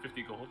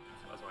 450 gold?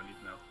 That's what I need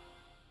to know.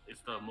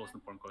 It's the most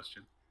important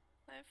question.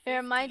 It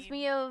reminds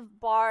me of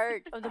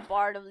the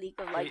Bard of League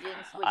of Legends,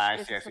 which I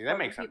is see. That supposed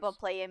makes people sense.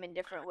 play him in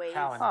different ways.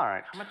 Talon, All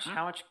right.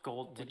 How much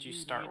gold did you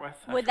start with?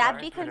 I Would that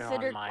forgot be to put it on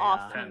considered my,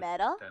 off 10.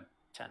 meta? 10.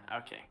 10.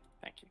 Okay,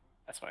 thank you.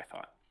 That's what I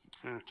thought.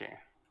 Okay.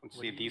 Let's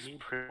What see do you these need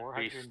priests.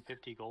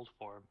 450 gold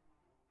for?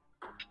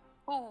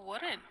 Who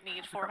wouldn't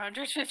need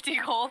 450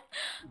 gold?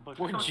 But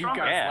Would you from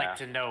guys Yeah. like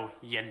to know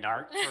you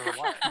narc or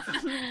what?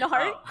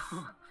 Narc?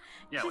 Oh.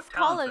 Yeah, Just what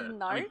call Talon us said.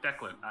 narcs? I mean,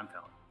 Declan, I'm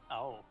Talon.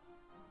 Oh,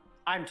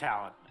 I'm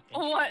Talon.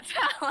 What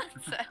Talon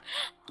said?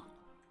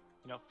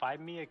 you know,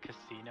 find me a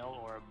casino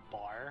or a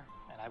bar,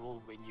 and I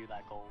will win you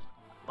that gold.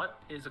 What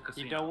is a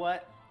casino? You know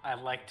what? I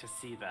like to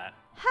see that.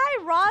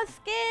 Hi,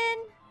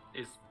 Roskin!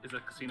 Is a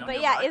casino But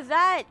nearby? yeah, is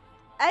that...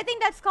 I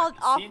think that's called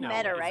off Casino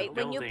meta, is a right?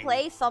 When you building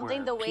play something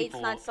where the way it's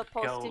not people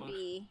supposed to go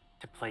be.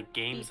 To play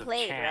games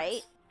played, of chance,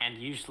 right? and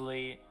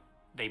usually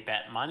they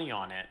bet money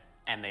on it,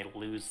 and they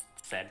lose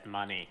said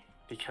money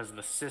because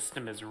the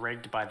system is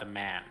rigged by the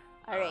man.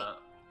 Alright,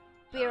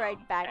 be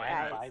right back,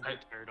 And guys. buy the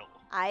turtle.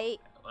 I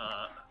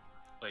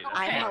Wait,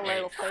 I'm a wait.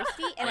 little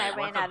thirsty and I Wait,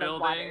 ran what's a out of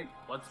building? water.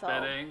 What's So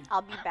betting?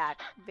 I'll be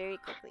back very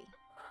quickly.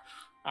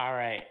 All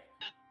right.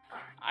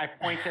 I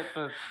point at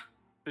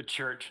the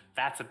church.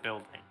 That's a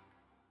building.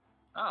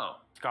 Oh.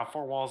 It's got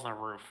 4 walls and a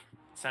roof.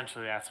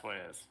 Essentially, that's what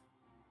it is.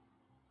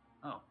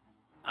 Oh.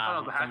 I thought it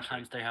was a hatchery.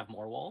 Sometimes they have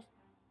more walls.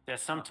 Yeah,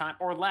 sometime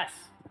or less.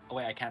 Oh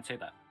wait, I can't say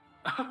that.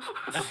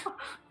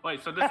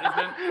 Wait, so this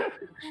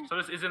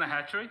isn't a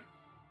hatchery?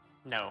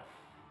 No,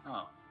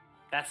 Oh.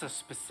 that's a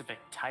specific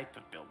type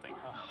of building.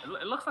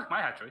 It looks like my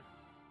hatchery.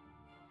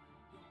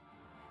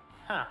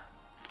 Huh.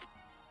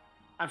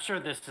 I'm sure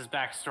this is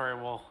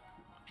backstory we'll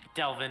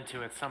delve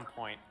into at some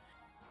point.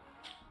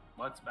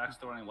 What's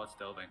backstory and what's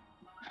delving?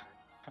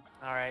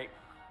 All right,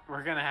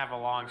 we're gonna have a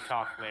long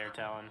talk there,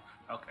 Talon.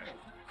 Okay.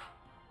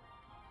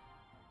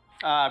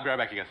 I'll be right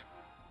back, you guys.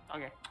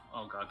 Okay.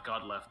 Oh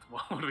God left.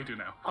 What do we do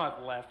now?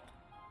 On left.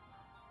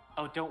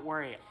 Oh, don't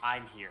worry,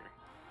 I'm here.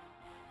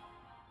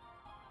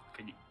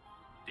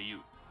 Do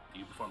you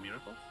perform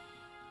miracles?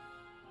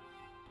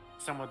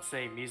 Some would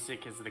say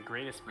music is the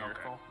greatest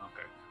miracle.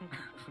 Okay.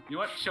 You know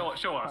what? Show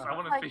us. I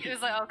want to Like, see. he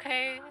was like,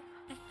 okay.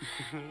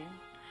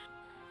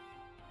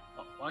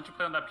 Oh, why don't you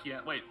play on that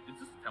piano? Wait, is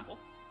this a temple?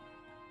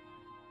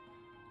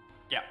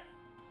 Yeah.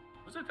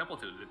 What's it a temple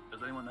to?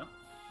 Does anyone know?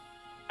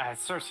 It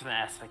starts with an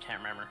S, I can't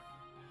remember.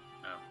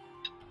 Oh.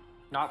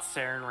 Not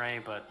Saren Ray,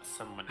 but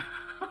someone.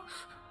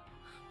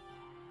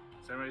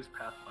 Samurais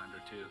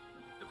Pathfinder too.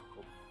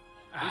 Difficult.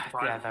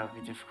 Yeah, that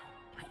would be difficult.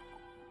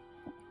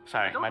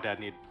 Sorry, my dad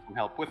needs some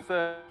help with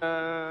the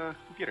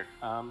computer.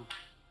 God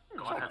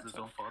has his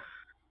own fault.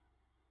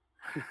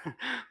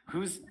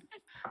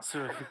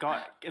 So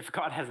if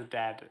God has a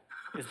dad,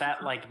 is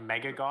that like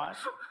Mega God?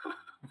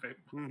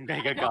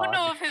 Mega I God. don't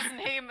know if his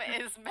name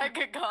is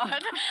Mega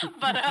God,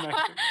 but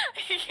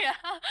yeah.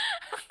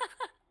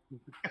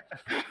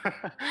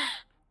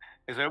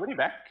 Is everybody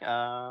back?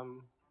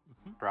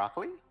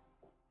 Broccoli?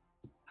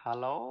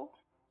 Hello?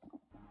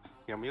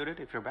 You're muted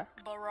if you're back.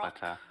 Baroque.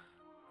 But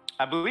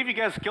I believe you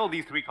guys killed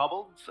these 3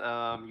 kobolds.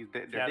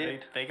 They're Yeah,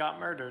 dead. they got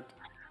murdered.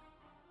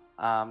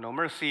 No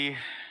mercy,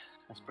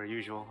 as per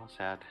usual.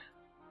 Sad.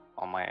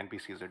 All my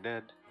NPCs are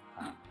dead.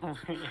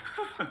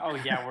 Oh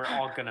yeah, we're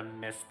all gonna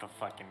miss the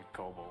fucking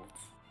kobolds.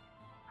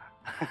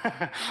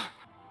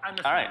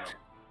 All right.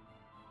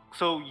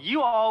 So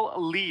you all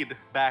lead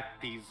back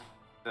these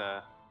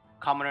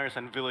commoners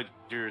and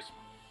villagers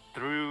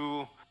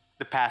through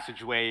the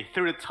passageway,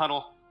 through the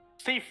tunnel,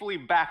 safely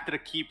back to the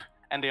keep,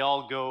 and they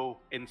all go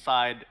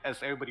inside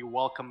as everybody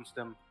welcomes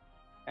them,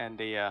 and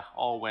they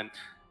all went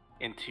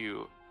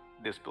into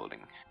this building.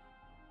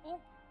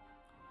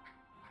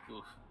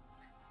 Oof.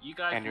 You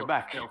guys And you're look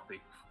back.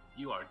 filthy.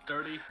 You are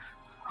dirty.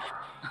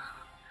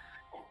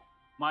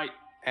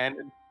 And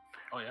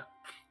Oh yeah.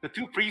 the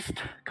 2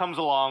 priests comes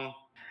along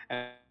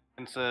and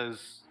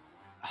says,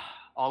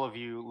 all of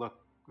you look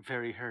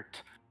very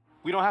hurt.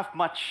 We don't have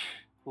much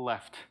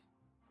left,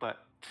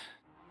 but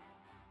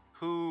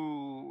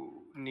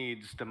who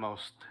needs the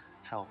most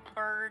help?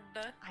 Bird.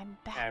 I'm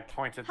I back.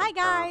 pointed. Hi,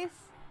 guys.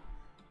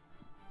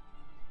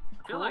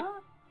 I feel like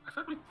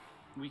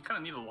we kind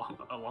of need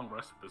a long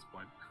rest at this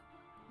point.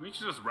 We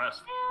should just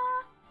rest.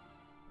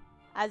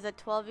 As a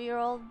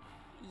 12-year-old,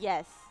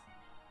 yes.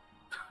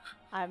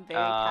 I'm very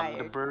The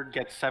tired. bird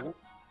gets 7.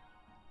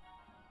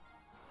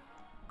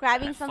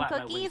 Grabbing I some flap my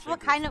cookies? winged What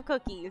fingers. kind of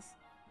cookies?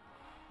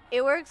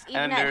 It works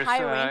even And at there's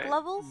high rank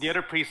levels? the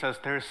other priest says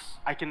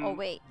I can Oh,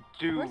 wait.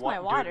 do Where's my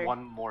do water? it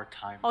one more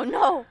time. Oh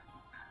no!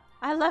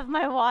 I left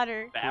my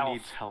water. The Who elf.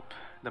 needs help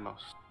the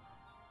most?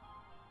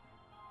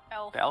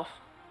 Elf. The elf?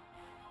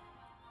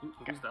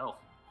 Who's the elf?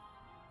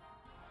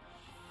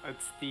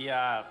 It's the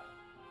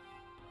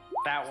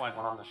that one.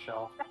 One on the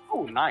shelf.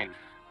 Oh, 9.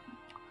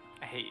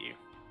 I hate you.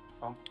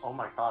 Oh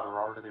my god, we're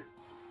already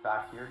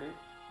back here, dude?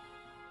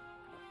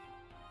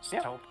 Just Yeah.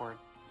 teleport.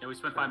 Yeah, we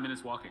spent 5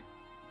 minutes walking.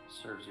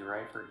 Serves you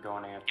right for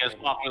going AFK. You guys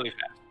walk really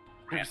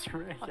fast.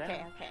 Yeah.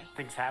 Okay, okay.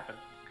 Things happen.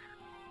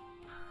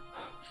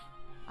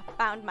 I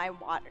found my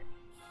water.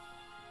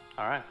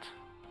 Alright.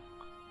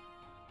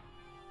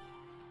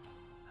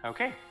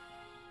 Okay.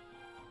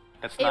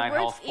 That's It 9 works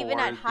health even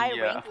for at high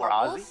the, rank for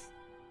Ozzy. levels.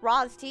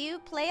 Roz, do you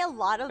play a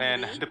lot of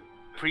And League? the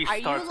priest Are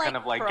you, starts like, kind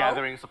of like pro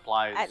gathering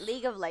supplies at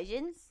League of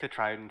Legends? to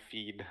try and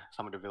feed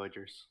some of the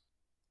villagers.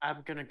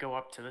 I'm gonna go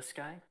up to this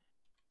guy.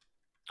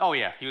 Oh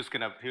yeah, he was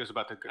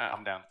about to Oh.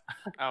 come down.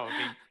 Oh,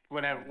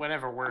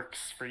 whatever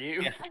works for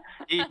you.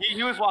 Yeah.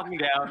 he was walking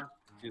down.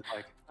 He's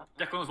like,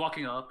 Declan was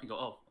walking up. You go,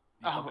 oh.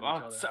 you Oh, bumping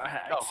each other. sorry,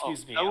 oh,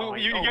 excuse me. Oh, Oh,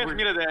 wait, you oh, guys we're-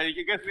 meet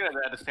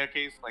at the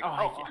staircase. Like,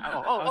 I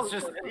was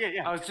just,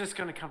 yeah. I was just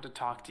gonna come to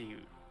talk to you.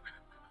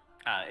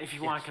 If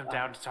you want to come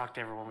down to talk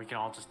to everyone, we can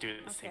all just do it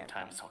at the same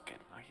time. okay. It's all good.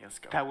 Okay, let's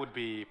go. That would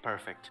be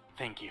perfect.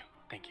 Thank you.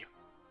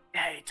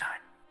 Yeah, anytime.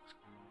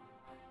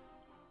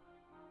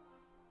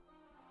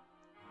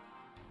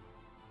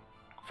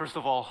 First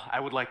of all, I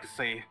would like to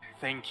say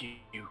thank you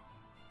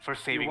for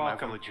saving my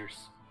welcome.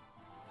 villagers.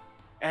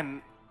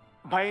 And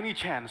by any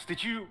chance,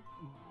 did you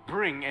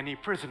bring any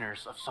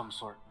prisoners of some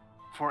sort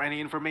for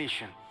any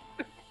information?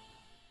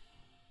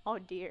 Oh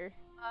dear.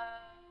 Uh,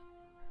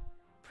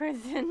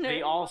 Prisoner.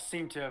 They all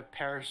seem to have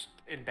perished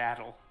in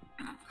battle.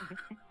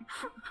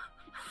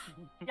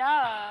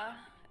 yeah.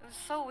 It was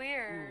so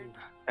weird.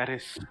 That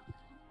is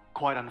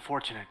quite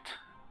unfortunate.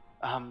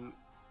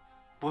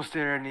 Was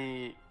there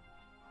any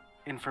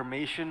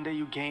information that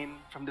you gained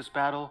from this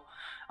battle?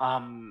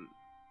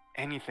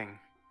 Anything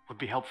would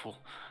be helpful.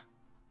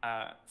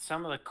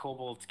 Some of the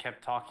kobolds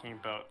kept talking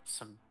about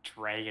some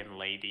dragon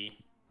lady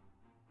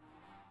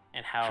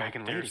and how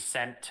Dragon they're lady?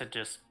 sent to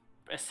just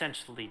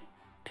essentially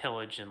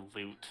pillage and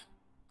loot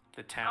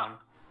the town.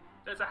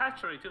 There's a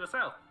hatchery to the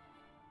south.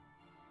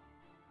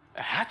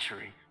 A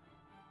hatchery?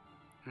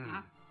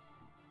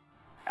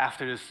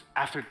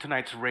 After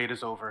tonight's raid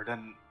is over,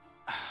 then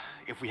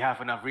if we have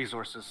enough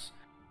resources,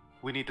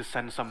 we need to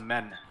send some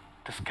men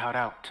to scout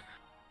out.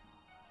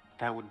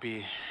 That would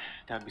be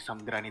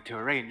something that I need to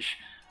arrange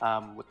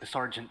with the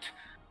sergeant.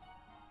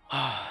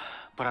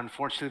 But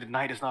unfortunately, the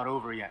night is not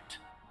over yet.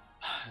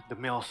 The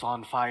mill's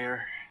on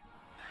fire.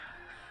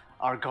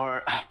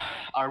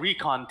 Our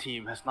recon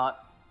team is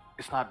not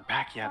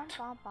back yet.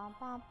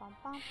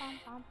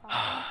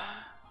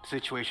 The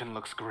situation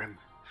looks grim.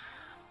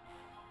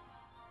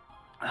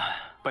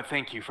 But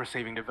thank you for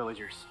saving the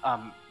villagers.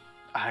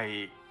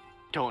 I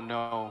don't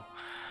know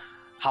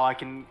how I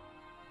can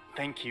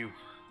thank you.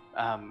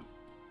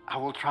 I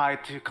will try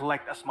to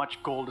collect as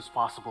much gold as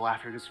possible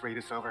after this raid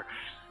is over.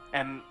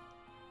 And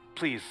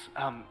please,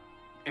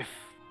 if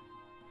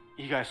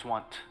you guys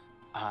want,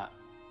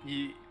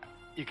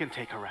 you can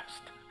take a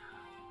rest.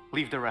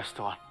 Leave the rest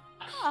to us.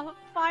 Oh,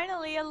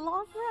 finally a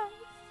long rest.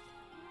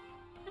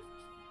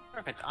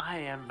 Perfect. I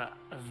am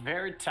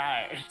very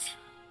tired.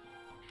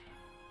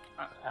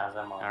 As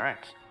am I. All right.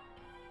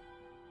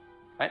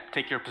 Right,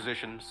 take your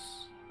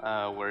positions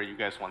where you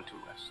guys want to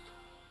rest.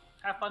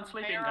 Have fun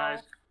sleeping, Barrel.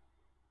 guys.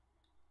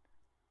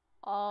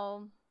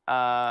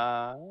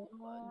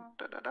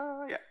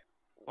 Yeah.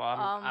 Well,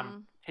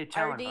 I'm hey, Are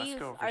Talon, let's these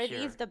go over are here.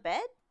 these the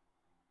bed?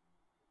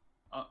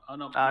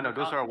 No. No,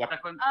 those are weapons.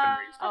 Declan,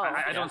 Oh,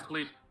 I don't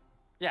sleep.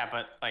 Yeah,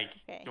 but like,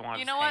 Okay. you want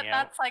You to know what? hang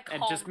out That's like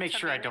and home just make to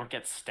sure I me. don't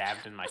get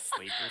stabbed in my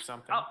sleep or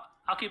something.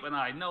 I'll keep an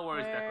eye. No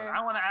worries, Declan. Where-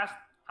 I want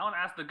to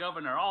ask the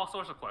governor all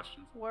sorts of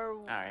questions.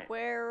 right.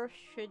 Where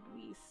should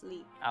we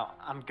sleep?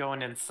 I'm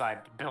going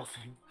inside the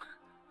building.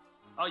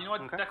 Oh, you know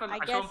what, Okay. Declan? I I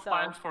showed guess him so.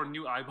 plans for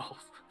new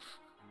eyeballs.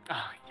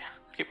 Oh yeah.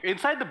 Okay,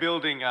 inside the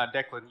building,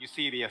 Declan, you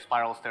see the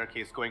spiral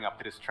staircase going up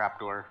to this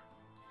trapdoor.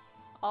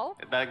 Oh?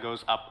 That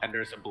goes up, and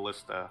there's a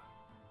ballista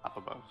up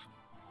above.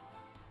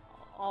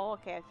 Oh,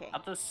 okay, okay.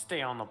 I'll just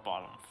stay on the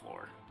bottom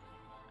floor.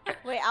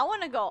 Wait, I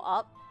want to go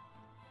up.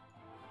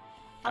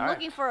 I'm Alright.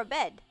 looking for a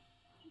bed.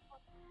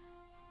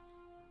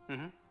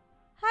 Mm-hmm.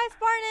 Hi,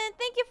 Spartan.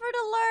 Thank you for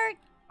the alert.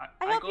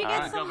 I hope go you to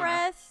get the some governor,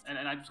 rest.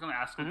 And I'm just gonna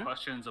ask him Mhm.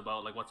 questions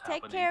about like what's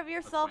Take happening. care of what's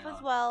yourself going as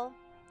on. well.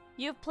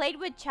 You've played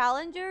with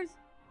challengers?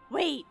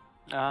 Wait,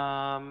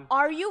 Um,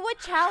 are you a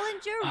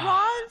challenger,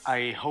 Roz?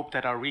 I hope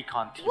that our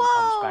recon team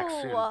comes back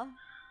soon.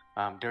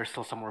 Whoa! There are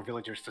still some more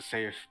villagers to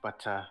save,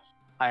 but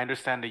I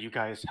understand that you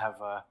guys have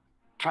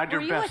tried Were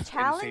your you best a in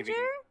challenger?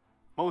 saving.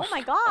 most my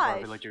of our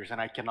gosh. villagers,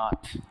 and I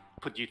cannot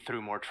put you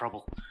through more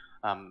trouble.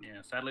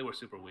 Yeah, sadly we're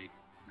super weak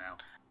now.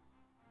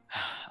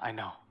 I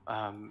know.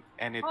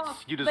 And it's Oh,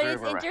 you But deserve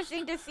it's a rest.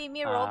 interesting to see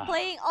me role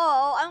playing.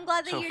 Oh, I'm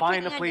glad that So you're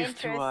find a taking an place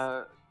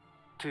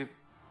interest.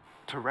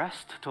 to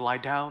rest, to lie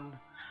down,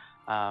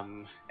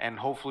 and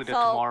hopefully that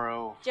So,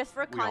 tomorrow. Just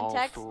for we all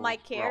context, still- my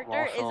we're all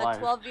character still is a alive.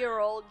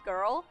 12-year-old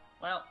girl,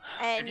 Well,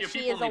 and if your she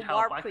people is a need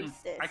help, war I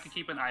priestess. can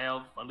keep an eye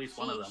out for at least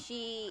one of them.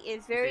 She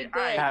is very See,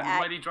 good I am at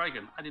mighty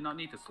dragon. I did not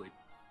need to sleep.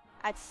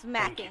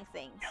 smacking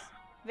things.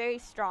 Very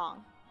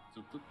strong.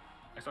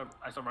 So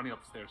I start running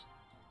up the stairs.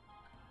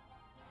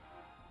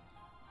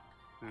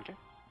 Okay.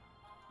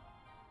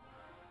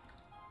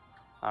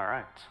 All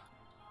right.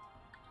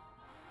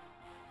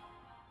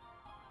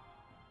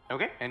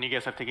 Okay, and you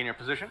guys have taken your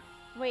position?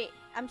 Wait,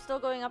 I'm still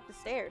going up the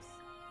stairs.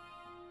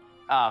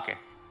 Ah, okay.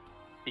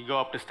 You go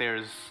up the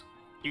stairs,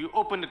 you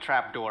open the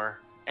trap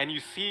door, and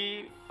you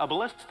see a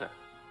ballista.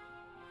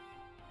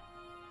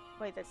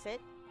 Wait, that's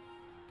it?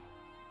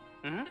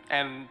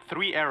 And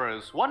 3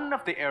 arrows. One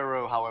of the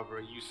arrow, however,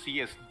 you see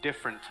is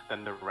different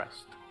than the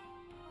rest.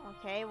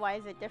 Okay, why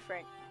is it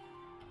different?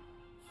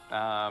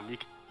 You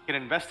can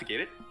investigate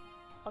it.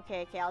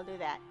 Okay, I'll do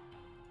that.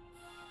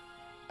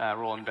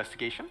 Roll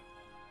investigation.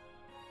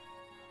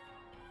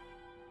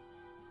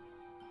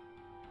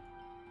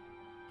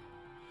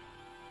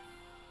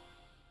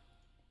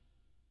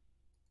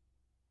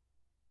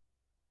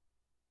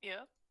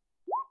 Yeah.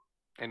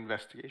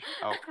 Investigation.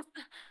 Oh.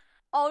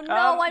 Oh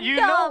no, I'm you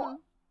dumb!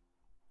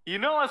 You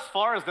know as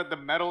far as that the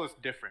metal is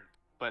different,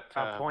 but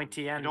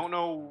pointy you end. don't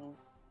know.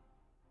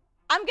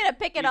 I'm gonna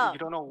pick it up. You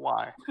don't know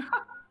why.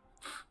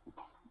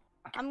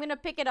 I'm gonna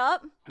pick it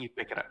up. You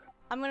pick it up.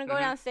 I'm gonna go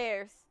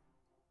downstairs.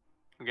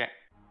 Okay.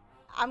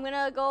 I'm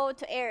gonna go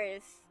to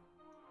Ares.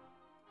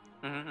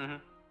 I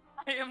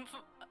am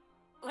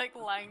like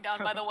lying down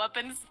by the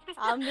weapons.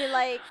 I'll be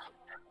like,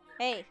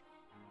 hey,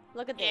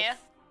 look at this. Yeah.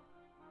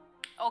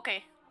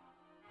 Okay.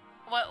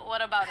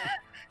 What about it?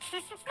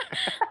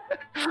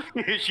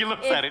 She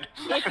looks at it.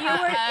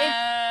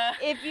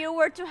 If you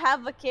were to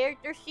have a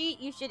character sheet,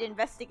 you should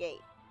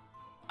investigate.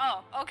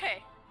 Oh,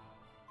 okay.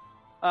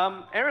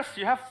 Eris,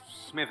 you have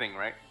smithing,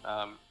 right?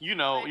 You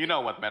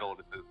know what metal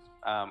this is.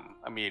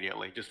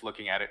 Immediately, just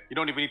looking at it. You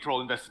don't even need to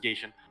roll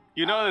investigation.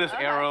 You know this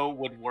okay. arrow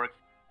would work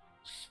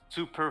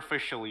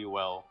superficially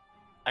well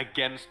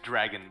against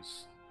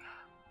dragons.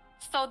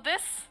 So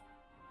this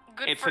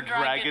good It's for a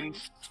dragon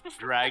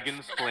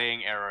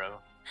slaying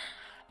arrow.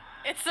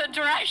 It's a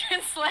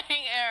dragon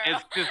slaying arrow.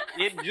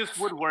 It just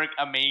would work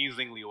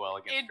amazingly well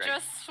against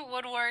dragons. Just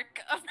would work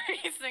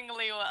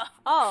amazingly well.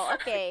 Oh,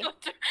 okay.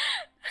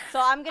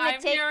 So I'm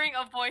I'm hearing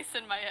a voice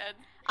in my head.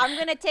 I'm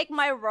gonna take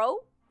my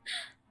rope,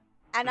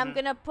 and I'm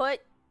gonna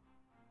put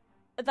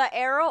the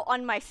arrow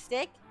on my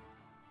stick.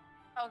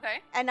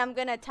 Okay. And I'm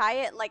gonna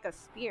tie it like a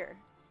spear.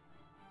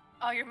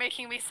 Oh, you're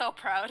making me so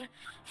proud.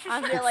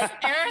 I'm gonna like.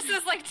 Eris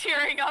is like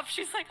tearing up.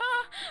 She's like,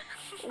 oh.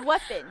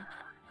 Weapon.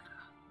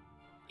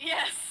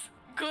 Yes.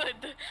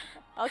 Good.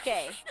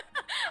 Okay.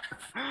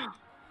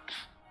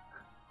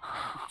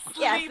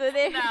 Yeah, Sleep so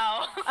there.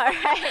 now.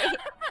 Alright.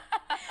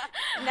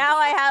 Now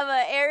I have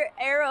an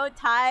arrow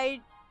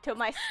tied to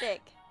my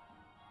stick.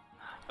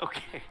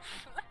 Okay.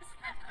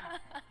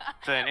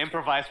 It's an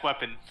improvised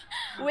weapon.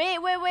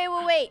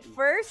 Wait.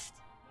 First,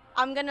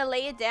 I'm gonna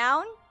lay it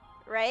down,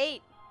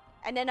 right?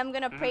 And then I'm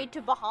gonna pray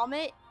to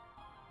Bahamut,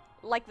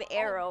 like the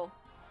arrow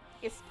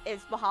is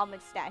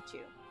Bahamut's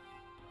statue.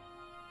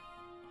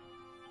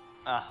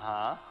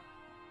 Uh-huh.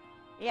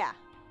 Yeah.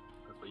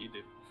 That's what you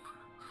do.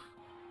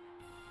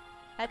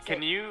 That's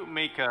Can it. you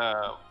make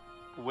a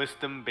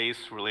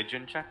wisdom-based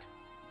religion check?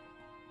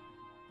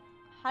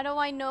 How do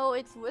I know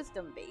it's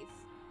wisdom based?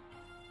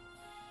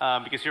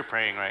 Because you're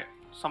praying, right?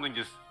 Something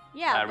just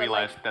Yeah, I but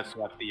realized like, that's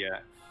what the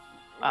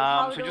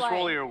how so do just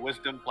roll I- your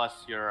wisdom plus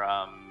your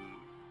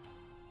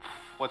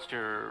what's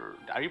your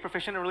are you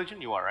proficient in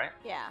religion? You are, right?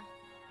 Yeah.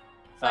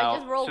 So I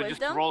just roll so wisdom.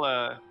 just roll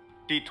a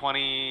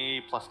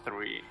d20 plus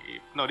 3.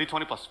 No,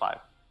 d20 plus 5.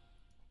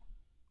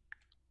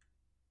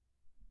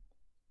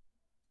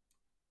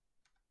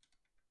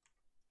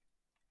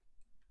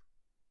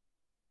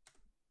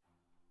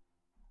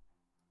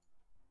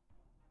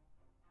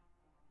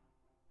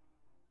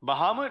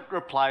 Bahamut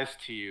replies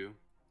to you,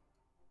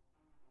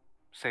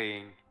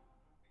 saying,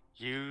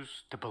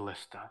 use the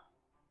ballista.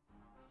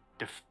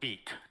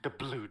 Defeat the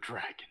blue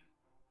dragon.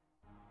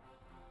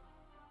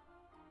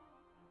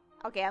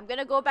 Okay, I'm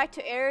gonna go back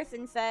to Eris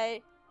and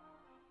say,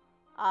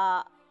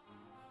 I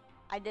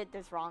did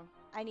this wrong.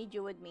 I need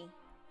you with me.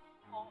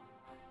 Oh,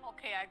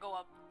 okay, I go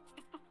up.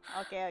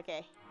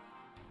 Okay.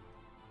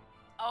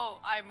 Oh,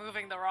 I'm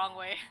moving the wrong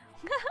way.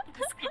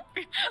 This could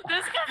be a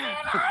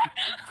lot.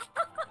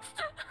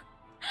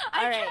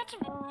 I Alright.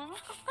 can't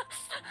move.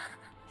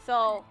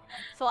 So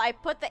I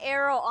put the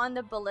arrow on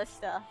the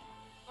ballista.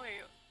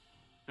 Wait,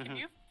 can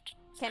you?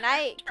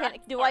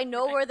 Do I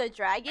know where the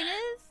dragon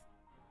is?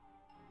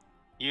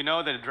 You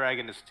know that the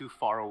dragon is too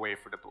far away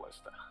for the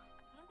ballista.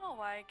 I don't know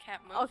why I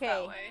can't move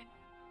that way.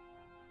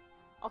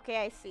 Okay,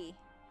 I see.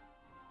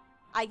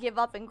 I give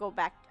up and go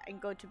back and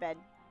go to bed.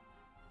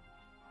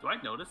 Do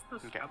I notice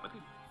this Okay.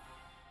 happening?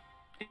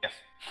 Yes.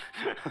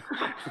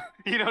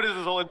 You notice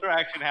this whole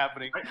interaction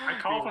happening. I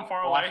call from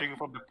far away. Watching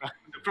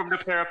from the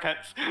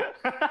parapets.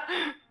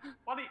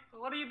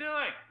 What are you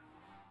doing?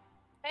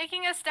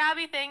 Making a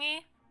stabby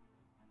thingy.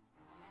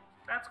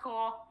 That's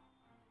cool.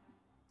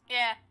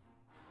 Yeah.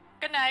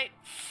 Good night.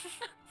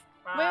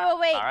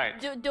 Wait.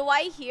 Alright. Do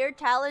I hear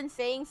Talon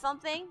saying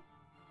something?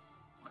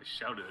 I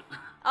shouted.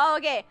 Oh,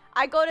 okay.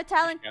 I go to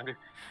Talon.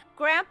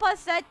 Grandpa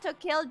said to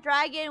kill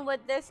dragon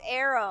with this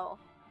arrow.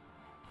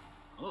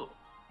 Oh.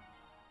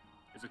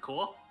 Is it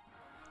cool?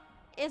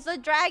 It's a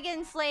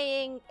dragon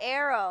slaying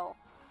arrow.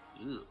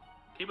 Ew.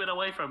 Keep it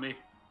away from me.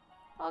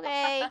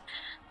 Okay.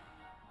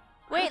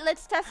 Wait,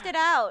 let's test it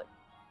out.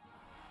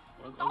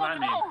 What does that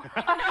mean?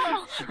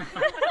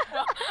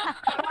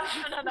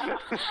 No.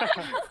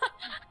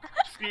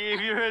 See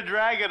if you're a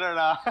dragon or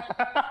not.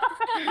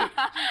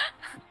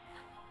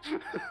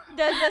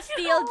 Does the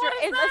steel What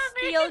does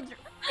that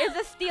is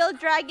a steel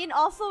dragon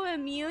also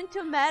immune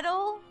to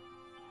metal?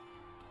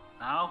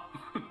 No.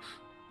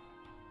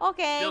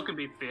 Okay. Steel can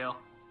be steel.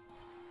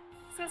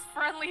 This is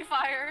friendly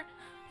fire.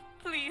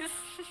 Please.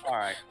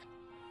 Alright.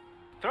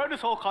 Throughout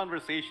this whole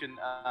conversation,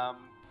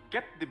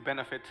 get the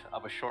benefit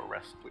of a short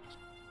rest, please.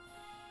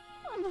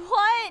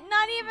 What?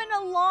 Not even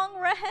a long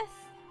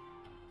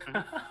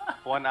rest?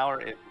 1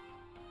 hour in.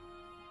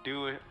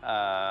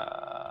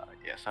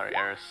 Sorry,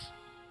 Eris.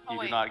 Oh, You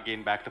do wait. not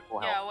gain back the full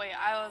health. Yeah, wait,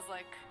 I was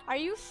like, Are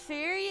you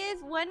serious?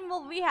 When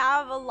will we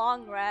have a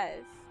long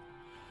rest?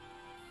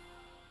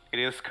 It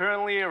is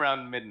currently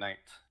around midnight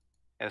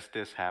as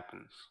this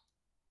happens.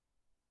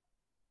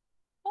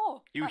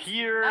 oh, You that's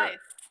hear nice.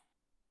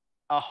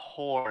 a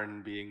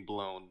horn being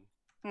blown.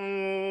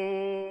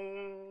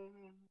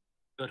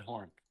 Good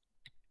horn.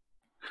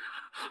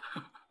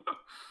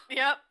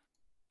 Yep.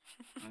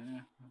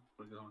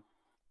 We're going.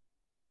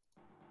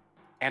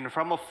 And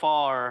from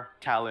afar,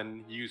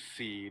 Talon, you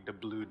see the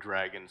blue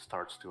dragon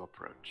starts to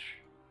approach.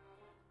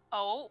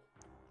 Oh.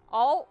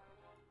 Oh.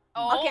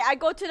 Oh. Okay, I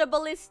go to the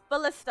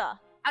ballista.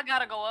 I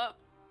gotta go up.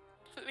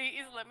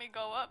 Please let me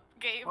go up,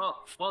 Gabe.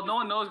 Well, no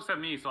one knows except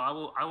me, so I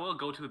will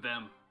go to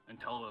them and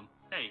tell them,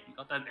 hey, you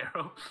got that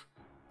arrow?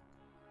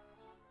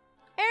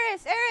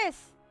 Eris!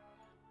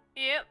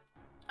 Yep.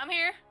 I'm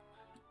here.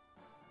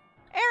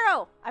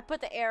 Arrow! I put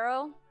the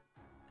arrow.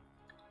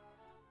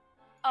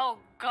 Oh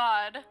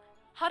god.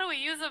 How do we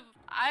use a...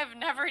 I've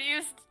never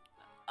used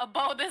a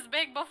bow this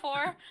big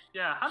before.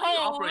 Yeah, how do you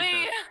operate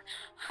Holy... this?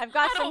 I've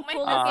got I some don't make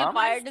cool this looking in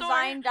my fire store.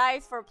 design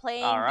dice for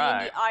playing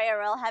Alright. D&D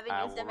IRL, having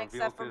I used them will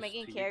except for reveal this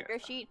making to you character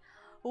guys. sheet.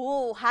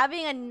 Ooh,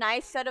 having a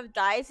nice set of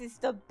dice is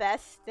the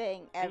best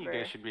thing I think you ever.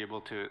 guys should be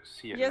able to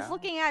see it Just now.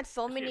 looking at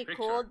so I see a many picture,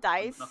 cool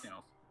dice Nothing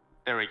else.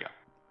 There we go.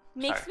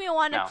 makes Sorry. me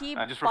want to Now, keep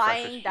just refresh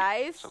this buying sheet.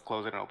 dice. So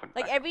close it and open.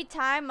 Like back. every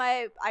time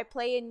I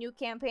play a new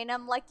campaign,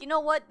 I'm like, you know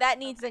what? That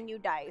needs a new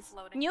dice.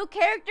 Loading. New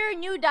character,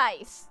 new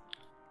dice.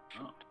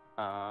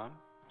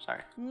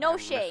 Sorry. No I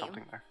missed shame.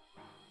 something there.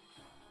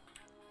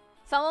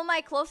 Some of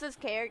my closest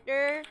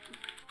character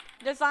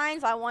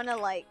designs I want to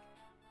like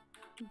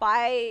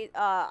buy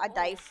a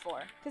dice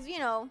for, cause you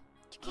know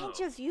you can't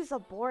just use a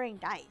boring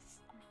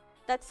dice.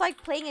 That's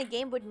like playing a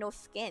game with no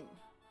skin.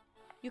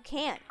 You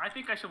can't. I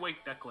think I should wake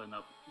Declan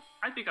up.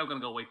 I think I'm gonna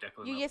go wake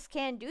Declan You up. just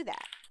can't do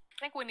that. I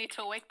think we need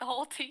to wake the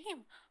whole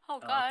team. Oh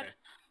Oh, god.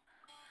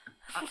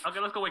 okay. Okay,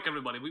 let's go wake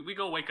everybody. We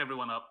go wake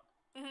everyone up.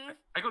 Mhm.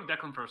 I go to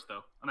Declan first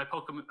though, and I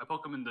poke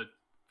him in the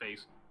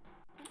face.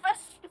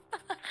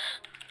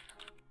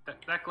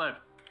 Declan.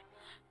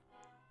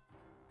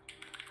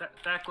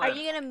 Declan. Are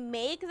you gonna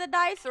make the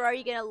dice, or are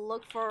you gonna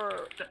look for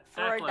a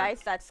Declan.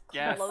 dice that's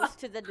Yes. close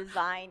to the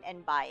design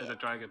and buy There's a it?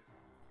 dragon.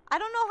 I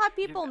don't know how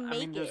people I mean,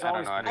 make there's it. I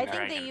don't know. I I didn't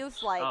think know. they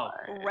use like Oh,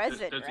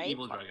 resin, there's an right?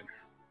 evil dragon.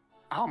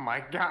 Oh my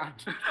god.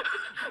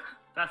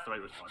 That's the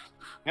right response.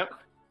 Yep.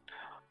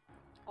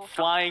 Oh,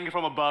 Flying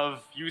from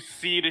above, you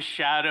see the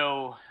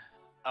shadow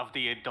of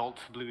the adult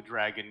blue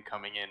dragon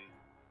coming in.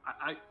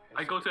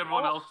 I go to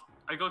everyone else.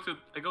 I go to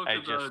I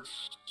the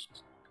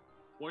just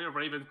Warrior of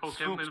Ravens, poke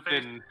him in swoops the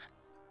face. in.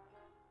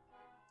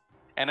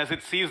 And as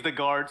it sees the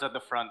guards at the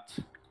front,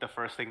 the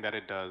first thing that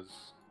it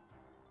does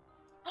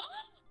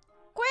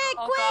Quick,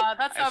 Oh quick! god,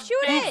 that's a Shoot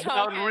big it!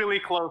 down token. really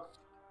close.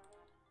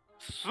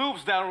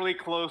 Swoops down really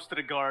close to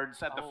the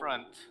guards at the Oh.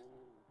 front.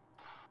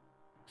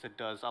 As it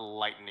does a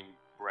lightning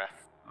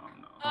breath Oh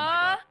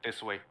no.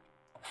 this way,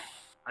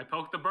 I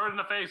poked the bird in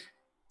the face.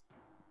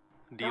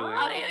 dealing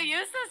How do you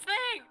use this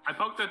thing? I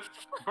poked the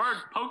bird.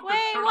 Poked Wait,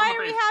 the turtle why in are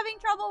the we face. having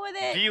trouble with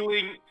it?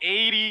 dealing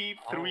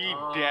 83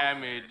 Oh.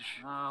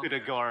 damage Oh. to the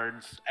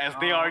guards as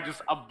they are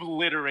just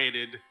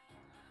obliterated.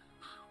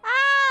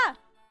 Ah!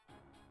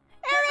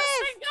 Where's Eris!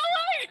 this thing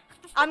going?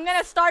 I'm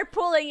gonna start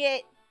pulling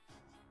it.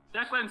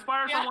 Declan,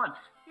 inspire Yeah. someone.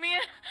 Me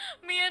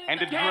and And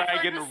the Gabe are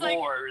dragon just like,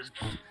 roars.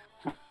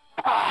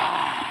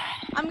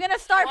 I'm gonna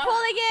start What?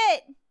 pulling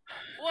it.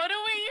 what do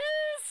we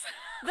use?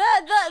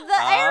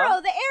 The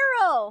arrow, the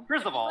arrow.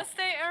 First of all, Let's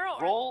stay arrow.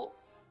 roll.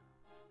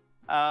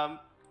 Oh,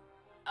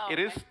 It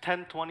is okay.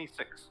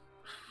 1026.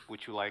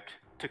 Would you like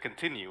to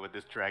continue with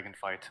this dragon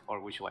fight, or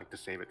would you like to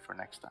save it for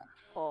next time?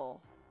 Oh.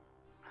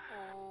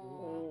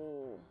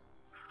 Oh.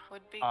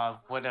 Would be.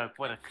 What a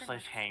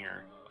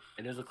cliffhanger.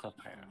 It is a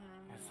cliffhanger.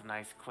 It's a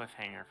nice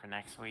cliffhanger for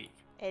next week.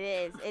 It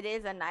is. It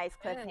is a nice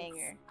It is.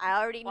 cliffhanger. I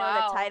already know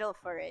Wow. the title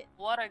for it.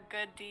 What a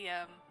good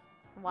DM.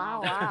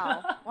 Wow,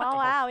 wow.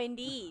 Wow,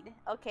 indeed.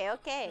 Okay,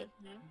 okay.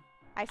 Mhm.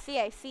 I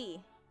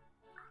see.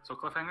 So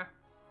cliffhanger?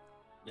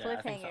 Yeah,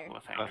 I think so.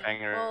 Cliffhanger.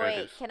 Cliffhanger. Oh, it wait.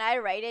 is. Can I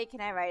write it?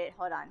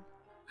 Hold on.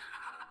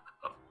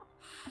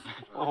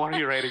 What are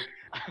you rating?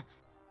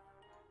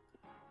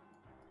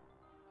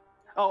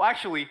 Oh,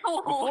 actually,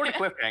 before the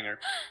cliffhanger,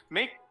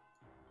 make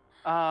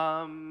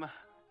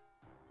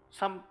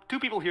three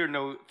people here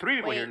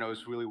Wait.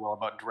 knows really well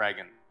about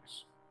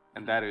dragons,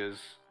 and that is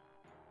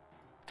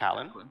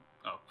Talon, Quinn?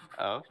 Oh.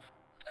 of,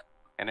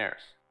 and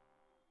Eris.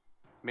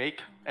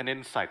 Make an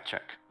insight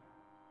check.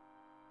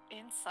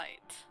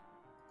 Insight.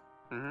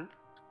 Mm-hmm.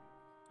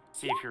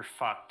 See if you're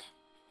fucked.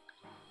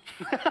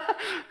 The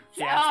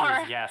Four.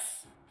 answer is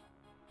yes.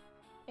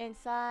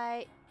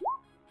 Inside.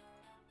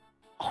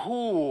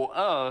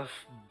 Oh,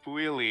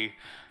 Willy,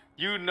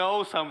 you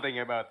know something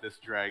about this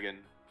dragon.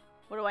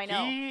 What do I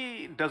know?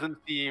 He doesn't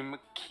seem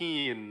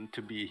keen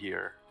to be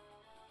here.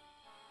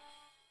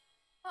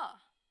 Huh.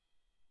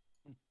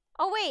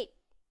 Oh, wait.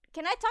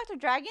 Can I talk to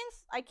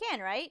dragons? I can,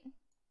 right?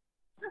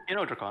 You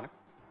know Draconic.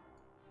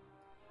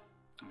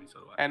 I mean, so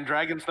do I. And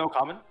dragons know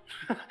common.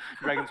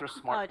 Dragons are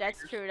smart. Oh, that's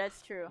creatures. true.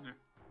 That's true. Yeah.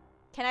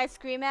 Can I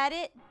scream at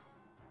it?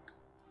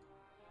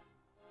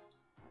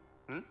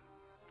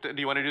 Do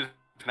you want to do this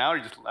now or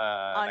just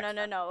Oh, next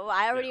no. time?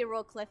 I already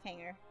wrote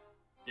cliffhanger.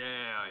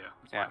 Yeah.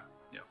 That's Yeah. fine.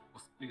 Yeah.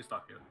 You can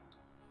stop here.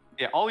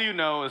 Yeah, all you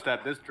know is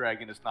that this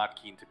dragon is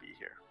not keen to be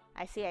here.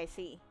 I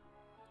see.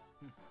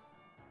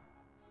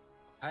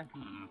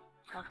 Hmm.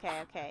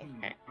 Okay. Okay.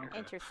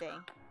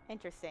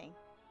 Interesting.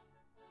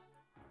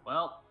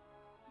 Well,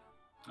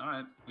 all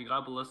right. We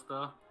got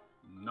ballista,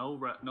 no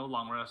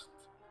long rest,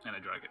 and a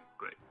dragon.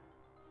 Great.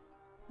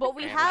 But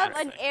we have an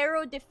Fantastic.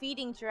 arrow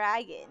defeating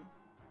dragon.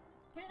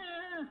 Yeah.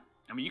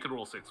 I mean, you could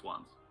roll 6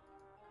 ones.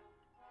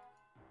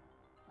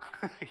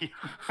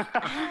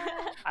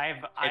 I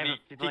have And a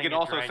he feeling can a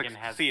also dragon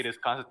has. succeed his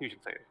constitution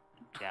save.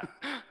 Yeah,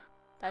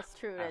 That's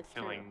true. I have That's a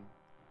true. feeling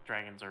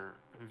dragons are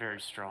very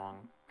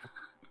strong.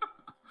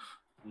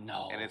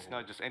 No. And it's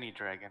not just any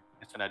dragon,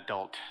 it's an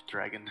adult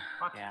dragon.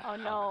 What? Yeah. Oh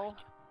no.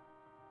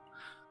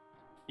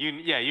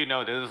 You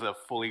know this is a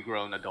fully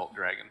grown adult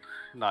dragon.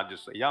 Not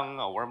just a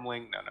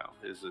wormling. No.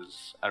 This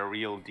is a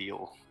real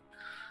deal.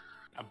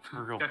 A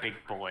real big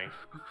boy.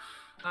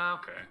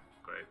 Okay.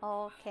 Great.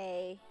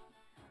 Okay.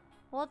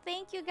 Well,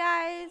 thank you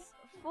guys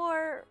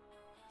for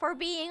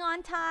being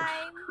on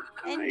time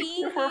and Thank being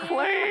you for here.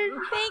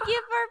 playing. Thank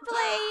you for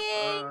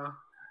playing.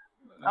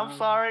 I'm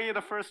sorry,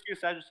 the first few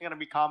sessions are gonna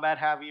be combat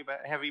heavy,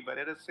 but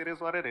it is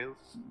what it is.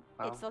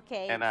 It's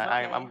okay. And it's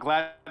I'm okay.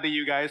 glad that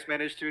you guys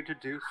managed to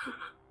introduce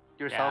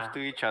yourselves Yeah. to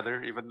each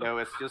other, even though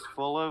it's just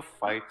full of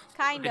fights.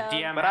 Kind The of.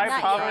 DM But has I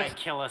to not try yet. and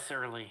kill us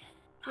early.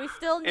 We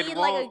still It need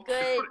like a won't-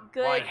 good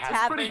Well, it has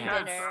tavern Pretty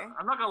tense. dinner.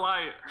 I'm not gonna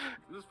lie.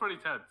 This is pretty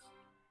tense.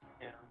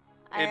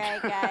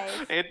 Alright,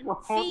 guys. It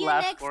won't See you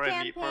last next for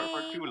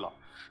campaign. too long.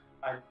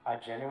 I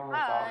genuinely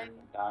thought we were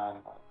done.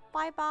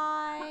 Bye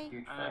bye.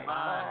 Huge Bye fan.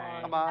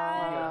 bye.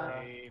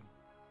 Bye.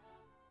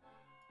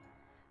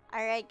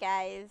 Alright,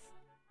 guys.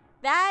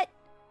 That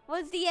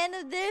was the end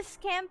of this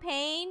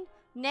campaign.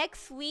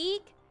 Next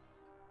week,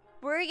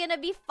 we're gonna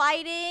be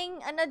fighting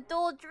an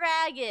adult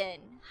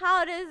dragon.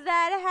 How does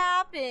that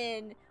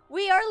happen?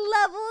 We are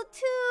level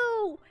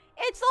 2!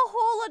 It's a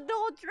whole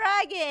adult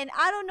dragon!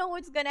 I don't know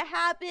what's gonna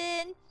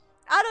happen.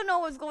 I don't know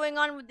what's going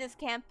on with this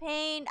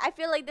campaign. I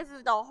feel like this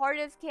is the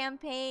hardest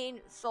campaign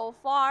so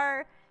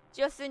far.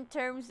 Just in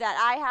terms that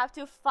I have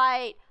to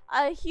fight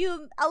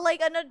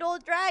like an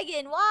adult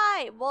dragon.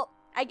 Why? Well,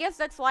 I guess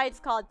that's why it's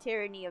called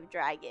Tyranny of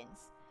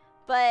Dragons.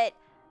 But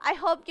I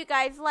hope you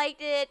guys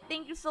liked it.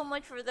 Thank you so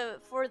much for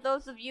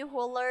those of you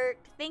who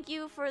lurked. Thank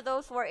you for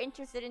those who are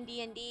interested in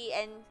D&D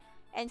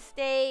and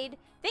stayed.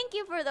 Thank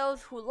you for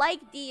those who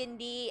like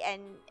D&D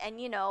and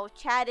you know,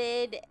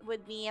 chatted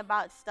with me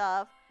about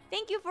stuff.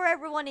 Thank you for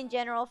everyone in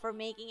general for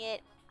making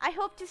it. I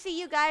hope to see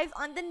you guys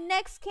on the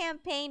next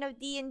campaign of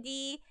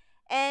D&D,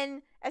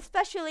 and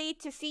especially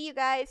to see you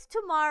guys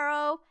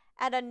tomorrow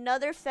at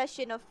another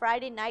session of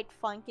Friday Night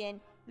Funkin'.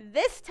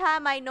 This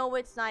time I know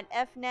it's not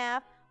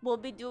FNAF. We'll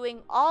be doing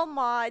all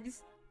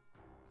mods.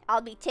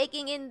 I'll be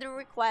taking in the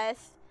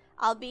requests.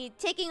 I'll be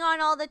taking on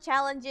all the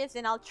challenges,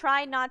 and I'll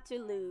try not to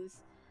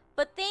lose.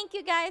 But thank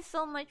you guys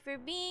so much for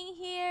being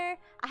here.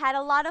 I had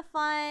a lot of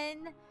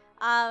fun.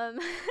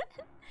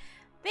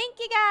 Thank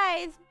you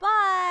guys.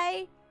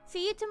 Bye.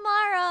 See you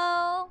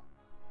tomorrow.